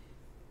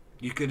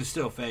you could have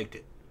still faked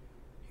it.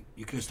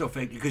 You could have still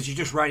faked it, because you're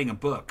just writing a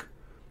book.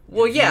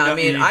 Well, yeah, I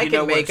mean, I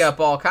can make up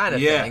all kind of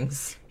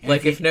things.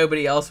 Like, if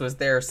nobody else was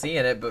there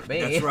seeing it but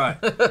me. That's right.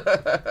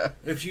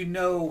 If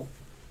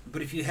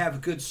you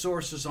have good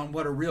sources on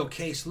what a real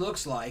case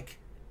looks like,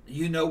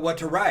 you know what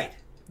to write.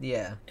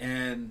 Yeah.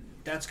 And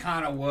that's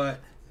kind of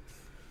what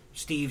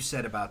Steve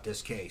said about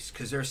this case.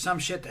 Because there's some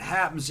shit that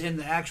happens in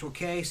the actual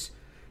case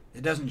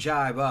that doesn't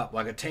jive up.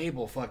 Like a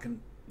table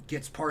fucking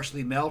gets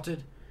partially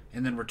melted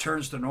and then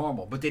returns to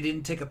normal. But they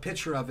didn't take a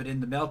picture of it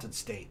in the melted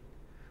state.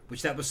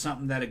 Which that was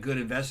something that a good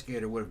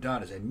investigator would have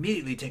done, is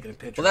immediately taken a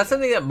picture. Well, that's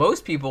something that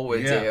most people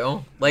would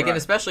do. Like, right. And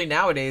especially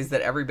nowadays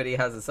that everybody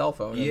has a cell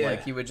phone. And,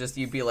 like,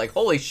 you'd be like,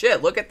 holy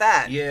shit, look at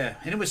that. Yeah,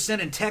 and it was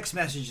sending text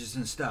messages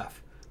and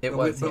stuff.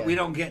 But we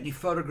don't get any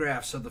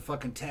photographs of the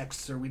fucking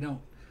texts, or we don't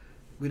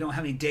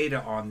have any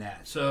data on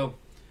that. So,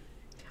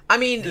 I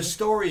mean, the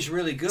story's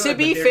really good. To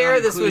be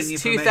fair, this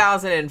was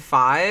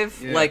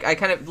 2005. Yeah. Like, I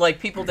kind of,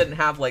 like, people didn't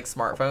have, like,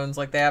 smartphones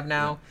like they have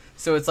now.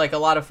 So it's like a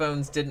lot of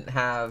phones didn't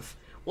have...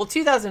 Well,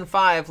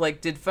 2005, like,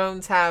 did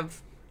phones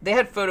have... They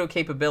had photo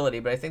capability,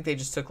 but I think they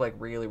just took, like,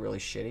 really, really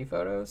shitty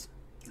photos.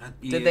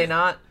 Did they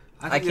not?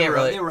 I can't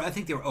really... I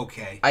think they were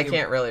okay. I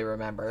can't really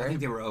remember. I think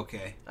they were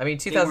okay. I mean,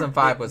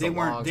 2005 was a long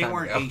time ago. They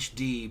weren't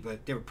HD,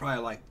 but they were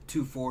probably, like,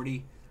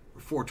 240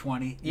 or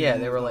 420. Yeah,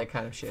 they were, like,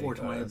 kind of shitty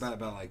 420, photos.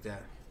 about like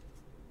that.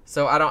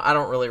 So I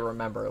don't really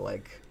remember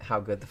like how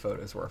good the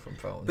photos were from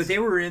phones. But they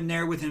were in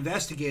there with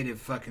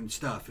investigative fucking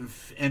stuff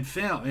and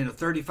film,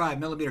 35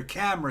 millimeter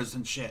cameras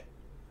and shit,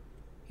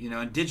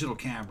 and digital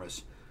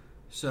cameras.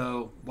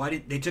 So why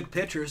didn't they took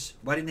pictures?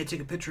 Why didn't they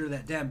take a picture of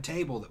that damn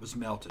table that was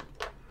melted?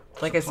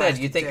 Like I said,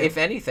 you think if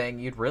anything,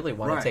 you'd really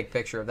want to take a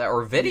picture of that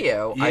or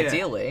video,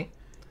 ideally.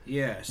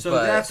 Yeah. So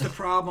that's the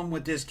problem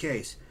with this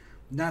case.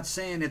 Not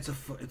saying it's a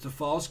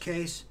false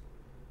case.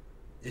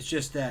 It's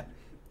just that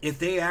if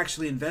they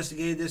actually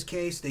investigated this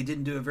case, they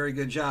didn't do a very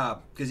good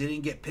job because they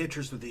didn't get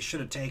pictures that they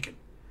should have taken.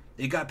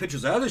 They got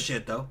pictures of other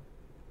shit though.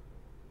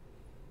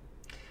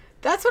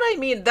 That's what I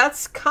mean.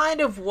 That's kind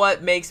of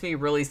what makes me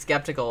really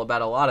skeptical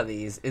about a lot of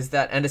these is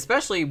that, and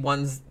especially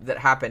ones that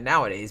happen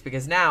nowadays,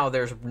 because now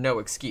there's no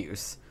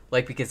excuse.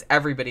 Like, because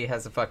everybody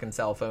has a fucking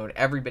cell phone,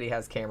 everybody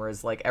has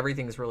cameras, like,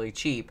 everything's really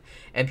cheap,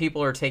 and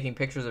people are taking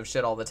pictures of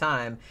shit all the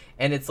time,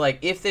 and it's like,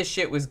 if this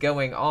shit was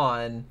going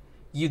on,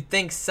 you'd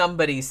think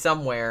somebody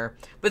somewhere,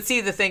 but see,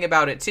 the thing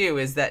about it, too,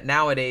 is that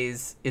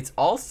nowadays, it's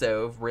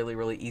also really,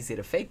 really easy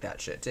to fake that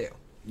shit, too.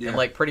 Yeah. And,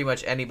 like, pretty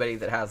much anybody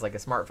that has, like, a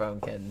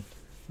smartphone can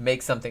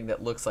make something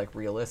that looks, like,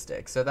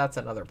 realistic, so that's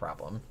another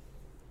problem.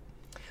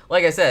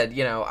 Like I said,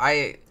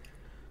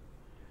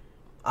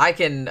 I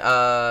can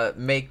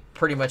make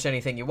pretty much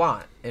anything you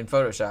want in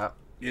Photoshop.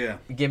 Yeah.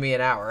 Give me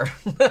an hour.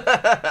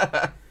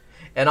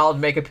 And I'll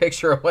make a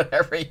picture of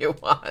whatever you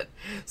want.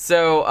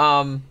 So,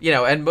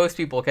 and most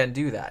people can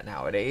do that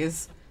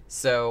nowadays.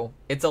 So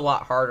it's a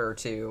lot harder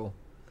to...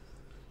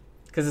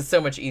 Because it's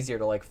so much easier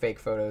to, like, fake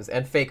photos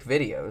and fake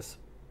videos.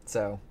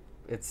 So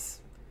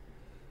it's...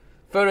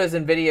 Photos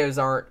and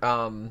videos aren't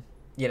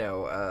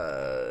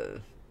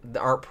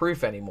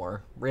proof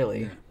anymore,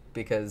 really. Yeah.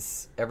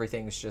 Because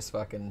everything's just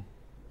fucking...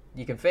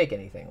 You can fake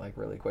anything, like,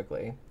 really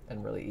quickly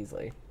and really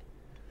easily.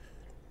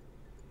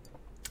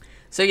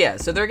 So, yeah.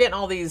 So, they're getting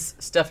all these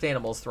stuffed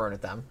animals thrown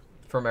at them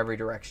from every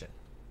direction.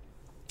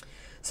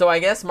 So, I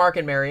guess Mark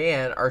and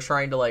Marianne are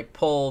trying to, like,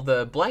 pull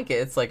the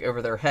blankets, like,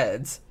 over their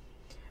heads.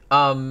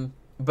 But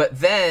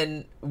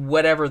then,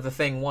 whatever the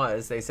thing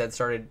was, they said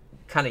started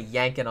kind of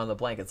yanking on the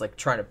blankets, like,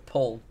 trying to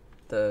pull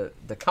the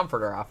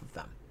comforter off of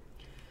them.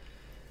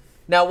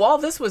 Now, while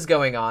this was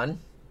going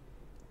on...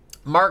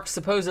 Mark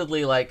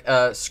supposedly, like,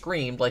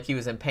 screamed like he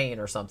was in pain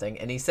or something,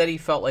 and he said he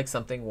felt like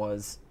something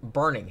was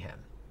burning him.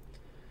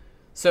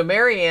 So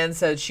Marianne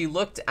said she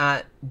looked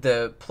at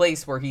the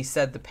place where he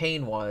said the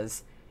pain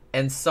was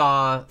and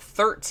saw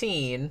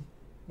 13,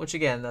 which,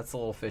 again, that's a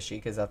little fishy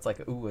because that's, like,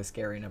 a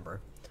scary number.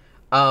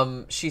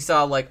 She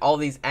saw, like, all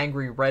these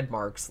angry red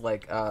marks,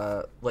 like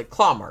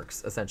claw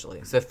marks,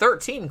 essentially. So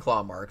 13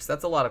 claw marks,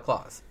 that's a lot of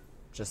claws.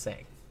 Just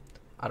saying.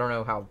 I don't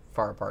know how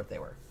far apart they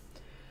were.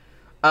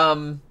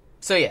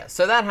 So yeah,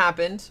 so that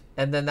happened,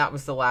 and then that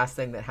was the last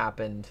thing that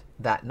happened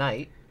that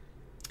night.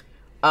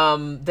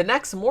 The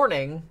next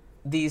morning,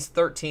 these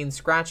 13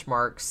 scratch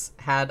marks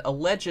had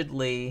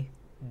allegedly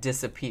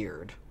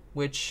disappeared,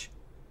 which,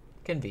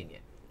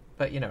 convenient,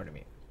 but you know what I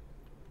mean.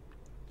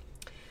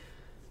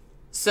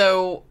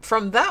 So,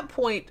 from that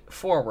point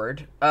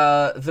forward,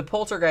 the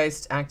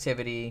poltergeist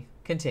activity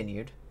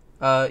continued,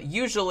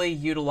 usually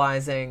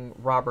utilizing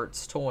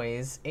Robert's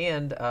toys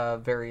and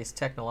various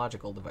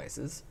technological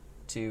devices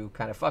to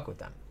kind of fuck with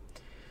them.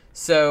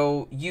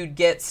 So you'd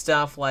get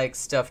stuff like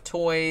stuffed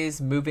toys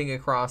moving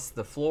across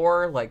the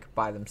floor, like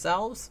by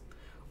themselves,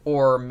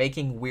 or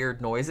making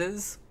weird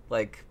noises,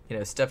 like,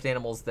 stuffed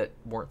animals that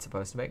weren't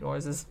supposed to make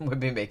noises would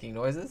be making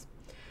noises.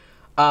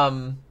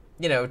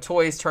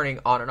 Toys turning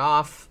on and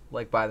off,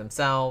 like by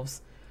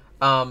themselves.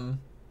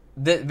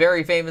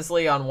 Very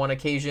famously, on one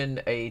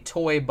occasion, a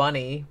toy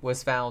bunny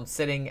was found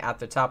sitting at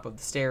the top of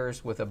the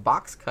stairs with a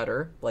box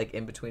cutter, like,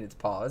 in between its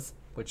paws,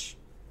 which...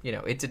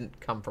 it didn't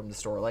come from the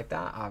store like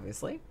that,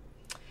 obviously.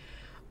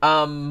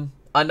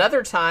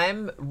 Another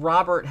time,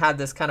 Robert had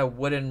this kind of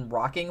wooden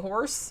rocking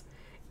horse,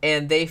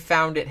 and they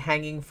found it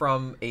hanging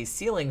from a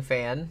ceiling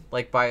fan,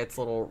 like by its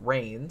little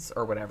reins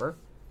or whatever.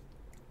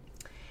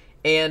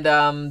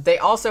 And they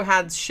also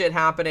had shit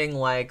happening,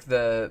 like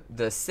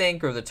the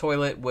sink or the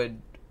toilet would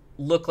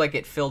look like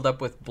it filled up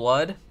with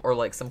blood, or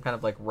like some kind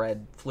of like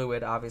red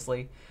fluid,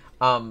 obviously.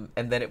 And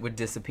then it would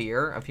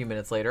disappear a few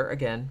minutes later.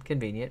 Again,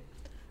 convenient.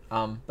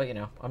 But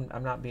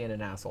I'm not being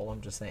an asshole. I'm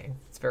just saying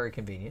it's very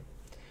convenient.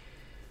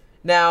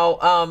 Now,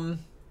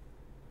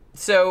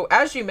 so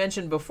as you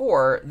mentioned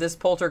before, this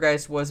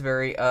poltergeist was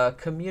very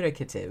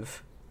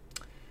communicative.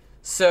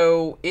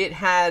 So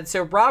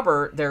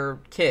Robert, their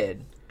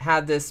kid,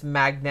 had this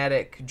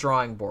magnetic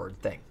drawing board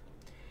thing,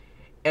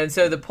 and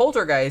so the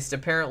poltergeist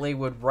apparently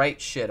would write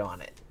shit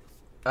on it,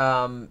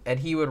 and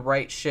he would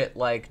write shit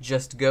like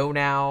 "Just go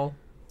now,"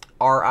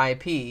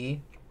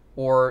 "R.I.P."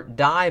 or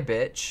 "Die,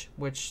 bitch,"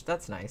 which,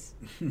 that's nice.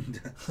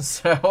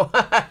 So,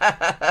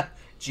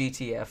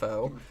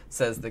 GTFO,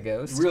 says the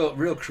ghost.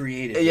 Real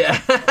creative. Yeah.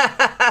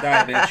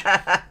 Die,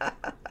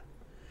 bitch.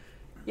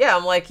 Yeah,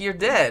 I'm like, you're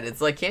dead. It's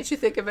like, can't you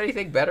think of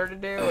anything better to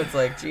do? It's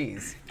like,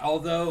 geez.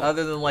 Although...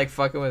 Other than, like,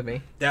 fucking with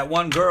me. That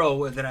one girl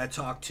that I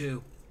talked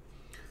to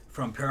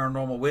from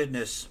Paranormal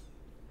Witness,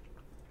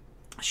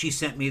 she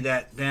sent me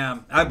that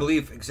damn. I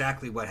believe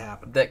exactly what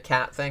happened. The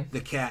cat thing?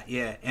 The cat,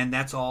 yeah. And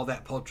that's all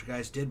that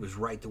poltergeist did was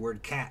write the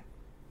word cat.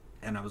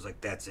 And I was like,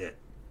 that's it.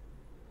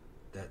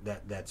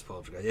 That's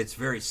poltergeist. It's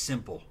very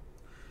simple.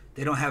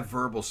 They don't have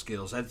verbal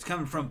skills. It's got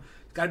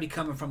to be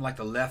coming from like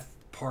the left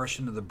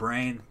portion of the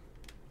brain.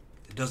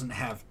 It doesn't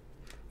have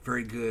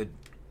very good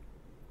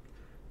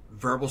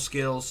verbal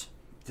skills.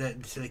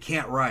 So they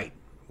can't write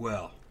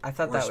well. I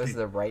thought that was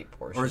the right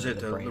portion. Or is it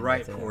the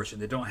right portion?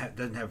 They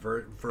doesn't have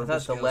verbal skills. I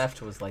thought the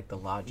left was like the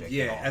logic.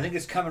 Yeah, I think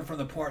it's coming from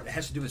the part that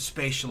has to do with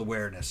spatial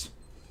awareness.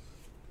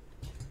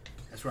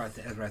 That's where I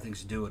think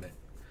it's doing it.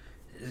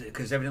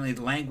 Because evidently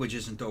the language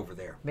isn't over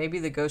there. Maybe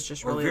the ghost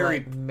just really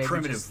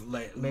primitive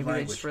maybe language.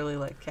 they just really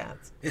like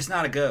cats. It's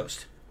not a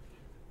ghost.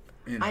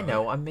 I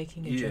know. I'm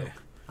making a joke.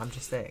 I'm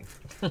just saying.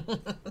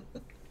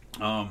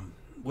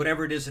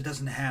 Whatever it is, it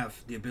doesn't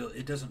have the ability.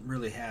 It doesn't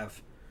really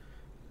have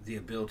the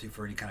ability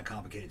for any kind of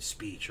complicated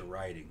speech or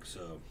writing.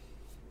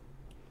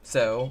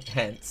 So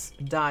hence,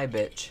 die,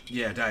 bitch.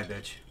 Yeah, die,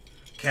 bitch.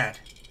 Cat.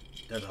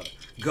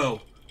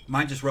 Go.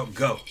 Mine just wrote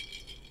go.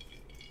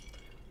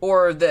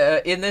 Or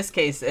in this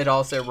case, it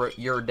also wrote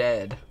 "You're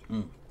dead,"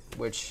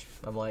 which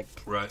I'm like,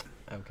 right,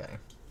 okay,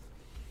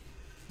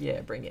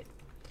 yeah, bring it.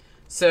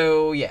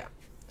 So yeah,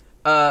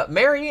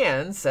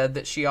 Marianne said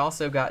that she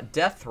also got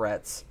death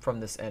threats from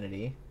this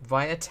entity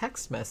via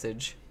text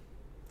message.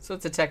 So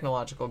it's a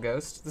technological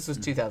ghost. This was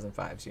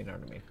 2005, so you know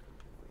what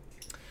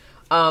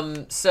I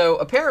mean. So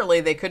apparently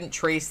they couldn't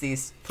trace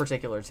these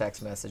particular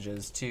text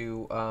messages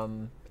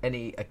to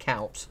any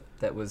account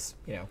that was,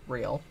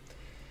 real.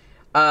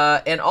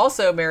 And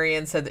also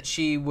Marianne said that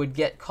she would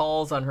get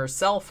calls on her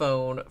cell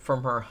phone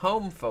from her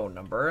home phone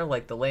number,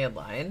 like the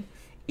landline,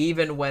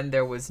 even when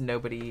there was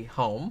nobody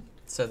home.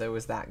 So there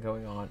was that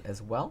going on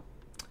as well.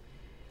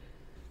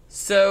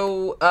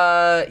 So,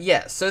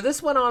 so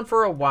this went on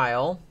for a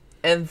while.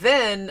 And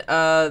then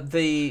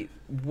the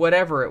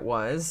whatever it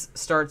was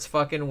starts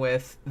fucking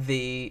with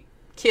the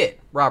kid,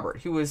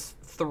 Robert, who was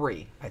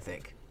 3, I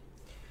think.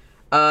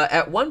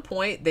 At one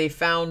point, they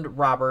found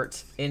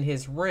Robert in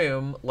his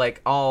room, like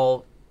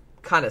all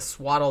kind of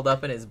swaddled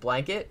up in his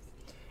blanket.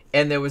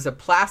 And there was a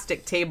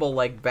plastic table,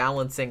 like,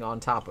 balancing on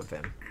top of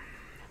him.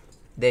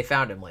 They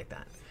found him like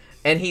that.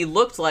 And he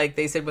looked like,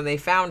 they said when they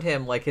found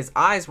him, like his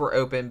eyes were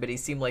open, but he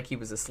seemed like he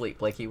was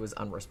asleep, like he was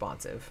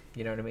unresponsive.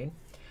 You know what I mean?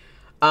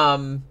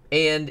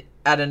 And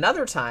at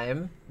another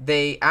time,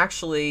 they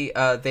actually,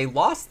 they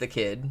lost the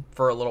kid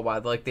for a little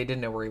while. Like, they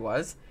didn't know where he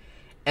was.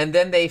 And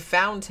then they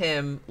found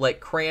him, like,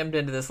 crammed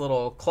into this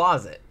little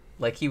closet.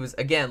 Like, he was,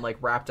 again, like,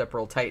 wrapped up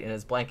real tight in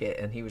his blanket,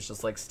 and he was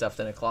just, like, stuffed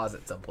in a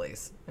closet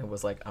someplace and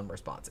was, like,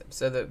 unresponsive.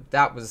 So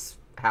that was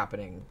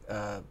happening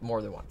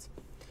more than once.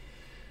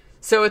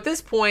 So at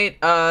this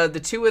point,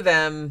 the two of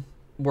them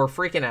were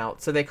freaking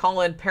out. So they call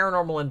in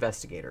paranormal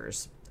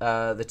investigators.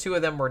 The two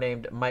of them were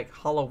named Mike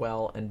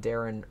Hollowell and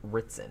Darren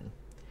Ritson.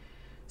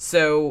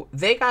 So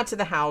they got to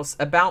the house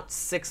about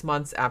 6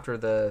 months after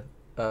the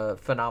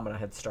phenomena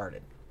had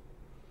started.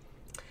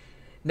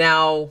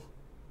 Now,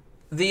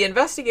 the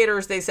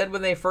investigators, they said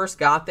when they first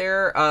got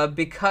there,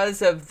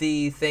 because of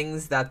the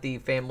things that the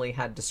family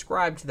had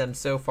described to them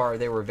so far,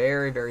 they were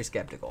very, very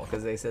skeptical.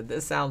 Because they said,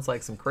 this sounds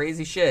like some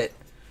crazy shit.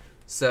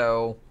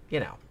 So,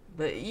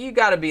 you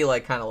got to be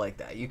like kind of like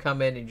that. You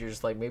come in and you're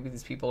just like, maybe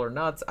these people are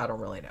nuts. I don't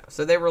really know.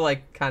 So they were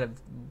like,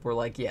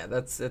 yeah,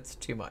 it's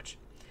too much.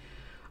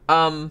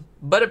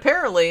 But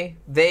apparently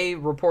they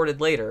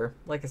reported later,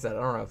 like I said,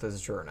 I don't know if this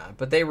is true or not,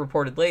 but they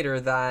reported later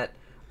that,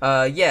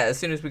 as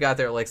soon as we got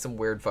there, like some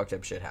weird fucked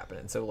up shit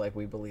happened. So like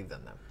we believed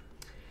in them.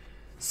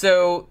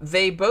 So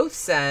they both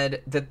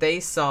said that they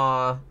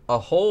saw a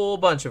whole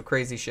bunch of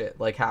crazy shit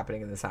like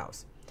happening in this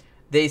house.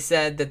 They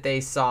said that they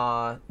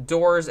saw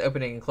doors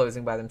opening and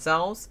closing by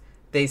themselves.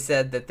 They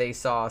said that they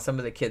saw some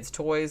of the kids'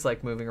 toys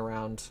like moving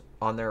around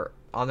on their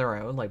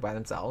own, like by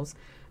themselves.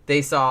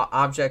 They saw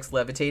objects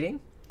levitating.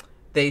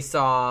 They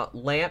saw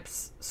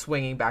lamps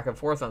swinging back and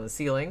forth on the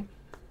ceiling.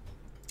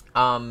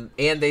 And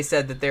they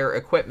said that their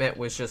equipment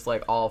was just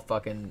like all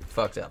fucking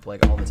fucked up,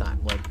 like all the time.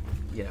 Like,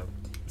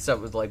 stuff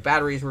was like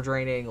batteries were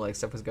draining, like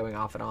stuff was going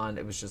off and on.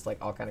 It was just like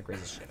all kind of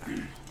crazy shit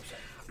happening.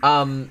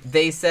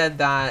 They said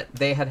that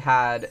they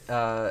had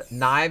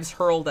knives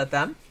hurled at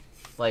them,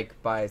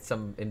 like by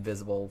some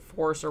invisible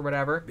force or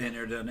whatever. Been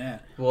there, done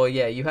that. Well,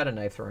 yeah, you had a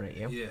knife thrown at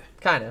you. Yeah.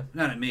 Kind of.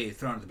 Not at me,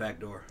 thrown at the back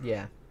door.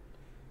 Yeah.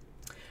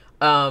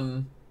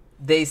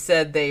 They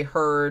said they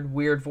heard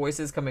weird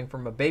voices coming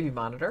from a baby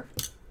monitor.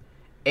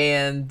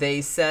 And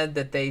they said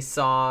that they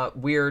saw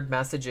weird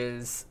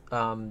messages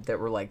that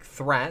were like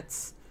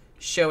threats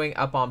showing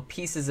up on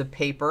pieces of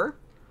paper.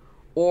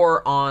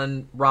 Or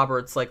on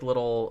Robert's like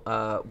little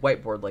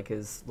whiteboard, like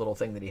his little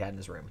thing that he had in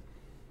his room.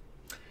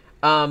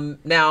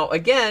 Now,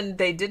 again,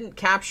 they didn't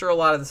capture a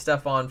lot of the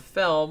stuff on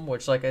film,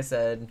 which, like I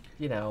said,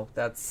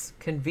 that's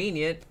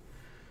convenient.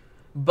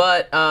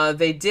 But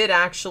they did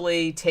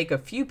actually take a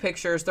few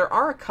pictures. There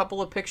are a couple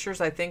of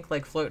pictures, I think,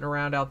 like floating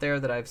around out there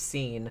that I've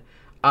seen.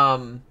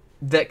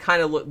 that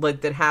kind of look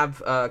like that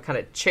have kind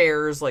of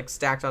chairs like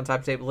stacked on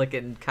top of table, like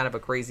in kind of a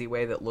crazy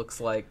way that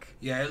looks like.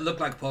 Yeah, it looked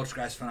like a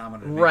poltergeist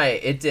phenomenon. To me.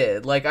 Right, it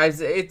did. Like I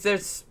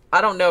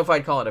don't know if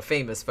I'd call it a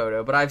famous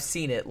photo, but I've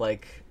seen it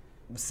like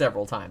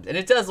several times, and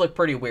it does look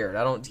pretty weird.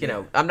 I don't, you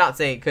know, I'm not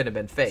saying it could have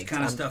been fake. It's the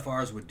kind of stuff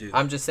ours would do.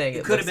 I'm just saying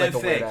it could looks have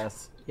been like a fake. weird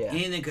ass. Yeah.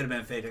 Anything could have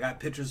been fake. I got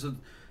pictures of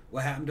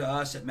what happened to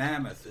us at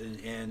Mammoth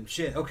and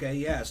shit. Okay,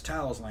 yeah, it's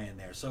towels laying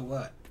there. So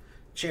what?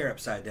 Chair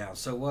upside down.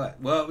 So what?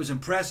 Well, it was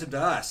impressive to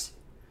us.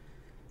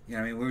 You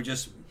know, I mean, we were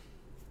just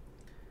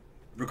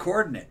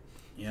recording it.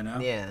 You know.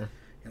 Yeah.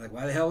 You're like,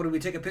 why the hell did we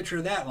take a picture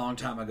of that a long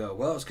time ago?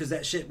 Well, it's because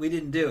that shit we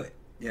didn't do it.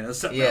 You know,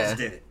 something else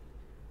did it.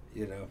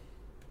 You know.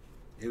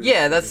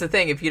 Yeah, that's the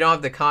thing. If you don't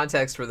have the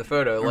context for the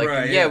photo, like,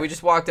 right, yeah, we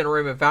just walked in a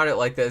room and found it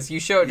like this. You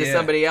show it to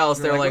somebody else,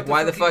 they're like,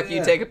 why the fuck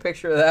you take a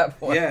picture of that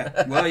for?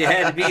 Yeah, well, you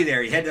had to be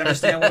there. You had to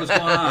understand what was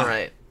going on.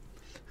 Right.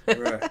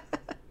 Right.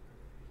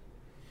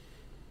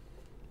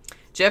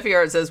 Jeffy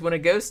Art says, when a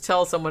ghost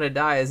tells someone to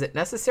die, is it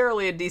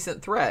necessarily a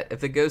decent threat? If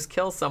the ghost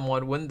kills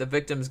someone, wouldn't the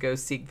victim's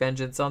ghost seek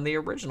vengeance on the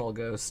original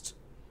ghost?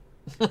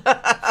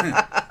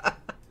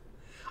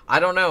 I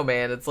don't know,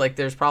 man. It's like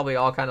there's probably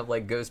all kind of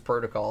like Ghost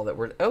Protocol that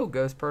we're... Oh,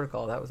 Ghost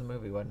Protocol. That was a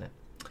movie, wasn't it?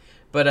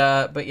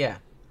 But yeah.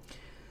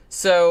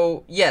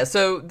 So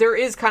there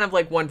is kind of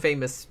like one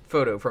famous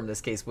photo from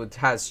this case which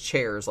has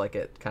chairs like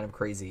at kind of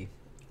crazy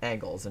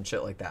angles and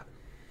shit like that.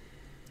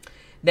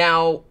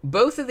 Now,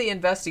 both of the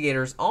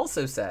investigators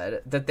also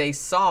said that they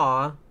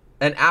saw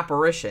an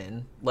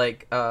apparition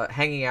like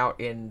hanging out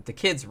in the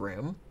kids'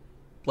 room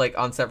like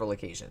on several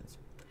occasions.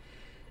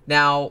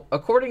 Now,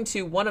 according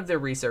to one of their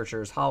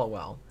researchers,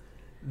 Hollowell,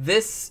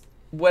 this,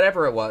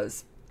 whatever it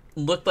was,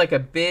 looked like a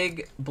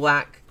big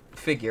black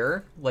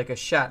figure, like a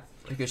shadow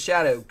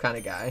kind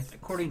of guy.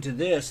 According to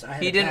this, I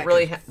had he didn't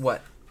really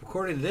what?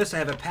 According to this, I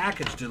have a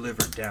package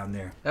delivered down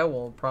there. Oh,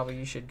 well, probably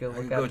you should go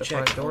look out the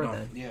front door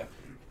then. Yeah.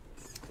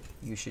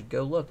 You should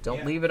go look.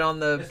 Don't leave it on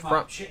the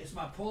front. It's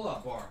my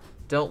pull-up bar.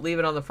 Don't leave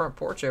it on the front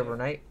porch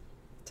overnight.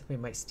 Somebody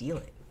might steal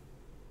it.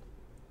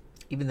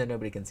 Even though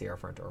nobody can see our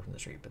front door from the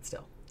street, but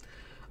still.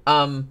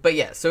 But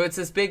yeah, so it's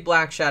this big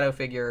black shadow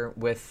figure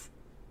with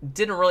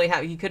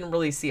he couldn't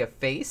really see a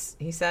face,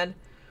 he said,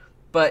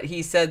 but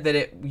he said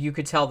that you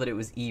could tell that it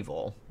was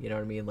evil, you know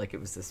what I mean? Like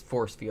it was this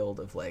force field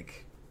of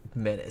like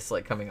menace,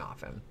 like coming off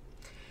him.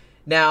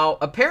 Now,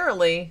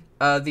 apparently,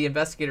 the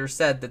investigator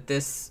said that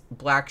this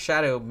black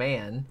shadow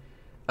man,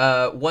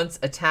 once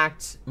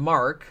attacked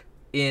Mark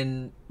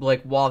in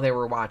like while they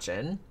were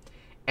watching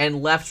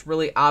and left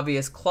really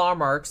obvious claw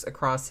marks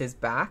across his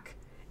back.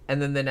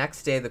 And then the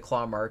next day, the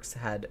claw marks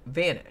had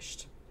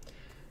vanished.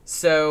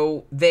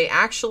 So they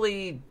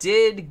actually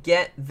did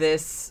get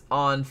this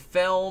on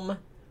film,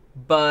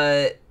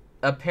 but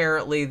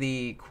apparently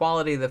the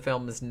quality of the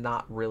film is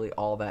not really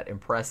all that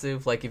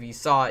impressive. Like, if you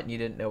saw it and you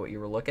didn't know what you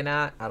were looking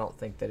at, I don't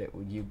think that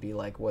you'd be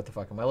like, what the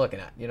fuck am I looking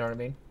at? You know what I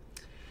mean?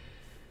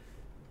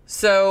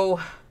 So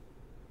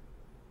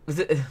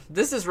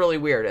this is really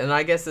weird, and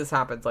I guess this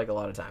happens like a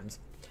lot of times.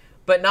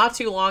 But not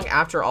too long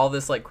after all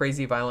this like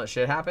crazy violent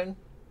shit happened,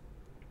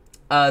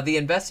 the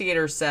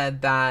investigator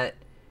said that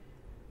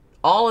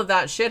all of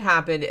that shit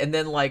happened, and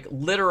then like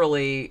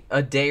literally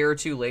a day or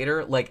two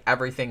later, like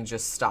everything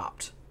just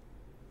stopped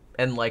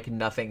and like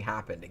nothing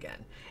happened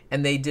again,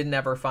 and they didn't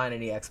ever find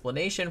any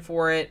explanation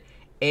for it.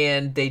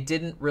 And they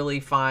didn't really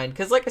find,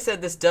 because like I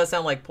said, this does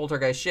sound like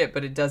poltergeist shit,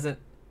 but it doesn't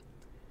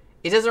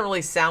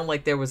really sound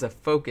like there was a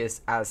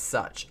focus as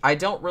such. I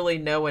don't really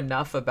know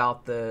enough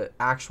about the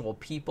actual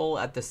people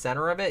at the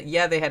center of it.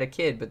 Yeah, they had a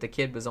kid, but the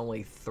kid was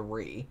only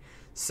 3.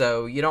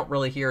 So you don't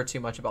really hear too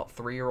much about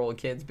 3-year-old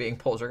kids being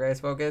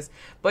poltergeist focused.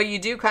 But you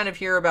do kind of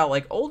hear about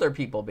like older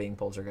people being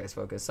poltergeist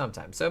focused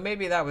sometimes. So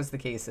maybe that was the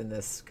case in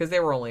this, because they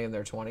were only in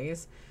their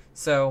 20s.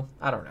 So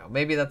I don't know.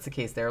 Maybe that's the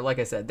case there. Like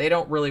I said, they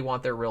don't really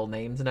want their real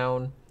names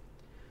known.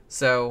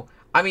 So,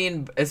 I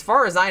mean, as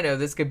far as I know,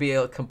 this could be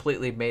a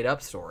completely made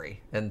up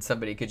story. And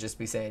somebody could just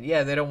be saying,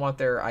 yeah, they don't want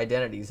their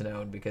identities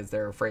known because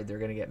they're afraid they're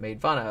going to get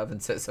made fun of.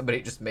 And so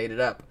somebody just made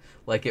it up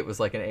like it was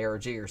like an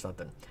ARG or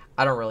something.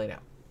 I don't really know.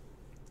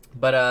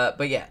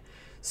 But yeah.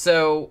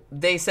 So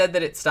they said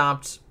that it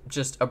stopped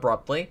just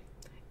abruptly,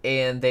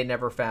 and they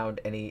never found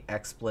any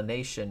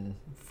explanation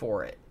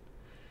for it.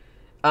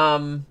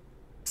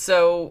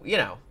 So, you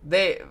know,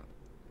 they...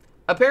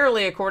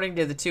 Apparently, according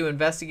to the 2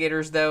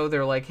 investigators, though,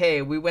 they're like,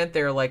 hey, we went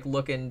there, like,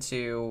 looking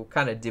to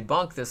kind of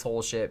debunk this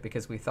whole shit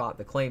because we thought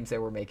the claims they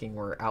were making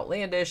were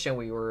outlandish and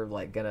we were,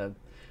 like, gonna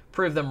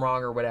prove them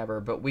wrong or whatever.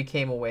 But we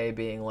came away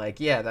being like,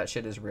 yeah, that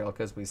shit is real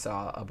because we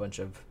saw a bunch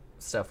of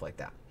stuff like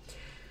that.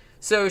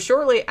 So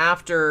shortly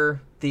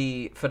after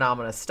the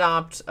phenomena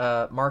stopped,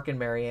 Mark and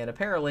Marianne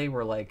apparently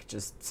were, like,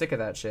 just sick of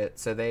that shit.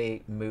 So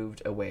they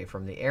moved away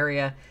from the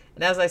area.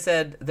 And as I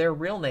said, their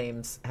real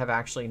names have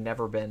actually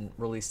never been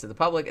released to the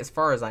public, as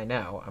far as I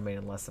know. I mean,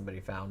 unless somebody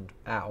found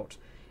out.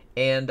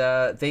 And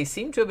they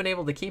seem to have been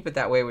able to keep it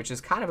that way, which is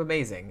kind of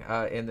amazing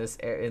in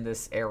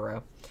this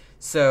era.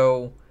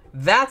 So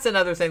that's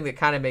another thing that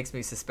kind of makes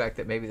me suspect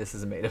that maybe this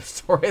is a made-up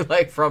story,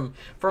 like from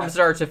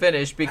start to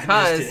finish,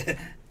 because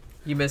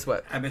You missed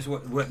what? I missed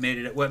what made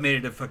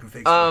it a fucking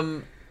fake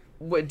story.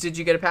 What, did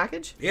you get a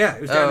package? Yeah,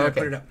 it was down there. Okay.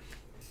 I put it up.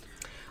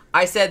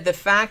 I said the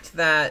fact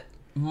that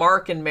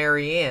Mark and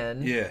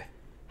Marianne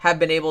have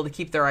been able to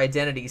keep their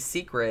identities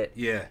secret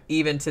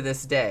even to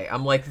this day.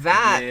 I'm like,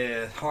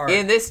 that, hard.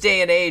 In this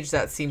day and age,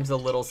 that seems a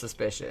little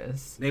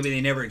suspicious. Maybe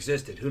they never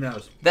existed. Who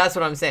knows? That's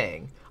what I'm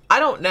saying. I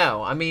don't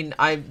know. I mean,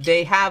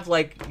 they have,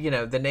 like, you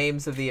know, the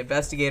names of the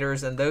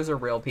investigators, and those are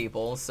real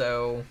people,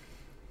 so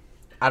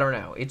I don't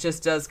know. It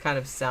just does kind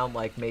of sound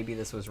like maybe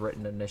this was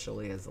written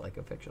initially as, like,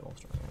 a fictional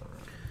story. I don't know.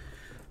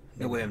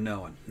 No way of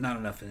knowing. Not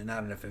enough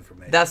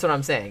information. That's what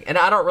I'm saying. And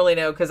I don't really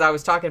know, because I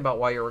was talking about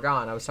while you were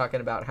gone, I was talking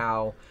about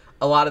how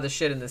a lot of the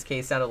shit in this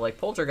case sounded like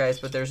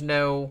Poltergeist, but there's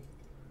no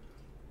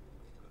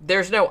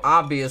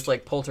obvious,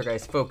 like,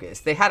 Poltergeist focus.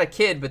 They had a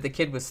kid, but the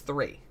kid was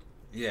 3.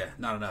 Yeah,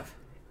 not enough.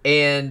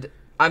 And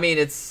I mean,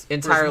 it's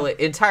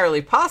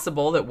entirely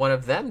possible that one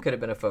of them could have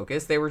been a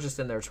focus. They were just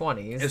in their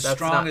 20s. As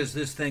strong as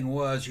this thing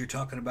was, you're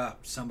talking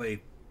about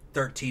somebody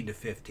 13 to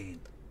 15.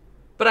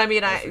 But I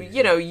mean,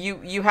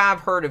 you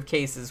have heard of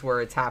cases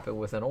where it's happened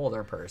with an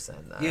older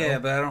person, though. Yeah,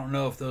 but I don't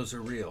know if those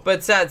are real.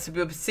 But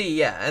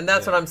and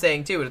that's what I'm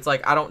saying too. It's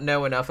like I don't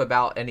know enough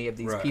about any of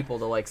these people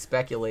to like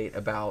speculate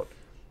about.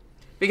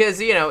 Because,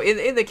 you know,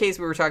 in the case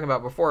we were talking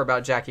about before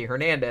about Jackie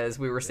Hernandez,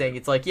 we were saying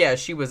it's like, yeah,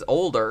 she was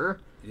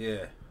older.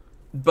 Yeah.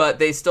 But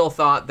they still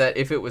thought that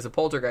if it was a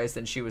poltergeist,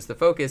 then she was the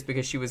focus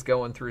because she was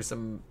going through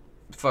some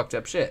fucked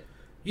up shit.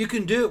 You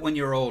can do it when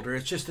you're older.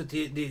 It's just that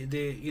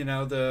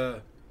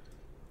the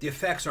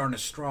effects aren't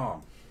as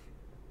strong,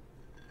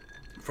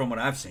 from what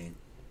I've seen.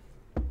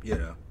 You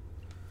know.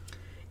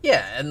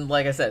 Yeah, and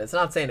like I said, it's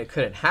not saying it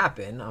couldn't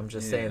happen. I'm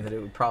just saying that it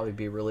would probably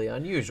be really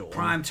unusual.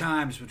 Prime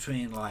times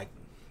between like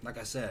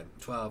I said,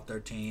 12,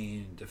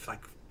 13 to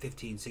like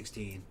 15,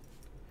 16.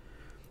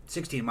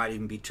 16 might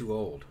even be too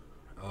old.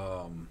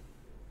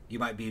 You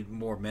might be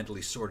more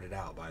mentally sorted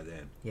out by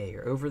then. Yeah,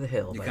 you're over the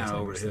hill. You're kind of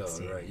over the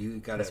hill, right? You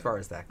got as far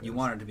as that goes. You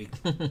want it to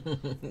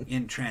be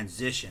in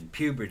transition,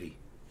 puberty,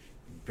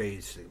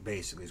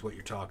 basically is what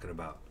you're talking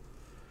about.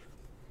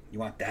 You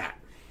want that.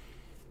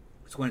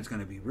 It's when it's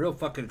going to be real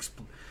fucking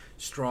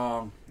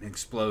strong and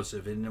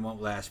explosive, and it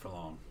won't last for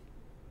long.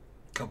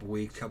 A couple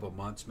weeks, couple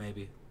months,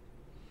 maybe.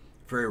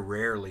 Very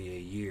rarely a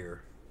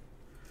year.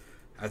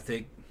 I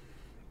think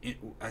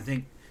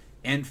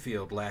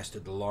Enfield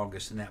lasted the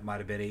longest, and that might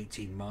have been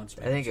 18 months.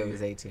 I think it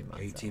was 18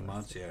 months. 18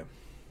 months, yeah.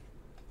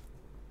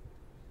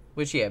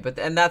 Which,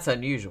 and that's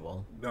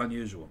unusual.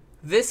 Unusual.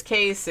 This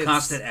case, it's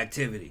constant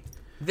activity.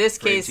 This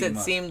case, it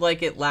seemed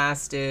like it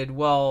lasted,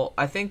 well,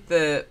 I think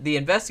the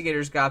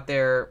investigators got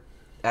there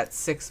at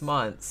 6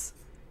 months,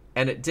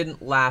 and it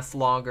didn't last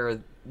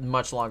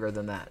much longer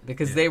than that,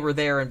 because they were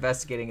there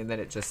investigating, and then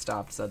it just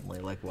stopped suddenly,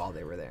 like, while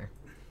they were there.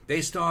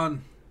 Based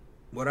on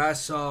what I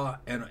saw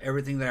and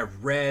everything that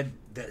I've read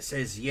that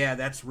says, yeah,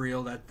 that's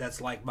real,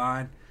 that's like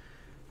mine,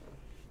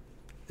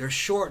 they're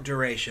short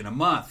duration, a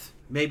month,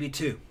 maybe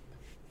 2.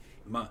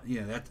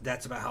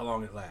 That's about how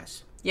long it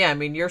lasts. Yeah, I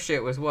mean, your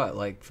shit was what,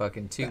 like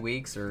fucking 2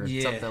 weeks or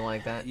something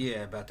like that?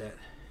 Yeah, about that.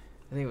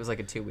 I think it was like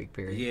a 2-week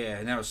period. Yeah,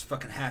 and I was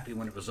fucking happy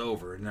when it was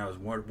over, and I was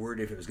worried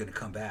if it was going to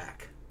come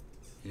back.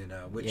 You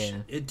know, which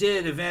it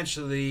did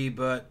eventually,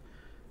 but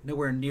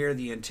nowhere near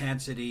the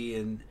intensity,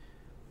 and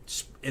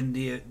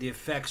the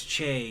effects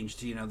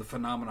changed. You know, the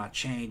phenomena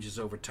changes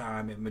over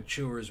time. It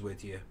matures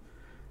with you,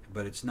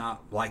 but it's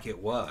not like it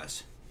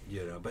was.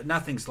 You know, but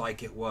nothing's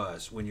like it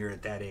was when you're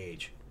at that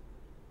age.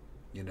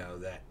 You know,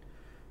 that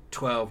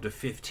 12 to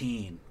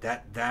 15,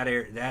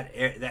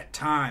 that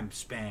time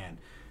span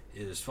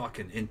is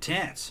fucking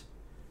intense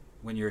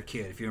when you're a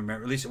kid. If you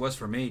remember, at least it was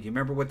for me. Do you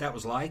remember what that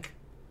was like?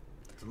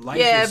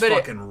 Life is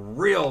fucking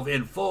real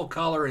in full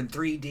color in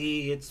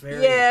 3D. It's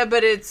very... Yeah,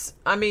 but it's...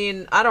 I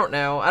mean, I don't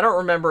know. I don't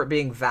remember it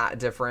being that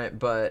different,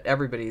 but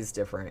everybody's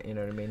different. You know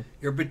what I mean?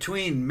 You're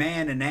between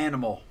man and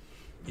animal.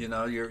 You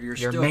know, you're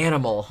still...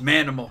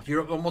 Manimal.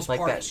 You're almost like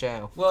part that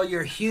show. Well,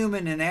 you're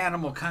human and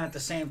animal kind of at the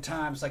same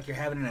time. It's like you're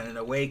having an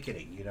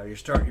awakening. You know,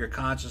 your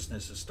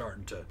consciousness is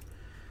starting to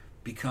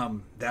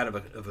become that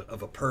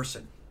of a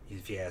person,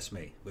 if you ask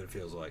me, what it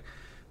feels like.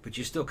 But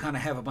you still kind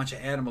of have a bunch of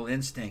animal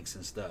instincts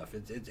and stuff.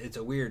 It's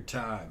a weird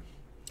time.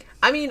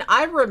 I mean,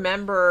 I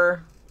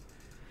remember...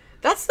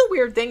 That's the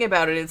weird thing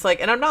about it. It's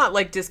like, and I'm not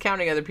like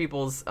discounting other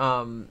people's,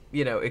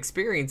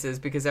 experiences,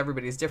 because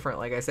everybody's different,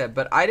 like I said,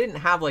 but I didn't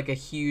have like a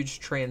huge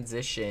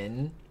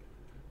transition,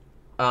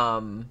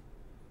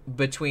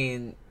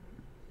 between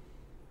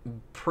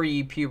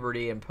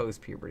pre-puberty and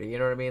post-puberty. You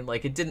know what I mean?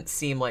 Like, it didn't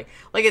seem like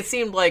it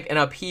seemed like an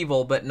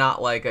upheaval, but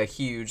not like a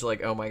huge,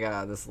 like, oh my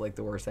God, this is like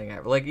the worst thing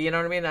ever. Like, you know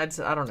what I mean? I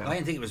don't know. I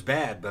didn't think it was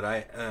bad, but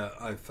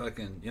I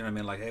fucking, you know what I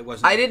mean? Like, it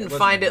wasn't. I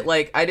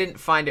didn't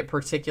find it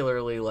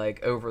particularly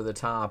like over the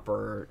top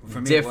or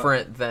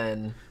different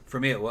than.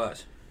 For me, it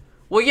was.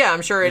 Well, yeah,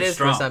 I'm sure it is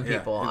strong. For some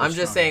people. I'm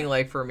just saying,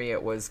 like, for me,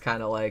 it was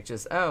kind of like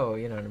just, oh,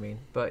 you know what I mean?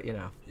 But, you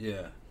know.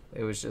 Yeah.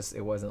 It was just,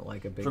 it wasn't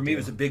like a big For me, deal. it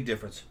was a big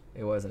difference.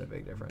 It wasn't a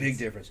big difference. Big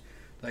difference.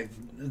 Like,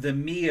 the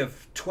me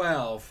of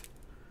 12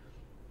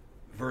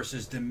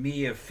 versus the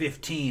me of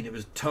 15, it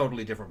was a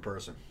totally different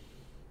person.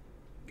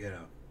 You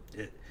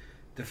know,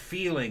 the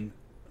feeling,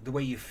 the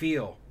way you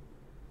feel,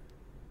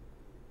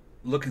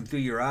 looking through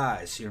your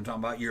eyes, you know what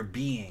I'm talking about, your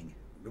being,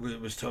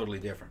 it was totally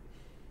different.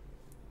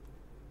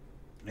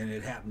 And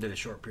it happened in a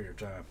short period of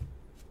time.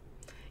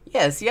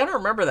 Yeah, see, I don't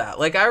remember that.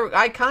 Like,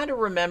 I kind of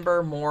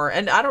remember more,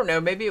 and I don't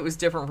know, maybe it was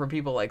different from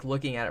people, like,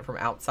 looking at it from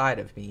outside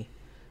of me.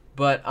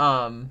 But,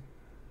 I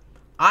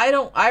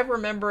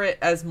remember it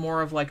as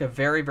more of, like, a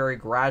very, very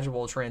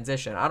gradual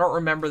transition. I don't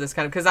remember this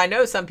kind of, because I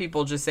know some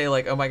people just say,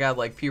 like, oh my god,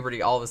 like,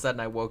 puberty, all of a sudden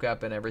I woke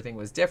up and everything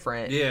was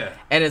different. Yeah.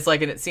 And it's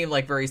like, and it seemed,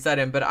 like, very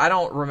sudden, but I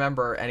don't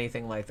remember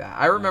anything like that.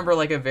 I remember,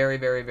 like, a very,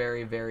 very,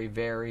 very, very,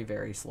 very,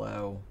 very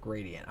slow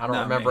gradient. I don't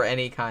remember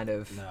any kind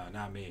of... No,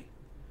 not me.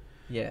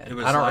 Yeah,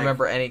 I don't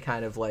remember any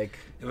kind of, like...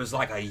 It was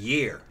like a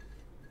year.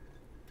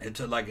 It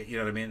took, like, you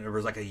know what I mean? It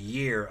was like a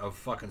year of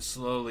fucking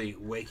slowly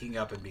waking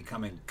up and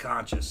becoming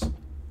conscious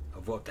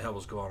of what the hell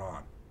was going on.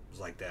 It was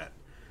like that.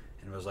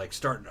 And it was like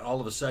starting, all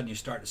of a sudden you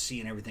start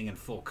seeing everything in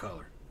full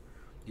color.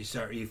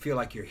 You feel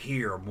like you're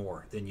here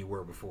more than you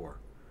were before.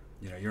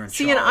 You know, you're in charge.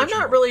 See, and I'm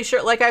not really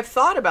sure. Like, I've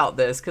thought about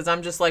this because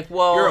I'm just like,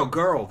 well... You're a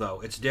girl,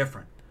 though. It's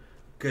different.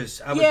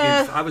 Because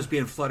I was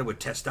being flooded with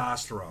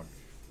testosterone.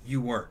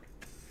 You weren't.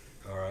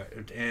 All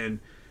right, and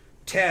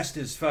test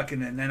is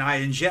fucking, and then I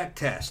inject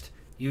test.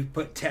 You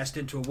put test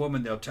into a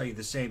woman, they'll tell you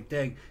the same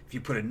thing if you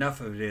put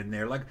enough of it in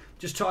there. Like,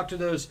 just talk to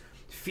those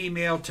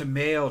female to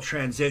male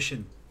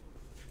transition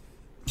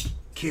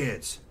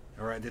kids,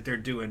 all right, that they're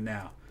doing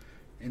now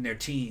in their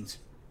teens.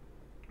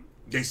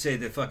 They say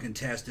the fucking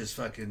test is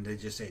fucking. They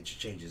just say it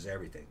changes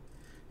everything.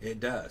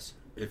 It does.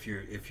 If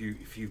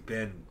you've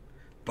been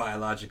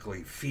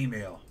biologically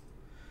female,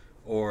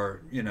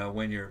 or you know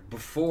when you're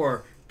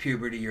before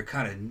puberty, you're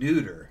kind of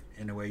neuter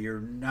in a way. You're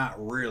not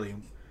really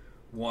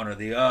one or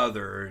the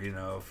other, you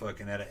know,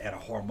 fucking at a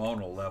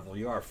hormonal level.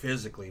 You are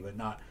physically, but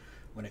not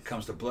when it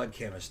comes to blood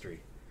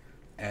chemistry.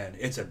 And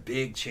it's a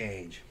big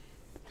change.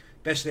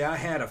 Especially, I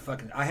had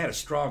a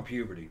strong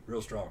puberty,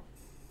 real strong.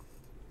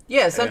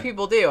 Yeah, some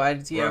people do.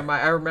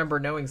 I remember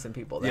knowing some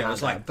people that. Yeah, it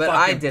was like, but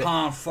I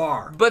didn't.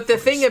 Far. But the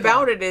thing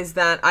about it is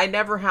that I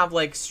never have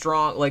like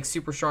strong, like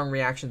super strong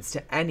reactions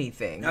to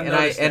anything,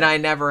 and I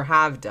never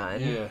have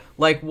done. Yeah.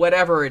 Like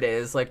whatever it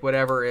is, like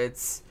whatever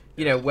it's,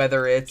 you know,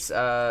 whether it's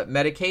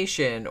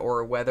medication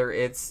or whether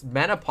it's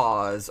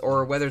menopause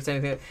or whether it's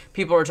anything.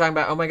 People are talking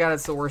about, oh my god,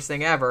 it's the worst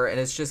thing ever, and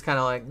it's just kind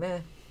of like, meh.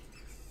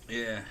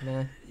 Yeah,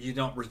 nah. You're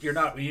not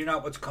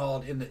what's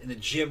called in the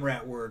gym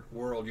rat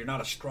world. You're not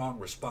a strong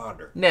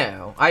responder.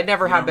 No, I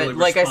never have been. Really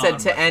like I said,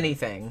 to much.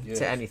 anything, Yes.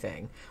 to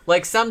anything.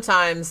 Like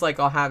sometimes, like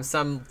I'll have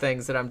some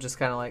things that I'm just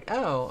kind of like,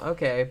 oh,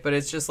 okay, but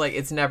it's just like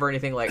it's never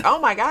anything like,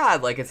 oh my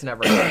god, like it's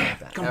never anything like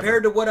that.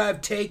 Compared to what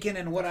I've taken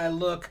and what I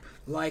look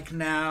like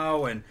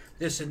now and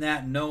this and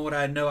that, and know what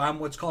I know, I'm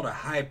what's called a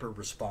hyper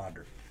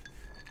responder.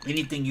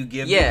 Anything you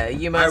give me,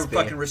 you must I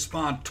fucking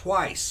respond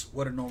twice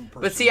what a normal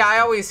person. But see,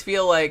 I always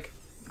feel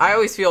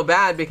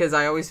bad because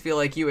I always feel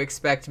like you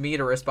expect me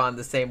to respond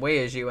the same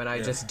way as you, and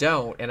I just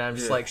don't. And I'm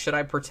just like, should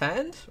I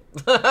pretend?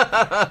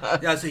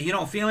 Yeah, so you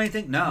don't feel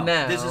anything? No.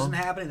 This isn't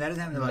happening. That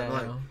isn't happening. No.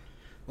 Like,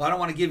 well, I don't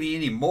want to give you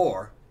any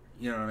more.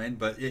 You know what I mean?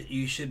 But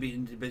you should be.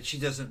 But she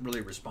doesn't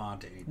really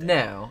respond to anything.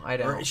 No, I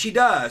don't. Or she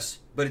does,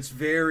 but it's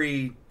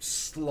very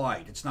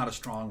slight. It's not a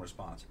strong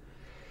response.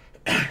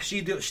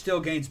 She still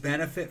gains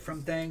benefit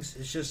from things.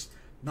 It's just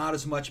not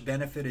as much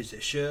benefit as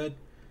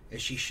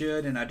she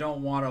should, and I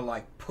don't want to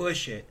like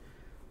push it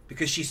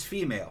because she's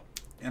female,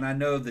 and I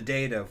know the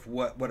data of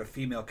what a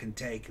female can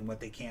take and what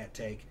they can't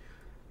take,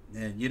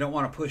 and you don't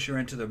want to push her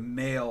into the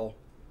male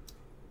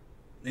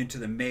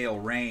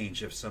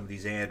range of some of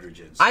these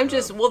androgens.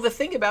 The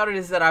thing about it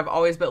is that I've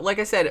always been, like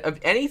I said, of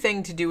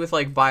anything to do with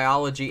like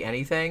biology,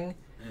 anything,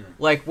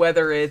 like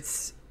whether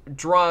it's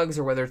drugs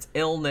or whether it's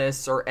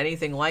illness or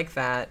anything like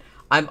that,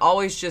 I'm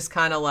always just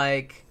kind of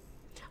like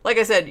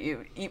I said,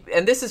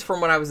 and this is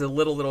from when I was a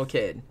little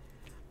kid.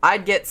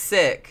 I'd get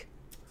sick.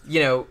 You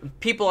know,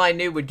 people I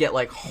knew would get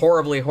like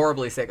horribly,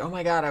 horribly sick. Oh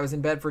my god, I was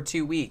in bed for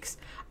 2 weeks.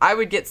 I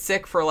would get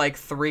sick for like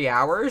 3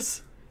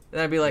 hours.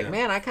 And I'd be like,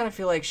 man, I kind of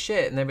feel like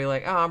shit. And they'd be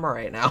like, oh, I'm all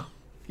right now.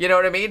 You know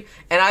what I mean?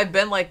 And I've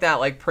been like that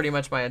like pretty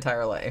much my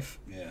entire life.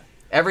 Yeah.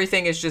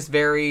 Everything is just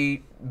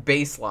very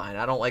baseline.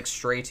 I don't like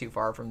stray too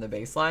far from the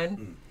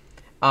baseline.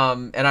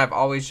 And I've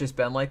always just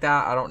been like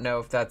that. I don't know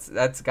if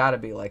that's got to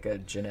be like a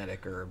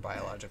genetic or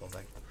biological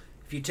thing.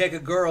 If you take a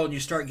girl and you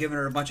start giving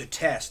her a bunch of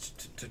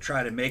tests to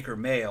try to make her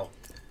male,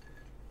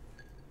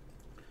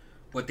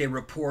 what they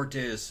report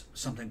is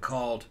something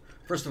called,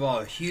 first of all,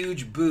 a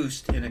huge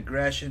boost in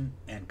aggression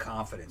and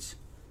confidence.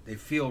 They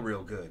feel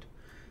real good.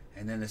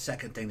 And then the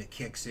second thing that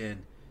kicks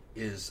in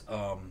is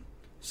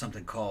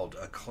something called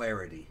a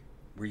clarity,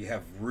 where you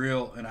have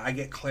real, and I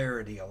get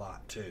clarity a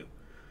lot too,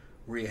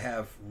 where you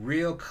have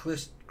real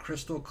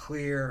crystal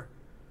clear,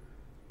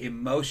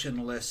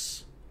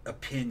 emotionless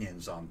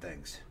opinions on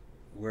things,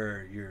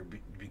 where you're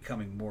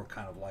becoming more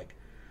kind of like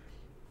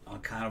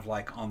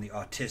on the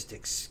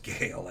autistic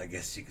scale, I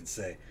guess you could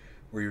say,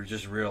 where you're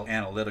just real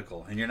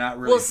analytical and you're not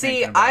really. Well,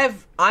 see,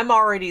 I'm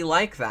already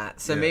like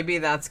that, so Yeah. maybe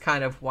that's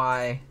kind of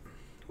why.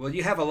 Well,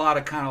 you have a lot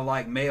of kind of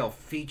like male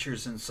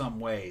features in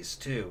some ways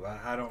too.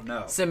 I don't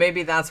know. So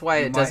maybe that's why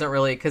it doesn't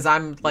really, because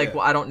I'm like, Yeah.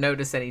 well, I don't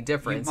notice any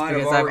difference might have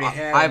because already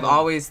had I've a little-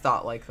 always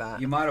thought like that.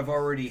 You might have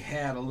already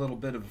had a little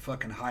bit of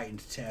fucking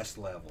heightened test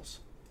levels.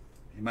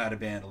 You might have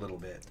been a little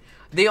bit.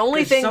 The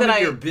only 'Cause thing some that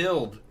of your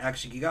build,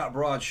 actually, you got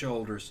broad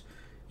shoulders.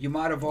 You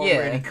might have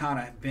already kind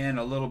of been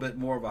a little bit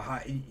more of a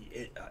high.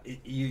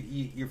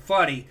 You're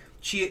funny.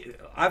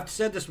 I've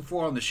said this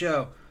before on the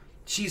show.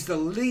 She's the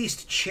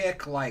least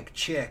chick-like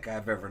chick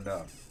I've ever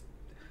known.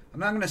 I'm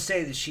not going to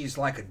say that she's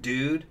like a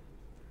dude.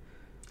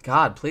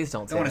 God, please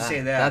don't say wanna that.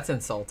 say that. That's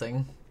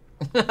insulting.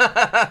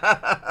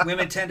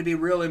 Women tend to be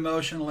real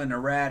emotional and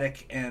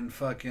erratic and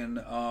fucking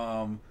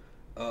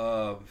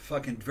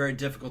very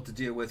difficult to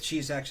deal with.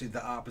 She's actually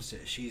the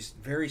opposite. She's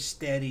very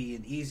steady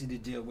and easy to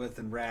deal with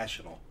and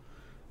rational.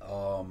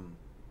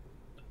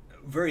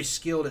 Very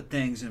skilled at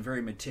things and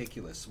very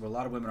meticulous. Well, a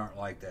lot of women aren't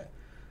like that.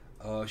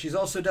 She's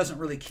also doesn't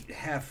really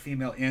have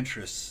female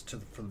interests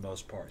for the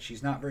most part.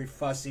 She's not very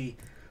fussy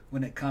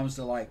when it comes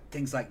to like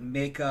things like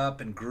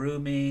makeup and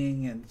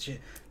grooming and shit.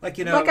 Like,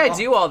 you know, Like I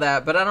do all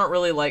that, but I don't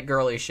really like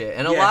girly shit.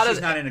 And a lot she's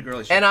of not into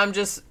girly shit. And I'm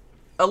just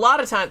a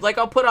lot of times, like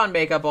I'll put on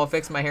makeup, I'll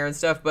fix my hair and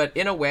stuff, but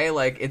in a way,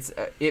 like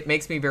it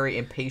makes me very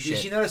impatient.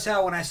 Did you notice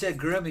how when I said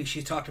grooming,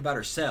 she talked about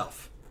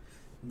herself?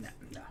 No.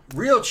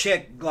 Real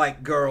chick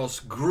like girls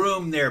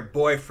groom their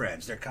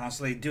boyfriends. They're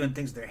constantly doing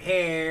things with their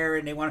hair,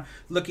 and they want to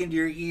look into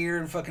your ear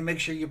and fucking make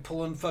sure you're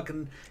pulling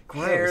fucking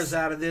hairs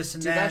out of this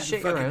and Do that. that shit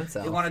and fucking, your own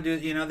self. They want to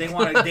do, you know, they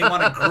want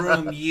to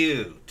groom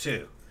you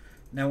too.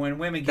 Now, when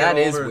women get That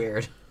is older,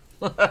 weird.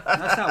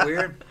 That's not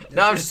weird.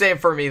 No, I'm just saying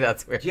for me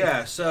that's weird.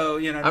 Yeah, so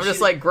you know, I'm just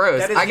like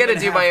gross. that I got to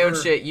doesn't do even my have own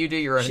her- shit. You do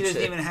your own She shit.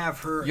 doesn't even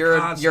have her. You're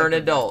concept an of that.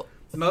 adult.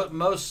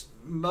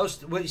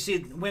 Most what you see,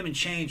 women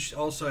change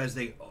also as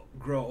they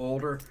grow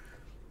older.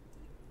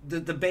 The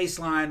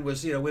baseline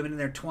was, you know, women in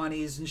their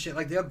 20s and shit,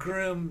 like they'll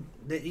groom.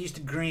 They used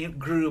to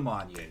groom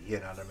on you. You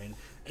know what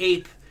I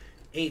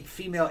mean?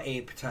 Female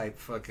ape type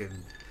fucking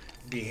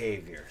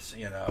behaviors.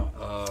 You know,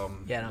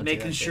 Yeah, I don't do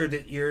making that sure shit.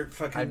 that you're I've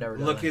fucking never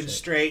done looking that shit.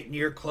 straight and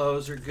your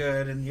clothes are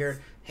good and your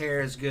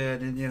hair is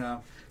good and you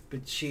know.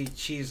 But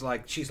she's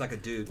like a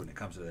dude when it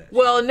comes to that.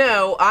 Well,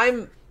 no,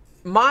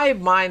 my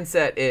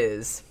mindset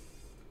is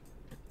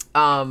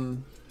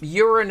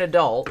you're an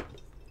adult.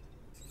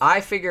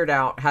 I figured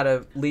out how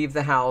to leave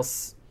the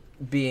house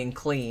being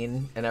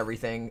clean and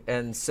everything,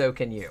 and so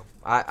can you.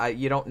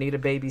 You don't need a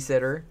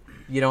babysitter.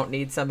 You don't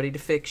need somebody to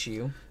fix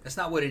you. That's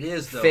not what it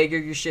is, though. Figure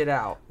your shit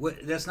out.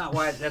 That's not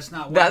why.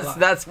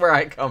 That's where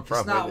I come from.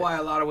 That's not with it. why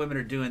a lot of women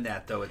are doing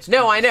that, though.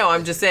 No, I know.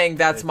 I'm just saying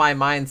that's my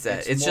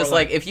mindset. It's more just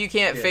like if you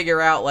can't yeah.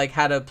 figure out like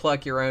how to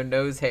pluck your own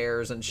nose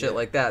hairs and shit Yeah.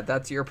 like that,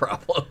 that's your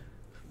problem.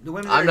 The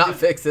women that I'm are not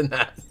fixing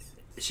that.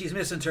 She's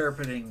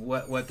misinterpreting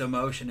what the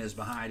emotion is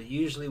behind it.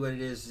 Usually, what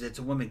it is it's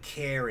a woman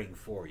caring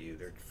for you.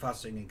 They're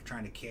fussing and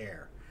trying to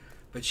care,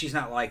 but she's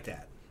not like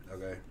that.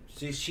 Okay,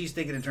 she's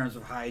thinking in terms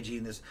of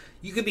hygiene. This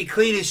you could be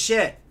clean as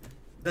shit.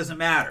 Doesn't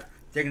matter.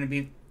 They're gonna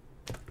be,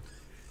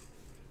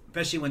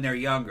 especially when they're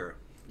younger,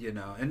 you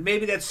know. And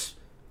maybe that's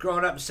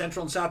growing up in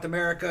Central and South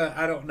America.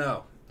 I don't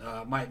know.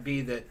 It might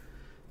be that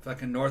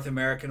fucking North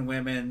American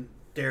women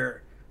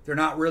they're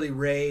not really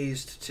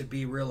raised to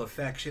be real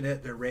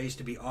affectionate. They're raised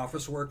to be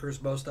office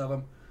workers, most of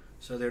them.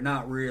 So they're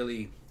not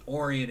really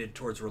oriented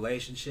towards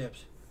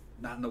relationships,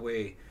 not in the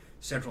way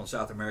Central and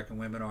South American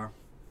women are.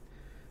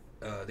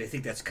 They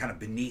think that's kind of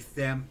beneath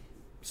them.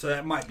 So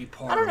that might be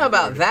part of it. I don't know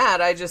about that.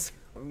 I just,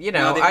 you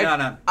know,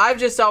 No, I've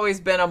just always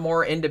been a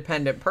more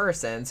independent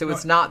person, so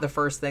it's not the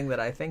first thing that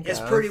I think It's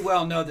of. pretty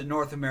well known that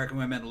North American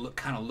women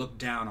look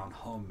down on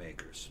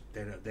homemakers.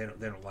 They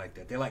don't like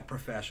that. They like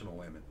professional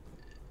women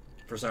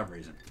for some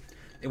reason.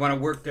 They want to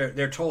work there.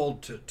 They're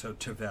told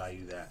to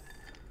value that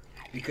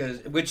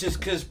which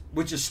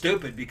is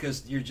stupid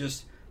because they're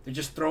just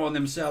throwing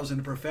themselves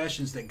into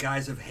professions that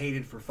guys have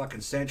hated for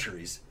fucking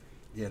centuries.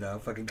 You know,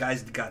 fucking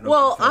guys that got no.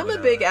 Well, I'm a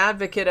fulfillment big out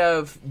advocate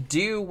of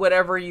do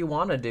whatever you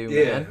want to do, of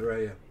it. man. Yeah,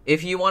 right.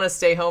 If you want to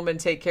stay home and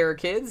take care of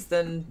kids,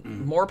 then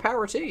more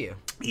power to you.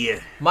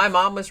 Yeah. My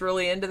mom was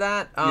really into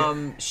that.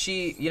 Yeah.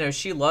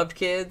 She loved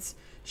kids.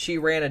 She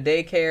ran a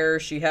daycare.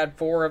 She had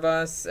 4 of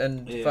us,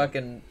 and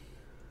fucking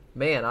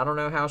man, I don't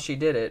know how she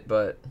did it,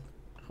 but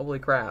holy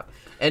crap.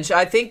 And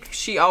I think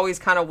she always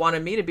kind of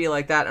wanted me to be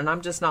like that, and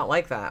I'm just not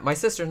like that. My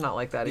sister's not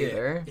like that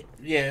either.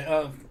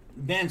 Yeah.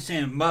 Ben's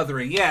saying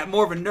mothering. Yeah,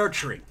 more of a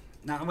nurturing.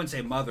 No, I wouldn't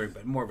say mothering,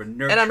 but more of a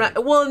nurturing. And I'm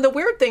not. Well, and the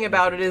weird thing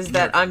about it is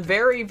that I'm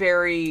very,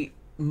 very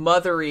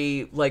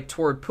mothery, like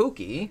toward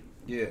Pookie.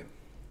 Yeah.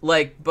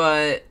 Like,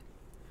 but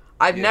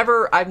I've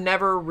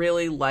never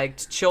really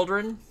liked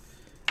children.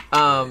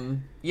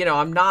 You know,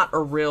 I'm not a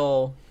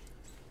real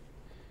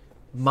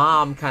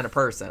mom kind of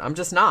person. I'm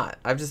just not.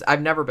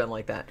 I've never been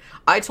like that.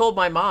 I told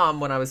my mom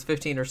when I was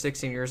 15 or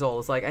 16 years old,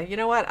 it's like, you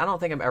know what? I don't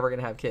think I'm ever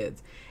going to have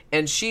kids.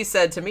 And she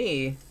said to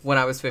me when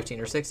I was 15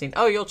 or 16,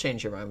 oh, you'll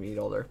change your mind when you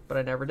get older. But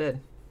I never did.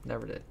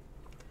 Never did.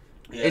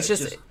 Yeah, It's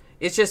just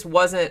It just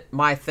wasn't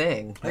my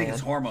thing. I think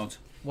it's hormones.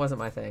 Wasn't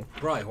my thing.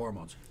 Probably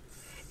hormones.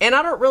 And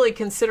I don't really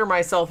consider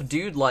myself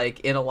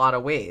dude-like in a lot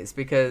of ways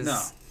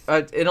because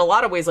in a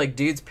lot of ways, like,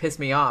 dudes piss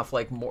me off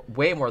like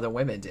way more than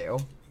women do.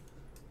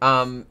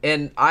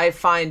 And I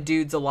find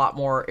dudes a lot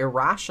more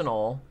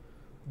irrational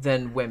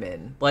than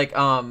women. Like,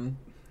 I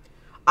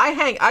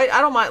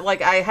don't mind,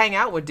 like, I hang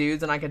out with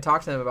dudes and I can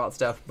talk to them about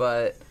stuff,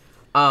 but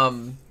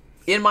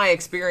in my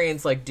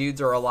experience, like, dudes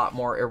are a lot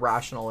more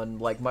irrational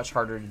and, like, much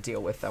harder to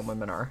deal with than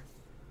women are.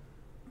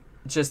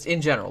 Just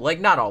in general, like,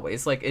 not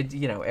always, like, it,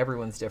 you know,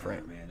 everyone's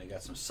different. Oh, man, they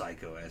got some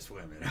psycho ass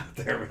women out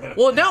there.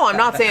 Well, no, I'm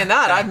not saying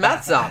that. I've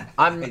met some.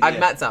 I've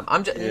met some.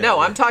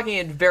 I'm talking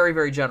in very,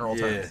 very general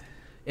terms.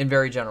 In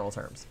very general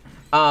terms.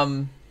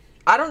 I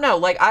don't know.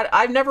 Like,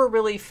 I've never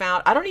really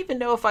found. I don't even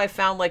know if I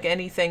found like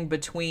anything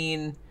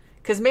between.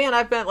 Because man,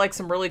 I've met like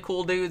some really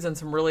cool dudes and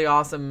some really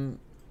awesome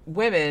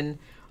women.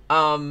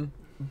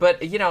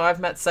 But you know, I've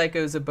met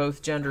psychos of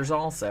both genders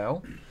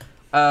also.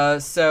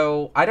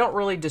 So I don't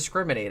really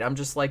discriminate. I'm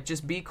just like,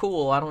 just be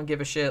cool. I don't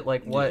give a shit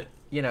like what,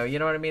 you know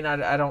what I mean?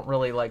 I don't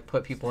really like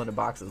put people into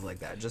boxes like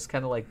that. Just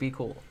kind of like be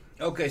cool.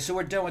 Okay, so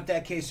we're done with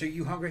that case. Are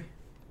you hungry?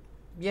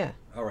 Yeah.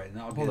 All right,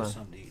 now I'll get us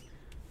something to eat.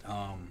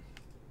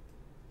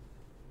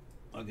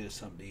 I'll get us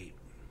something to eat.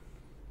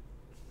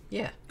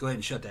 Yeah. Go ahead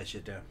and shut that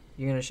shit down.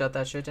 You're going to shut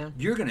that shit down?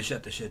 You're going to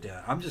shut the shit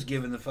down. I'm just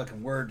giving the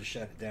fucking word to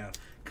shut it down.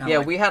 Kinda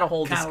like, we had a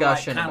whole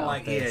discussion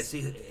about this.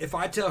 Yeah, see, if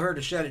I tell her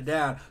to shut it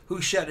down,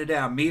 who's shutting it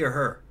down, me or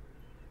her?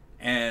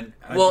 And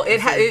well, people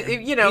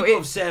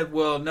have said,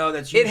 well, no,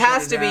 that's you. It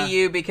has to be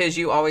you because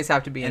you always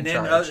have to be in charge.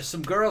 And then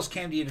some girls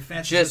came to your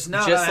defense. Just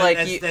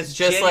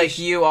like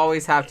you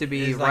always have to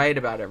be right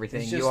about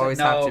everything. You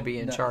always have to be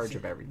in charge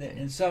of everything.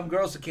 And some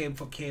girls that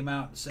came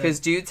out and said, because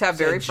dudes have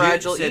very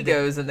fragile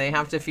egos and they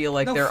have to feel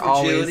like they're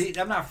always.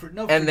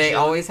 And they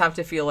always have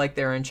to feel like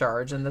they're in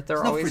charge and that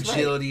they're always right. No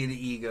fragility in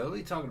the ego. What are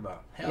you talking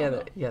about?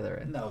 Hell yeah, there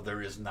is. No,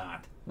 there is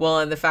not. Well,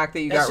 and the fact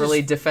that you got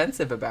really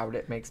defensive about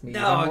it makes me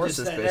even more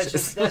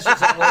suspicious. That's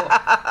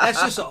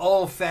just an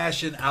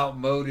old-fashioned,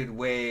 outmoded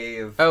way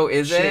of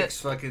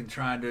chicks fucking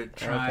trying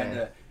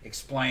to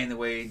explain the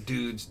way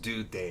dudes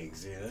do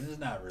things. You know, it's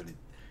not really.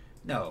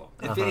 No,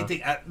 if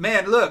anything,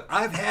 man, look,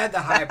 I've had the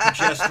high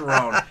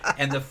progesterone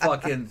and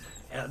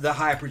the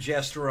high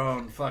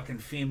progesterone fucking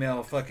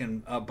female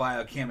fucking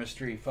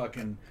biochemistry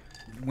fucking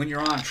when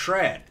you're on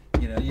tread.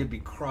 You know, you'd be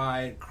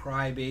cry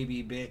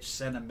baby bitch,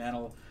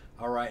 sentimental.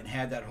 All right, and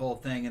had that whole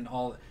thing and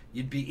all.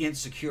 You'd be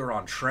insecure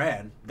on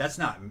trend. That's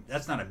not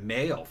a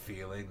male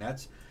feeling.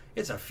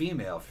 It's a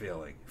female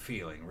feeling,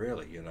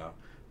 really. You know,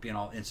 being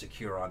all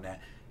insecure on that.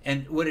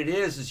 And what it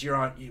is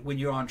when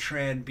you're on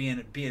trend,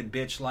 being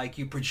bitch like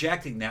you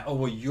projecting that. Oh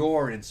well,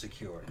 you're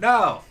insecure.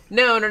 No.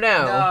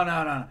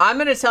 I'm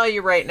gonna tell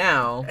you right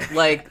now,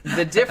 like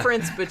the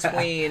difference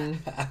between.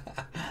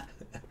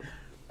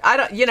 I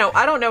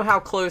don't know how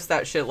close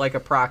that shit like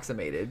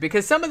approximated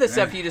because some of the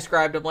stuff you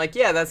described, I'm like,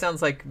 yeah, that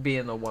sounds like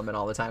being a woman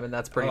all the time, and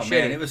that's pretty shitty.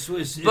 Man, it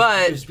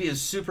was being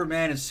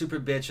Superman and super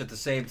bitch at the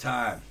same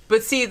time.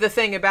 But see, the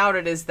thing about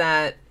it is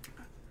that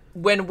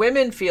when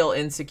women feel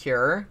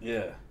insecure,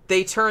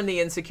 they turn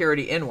the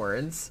insecurity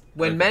inwards.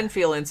 When men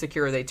feel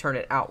insecure, they turn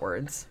it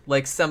outwards,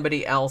 like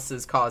somebody else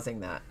is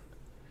causing that.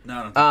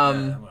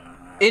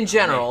 In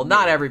general,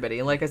 not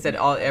everybody. Like I said,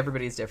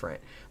 everybody's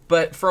different.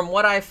 But from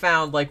what I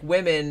found, like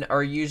women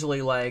are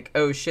usually like,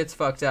 "Oh, shit's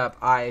fucked up.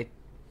 I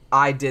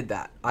did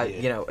that."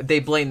 They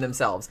blame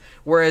themselves.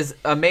 Whereas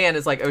a man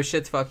is like, "Oh,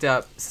 shit's fucked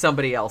up.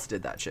 Somebody else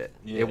did that shit.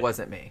 It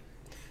wasn't me."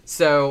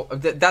 So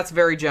that's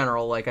very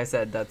general. Like I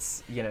said,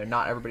 that's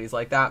not everybody's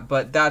like that,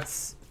 but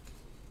that's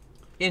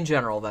in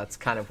general. That's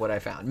kind of what I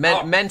found.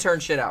 Men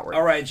turn shit outward.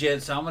 All right,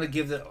 Jed. So I'm gonna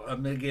give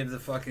the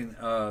fucking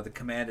the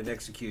command of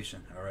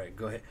execution. All right,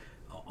 go ahead.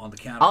 On the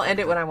count. I'll end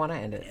it when I want to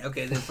end it.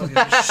 Okay, then fucking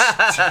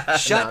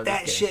shut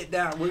that shit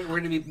down. We're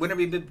gonna be. When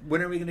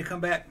are we gonna come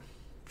back?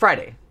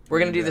 Friday. We're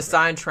gonna do the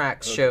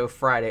Sidetracks show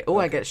Friday. Oh,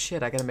 I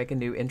gotta make a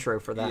new intro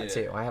for that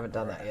too. I haven't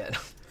done that yet.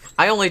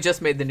 I only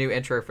just made the new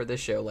intro for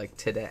this show like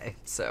today.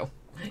 So.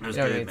 What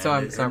I mean? So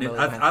I'm really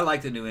I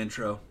like the new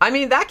intro. I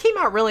mean, that came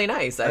out really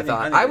nice, I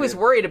thought. I was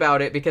worried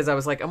about it because I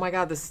was like, oh my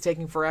God, this is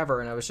taking forever.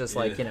 And I was just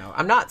like,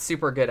 I'm not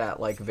super good at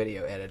like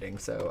video editing.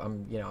 So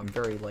I'm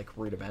very like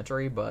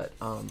rudimentary, but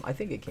I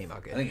think it came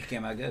out good. I think it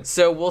came out good.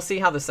 So we'll see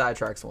how the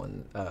Sidetracks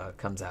one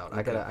comes out.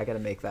 Okay. I gotta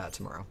make that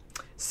tomorrow.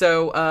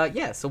 So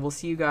so we'll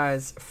see you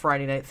guys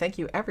Friday night. Thank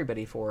you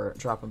everybody for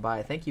dropping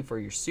by. Thank you for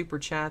your super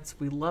chats.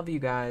 We love you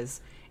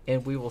guys.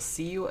 And we will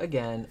see you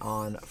again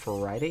on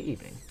Friday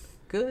evening.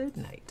 Good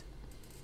night.